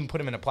then you can even put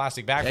them in a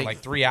plastic bag for like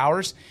 3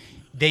 hours,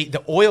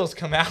 the oils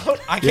come out.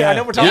 I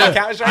know we're talking about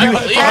catfish right now.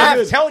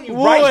 I'm telling you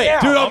right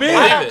now. Dude, I'm in.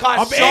 I have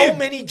caught so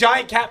many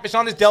giant catfish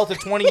on this Delta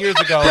 20 years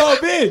ago. Bro,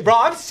 I'm in. Bro,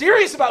 I'm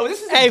serious about it.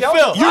 This is Hey, Delta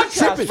Phil, You're podcast,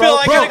 tripping. bro.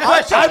 I got a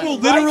question. I will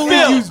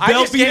literally use I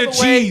just gave Velveeta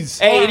away- cheese.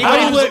 Hey,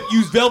 anybody I will who's-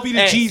 use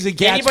Velveeta cheese and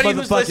catch Anybody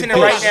who's motherfucking listening fish.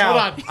 right now,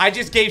 Hold on. I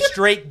just gave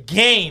straight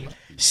game.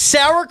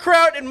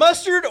 Sauerkraut and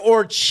mustard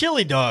or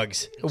chili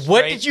dogs? What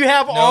Straight- did you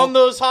have Nope. on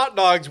those hot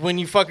dogs when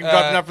you fucking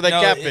dropped it out for that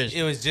No, catfish?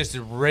 It was just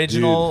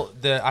original.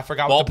 I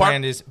forgot what the Ballpark?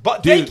 brand is.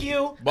 But thank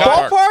you.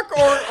 Ballpark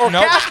or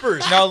Nope.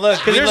 Casper's? No, look,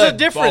 because there's a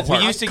difference. We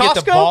used to get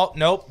the Costco? ball.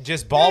 Nope,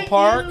 just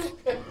Ballpark.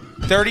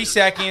 30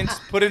 seconds.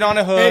 Put it on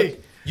a hook. Hey,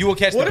 you will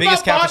catch the What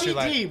biggest about catfish Bobby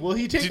of your life. D? Will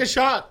he take a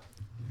shot?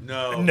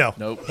 No.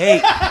 Nope.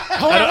 Hey,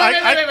 Hold on,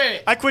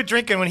 wait. I quit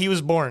drinking when he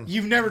was born.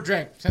 You've never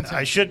drank since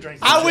I should drink.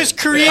 I was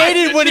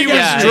created when he was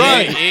Yeah,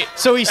 drunk,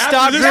 so he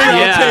stopped this drinking.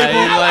 round table.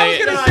 I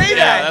was gonna say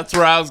that. That's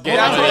where I was getting.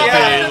 That's with what it.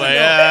 I was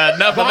Like,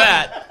 enough of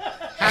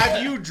that.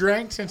 Have you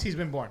drank since he's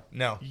been born?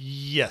 No.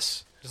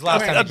 Yes. Just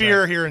last time A he beer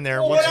drank. here and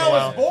there once in a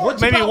while.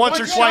 Maybe about once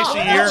one or twice shot?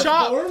 a year. One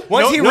shot?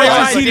 Once he No, realized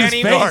I've seen his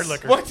Danny, face. hard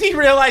liquor. once he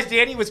realized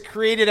Danny was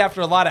created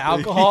after a lot of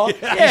alcohol,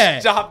 Yeah. he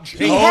stopped He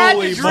drinking. had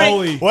Holy to drink.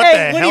 moly. What Hey,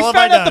 the when hell he have I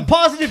found out the done?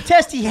 positive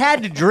test, he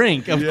had to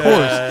drink, of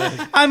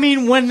course. I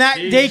mean, when that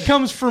day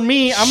comes for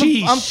me,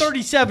 Sheesh. I'm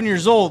 37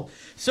 years old.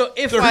 So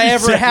if I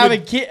ever have a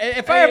kid,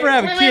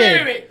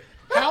 Wait.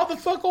 How the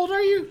fuck old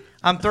are you?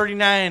 I'm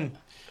 39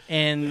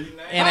 and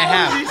a How old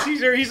half. is he,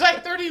 Caesar? He's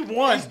like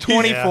 31.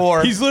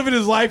 24. he's living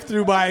his life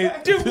through my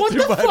Dude, what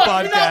through the my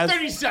fuck? You're not podcast.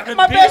 37.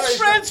 My bitch. best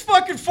friend's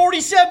fucking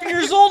 47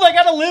 years old. I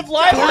gotta live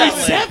life. that way.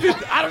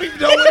 47. I don't even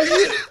know what he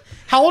is.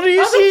 How old are you,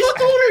 How the Cease?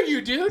 fuck old are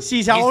you, dude?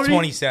 Cease, how old He's are you?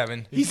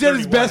 27. He said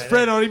his best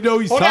friend. I don't even know who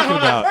he's Hold on, talking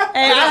hold on. about.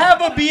 Hey, I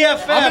have a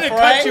BFF, I'm going to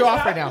right? cut you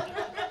off right now.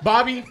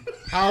 Bobby,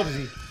 how old is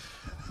he?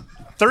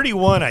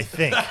 31, I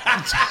think.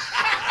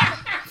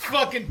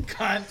 Fucking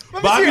cunt.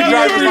 Bobby D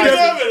doesn't remember-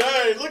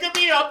 Hey, look at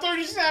me. I'm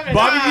 37.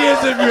 Bobby D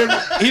doesn't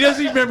remember. He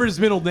doesn't even remember his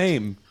middle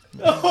name.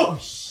 Oh,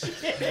 shit.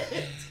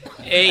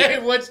 Hey, Hey,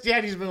 what's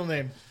Daddy's middle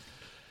name?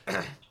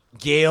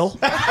 Gail.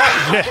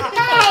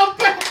 Oh,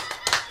 God.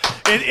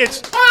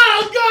 It's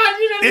Oh, God.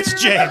 You don't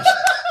it's even James.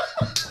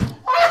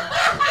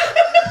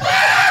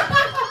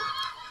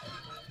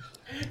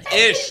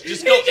 ish.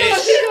 Just go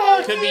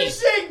ish. Could be.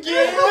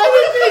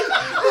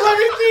 Let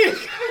me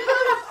think.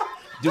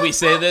 Do we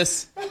say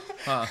this?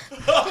 Huh?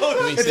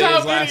 Do we It's say on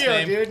his last video,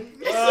 name?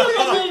 dude.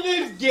 His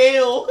name's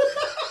Gail.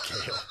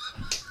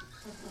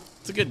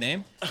 It's a good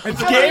name.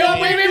 It's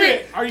Gail.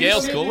 Wait. Are you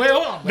Gail's serious? cool. Wait,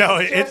 hold on. No,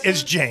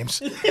 it's James.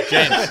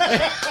 James.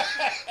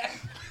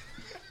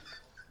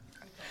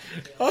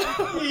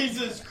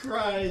 Jesus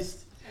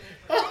Christ.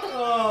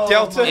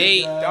 Delta.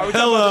 Hey,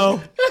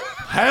 Hello.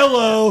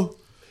 Hello.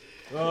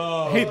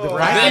 Hey, the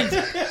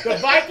Vikings. The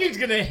Vikings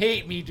gonna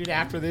hate me, dude.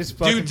 After this,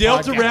 fucking Dude,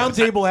 Delta podcast.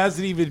 Roundtable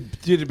hasn't even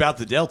did about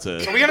the Delta.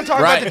 Are we going to talk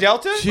Right. about the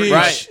Delta? Sheesh.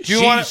 Right. Do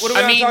you want? What do we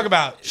I want to mean, talk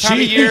about? Time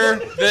of Sheesh. year.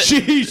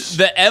 Sheesh.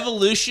 the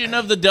evolution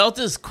of the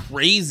Delta is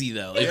crazy,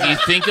 though. If you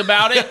think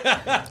about it,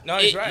 No,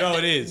 he's right. No,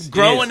 it is.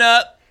 growing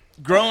up,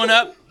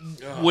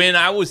 when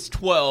I was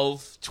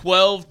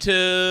 12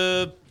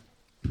 to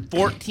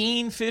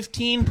 14,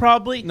 15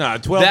 probably. No,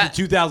 12 that-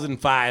 to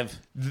 2005.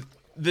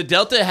 The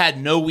Delta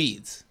had no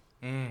weeds.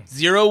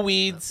 Zero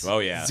weeds. Oh,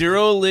 yeah.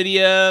 Zero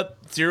Lydia.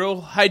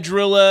 Zero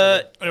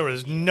Hydrilla. There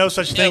was no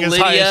such thing as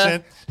Lydia.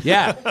 hyacinth.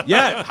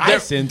 Yeah.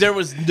 Hyacinth. There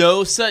was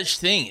no such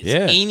thing as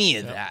Yeah. any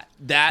of that.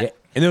 Yeah.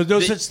 And there was no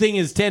the- such thing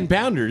as 10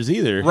 pounders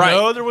either. Right.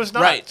 No, there was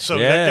not. Right. So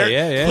Yeah,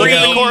 yeah. look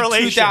at the Pre-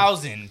 correlation.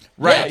 2000.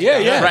 Right.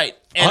 Yeah. Right.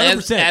 And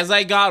 100%. as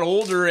I got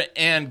older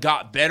and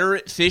got better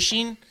at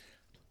fishing,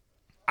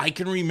 I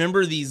can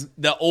remember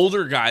the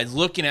older guys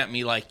looking at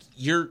me like,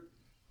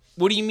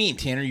 what do you mean,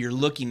 Tanner? You're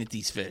looking at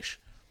these fish.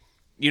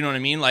 You know what I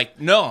mean?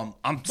 Like, no,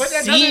 I'm But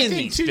another seeing thing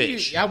these too,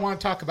 fish. I want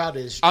to talk about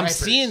is I'm stripers.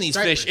 seeing these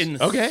fish in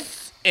the Okay.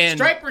 and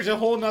Striper's a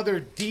whole nother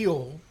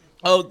deal.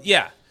 oh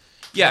yeah.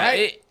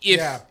 Right?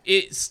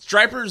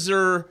 Stripers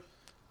are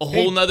a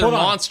whole nother hold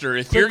on. monster.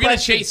 If Quick you're gonna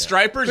question. chase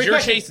stripers, Quick you're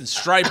question. chasing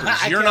stripers.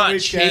 I You're can't not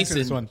wait to answer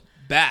this chasing one.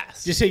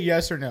 bass. Just say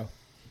yes or no.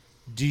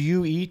 Do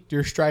you eat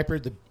your striper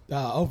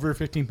over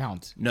 15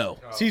 pounds? No.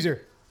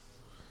 Caesar.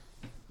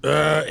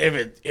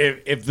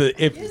 If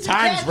the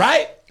time's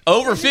right.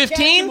 Over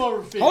 15?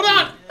 Hold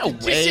on. No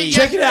way.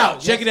 Check it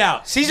out. Check it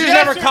out. Caesar's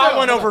never caught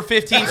one over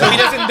 15, so he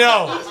doesn't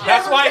know.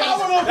 That's why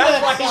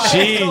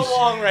he's so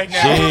long right now.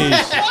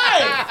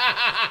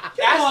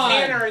 Ask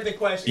Tanner the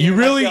question. You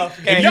really, myself.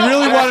 if you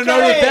really want to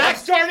know the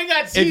facts, Starting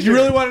at Caesar. if you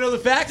really want to know the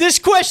facts, This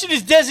question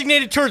is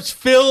designated towards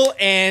Phil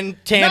and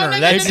Tanner.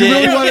 if you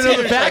really want to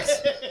know the facts,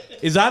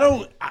 is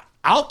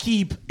I'll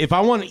keep, if I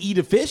want to eat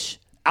a fish,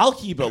 I'll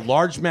keep a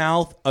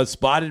largemouth, a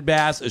spotted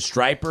bass, a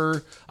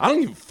striper. I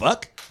don't give a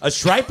fuck. A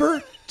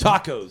striper,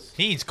 tacos.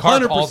 He eats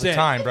carp 100%. all the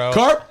time, bro.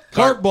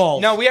 Carp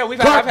balls. No, I've had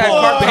carp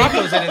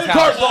tacos in his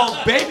house. Carp balls,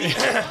 baby.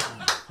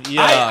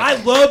 Yeah. I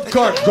love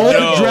carp.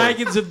 Golden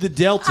Dragons of the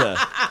Delta.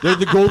 They're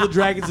the Golden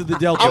Dragons of the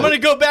Delta. I'm going to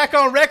go back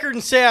on record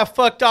and say I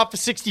fucked off a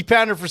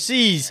 60-pounder for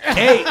C's.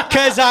 Hey.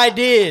 Because I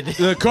did.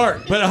 The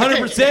carp. But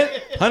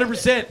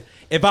 100%.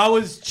 If I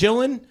was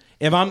chilling,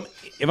 if I'm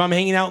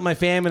hanging out with my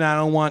fam and I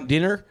don't want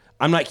dinner,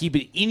 I'm not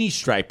keeping any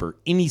striper,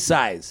 any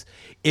size.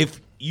 If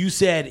you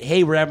said,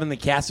 hey, we're having the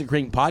Cast and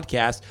Crank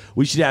podcast,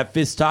 we should have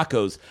fish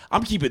tacos,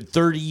 I'm keeping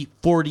 30,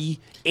 40,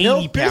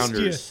 80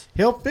 pounders.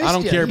 He'll fist I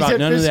don't you. care He about said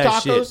none of fist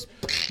that tacos.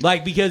 shit.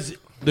 Like, because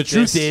the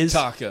truth is,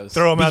 Tacos.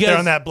 Throw him out there Because-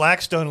 on that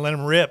Blackstone and let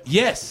him rip.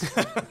 yes,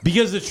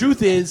 because the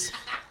truth is,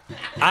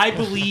 I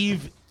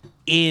believe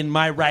in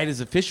my right as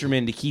a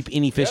fisherman to keep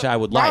any fish I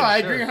would No, like. I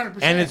agree 100%.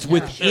 And it's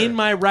within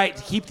my right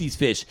to keep these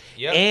fish.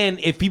 Yep. And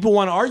if people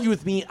want to argue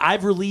with me,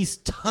 I've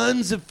released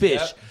tons of fish.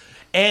 Yep.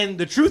 And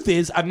the truth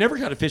is, I've never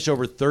caught a fish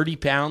over 30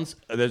 pounds.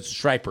 That's a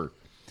striper.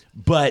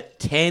 But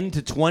 10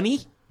 to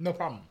 20, No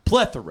problem.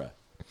 plethora.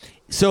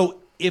 So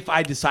if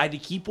I decide to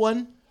keep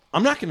one,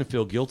 I'm not going to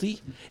feel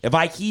guilty. If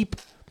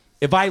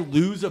I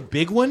lose a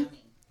big one,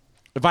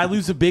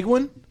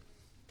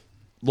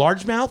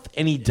 largemouth,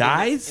 and he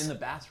dies, In the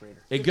Bass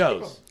Raider. it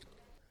goes.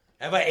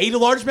 Have I ate a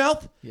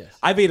largemouth? Yes.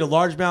 I've ate a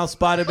largemouth,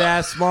 spotted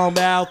bass,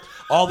 smallmouth,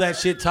 all that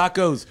shit,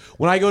 tacos.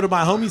 When I go to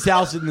my homie's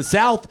house in the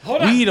South,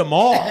 Hold we on. eat them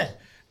all.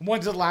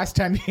 When's the last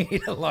time you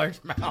ate a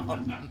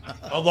largemouth?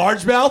 A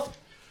largemouth?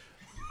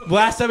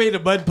 Last time I ate a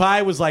mud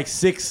pie was like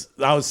 6.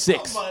 I was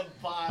 6.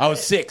 I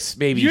was 6,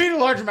 maybe. You ate a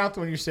largemouth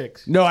when you're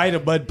 6. No, I ate a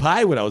mud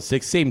pie when I was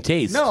 6. Same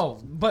taste. No,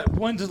 but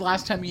when's the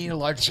last time you ate a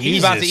largemouth?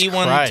 He's about to eat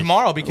one Christ.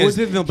 tomorrow because Was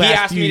it in the he past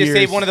asked few me to years?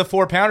 save one of the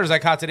 4 pounders I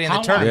caught today in the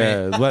How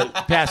tournament. Yeah, what,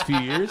 past few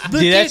years?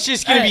 Dude, that's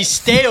just going to be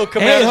stale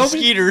coming Hey, out of the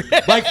homie. skeeter.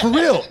 Like, for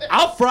real.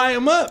 I'll fry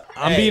them up.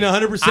 I'm being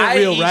 100% I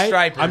real, eat right?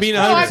 stripers. I'm being 100%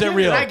 I get it,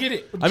 real. I get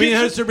it. I'm being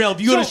 100% real.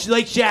 If you go to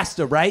Lake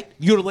Shasta, right?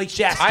 You go to Lake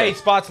Shasta. I ate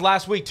spots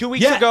last week. 2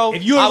 weeks Yeah, ago.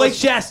 if you go to I Lake was-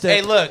 Shasta,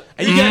 Hey, look.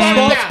 and you got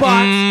small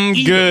spots, eat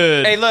 'em.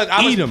 Good. Hey, look.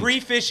 I Eat was 'em.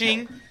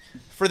 pre-fishing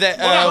for the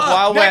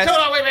Wild West.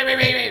 Hold on,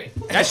 wait.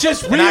 That's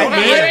just real, I-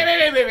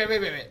 man.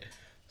 Wait.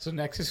 So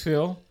next is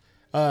Phil.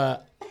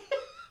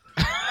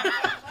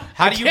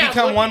 How do you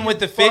become one with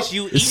the fish?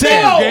 You eat It's them.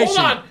 segregation. Hold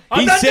on. I'm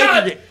He's not done.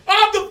 segregated.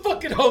 I'm the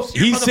fucking host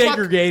here, He's motherfucker.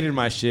 segregated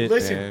my shit.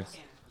 Listen. man.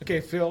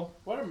 Okay, Phil.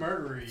 What a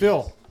murderer.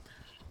 Phil,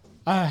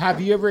 have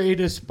you ever ate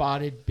a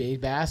spotted bay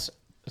bass?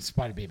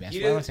 Spotted bay bass.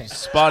 What am I saying?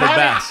 Spotted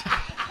bass.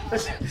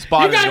 You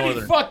Spotted got me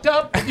northern. fucked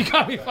up. You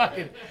got me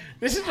fucking.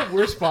 This is the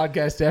worst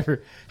podcast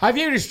ever. Have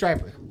you ate a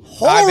striper?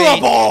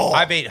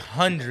 I've ate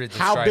hundreds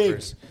of How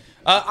stripers.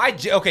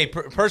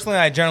 Personally,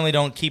 I generally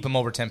don't keep them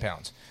over 10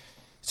 pounds.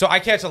 So I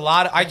catch a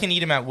lot. I can eat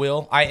them at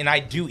will. I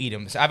do eat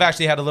them. So I've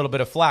actually had a little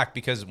bit of flack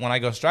because when I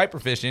go striper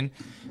fishing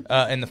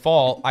in the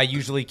fall, I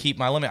usually keep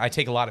my limit. I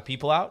take a lot of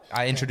people out.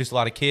 I introduce a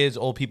lot of kids,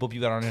 old people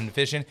that aren't into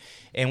fishing,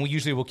 and we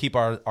usually will keep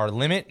our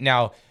limit.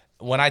 Now,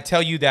 when I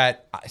tell you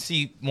that,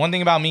 see, one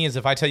thing about me is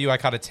if I tell you I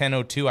caught a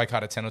 10.02, I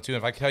caught a 10.02.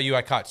 If I tell you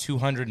I caught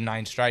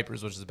 209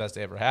 stripers, which is the best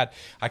I ever had,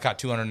 I caught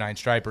 209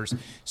 stripers.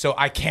 So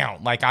I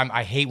count. Like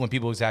I hate when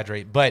people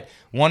exaggerate. But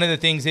one of the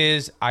things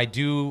is I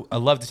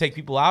love to take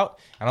people out,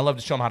 and I love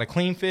to show them how to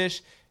clean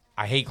fish.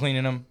 I hate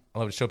cleaning them. I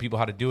love to show people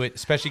how to do it,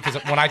 especially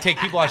because when I take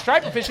people out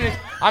striper fishing,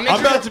 I'm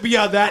about to be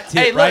on that tip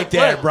Hey, look, right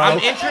there, look, bro. I'm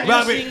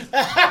introducing.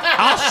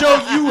 I'll show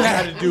you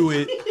how to do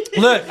it.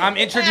 Look, I'm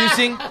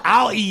introducing.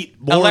 I'll eat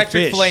more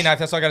electric fish. fillet knife.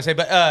 That's all I gotta say.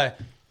 But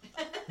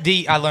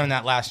I learned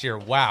that last year.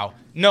 Wow.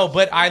 No,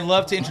 but I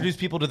love to introduce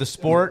people to the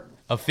sport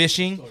of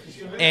fishing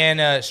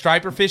and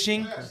striper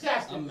fishing,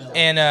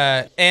 and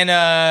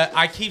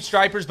I keep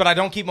stripers, but I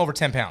don't keep them over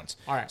 10 pounds.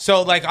 All right.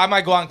 So like I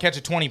might go out and catch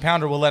a 20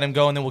 pounder. We'll let him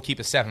go, and then we'll keep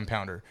a 7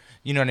 pounder.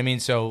 You know what I mean?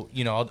 So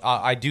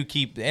I do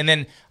keep, and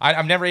then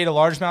I've never ate a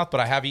largemouth, but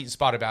I have eaten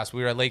spotted bass.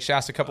 We were at Lake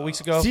Shasta a couple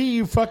weeks ago. See,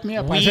 you fucked me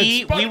up. I said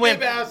We spotted went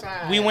bass.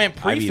 we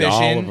went I've eaten all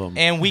of pre-fishing them.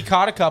 and we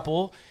caught a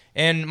couple.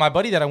 And my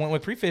buddy that I went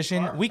with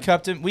pre-fishing, we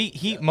cupped him.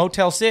 He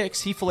Motel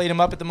 6. He filleted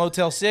him up at the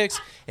Motel 6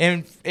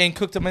 and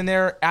cooked him in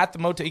there at the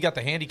motel. He got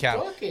the handicap.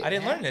 I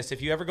didn't learn this.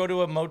 If you ever go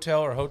to a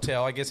motel or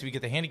hotel, I guess if you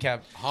get the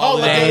handicap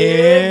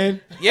Man.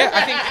 yeah,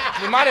 I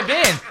think it might have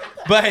been.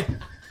 But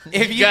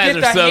if you guys get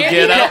are the so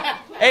good.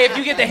 handicap, Hey, if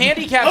you get the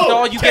handicap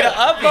stall, you get an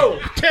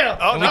oven.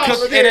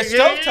 And it's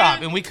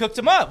stovetop, and we cooked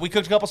them up. We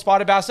cooked a couple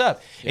spotted bass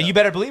up. And you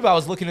better believe I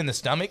was looking in the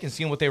stomach and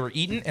seeing what they were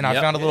eating, and I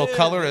found a little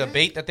color of the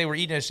bait that they were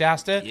eating at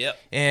Shasta. Yep.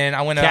 And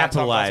I went out and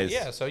capitalized.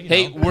 Yeah, so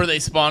Hey, were they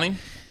spawning?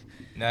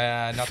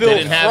 Nah, not Phil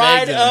didn't have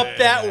fried eggs in up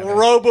that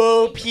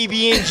Robo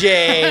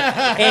PB&J,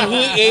 and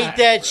he ate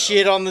that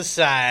shit on the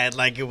side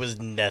like it was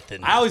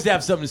nothing. I always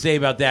have something to say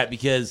about that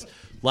because,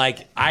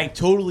 like,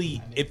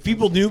 if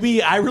people knew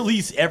me, I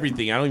release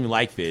everything. I don't even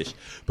like fish.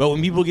 But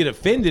when people get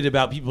offended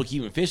about people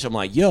keeping fish, I'm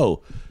like,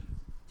 yo,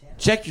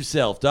 check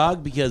yourself,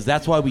 dog, because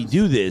that's why we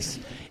do this.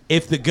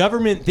 If the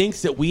government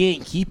thinks that we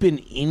ain't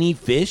keeping any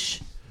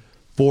fish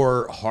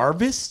for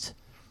harvest,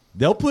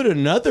 they'll put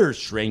another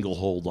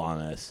stranglehold on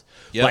us.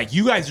 Yep. Like,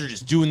 you guys are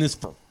just doing this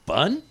for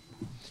fun?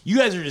 You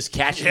guys are just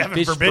catching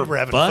fish for we're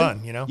having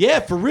fun, you know?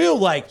 Yeah, for real.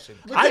 Like,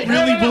 I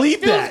really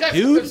believe that,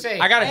 dude.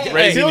 I got to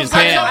raising his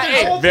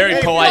hand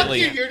very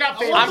politely.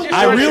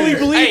 I really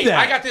believe that.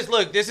 I got this.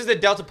 Look, this is a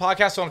Delta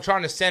podcast, so I'm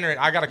trying to center it.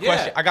 I got a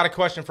question. I got a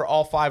question for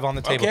all 5 on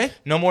the table. Okay.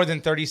 No more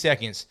than 30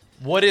 seconds.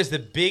 What is the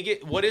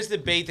bait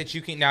that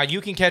you can? Now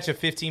you can catch a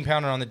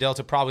 15-pounder on the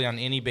Delta probably on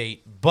any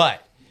bait,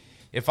 but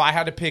if I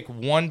had to pick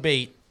one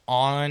bait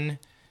on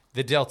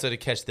the Delta to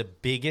catch the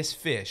biggest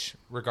fish,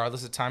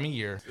 regardless of time of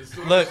year.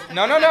 Look,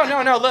 no.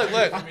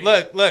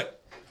 Look.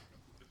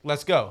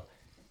 Let's go.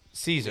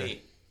 Caesar,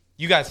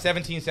 you got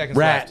 17 seconds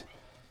left.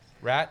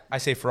 Rat? I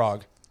say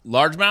frog.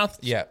 Largemouth?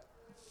 Yeah.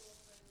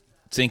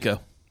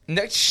 Cinco.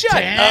 No,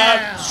 shut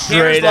up.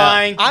 Straight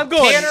lying. up. I'm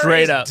going Tanner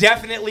straight is up.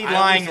 definitely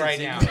lying right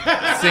now.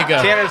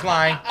 Cinco. Tanner's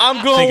lying.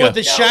 I'm going Cinco. with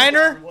the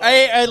shiner.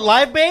 A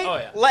live bait? Oh,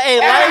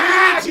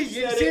 yeah. You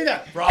didn't see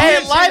that.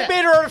 Hey, live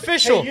bait or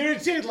artificial? Hey, you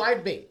didn't see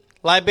live bait.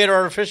 Live bait or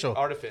artificial?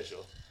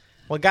 Artificial.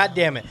 Well, God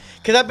damn it.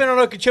 Because I've been on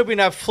Okeechobee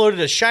and I've floated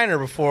a shiner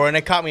before, and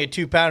it caught me a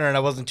 2-pounder, and I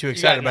wasn't too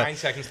excited You got about 9 it.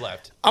 seconds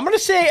left. I'm gonna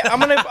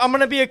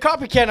be a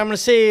copycat. I'm gonna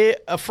say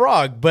a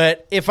frog,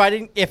 but if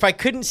I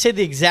couldn't say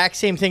the exact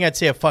same thing, I'd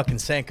say a fucking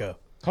Senko.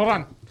 Hold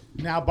on.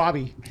 Now,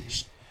 Bobby.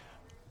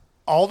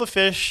 All the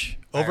fish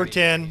over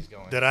 10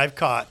 that I've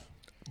caught,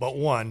 but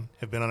one,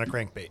 have been on a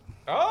crankbait.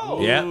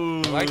 Oh. Yeah.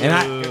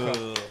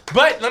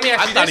 But let me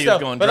ask you thought this, he was though.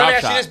 going But let me drop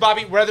ask you shot. this,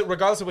 Bobby,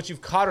 regardless of what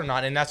you've caught or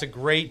not, and that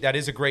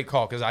is a great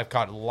call because I've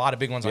caught a lot of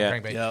big ones on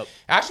crankbait. Yep.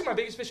 Actually, my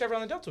biggest fish ever on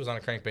the Delta was on a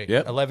crankbait.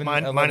 Yep. 11,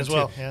 Mine 11 as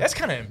well, too. yeah. That's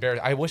kind of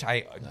embarrassing. I wish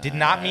I did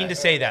not mean to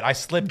say that. I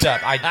slipped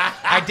up.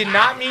 I did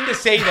not mean to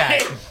say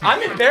that.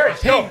 I'm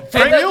embarrassed. No, for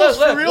reals?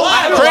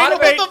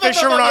 Crankbait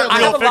fishermen aren't I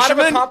real have a lot of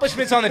fishermen?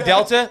 accomplishments on the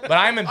Delta, but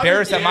I'm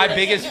embarrassed that my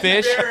biggest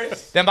fish.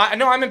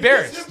 I'm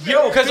embarrassed.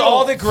 Because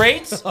all the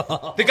greats,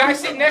 the guy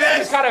sitting next to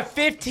me's got a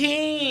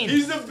 15.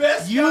 He's the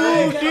best. You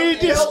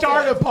need to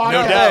start a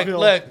podcast. doubt.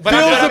 Look, but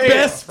Phil's I'm the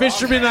best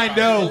fisherman I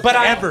know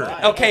ever.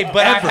 Okay,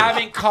 but I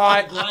haven't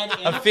caught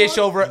a fish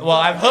over. Well,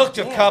 I've hooked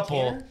a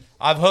couple.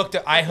 I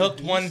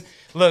hooked one.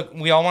 Look,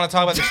 we all want to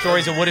talk about the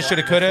stories of woulda,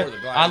 shoulda, coulda.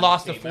 I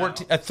lost a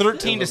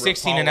 13 to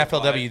 16 in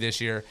FLW this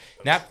year.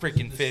 That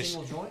freaking fish.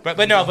 But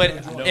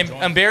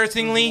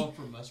embarrassingly,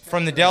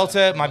 from the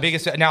Delta, my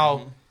biggest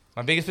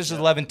fish is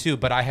 11 too.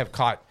 But I have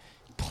caught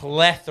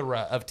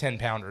plethora of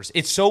 10-pounders.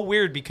 It's so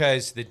weird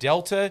because the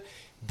Delta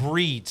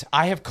breeds.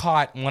 I have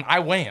caught when I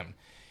weigh them.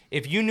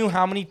 If you knew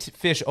how many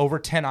fish over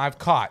 10 I've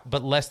caught,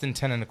 but less than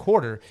 10 and a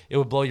quarter, it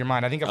would blow your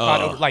mind. I think I've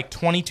caught over, like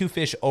 22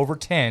 fish over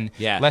 10,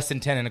 less than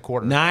 10 and a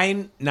quarter.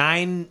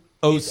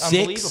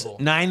 906,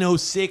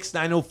 906,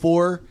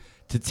 904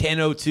 to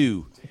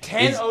 1002.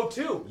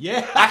 1002.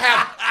 Yeah. I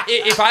have,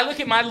 if I look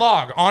at my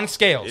log on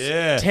scales,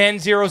 Yeah.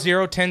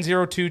 1000,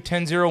 1002,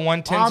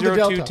 1001,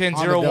 1002,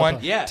 1001,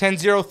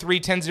 1003,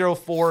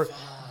 1004.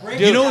 Dude,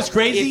 you know what's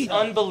crazy? It's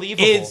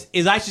unbelievable.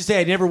 Is I should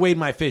say I never weighed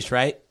my fish,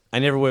 right? I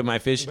never weighed my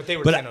fish. But they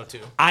were 1002.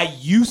 I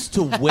used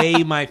to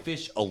weigh my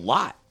fish a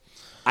lot.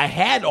 I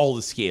had all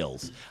the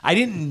scales. I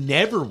didn't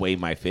never weigh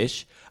my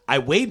fish. I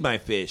weighed my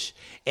fish.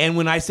 And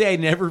when I say I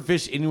never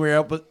fish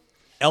anywhere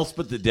else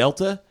but the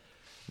Delta,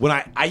 when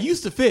I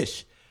used to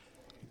fish,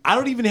 I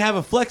don't even have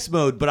a flex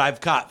mode, but I've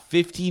caught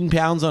 15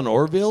 pounds on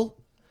Orville,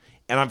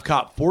 and I've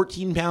caught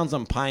 14 pounds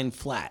on Pine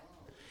Flat.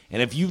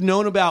 And if you've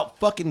known about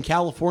fucking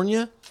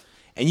California,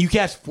 and you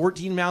catch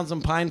 14 pounds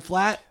on Pine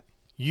Flat,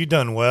 you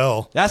done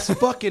well. That's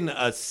fucking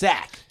a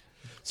sack.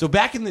 So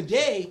back in the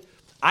day,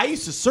 I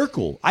used to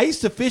circle. I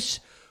used to fish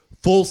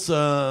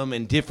Folsom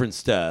and different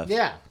stuff.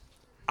 Yeah.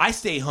 I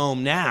stay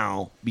home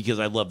now because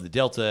I love the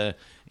Delta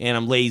and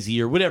I'm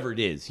lazy or whatever it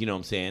is. You know what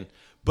I'm saying?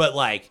 But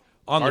like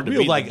on Hard the to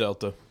real, beat like the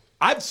Delta.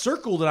 I've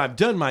circled and I've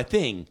done my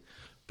thing.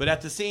 But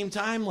at the same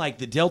time, like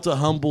the Delta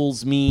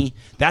humbles me.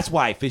 That's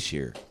why I fish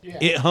here. Yeah.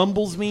 It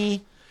humbles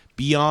me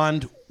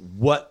beyond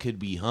what could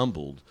be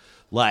humbled.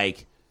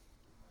 Like,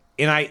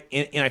 and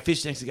I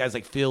fish next to guys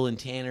like Phil and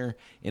Tanner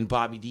and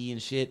Bobby D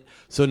and shit.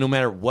 So no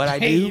matter what I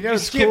do, you know,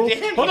 cool.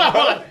 Hold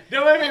on.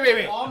 No,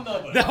 wait.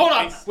 No, hold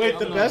on. Wait,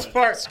 the best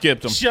part.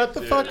 Skipped him. Shut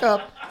the fuck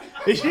up.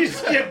 You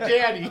skipped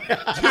Danny.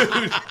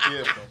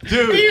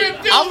 Dude.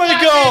 I'm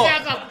gonna go.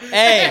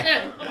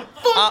 Hey,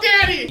 Look,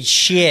 Danny.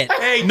 Shit.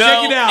 Hey, No,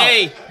 check it out.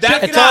 hey,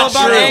 Check It's it out, all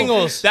about bro.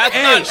 angles. That's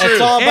Hey, not true.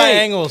 It's all about Hey,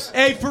 angles.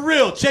 Hey, for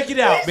real, check it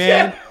out,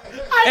 man.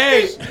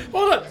 Hey.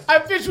 Hold on. I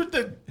fished with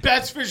the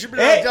best fisherman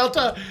Hey, on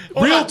Delta.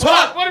 real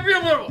talk. What a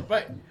real.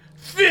 Wait.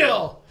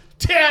 Phil,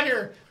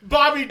 Tanner,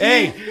 Bobby D,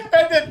 Hey.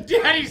 and then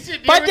Danny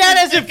sitting My here with dad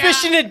his hasn't dick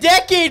fished in a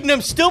decade, and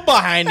I'm still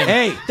behind him.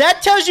 Hey.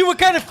 That tells you what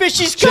kind of fish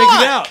he's Check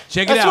caught. it out.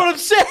 Check it That's out. what I'm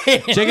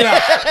saying. Check it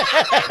out.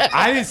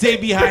 I didn't say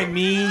behind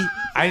me.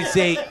 I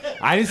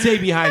didn't say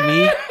behind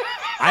me.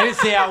 I didn't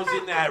say I was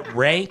in that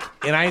rank,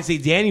 and I didn't say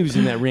Danny was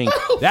in that ring.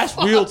 That's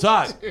real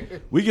talk.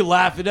 We can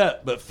laugh it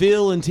up, but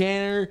Phil and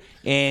Tanner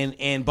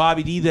and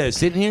Bobby D that are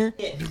sitting here,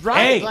 Right,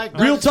 hey, like,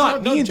 real that's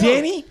talk. no Me and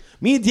joke.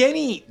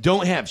 Danny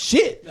don't have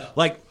shit.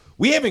 Like,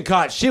 we haven't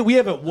caught shit. We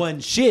haven't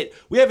won shit.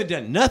 We haven't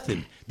done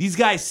nothing. These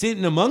guys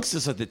sitting amongst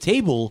us at the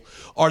table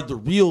are the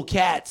real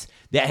cats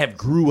that have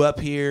grew up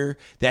here,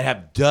 that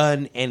have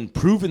done and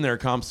proven their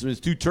accomplishments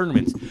through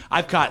tournaments.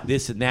 I've caught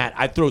this and that.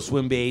 I throw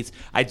swim baits.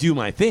 I do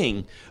my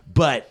thing.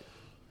 But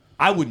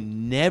I would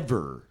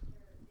never,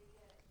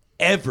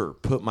 ever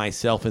put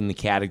myself in the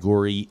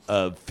category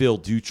of Phil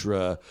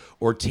Dutra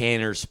or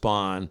Tanner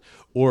Spawn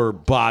or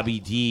Bobby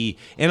D.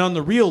 And on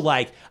the real,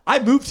 like, I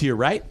moved here,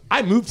 right?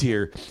 I moved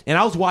here, and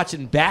I was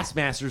watching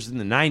Bassmasters in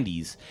the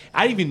 90s.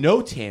 I didn't even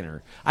know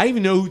Tanner. I didn't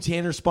even know who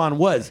Tanner Spawn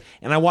was.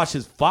 And I watched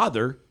his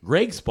father,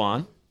 Greg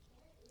Spawn,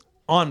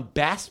 on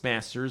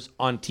Bassmasters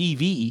on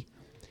TV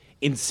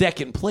in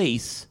second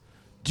place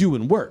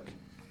doing work.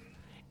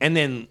 And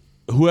then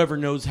whoever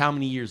knows how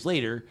many years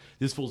later,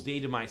 this fool's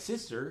dated my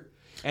sister.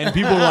 And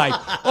people are like,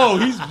 oh,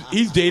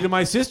 he's dated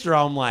my sister.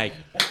 I'm like,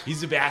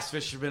 he's a bass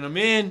fisherman. I'm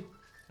in.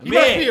 You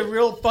must be a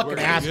real fucking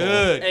asshole.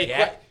 Good.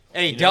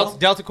 Hey,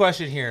 Delta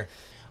question here.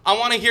 I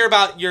want to hear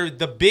about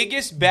the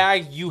biggest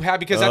bag you have,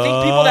 because I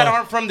think people that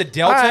aren't from the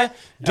Delta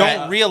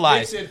don't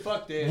realize.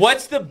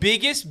 What's the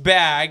biggest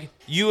bag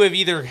you have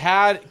either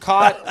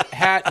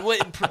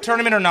caught,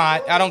 tournament or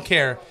not? I don't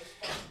care.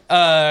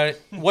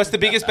 What's the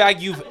biggest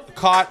bag you've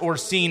caught or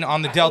seen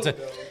on the Delta?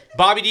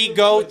 Bobby D,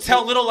 go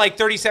tell a little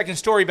 30-second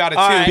story about it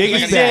too. All right,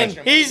 Biggest bag.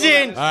 He's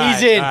in. All right,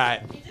 He's in. All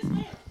right.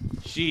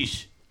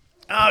 Sheesh.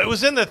 It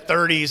was in the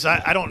 30s.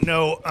 I don't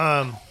know.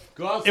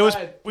 Go outside. It was.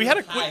 We had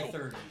a High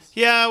 30s.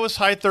 Yeah, it was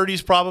high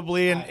 30s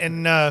probably,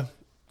 and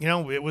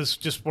it was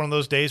just one of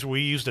those days where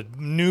we used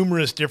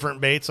numerous different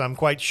baits. I'm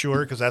quite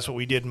sure, because that's what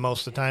we did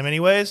most of the time,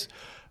 anyways.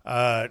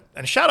 And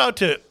shout out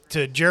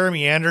to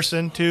Jeremy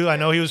Anderson too. I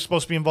know he was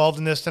supposed to be involved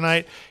in this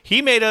tonight.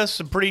 He made us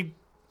some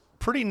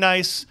pretty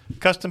nice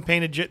custom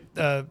painted He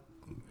did.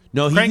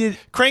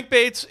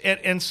 crankbaits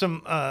and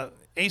some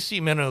AC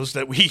minnows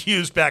that we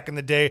used back in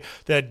the day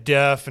that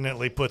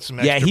definitely put some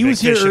extra He big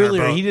was here fish in our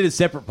earlier. boat. He did a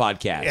separate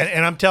podcast.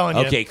 And I'm telling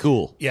you. Okay,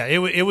 cool. Yeah,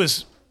 it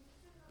was.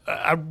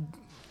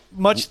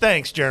 Much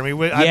thanks, Jeremy.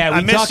 We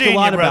I miss talked a seeing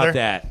lot you, brother. about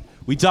that.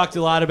 We talked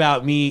a lot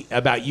about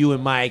you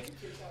and Mike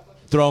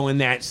throwing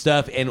that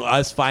stuff and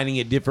us finding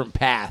a different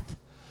path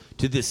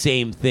to the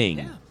same thing.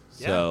 Yeah.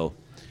 So.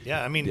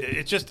 Yeah, I mean,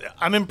 it's just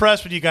I'm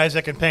impressed with you guys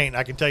that can paint.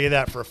 I can tell you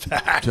that for a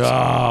fact.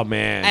 Oh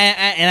man,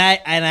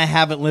 And I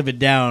haven't lived it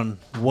down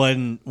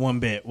one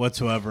bit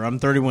whatsoever. I'm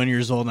 31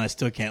 years old and I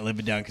still can't live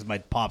it down because my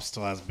pop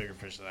still has a bigger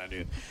fish than I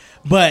do.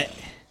 But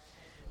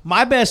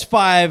my best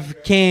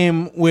 5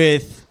 came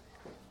with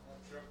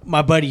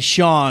my buddy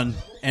Sean,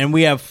 and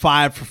we have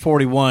 5 for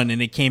 41,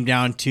 and it came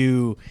down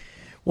to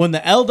when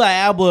the El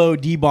Diablo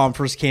D-Bomb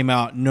first came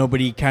out.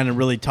 Nobody kind of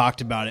really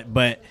talked about it,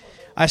 but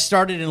I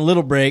started in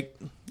Little Break.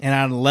 And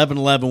on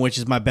 11-11, which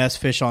is my best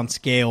fish on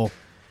scale,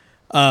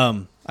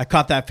 I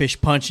caught that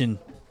fish punching.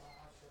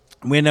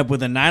 We ended up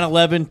with a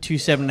 9-11, 2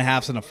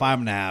 7.5s, and a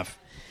 5.5.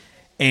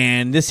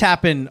 And this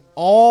happened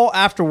all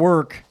after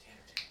work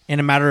in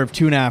a matter of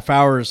 2.5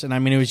 hours. And I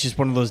mean, it was just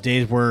one of those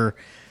days where,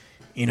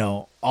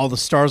 all the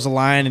stars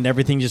aligned and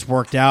everything just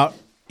worked out.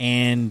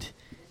 And,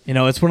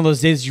 it's one of those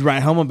days you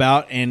write home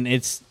about, and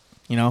it's,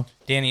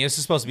 Danny, this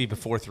is supposed to be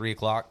before 3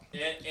 o'clock.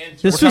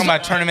 We're talking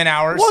about tournament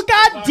hours. Well,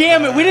 God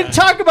damn it, we didn't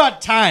talk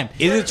about time.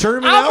 Is it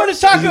tournament I'm hours? going to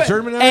talk Is it about.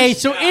 tournament Hey,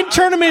 hours? so in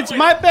tournaments,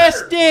 my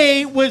best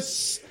day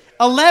was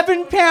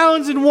 11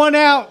 pounds and 1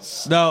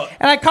 ounce. No,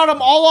 and I caught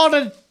them all on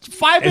a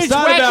 5-inch it's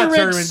not about Wacker Rig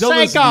tournaments. Don't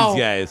listen to Psycho. these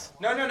guys.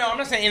 No. I'm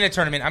not saying in a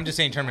tournament. I'm just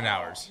saying tournament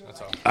hours.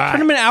 That's all.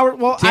 Tournament hour.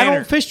 Well, I Tanner.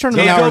 don't fish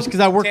tournament Tanner. hours because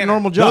I work a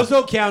normal job. Those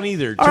don't count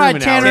either. All right,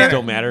 Tournament Tanner, hours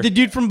don't matter. the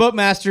dude from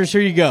Boatmasters.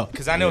 Here you go.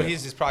 Because I know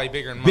his is probably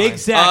bigger than mine. Big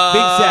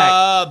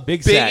sack.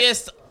 Big sack.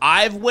 Biggest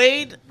I've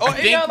weighed, I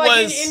think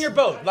was in your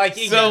boat. Like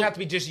it doesn't have to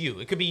be just you.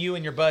 It could be you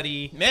and your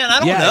buddy. Man, I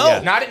don't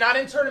know. Not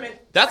in tournament.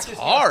 That's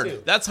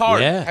hard. That's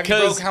hard. Yeah.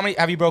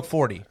 Have you broke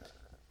 40?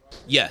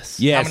 Yes.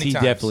 Yes, How many he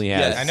times? definitely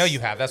has. Yes. I know you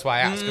have. That's why I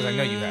asked, because I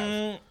know you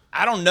have.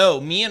 I don't know.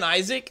 Me and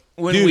Isaac,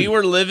 when Dude. we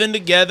were living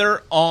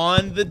together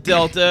on the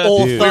Delta,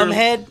 Old Dude.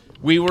 thumbhead.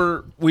 we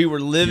were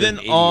living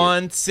idiot.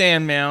 on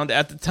Sandmound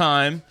at the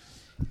time,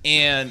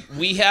 and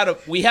we had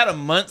a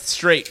month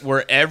straight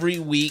where every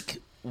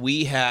week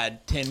we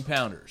had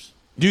 10-pounders.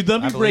 Dude,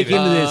 let me break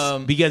believe into it.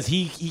 this because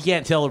he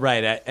can't tell it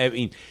right. I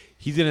mean,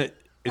 he's gonna.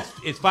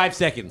 It's 5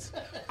 seconds.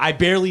 I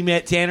barely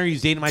met Tanner. He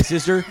was dating my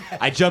sister.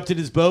 I jumped in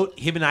his boat.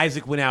 Him and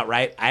Isaac went out,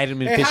 right? I hadn't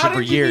been fishing how for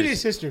did you years. meet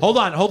his sister? Hold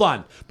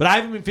on. But I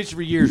haven't been fishing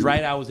for years,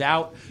 right? I was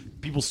out.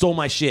 People stole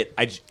my shit.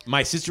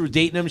 My sister was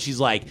dating him. She's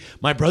like,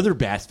 my brother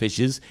bass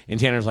fishes. And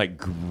Tanner's like,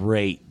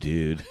 great,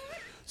 dude.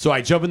 So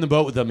I jump in the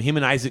boat with him. Him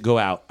and Isaac go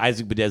out.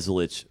 Isaac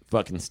Bedezelich,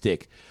 fucking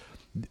stick.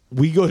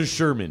 We go to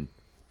Sherman.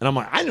 And I'm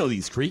like, I know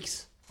these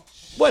creeks.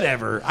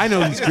 Whatever. I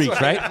know these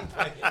creeks, right?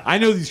 I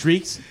know these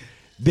creeks.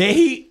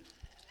 They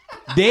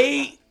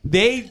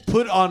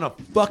put on a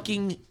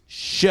fucking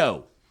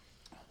show.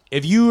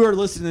 If you are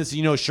listening to this and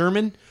you know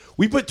Sherman,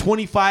 we put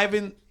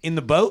 25 in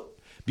the boat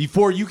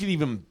before you could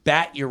even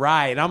bat your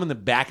eye. And I'm in the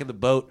back of the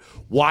boat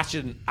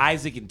watching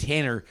Isaac and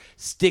Tanner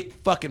stick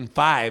fucking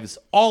fives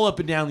all up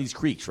and down these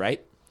creeks,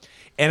 right?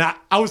 And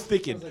I was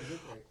thinking,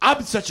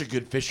 I'm such a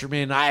good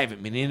fisherman. I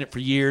haven't been in it for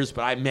years,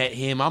 but I met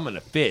him. I'm going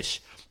to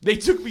fish. They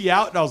took me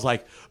out, and I was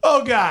like,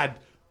 oh, God.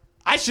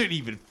 I shouldn't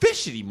even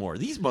fish anymore.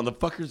 These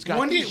motherfuckers got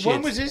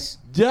when was this?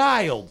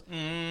 Dialed.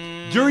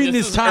 During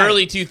this time.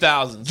 Early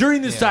 2000s.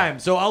 During this time.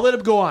 So I'll let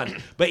him go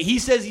on. But he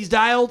says he's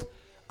dialed.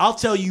 I'll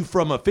tell you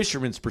from a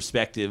fisherman's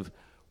perspective,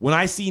 when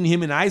I seen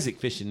him and Isaac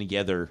fishing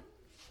together,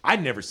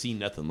 I'd never seen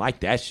nothing like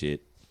that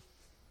shit.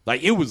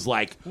 Like, it was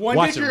like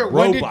watching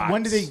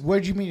robots. Where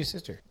did you meet his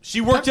sister? She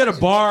worked at a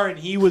bar, and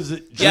he was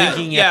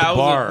drinking at the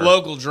bar. I was a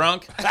local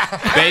drunk,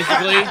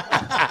 basically.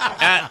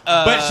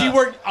 But she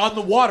worked on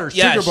the water,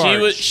 sugar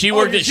bars. She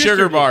worked at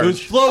sugar bars. It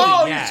was floating.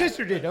 Oh, your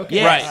sister did. Okay,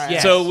 yes, right.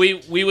 Yes. So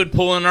we would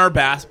pull in our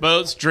bass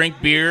boats, drink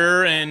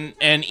beer, and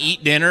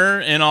eat dinner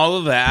and all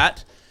of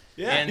that.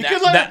 Yeah, and you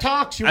could let her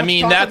talk.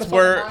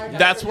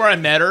 That's where I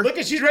met her. Look,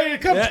 she's ready to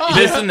come talk.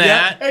 This and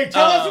that. Hey,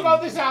 tell us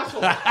about this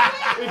asshole.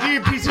 If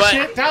you a piece of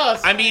shit, tell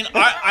us. I mean,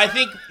 I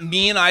think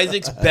me and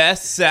Isaac's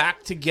best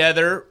sack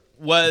together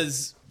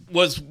was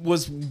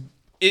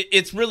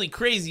it's really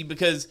crazy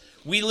because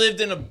we lived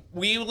in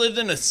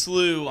a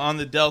slough on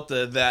the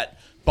Delta that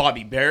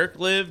Bobby Barrick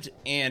lived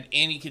and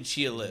Andy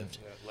Kachia lived.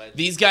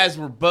 These guys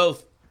were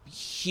both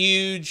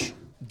huge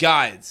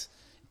guides.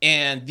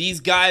 And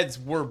these guides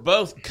were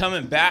both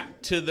coming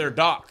back to their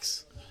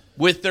docks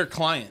with their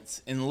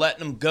clients and letting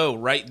them go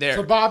right there.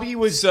 So Bobby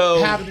was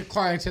having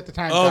clients at the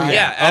time. Oh,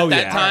 yeah. At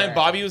that time,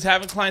 Bobby was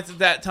having clients at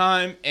that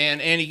time, and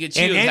Andy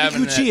Kachia was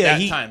having at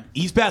that time.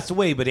 He's passed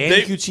away, but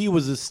Andy Kachia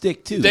was a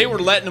stick, too. They were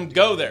letting them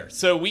go there.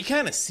 So we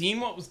kind of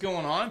seen what was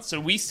going on. So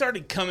we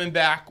started coming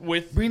back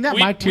with... Bring that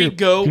mic to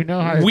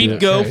We'd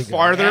go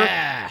farther.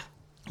 Yeah.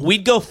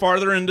 We'd go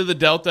farther into the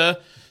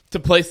Delta to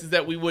places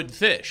that we wouldn't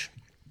fish.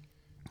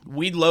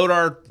 We'd load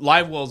our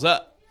live wells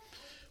up.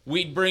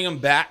 We'd bring them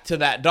back to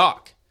that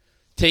dock,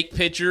 take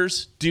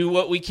pictures, do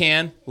what we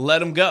can, let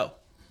them go,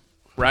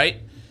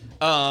 right?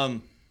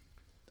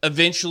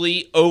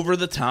 Eventually, over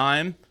the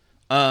time,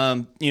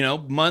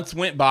 months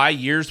went by,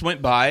 years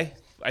went by.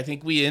 I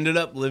think we ended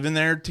up living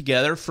there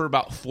together for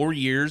about 4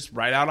 years,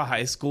 right out of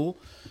high school.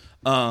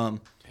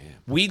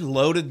 We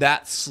loaded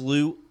that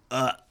slough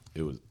up.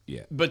 It was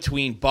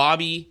between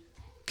Bobby,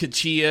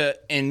 Kachia,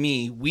 and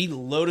me, we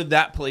loaded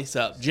that place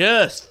up,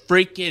 just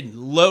freaking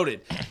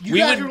loaded.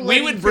 We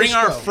would bring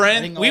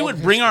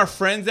our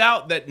friends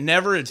out that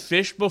never had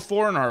fished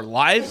before in our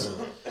lives,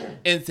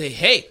 and say,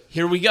 "Hey,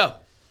 here we go,"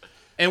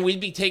 and we'd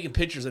be taking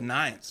pictures of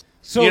nines.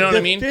 So you know what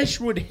I mean? Fish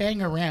would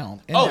hang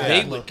around in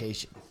that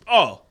location.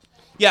 Oh,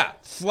 yeah,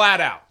 flat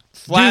out.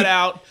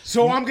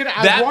 So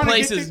that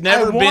place has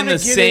never been the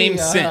same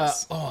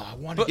since.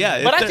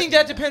 But I think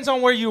that depends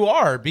on where you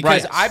are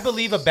because I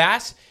believe a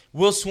bass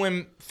will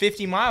swim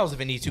 50 miles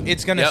if it needs to.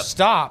 It's going to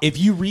stop. If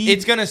you read...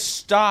 It's going to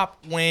stop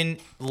when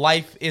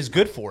life is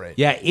good for it.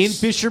 Yeah,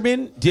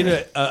 In-Fisherman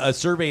did a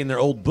survey in their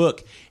old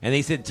book, and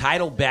they said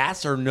tidal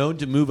bass are known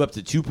to move up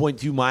to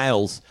 2.2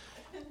 miles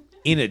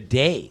in a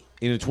day,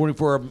 in a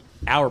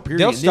 24-hour period.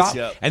 They'll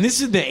stop. And this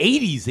is in the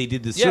 80s they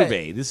did the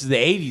survey. This is the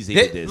 80s they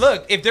did this.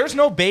 Look, if there's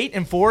no bait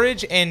and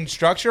forage and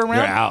structure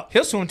around,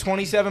 he'll swim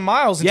 27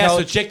 miles.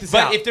 So check this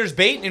out. But if there's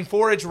bait and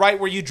forage right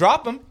where you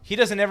drop him, he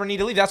doesn't ever need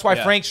to leave. That's why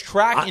Frank's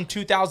track in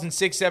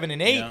 2006, 7,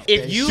 and 8.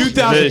 If you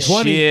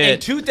 2020 in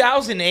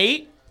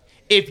 2008,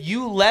 if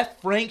you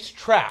left Frank's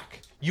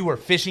track, you were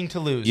fishing to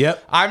lose.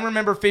 Yep. I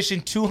remember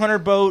fishing 200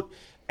 boat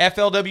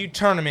FLW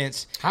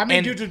tournaments. How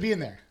many dudes would be in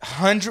there?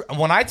 100.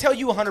 When I tell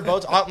you 100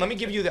 boats, let me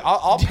give you the.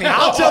 I'll paint.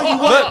 I'll tell you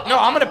what. Look, no,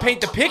 I'm going to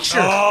paint the picture.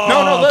 Look.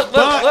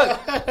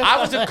 I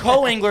was a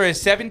co-angler at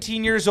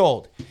 17 years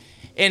old,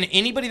 and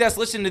anybody that's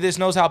listening to this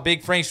knows how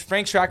big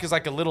Frank's track is.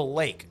 Like a little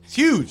lake. It's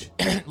huge.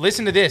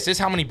 Listen to this. This is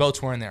how many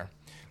boats were in there.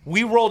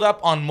 We rolled up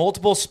on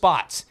multiple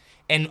spots,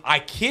 and I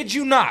kid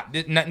you not,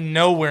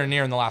 nowhere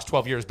near in the last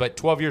 12 years, but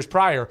 12 years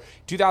prior,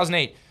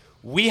 2008,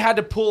 we had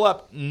to pull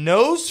up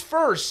nose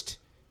first.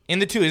 In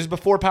the 2, this is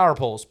before power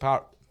poles,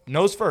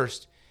 nose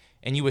first,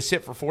 and you would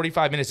sit for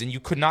 45 minutes, and you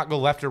could not go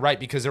left or right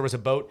because there was a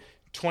boat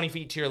 20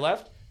 feet to your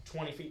left,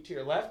 20 feet to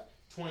your left,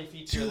 20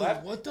 feet to your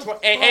left. What the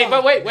fuck,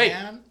 but wait.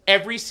 man?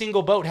 Every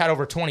single boat had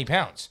over 20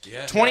 pounds.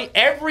 Yeah.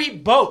 Every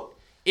boat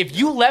If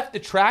you left the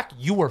track,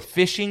 you were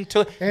fishing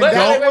to. And Wait,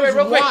 that was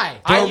real quick. why.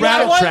 They're You know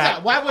rattle what?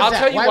 track. Why was I'll that?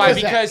 tell you Why why.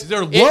 was that? Because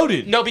They're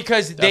loaded. No,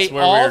 because That's they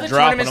where we all were the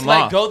dropping tournaments them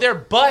let off. go there,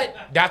 but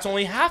that's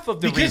only half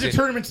of the Because reason. the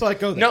tournaments let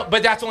go there. No,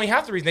 but that's only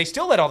half the reason. They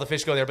still let all the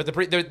fish go there, but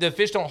the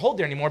fish don't hold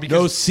there anymore because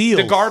No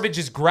seals. the garbage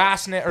is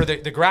grass, or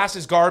the grass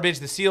is garbage.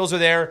 The seals are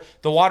there.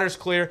 The water's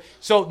clear.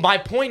 So my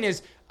point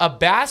is, a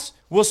bass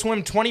will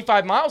swim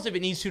 25 miles if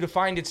it needs to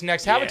find its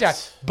next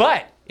habitat.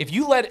 But if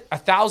you let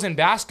 1,000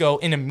 bass go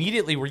and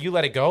immediately where you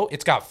let it go,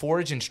 it's got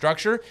forage and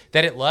structure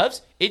that it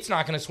loves, it's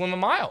not going to swim a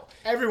mile.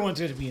 Everyone's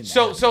going to be in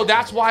So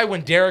that's why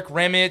when Derek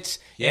Remitz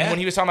Yeah. and when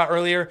he was talking about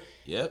earlier,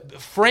 Yep.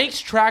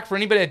 Frank's track, for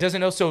anybody that doesn't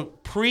know, so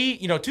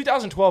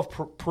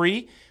 2012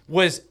 pre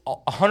was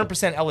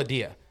 100%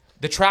 Eladia.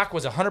 The track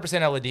was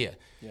 100% Eladia.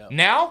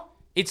 Now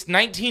it's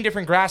 19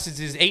 different grasses,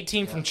 is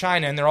 18 from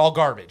China, and they're all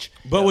garbage.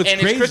 But what's and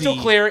crazy, it's crystal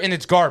clear and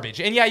it's garbage.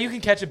 And yeah, you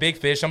can catch a big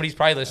fish. Somebody's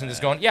probably listening to this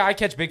going, yeah, I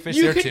catch big fish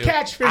You there can too.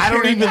 catch fish. I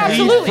don't here even and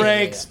there. leave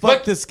Frank's. Fuck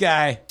But- this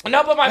guy.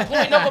 No, but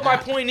my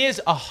point is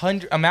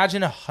 100.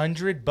 Imagine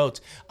 100 boats.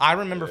 I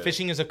remember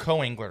fishing as a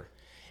co-angler,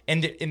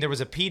 and there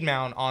was a peed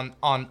mound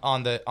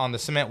on the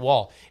cement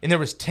wall, and there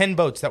was 10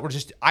 boats that were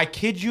just, I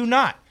kid you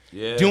not,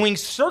 doing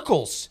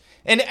circles,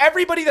 and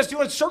everybody that's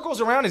doing circles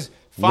around is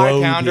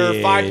 5-pounder,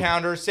 Loaded.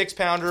 5-pounder,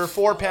 6-pounder,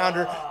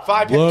 4-pounder,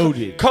 5-pounder.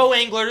 Loaded.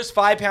 Co-anglers,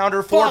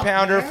 5-pounder,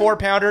 4-pounder,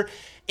 4-pounder.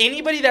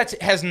 Anybody that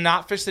has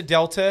not fished the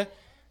Delta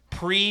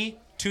pre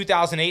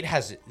 2008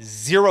 has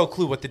zero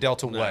clue what the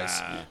Delta was.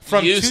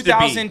 From Used to be.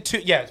 2002,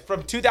 yeah,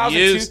 from 2002,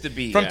 Used to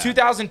be, from yeah.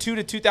 2002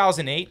 to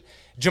 2008.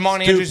 Jamon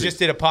Andrews just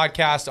did a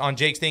podcast on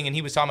Jake's thing, and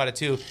he was talking about it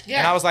too. Yeah,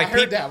 and I was like, I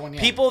heard that one, yeah.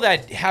 people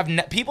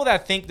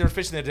that think they're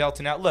fishing the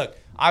Delta now. Look,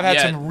 I've had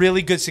some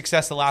really good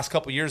success the last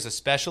couple years,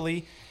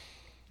 especially.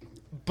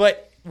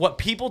 But what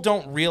people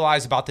don't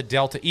realize about the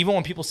Delta, even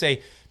when people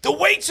say the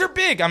weights are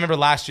big, I remember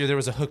last year there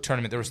was a hook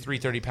tournament. There was 3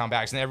 30-pound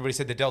bags, and everybody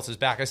said the Delta's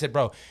back. I said,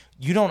 bro,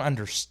 you don't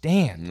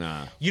understand.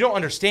 Nah. You don't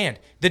understand.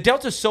 The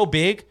Delta's so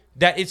big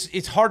that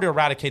it's hard to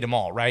eradicate them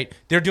all, right?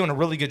 They're doing a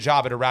really good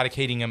job at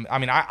eradicating them. I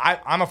mean,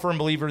 I'm a firm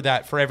believer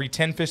that for every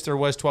 10 fish there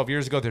was 12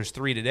 years ago, there's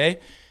 3 today.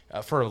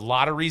 For a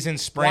lot of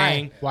reasons,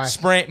 spraying,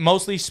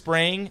 mostly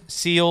spraying,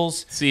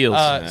 seals,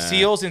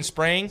 seals and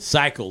spraying,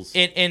 cycles.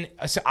 And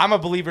so I'm a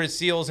believer in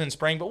seals and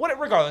spraying, but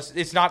regardless,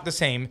 it's not the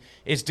same.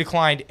 It's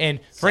declined. And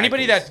for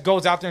anybody that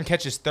goes out there and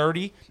catches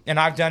 30, and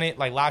I've done it,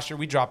 like last year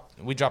we dropped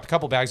a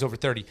couple bags over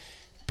 30.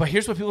 But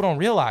here's what people don't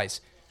realize: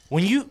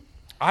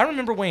 I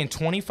remember weighing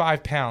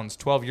 25 pounds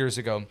 12 years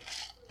ago.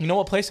 You know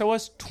what place I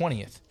was?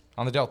 20th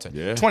on the Delta.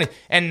 Yeah. 20th.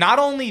 And not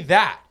only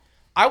that,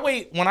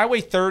 when I weigh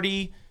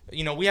 30.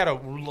 You know, we had a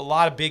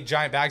lot of big,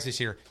 giant bags this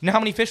year. You know how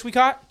many fish we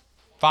caught?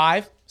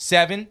 5,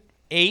 7,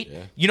 8. Yeah.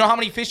 You know how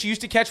many fish you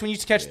used to catch when you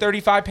used to catch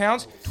 35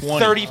 pounds?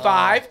 20.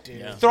 35.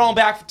 Throw them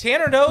back.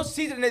 Tanner knows.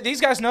 See,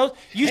 these guys know.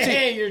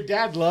 Hey, your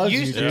dad loves you.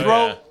 Used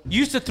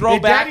to throw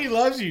your back. Daddy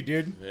loves you,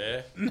 dude.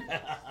 Yeah.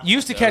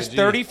 Used to catch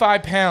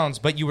 35 pounds,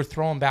 but you were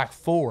throwing back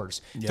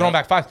 4s, throwing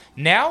back 5s.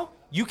 Now,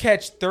 you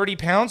catch 30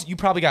 pounds, you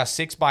probably got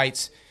 6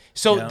 bites.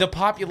 So the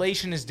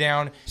population is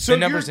down. So the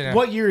numbers are down.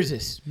 What year is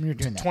this when you're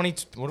doing that? 20.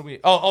 What are we?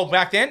 Oh,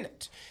 back then,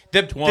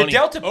 the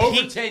Delta over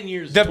peaked 10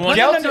 years. The ago.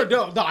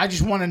 Delta, No, I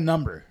just want a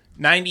number.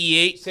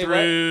 98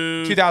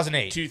 through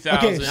 2008.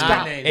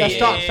 2008. Okay,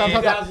 stop.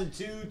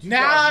 2002.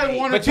 Now I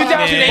want to. But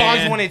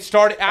 2008 is when it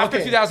started. After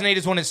 2008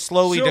 is when it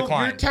slowly so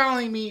declined. You're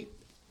telling me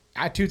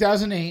at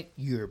 2008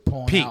 you're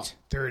pulling Peaked. out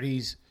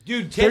 30s.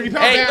 Dude, 30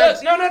 pound Hey,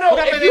 bags. look, no.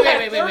 Wait, If you had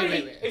wait, 30,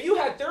 wait. if you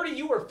had 30,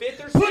 you were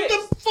 5th or 6th. Put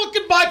the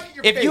fucking mic in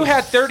your face. If you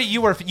had 30,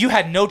 you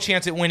had no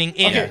chance at winning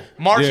in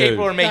March, Dude.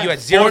 April, or May. You had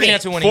zero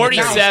chance of winning.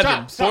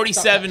 47. Stop.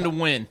 47 to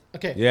win.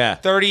 Okay. Yeah.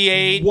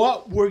 38.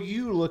 What were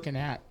you looking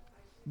at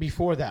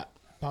before that,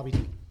 Bobby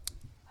D?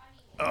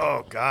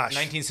 Oh, gosh.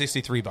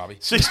 1963, Bobby.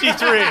 63.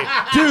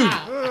 Dude,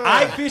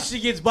 I fished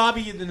against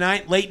Bobby in the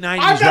late 90s, I'm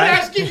not right?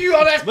 asking you.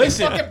 I'm asking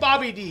Listen. fucking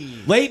Bobby D.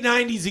 Late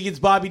 90s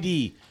against Bobby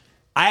D.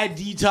 I had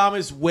D.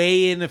 Thomas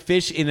weigh in a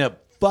fish in a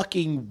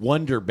fucking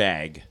Wonder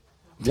bag.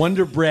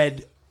 Wonder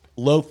Bread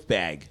loaf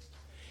bag.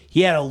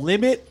 He had a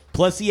limit,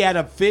 plus he had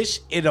a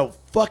fish in a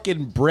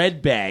fucking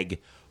bread bag.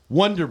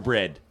 Wonder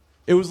Bread.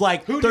 It was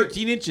like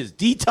 13 inches.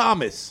 D.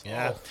 Thomas.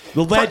 Yeah.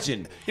 The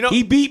legend. You know-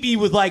 he beat me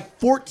with like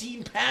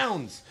 14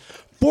 pounds.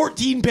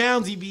 14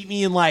 pounds he beat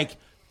me in like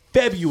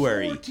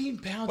February. 14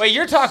 pounds. Wait,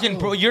 you're talking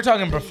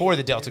before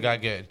the Delta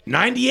got good.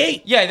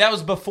 98. Yeah, that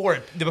was before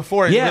it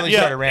Yeah. really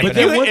started ramping But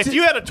then up. once If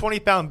you had a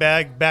 20-pound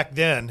bag back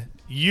then,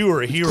 you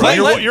were a hero. But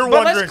You're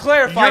wondering. let's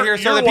clarify you're- here,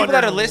 so you're the people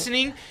that are wondering-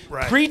 listening,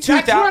 Right.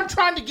 pre-2000, That's what I'm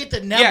trying to get the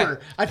number.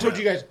 Yeah. I told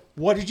you guys.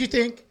 What did you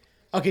think?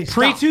 Okay, stop.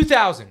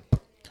 pre-2000,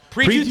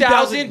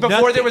 Pre-2000, before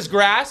nothing. there was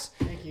grass,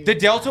 the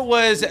Delta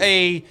was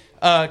a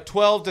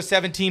 12 to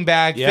 17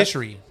 bag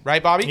fishery,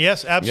 right, Bobby?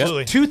 Yes,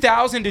 absolutely.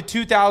 2000 to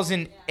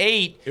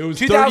 2008. It was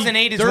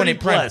 2008 is when 30 it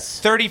plus.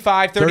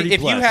 35, 30. 30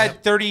 If you plus.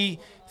 had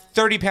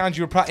 30 pounds,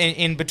 you were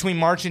in between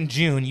March and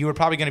June, you were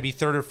probably going to be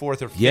 3rd or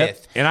 4th or 5th. Yep.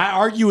 And I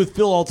argue with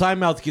Phil all the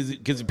time out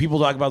because people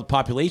talk about the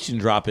population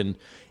dropping,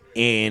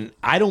 and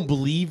I don't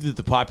believe that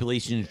the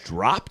population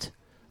dropped.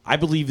 I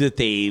believe that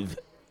they've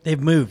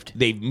moved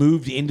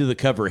into the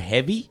cover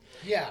heavy,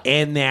 Yeah.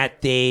 and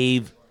that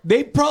they've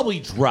probably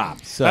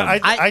dropped some.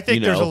 I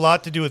think there's a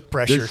lot to do with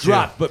pressure. There's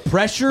drop, but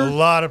pressure, a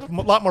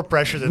lot more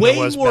pressure than way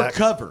there was more back.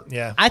 cover.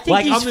 Yeah, I think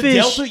like these on the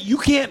fish, Delta, you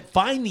can't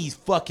find these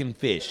fucking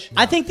fish.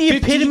 I think the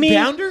 15 epitome,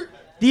 pounder?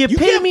 the You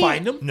can't epitome,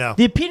 find them. No.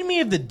 the epitome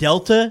of the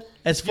Delta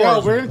as far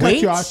as we're gonna cut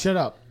weights. you off. Shut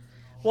up.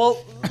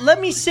 Well, let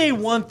me say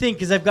one thing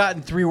because I've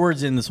gotten 3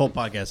 words in this whole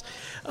podcast.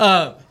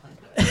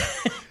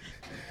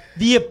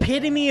 The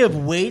epitome of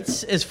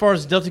weights as far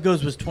as Delta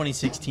goes was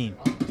 2016.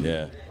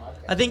 Yeah.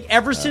 I think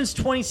ever since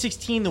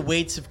 2016, the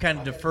weights have kind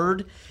of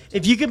deferred.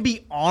 If you can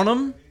be on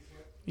them,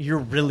 you're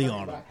really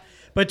on them.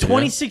 But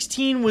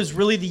 2016 was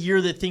really the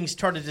year that things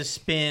started to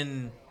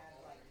spin.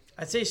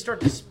 I'd say start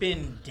to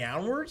spin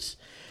downwards.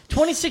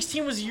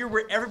 2016 was a year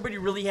where everybody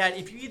really had.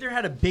 If you either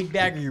had a big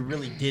bag or you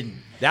really didn't.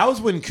 That was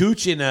when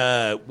Cooch and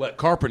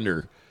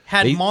Carpenter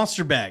had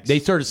monster bags. They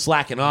started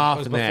slacking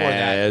off, and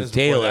It was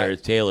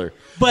Taylor.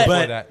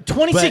 But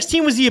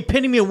 2016 was the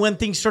epitome of when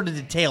things started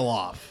to tail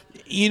off.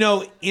 You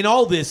know, in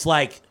all this,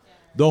 like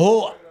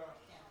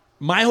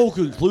my whole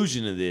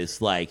conclusion of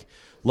this, like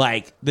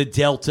the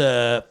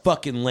Delta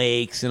fucking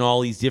lakes and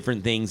all these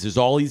different things. There's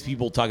all these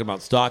people talking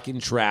about stock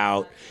and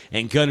trout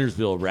and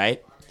Guntersville,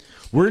 right?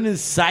 We're in a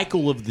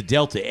cycle of the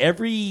Delta.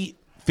 Every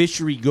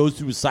fishery goes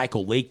through a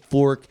cycle. Lake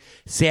Fork,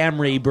 Sam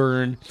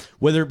Rayburn,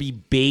 whether it be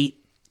bait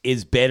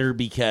is better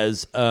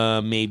because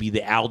maybe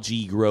the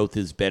algae growth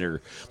is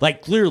better.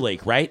 Like Clear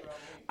Lake, right?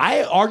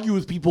 I argue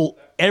with people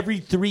every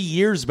 3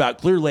 years about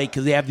Clear Lake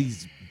because they have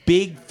these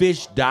big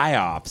fish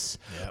die-offs.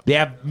 Yep. They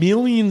have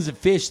millions of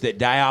fish that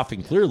die off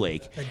in Clear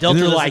Lake. Delta and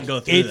they're doesn't like, go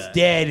through it's that.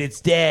 dead,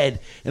 it's dead.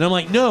 And I'm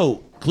like,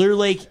 no, Clear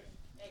Lake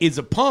is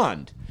a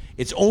pond.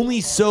 It's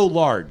only so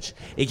large.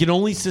 It can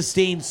only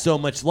sustain so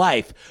much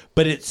life,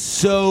 but it's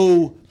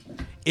so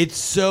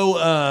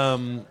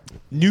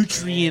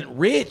nutrient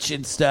rich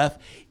and stuff.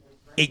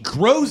 It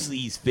grows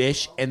these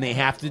fish and they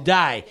have to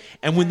die.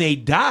 And when they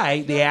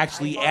die, they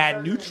actually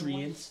add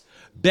nutrients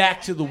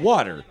back to the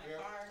water.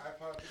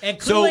 And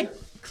Clear Lake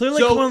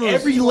one of those-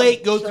 every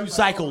lake goes through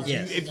cycles.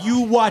 Yes. If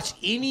you watch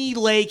any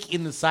lake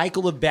in the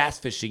cycle of bass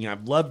fishing,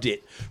 I've loved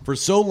it for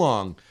so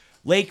long.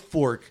 Lake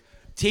Fork,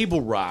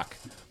 Table Rock,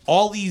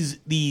 all these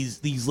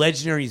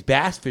legendary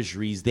bass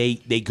fisheries, they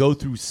go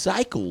through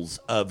cycles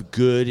of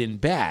good and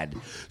bad.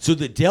 So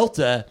the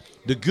Delta,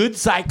 the good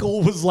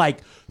cycle was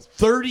like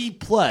 30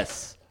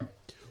 plus.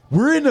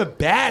 We're in a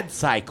bad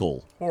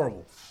cycle.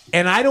 Horrible.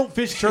 And I don't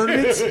fish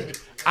tournaments.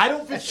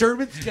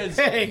 Because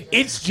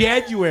it's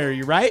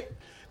January, right?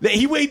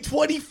 He weighed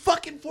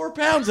 24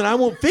 pounds, and I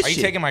won't fish Are you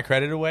it. taking my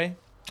credit away?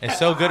 It's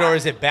so good, or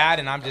is it bad?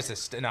 And I'm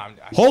just no.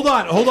 Hold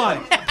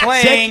on.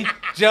 Playing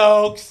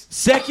jokes.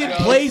 Second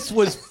place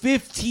was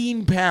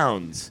 15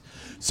 pounds,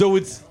 so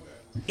it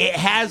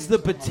has the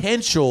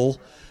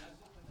potential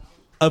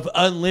of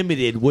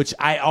unlimited, which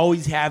I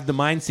always have the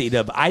mindset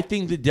of. I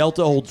think the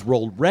Delta holds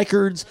world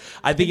records.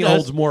 I think it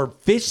holds more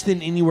fish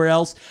than anywhere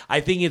else.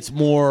 I think it's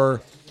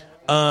more.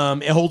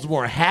 It holds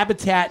more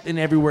habitat than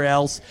everywhere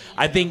else.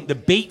 I think the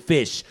bait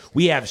fish,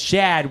 we have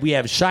shad, we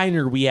have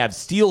shiner, we have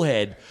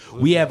steelhead,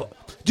 we have...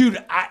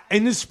 Dude,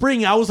 in the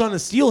spring, I was on a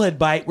steelhead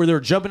bite where they were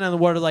jumping out of the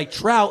water like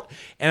trout,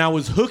 and I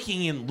was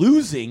hooking and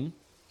losing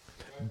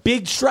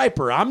big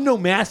striper. I'm no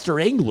master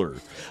angler.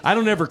 I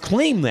don't ever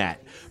claim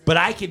that. But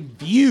I can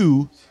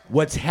view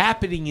what's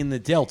happening in the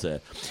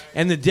Delta.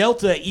 And the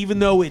Delta, even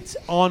though it's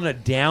on a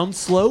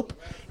downslope,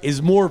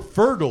 is more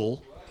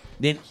fertile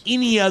than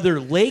any other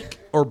lake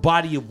or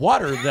body of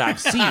water that I've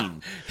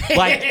seen.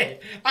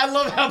 Like, I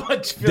love how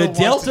much Phil the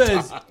Delta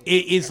wants to talk.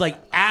 is like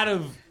out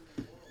of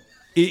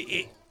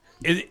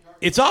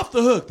it's off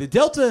the hook. The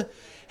Delta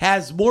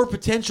has more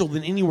potential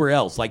than anywhere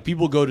else. Like,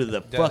 people go to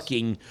the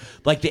fucking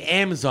like the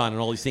Amazon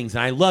and all these things,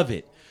 and I love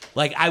it.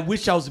 Like, I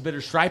wish I was a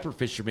better striper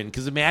fisherman,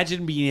 because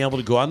imagine being able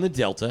to go on the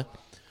Delta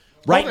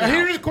right now.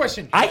 Here's a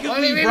question. I could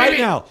leave right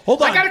now.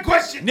 Hold on. I got a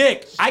question.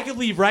 Nick, I could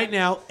leave right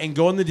now and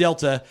go on the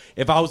Delta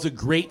if I was a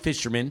great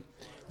fisherman,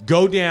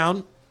 go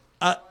down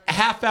a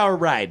half-hour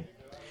ride,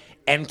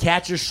 and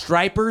catch a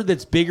striper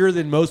that's bigger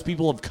than most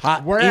people have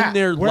caught in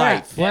their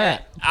life. I'm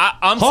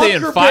Honker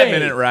saying Bay.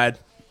 5-minute ride.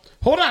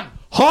 Hold on.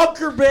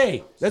 Honker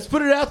Bay. Let's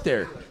put it out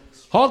there.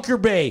 Honker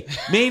Bay,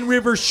 Main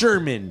River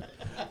Sherman,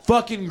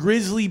 fucking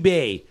Grizzly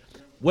Bay.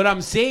 What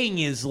I'm saying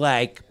is,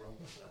 like,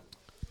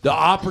 the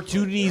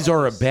opportunities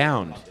are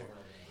abound.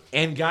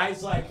 And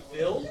guys like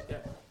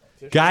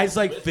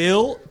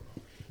Phil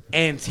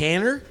and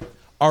Tanner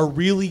are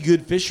really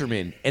good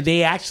fishermen, and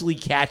they actually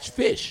catch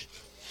fish.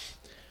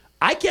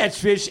 I catch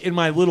fish in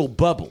my little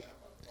bubble.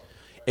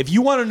 If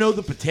you want to know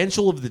the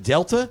potential of the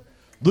Delta,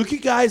 look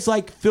at guys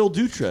like Phil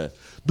Dutra.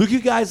 Look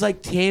at guys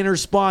like Tanner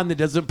Spawn that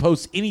doesn't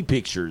post any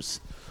pictures.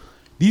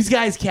 These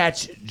guys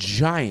catch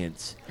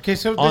giants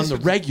on the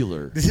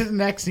regular. This is the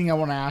next thing I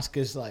want to ask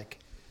is, like,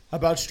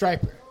 about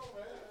striper.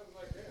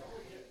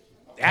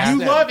 Ask You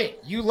them. love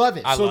it. You love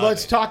it. I So love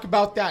let's it. talk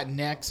about that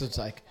next. It's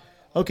like,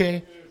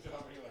 okay,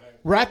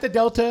 we're at the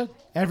Delta.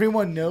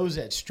 Everyone knows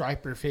that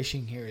striper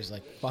fishing here is,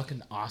 like,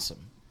 fucking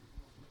awesome.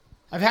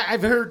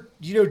 I've heard,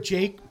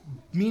 Jake,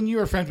 me and you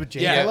are friends with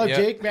Jake. Yeah, I love yeah.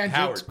 Jake, man.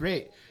 Howard. Jake's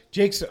great.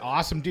 Jake's an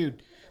awesome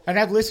dude. And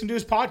I've listened to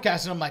his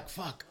podcast, and I'm like,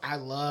 fuck, I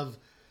love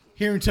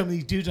hearing some of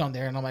these dudes on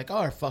there. And I'm like,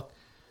 oh, fuck.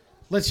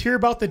 Let's hear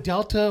about the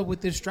Delta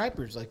with the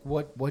stripers. Like,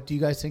 what do you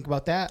guys think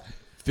about that?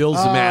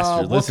 Phil's the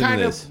master. Listen to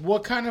this.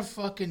 What kind of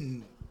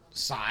fucking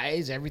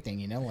size,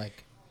 everything,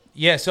 like...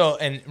 Yeah, so,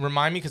 and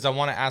remind me, because I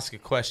want to ask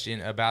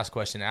a bass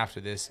question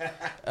after this,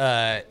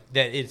 that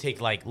it'd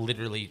take, like,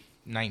 literally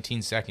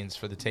 19 seconds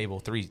for the table,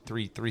 three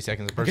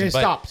seconds per person. Okay,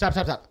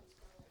 stop.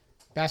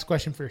 Bass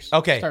question first.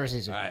 Okay. Start with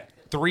Caesar. All right.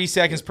 3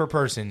 seconds per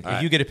person. All If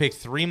right. you get to pick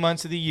 3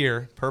 months of the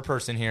year per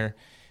person here,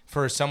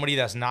 for somebody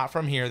that's not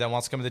from here that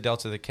wants to come to the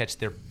Delta to catch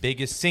their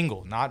biggest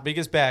single, not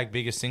biggest bag,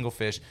 biggest single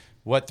fish,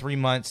 what 3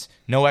 months?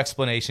 No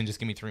explanation, just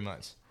give me 3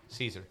 months.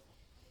 Caesar.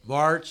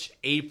 March,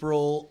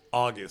 April,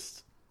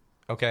 August.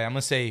 Okay, I'm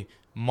going to say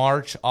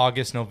March,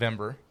 August,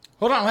 November.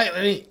 Hold on,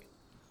 wait.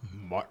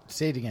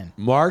 Say it again.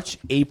 March,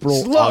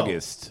 April, Slow.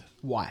 August.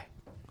 Why?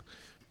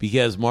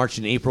 Because March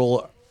and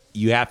April,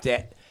 you have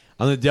to...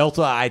 On the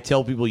Delta, I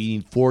tell people you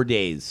need 4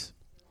 days.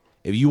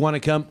 If you want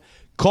to come,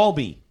 call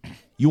me.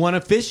 You want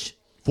to fish?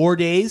 4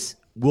 days?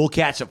 We'll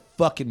catch a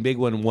fucking big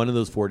one in one of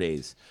those 4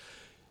 days.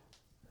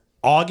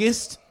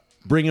 August,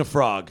 bring a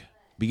frog.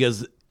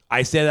 Because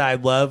I said I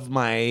love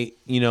my,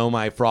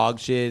 my frog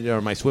shit or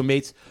my swim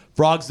baits.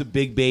 Frog's the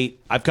big bait.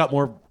 I've caught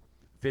more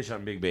fish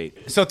on big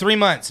bait. So 3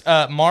 months.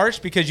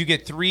 March, because you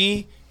get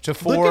 3 to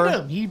 4. Look at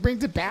him. He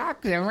brings it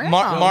back.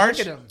 March.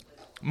 Look at him.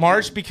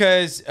 March,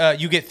 because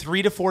you get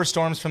 3 to 4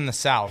 storms from the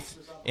south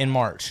in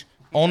March.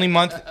 The only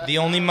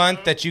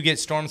month that you get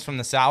storms from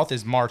the south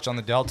is March on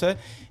the Delta,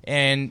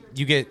 and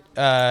you get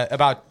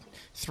about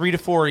 3 to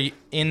 4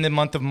 in the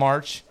month of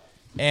March.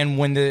 And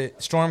when the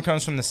storm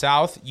comes from the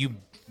south, you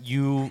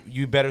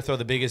better throw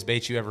the biggest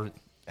bait you ever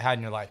had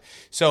in your life.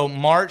 So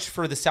March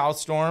for the south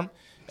storm,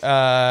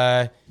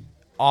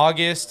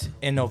 August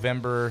and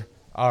November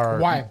are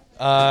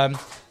why?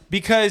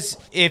 Because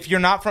if you're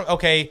not from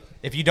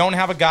if you don't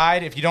have a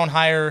guide, if you don't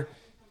hire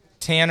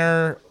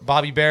Tanner,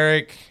 Bobby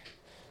Barrick,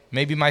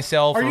 maybe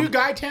myself. Are you a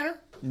guy, Tanner?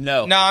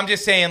 No. No, I'm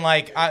just saying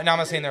I'm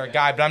not saying they're a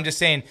guide, but I'm just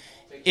saying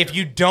if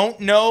you don't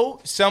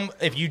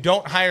if you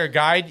don't hire a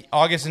guide,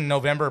 August and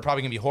November are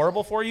probably going to be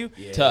horrible for you.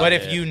 Yeah. But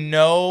if you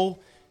know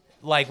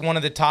one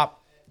of the top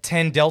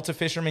 10 Delta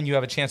fishermen, you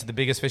have a chance at the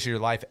biggest fish of your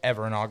life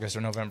ever in August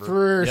or November.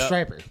 For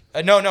striper.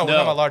 No, we're talking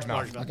about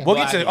largemouth. Okay. We're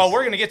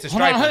going to get to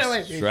stripers.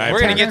 We're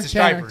going to get to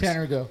stripers.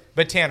 Tanner, go.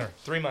 But Tanner,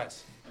 3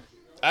 months.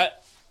 I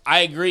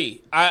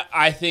agree.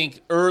 I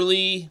think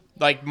early,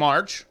 like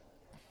March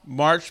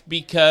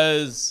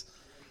because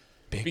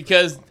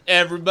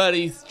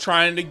everybody's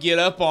trying to get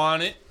up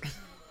on it,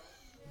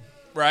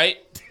 right?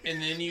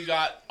 And then you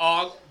got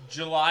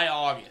July,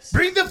 August.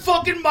 Bring the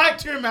fucking mic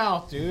to your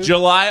mouth, dude.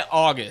 July,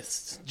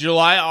 August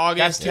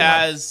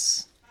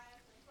has...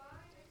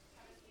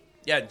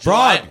 Yeah,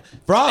 July.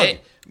 Frog.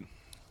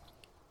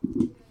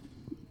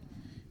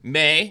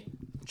 May.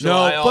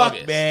 July, no, August.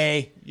 fuck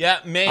May. Yeah,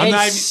 May. I'm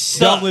not even sucks.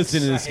 don't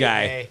listen to this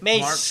guy.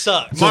 May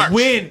sucks. It's a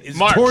wind. It's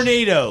a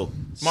tornado.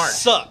 March.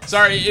 Sucks.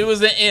 Sorry, it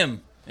was an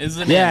M. It was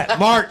an Yeah, M.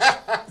 March.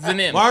 It's an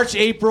M. March,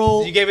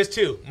 April. You gave us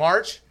 2.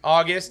 March,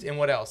 August, and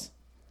what else?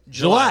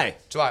 July.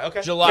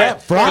 Okay. July. Yeah,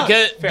 frog.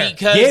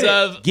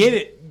 Because Get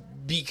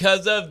it.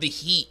 Because of the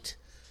heat.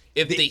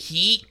 If the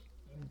heat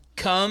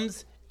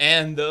comes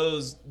and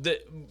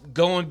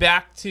going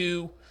back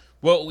to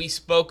what we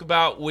spoke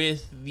about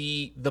with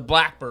the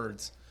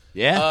blackbirds.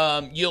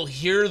 Yeah. You'll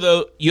hear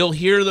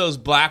those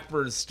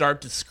blackbirds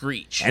start to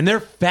screech. And they're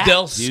fat,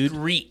 They'll dude.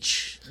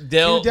 screech.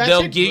 They'll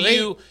give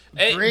you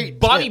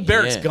Bobby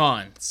Barrett's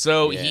gone.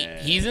 So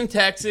he's in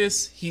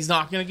Texas. He's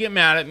not going to get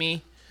mad at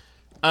me.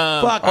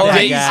 Fuck I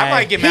that guy.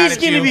 might get mad at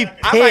you. He's gonna be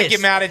I might pissed.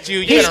 get mad at you.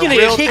 He's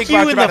gonna kick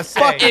you in the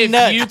fucking If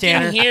nuts, you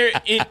Tanner. can hear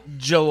it,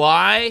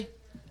 July,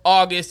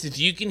 August, if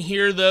you can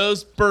hear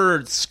those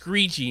birds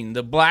screeching,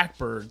 the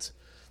blackbirds,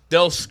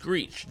 they'll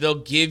screech. They'll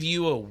give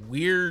you a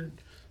weird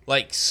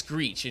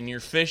screech, and you're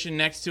fishing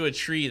next to a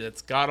tree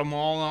that's got them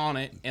all on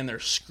it, and they're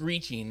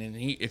screeching. And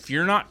if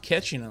you're not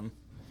catching them,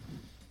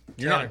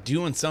 you're not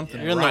doing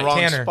something. You're in right. the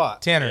wrong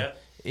spot. Tanner,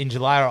 in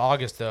July or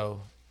August, though,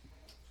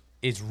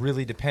 it's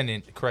really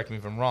dependent. Correct me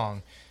if I'm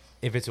wrong.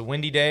 If it's a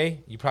windy day,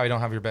 you probably don't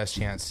have your best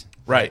chance.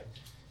 Right.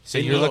 So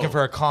you're looking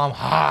for a calm,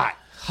 hot.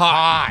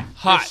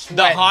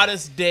 The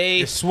hottest day.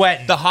 You're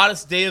sweating. The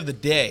hottest day of the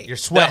day. You're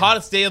sweating. The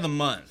hottest day of the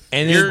month.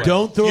 And then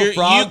don't throw a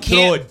frog,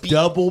 throw a can't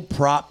double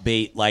prop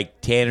bait like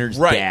Tanner's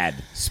dad.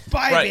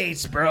 Spy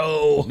baits,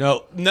 bro.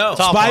 No.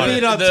 Top Spy water.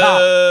 bait on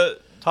top.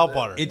 Top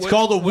water. It's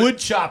called a wood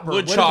chopper.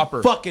 Wood What chopper.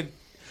 is a fucking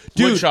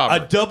dude, Wood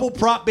chopper. a double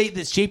prop bait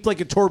that's shaped like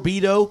a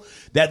torpedo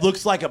that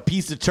looks like a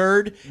piece of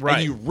turd, Right.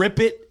 and you rip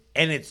it,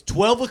 and it's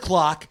 12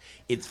 o'clock.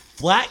 It's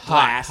flat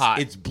glass. hot.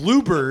 It's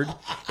bluebird.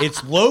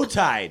 It's low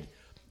tide.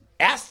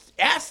 Ask.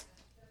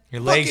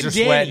 Your legs are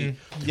fucking Danny. sweating.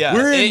 Yeah,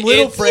 We're in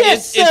Little Frank.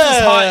 It's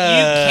as hot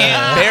you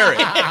can't bear it.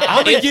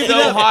 I'm gonna It's give it so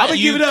up. I'm hot gonna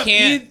give you it up.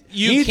 can't. Me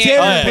You and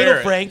can't Tanner in bear Little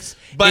it. Frank's.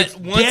 But it's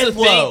dead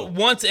low.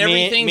 once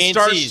everything me and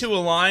starts C's. to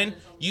align,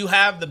 you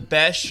have the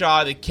best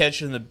shot at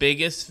catching the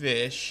biggest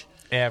fish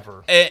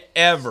ever.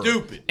 Ever.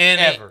 Stupid. And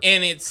Ever.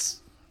 And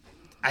it's,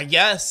 I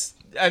guess,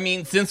 I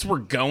mean, since we're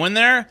going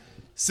there,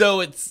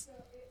 so it's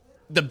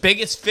the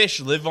biggest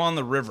fish live on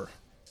the river.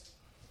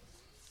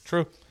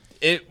 True.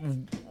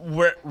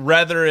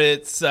 Whether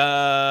it's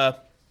the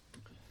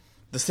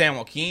San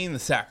Joaquin, the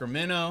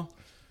Sacramento,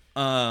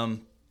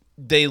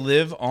 they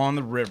live on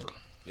the river.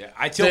 Yeah,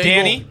 I tell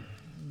Danny,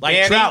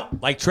 people,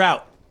 like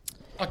trout.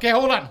 Okay,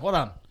 hold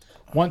on.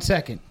 1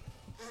 second.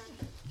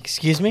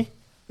 Excuse me?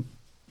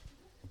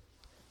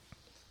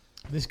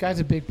 This guy's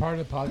a big part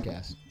of the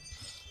podcast.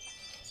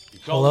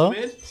 Hello?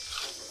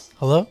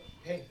 Hello?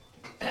 Hey,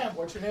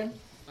 what's your name?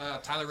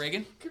 Tyler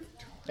Reagan.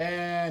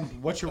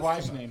 And what's your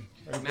wife's name?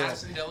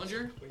 Madison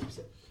Dellinger.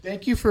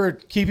 Thank you for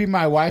keeping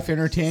my wife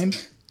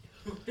entertained.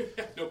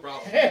 No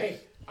problem. Hey,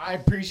 I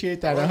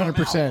appreciate that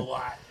 100%.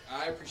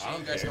 I appreciate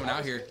you guys coming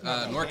out here.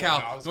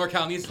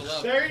 NorCal needs the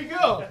love. There you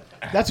go.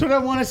 That's what I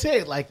want to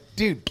say. Like,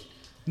 dude,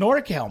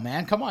 NorCal,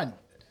 man, come on.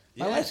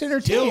 My wife's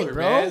entertained, killer,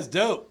 bro. man. It's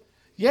dope.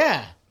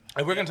 Yeah.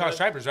 We're going to talk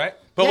stripers, right?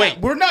 But Yeah, wait.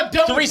 we're not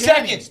done 3 with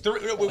Danny. seconds. We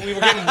were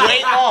getting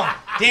way long.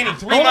 Danny,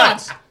 3 Hold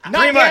months. on.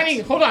 Not 3 Danny.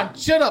 months. Hold on.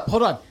 Shut up.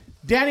 Hold on.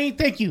 Danny,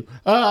 thank you.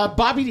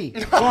 Bobby D.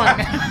 Go on.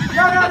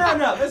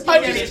 No. Let's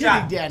I'm give Danny just a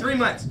shot. kidding, Danny. 3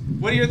 months.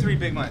 What are your 3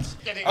 big months?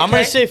 I'm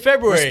going to say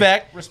February.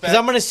 Respect. Because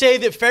I'm going to say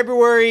that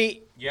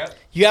February, Yep.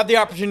 you have the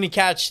opportunity to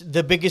catch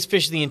the biggest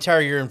fish of the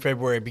entire year in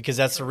February because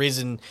that's the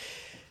reason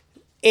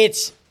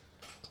it's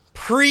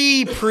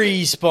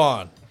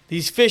pre-spawn.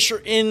 These fish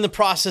are in the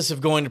process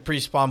of going to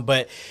pre-spawn,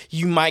 but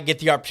you might get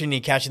the opportunity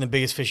of catching the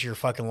biggest fish of your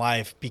fucking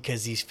life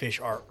because these fish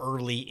are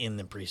early in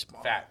the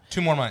pre-spawn. Fat.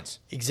 2 more months.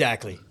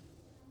 Exactly.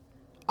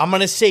 I'm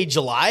going to say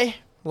July,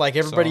 like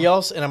everybody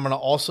else, and I'm going to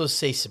also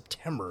say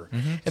September.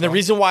 And the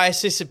reason why I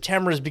say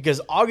September is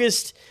because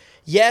August,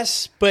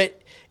 yes, but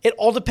it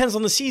all depends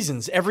on the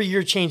seasons. Every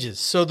year changes.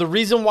 So the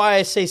reason why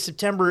I say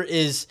September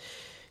is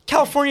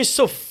California's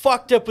so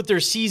fucked up with their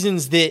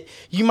seasons that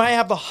you might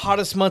have the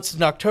hottest months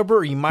in October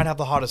or you might have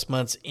the hottest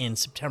months in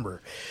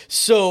September.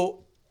 So,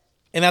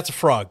 and that's a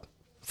frog.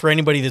 For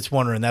anybody that's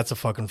wondering, that's a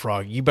fucking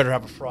frog. You better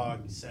have a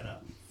frog set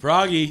up.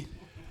 Froggy.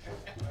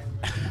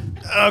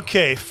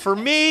 Okay, for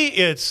me,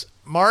 it's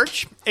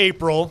March,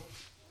 April,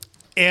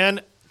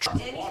 and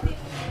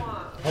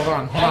Hold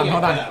on.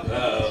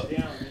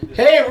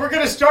 Hey, we're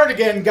going to start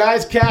again,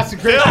 guys. Cast a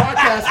great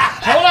podcast.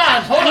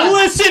 Hold on.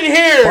 Listen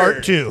here.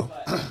 part 2.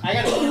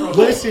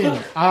 Listen.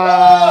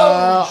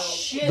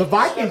 The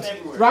Vikings.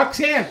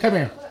 Roxanne, come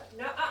here.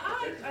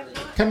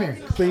 Come here,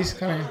 please.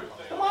 Come here.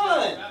 Come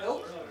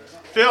on.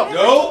 Phil.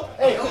 Nope.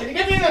 Hey, can you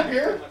get me up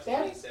here?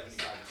 Daddy?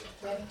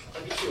 I'll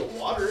get you a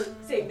water.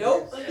 Say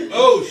nope.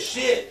 Oh,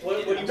 shit.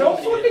 What do you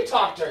Don't fucking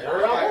talk to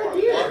her. I want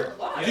beer.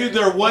 Dude,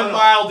 they're 1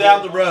 mile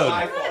down the road.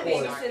 I'm not a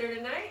babysitter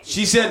tonight.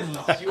 She said I'm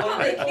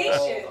on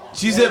vacation.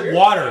 she said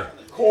water.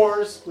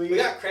 Course, please. We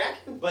got crack,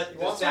 but you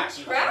want some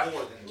Crap?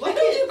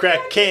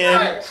 Crack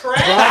can.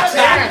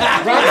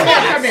 Roxanne,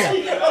 come here.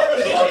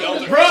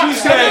 She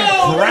said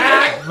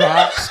crack.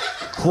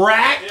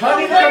 Crack.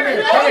 Honey, come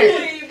here.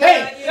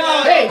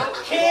 Hey.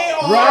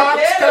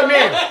 Rox, come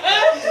here.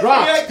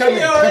 Rox, come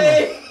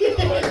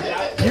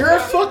here. You're a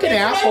fucking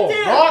asshole.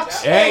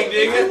 Rox. Hey,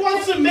 If nigga. you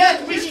want some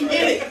meth, we can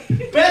get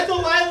it.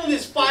 Bethel Island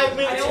is 5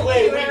 minutes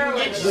away. We can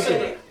get you some.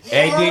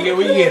 Hey, nigga,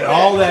 we get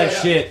all that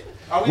shit.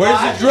 Where's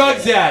the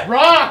drugs at?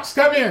 Rox,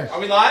 come here. Are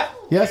we live?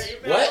 Yes.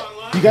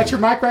 What? You got your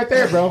mic right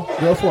there, bro.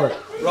 Go for it.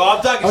 Bro,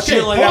 I'm talking Okay,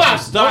 shit like hold I'm on,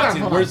 from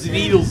Stockton. hold on. Where's the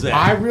needles at?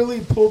 I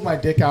really pulled my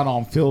dick out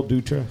on Phil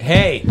Dutra.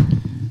 Hey.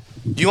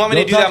 Do you want me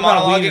to Don't do talk that about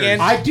monologue wieners.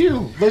 again? I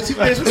do. Let's do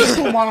this. This is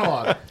a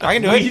monologue. I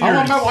can do it. I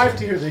want my wife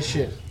to hear this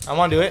shit. I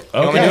want to do it. You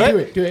want me Okay, to do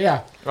it. Do it,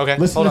 yeah. Okay.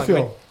 Listen Hold to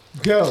on, Phil.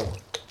 Go.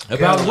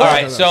 About All what?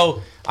 right,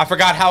 so I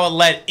forgot how it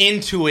led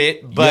into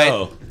it, but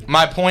Yo.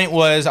 my point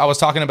was I was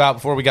talking about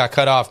before we got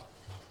cut off.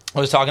 I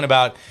was talking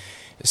about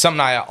something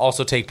I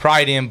also take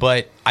pride in,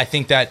 but I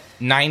think that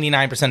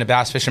 99% of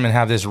bass fishermen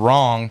have this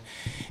wrong.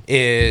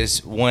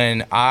 Is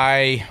when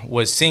I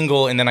was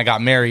single and then I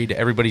got married,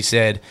 everybody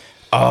said,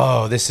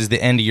 "Oh, this is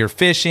the end of your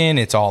fishing.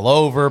 It's all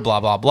over." Blah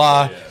blah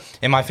blah. Yeah.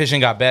 And my fishing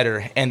got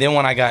better. And then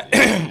when I got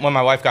when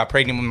my wife got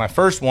pregnant with my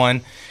first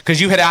one,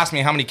 because you had asked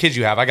me how many kids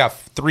you have, I got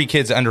 3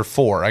 kids under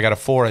 4. I got a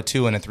 4, a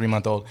 2, and a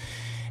 3-month-old.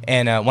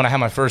 And when I had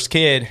my first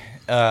kid,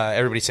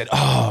 everybody said,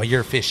 "Oh,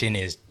 your fishing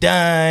is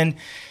done."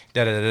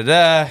 Da, da, da,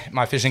 da.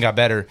 My fishing got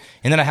better.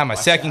 And then I had my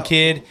second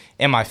kid,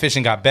 and my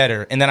fishing got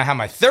better. And then I had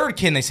my third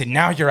kid, and they said,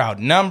 "Now you're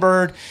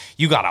outnumbered.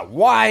 You got a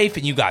wife,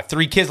 and you got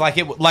 3 kids."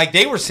 Like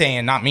they were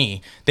saying, not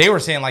me. They were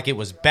saying like it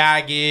was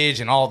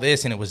baggage and all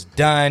this, and it was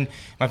done.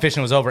 My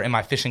fishing was over, and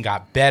my fishing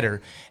got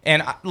better.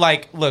 And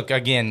look,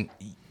 again,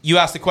 you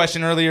asked the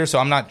question earlier, so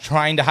I'm not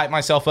trying to hype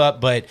myself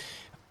up, but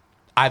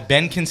I've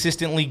been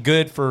consistently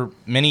good for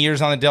many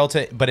years on the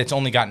Delta, but it's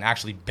only gotten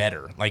actually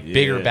better, like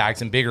bigger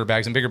bags and bigger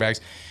bags and bigger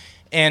bags.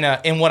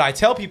 And what I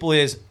tell people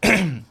is,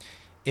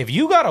 if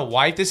you got a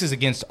wife, this is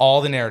against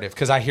all the narrative,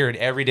 because I hear it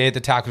every day at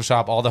the tackle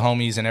shop, all the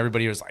homies and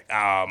everybody was like,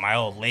 "Oh, my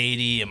old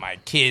lady and my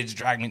kids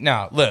drag me."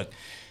 No, look,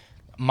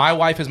 my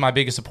wife is my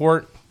biggest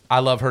support. I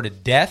love her to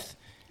death.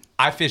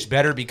 I fish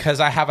better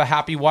because I have a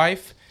happy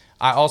wife.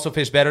 I also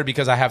fish better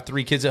because I have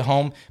 3 kids at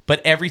home,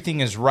 but everything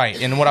is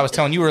right. And what I was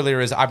telling you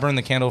earlier is I burn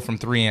the candle from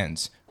 3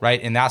 ends,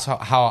 right? And that's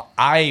how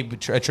I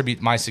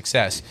attribute my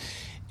success.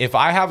 If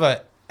I have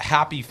a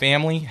happy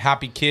family,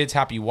 happy kids,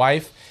 happy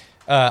wife,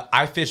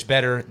 I fish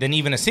better than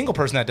even a single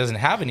person that doesn't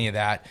have any of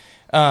that.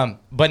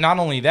 But not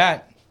only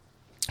that,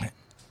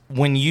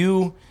 when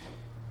you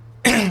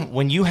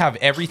have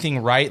everything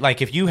right,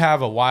 like if you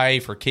have a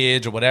wife or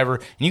kids or whatever,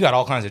 and you got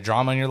all kinds of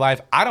drama in your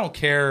life, I don't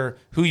care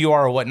who you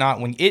are or whatnot,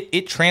 when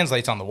it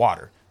translates on the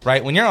water,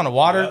 right? When you're on the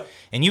water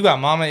and you got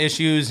mama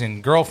issues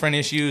and girlfriend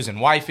issues and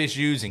wife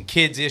issues and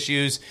kids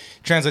issues,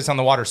 it translates on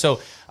the water.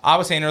 So I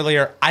was saying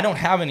earlier, I don't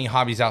have any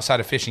hobbies outside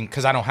of fishing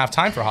because I don't have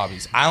time for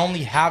hobbies. I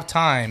only have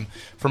time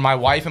for my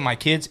wife and my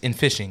kids in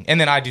fishing.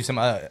 And then I do some,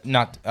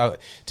 to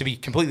be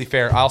completely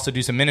fair, I also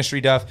do some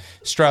ministry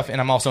stuff, and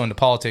I'm also into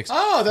politics.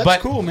 Oh,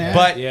 that's cool, man.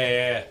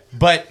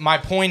 But my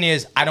point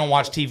is, I don't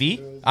watch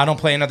TV. I don't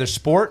play another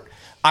sport.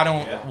 I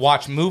don't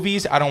watch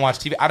movies. I don't watch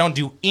TV. I don't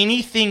do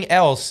anything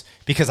else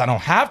because I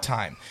don't have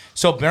time.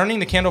 So burning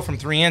the candle from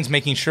 3 ends,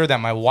 making sure that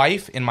my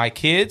wife and my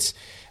kids,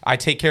 I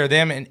take care of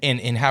them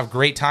and have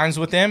great times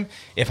with them.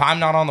 If I'm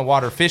not on the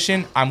water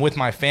fishing, I'm with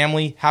my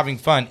family having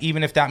fun.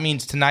 Even if that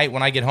means tonight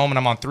when I get home and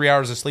I'm on 3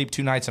 hours of sleep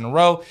 2 nights in a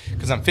row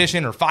because I'm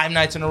fishing, or 5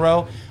 nights in a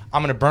row,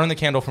 I'm going to burn the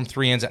candle from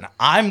 3 ends, and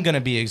I'm going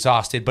to be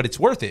exhausted, but it's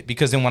worth it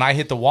because then when I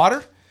hit the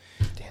water,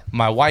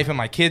 my wife and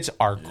my kids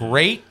are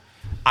great.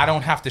 I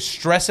don't have to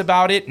stress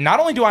about it. Not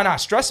only do I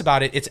not stress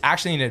about it, it's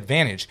actually an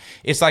advantage.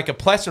 It's like a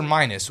plus or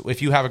minus if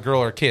you have a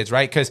girl or kids,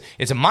 right? Because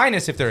it's a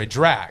minus if they're a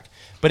drag.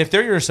 But if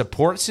they're your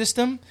support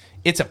system,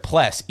 it's a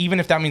plus, even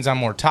if that means I'm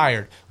more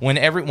tired. When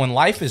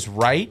life is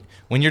right,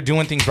 when you're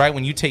doing things right,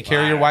 when you take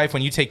care of your wife,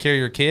 when you take care of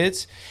your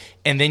kids,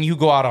 and then you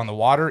go out on the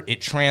water,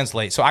 it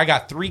translates. So I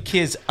got 3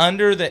 kids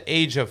under the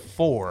age of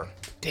 4.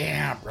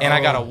 Damn, bro. And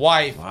I got a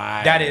wife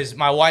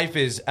my wife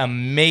is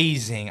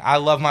amazing. I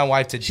love my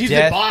wife to death. She's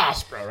the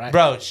boss, bro, right?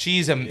 Bro,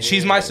 she's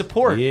my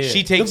support. Yeah.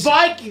 She takes the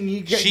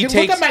Viking.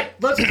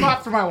 Let's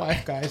clap for my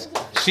wife, guys.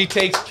 She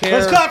takes care.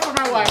 Let's clap for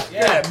my wife.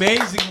 Yeah,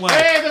 amazing wife.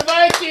 Hey, the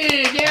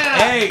Viking. Yeah.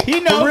 Hey, he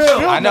knows. For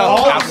real. I know.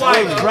 All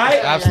Absolutely. the wives,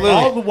 right? Absolutely.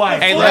 All the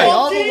wives. Hey,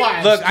 all the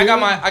wives. Look, I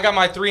got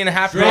my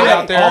 3.5-year-old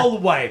out there. All the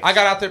wives. I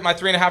got out there, my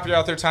 3.5-year-old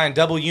out there tying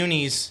double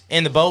unis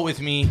in the boat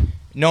with me,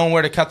 knowing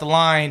where to cut the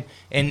line,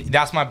 and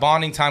that's my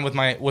bonding time with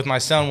my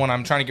son when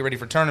I'm trying to get ready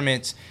for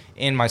tournaments.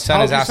 And my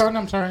son is asking.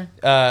 I'm sorry.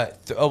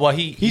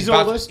 He's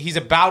oldest. He's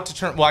about to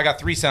turn. Well, I got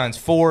 3 sons,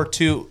 4,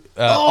 2,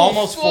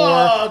 almost 4,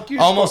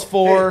 almost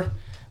 4.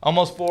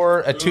 Almost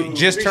 4, a 2,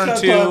 just turned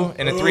 2,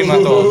 and a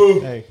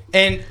 3-month-old. Hey.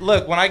 And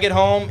look, when I get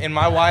home and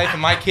my wife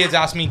and my kids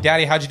ask me,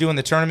 "Daddy, how'd you do in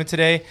the tournament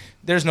today?"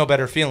 There's no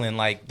better feeling.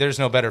 Like, there's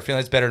no better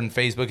feeling. It's better than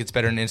Facebook. It's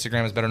better than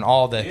Instagram. It's better than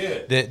all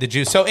the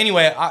juice. So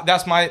anyway,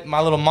 that's my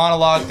little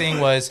monologue thing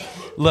was,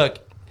 look,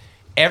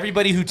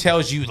 everybody who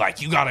tells you,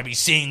 like, you got to be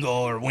single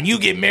or when you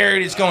get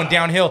married, it's going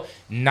downhill.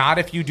 Not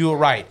if you do it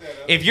right.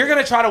 If you're going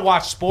to try to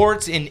watch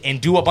sports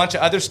and do a bunch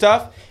of other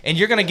stuff and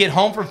you're going to get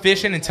home from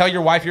fishing and tell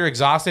your wife you're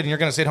exhausted and you're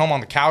going to sit home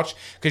on the couch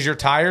because you're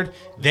tired,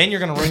 then you're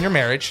going to ruin your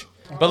marriage.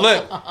 But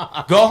look,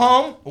 go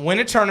home, win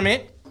a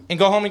tournament, and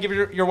go home and give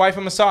your wife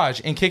a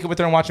massage and kick it with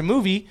her and watch a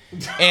movie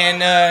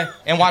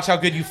and watch how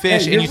good you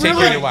fish and you take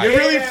care of your wife. You're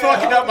really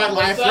fucking up my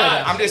life right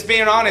now. I'm just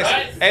being honest.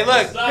 Hey,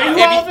 look.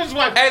 His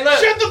wife. Hey, look.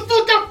 Shut the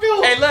fuck up,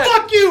 Phil. Hey, look.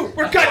 Fuck you.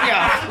 We're cutting you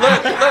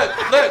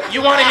off. Look.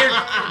 You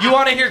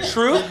want to hear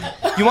truth?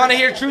 You want to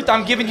hear truth?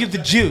 I'm giving you the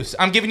juice.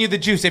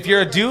 If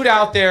you're a dude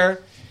out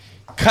there,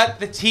 cut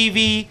the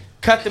TV,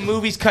 cut the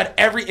movies,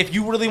 if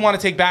you really want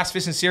to take bass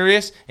fishing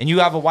serious and you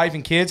have a wife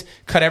and kids,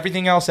 cut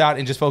everything else out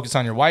and just focus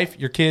on your wife,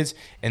 your kids,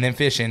 and then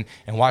fishing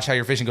and watch how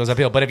your fishing goes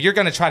uphill. But if you're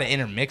going to try to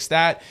intermix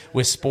that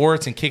with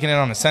sports and kicking it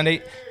on a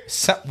Sunday,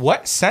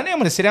 Sunday I'm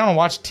going to sit down and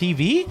watch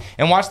TV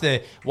and watch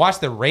the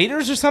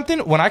Raiders or something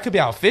when I could be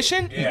out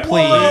fishing? Yeah.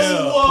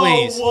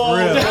 Please.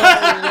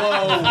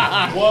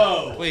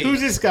 Whoa. Please.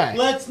 Who's this guy?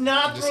 Let's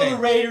not throw the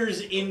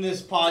Raiders in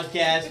this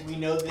podcast. We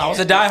know that. I was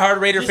a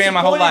diehard Raider fan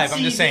my whole life. I'm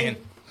just saying.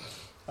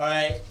 All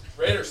right.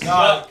 Raiders.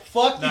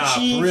 Fuck the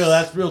Chiefs. For real,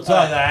 that's real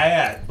talk.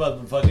 I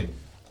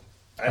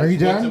Are you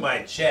done? To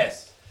my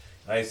chest.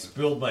 I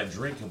spilled my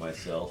drink on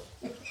myself.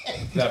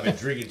 I've been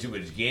drinking too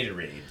much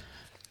Gatorade.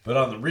 But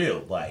on the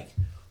real, like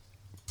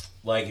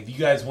if you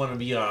guys want to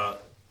be on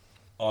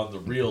the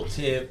real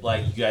tip,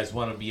 like you guys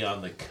want to be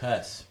on the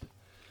cusp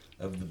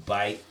of the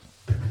bite,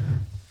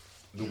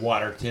 the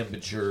water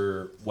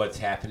temperature, what's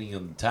happening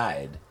on the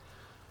tide.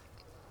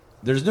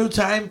 There's no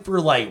time for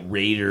like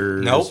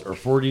Raiders or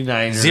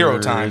 49ers. Zero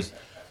time.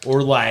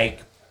 Or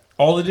like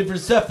all the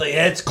different stuff. Like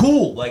it's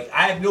cool. Like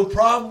I have no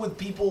problem with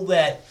people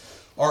that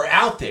are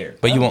out there.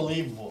 But you won't.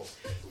 Unbelievable.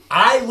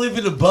 I live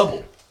in a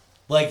bubble.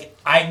 Like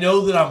I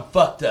know that I'm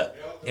fucked up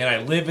and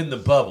I live in the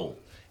bubble.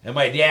 And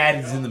my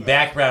dad is in the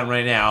background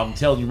right now. I'm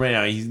telling you right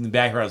now, he's in the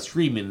background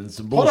screaming and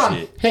some bullshit.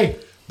 Hold on. Hey,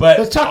 but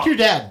let's talk to your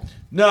dad.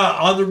 No,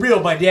 on the real,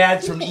 my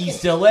dad's from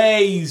East LA.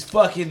 He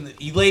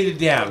laid it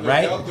down,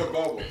 right? Delta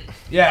bubble.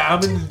 Yeah,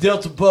 I'm in the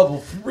Delta bubble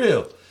for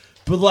real.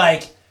 But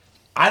like,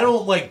 I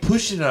don't like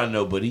pushing on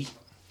nobody.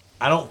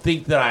 I don't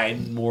think that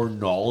I'm more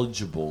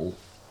knowledgeable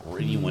or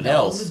anyone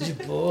else. Hey,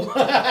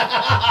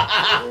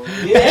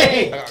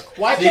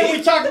 why can't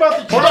we talk about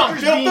the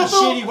Chargers being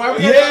shitty? Why are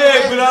we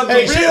But on the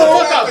real,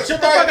 shut the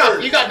fuck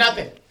up. You got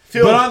nothing.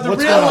 But on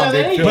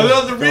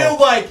the real,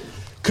 like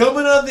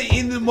coming on the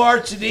end of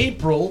March and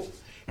April,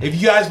 if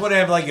you guys want to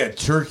have like a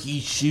turkey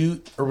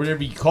shoot or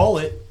whatever you call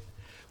it,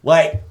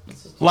 like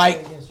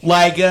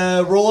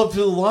roll up to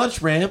the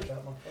launch ramp,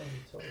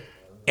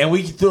 and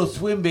we can throw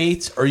swim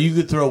baits, or you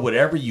could throw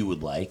whatever you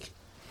would like,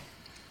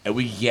 and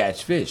we can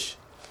catch fish.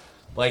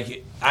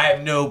 Like I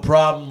have no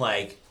problem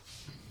like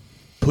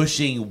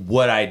pushing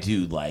what I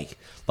do. Like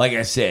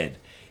I said,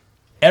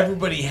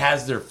 everybody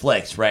has their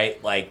flex,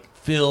 right? Like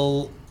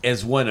Phil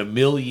has won $1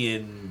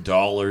 million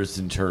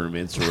in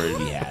tournaments, or whatever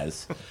he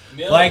has.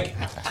 Like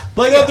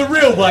on the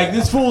real, like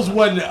this fool's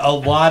won a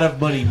lot of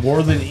money,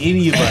 more than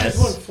any of us.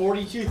 He's won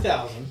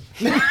 $42,000.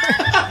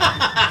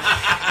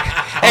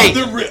 On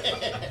the real,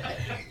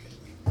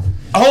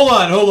 hold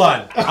on.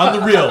 On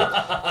the real,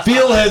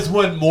 Phil has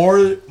won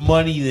more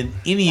money than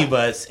any of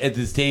us at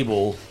this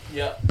table.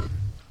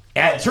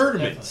 At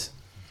tournaments.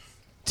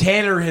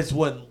 Tanner has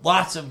won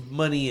lots of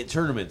money at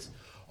tournaments.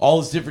 All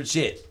this different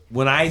shit.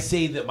 When I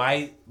say that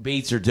my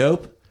baits are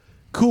dope,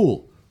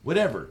 cool,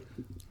 whatever.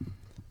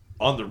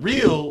 On the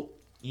real,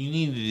 you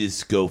need to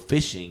just go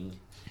fishing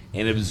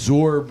and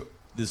absorb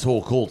this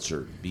whole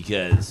culture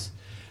because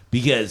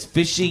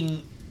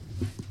fishing,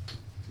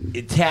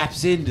 it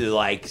taps into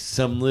like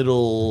some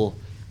little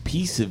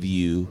piece of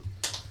you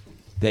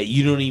that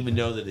you don't even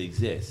know that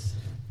exists.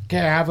 Okay,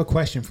 I have a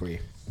question for you.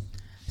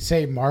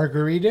 Say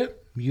margarita,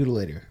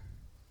 mutilator.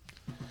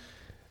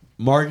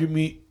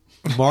 Margarita,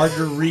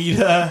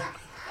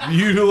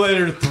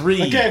 mutilator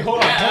 3. Okay, hold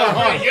on.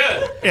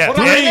 Yeah, Hold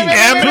on.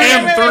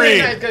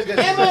 MM3.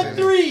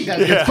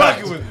 MM3. You're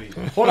fucking with me.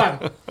 Hold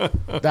on.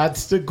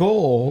 That's the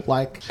goal.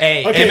 Like,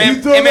 Hey, okay,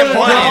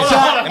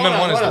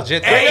 MM1 is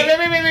legit.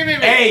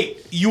 Hey,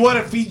 you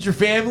want to feed your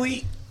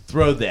family?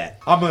 Throw that.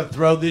 I'm going to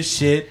throw this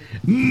shit.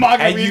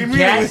 And you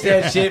cast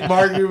that shit,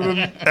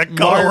 margarita. That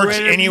color works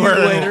anywhere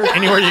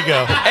you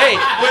go. Hey,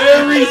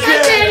 whatever he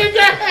said.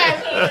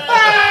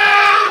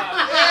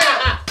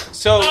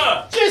 So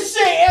just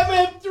say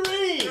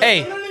MM3.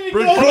 Hey,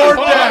 record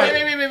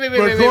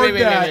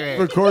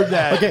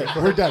that. Okay,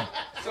 we're done.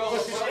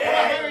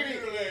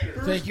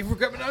 Thank you for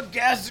coming on,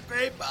 guys. It's a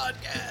great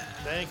podcast.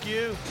 Thank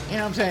you. You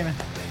know what I'm saying?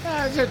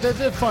 It's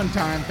a fun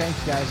time.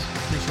 Thanks, guys.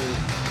 Appreciate it.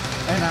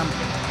 And I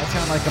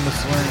sound like I'm a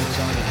slurring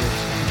son of a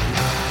bitch.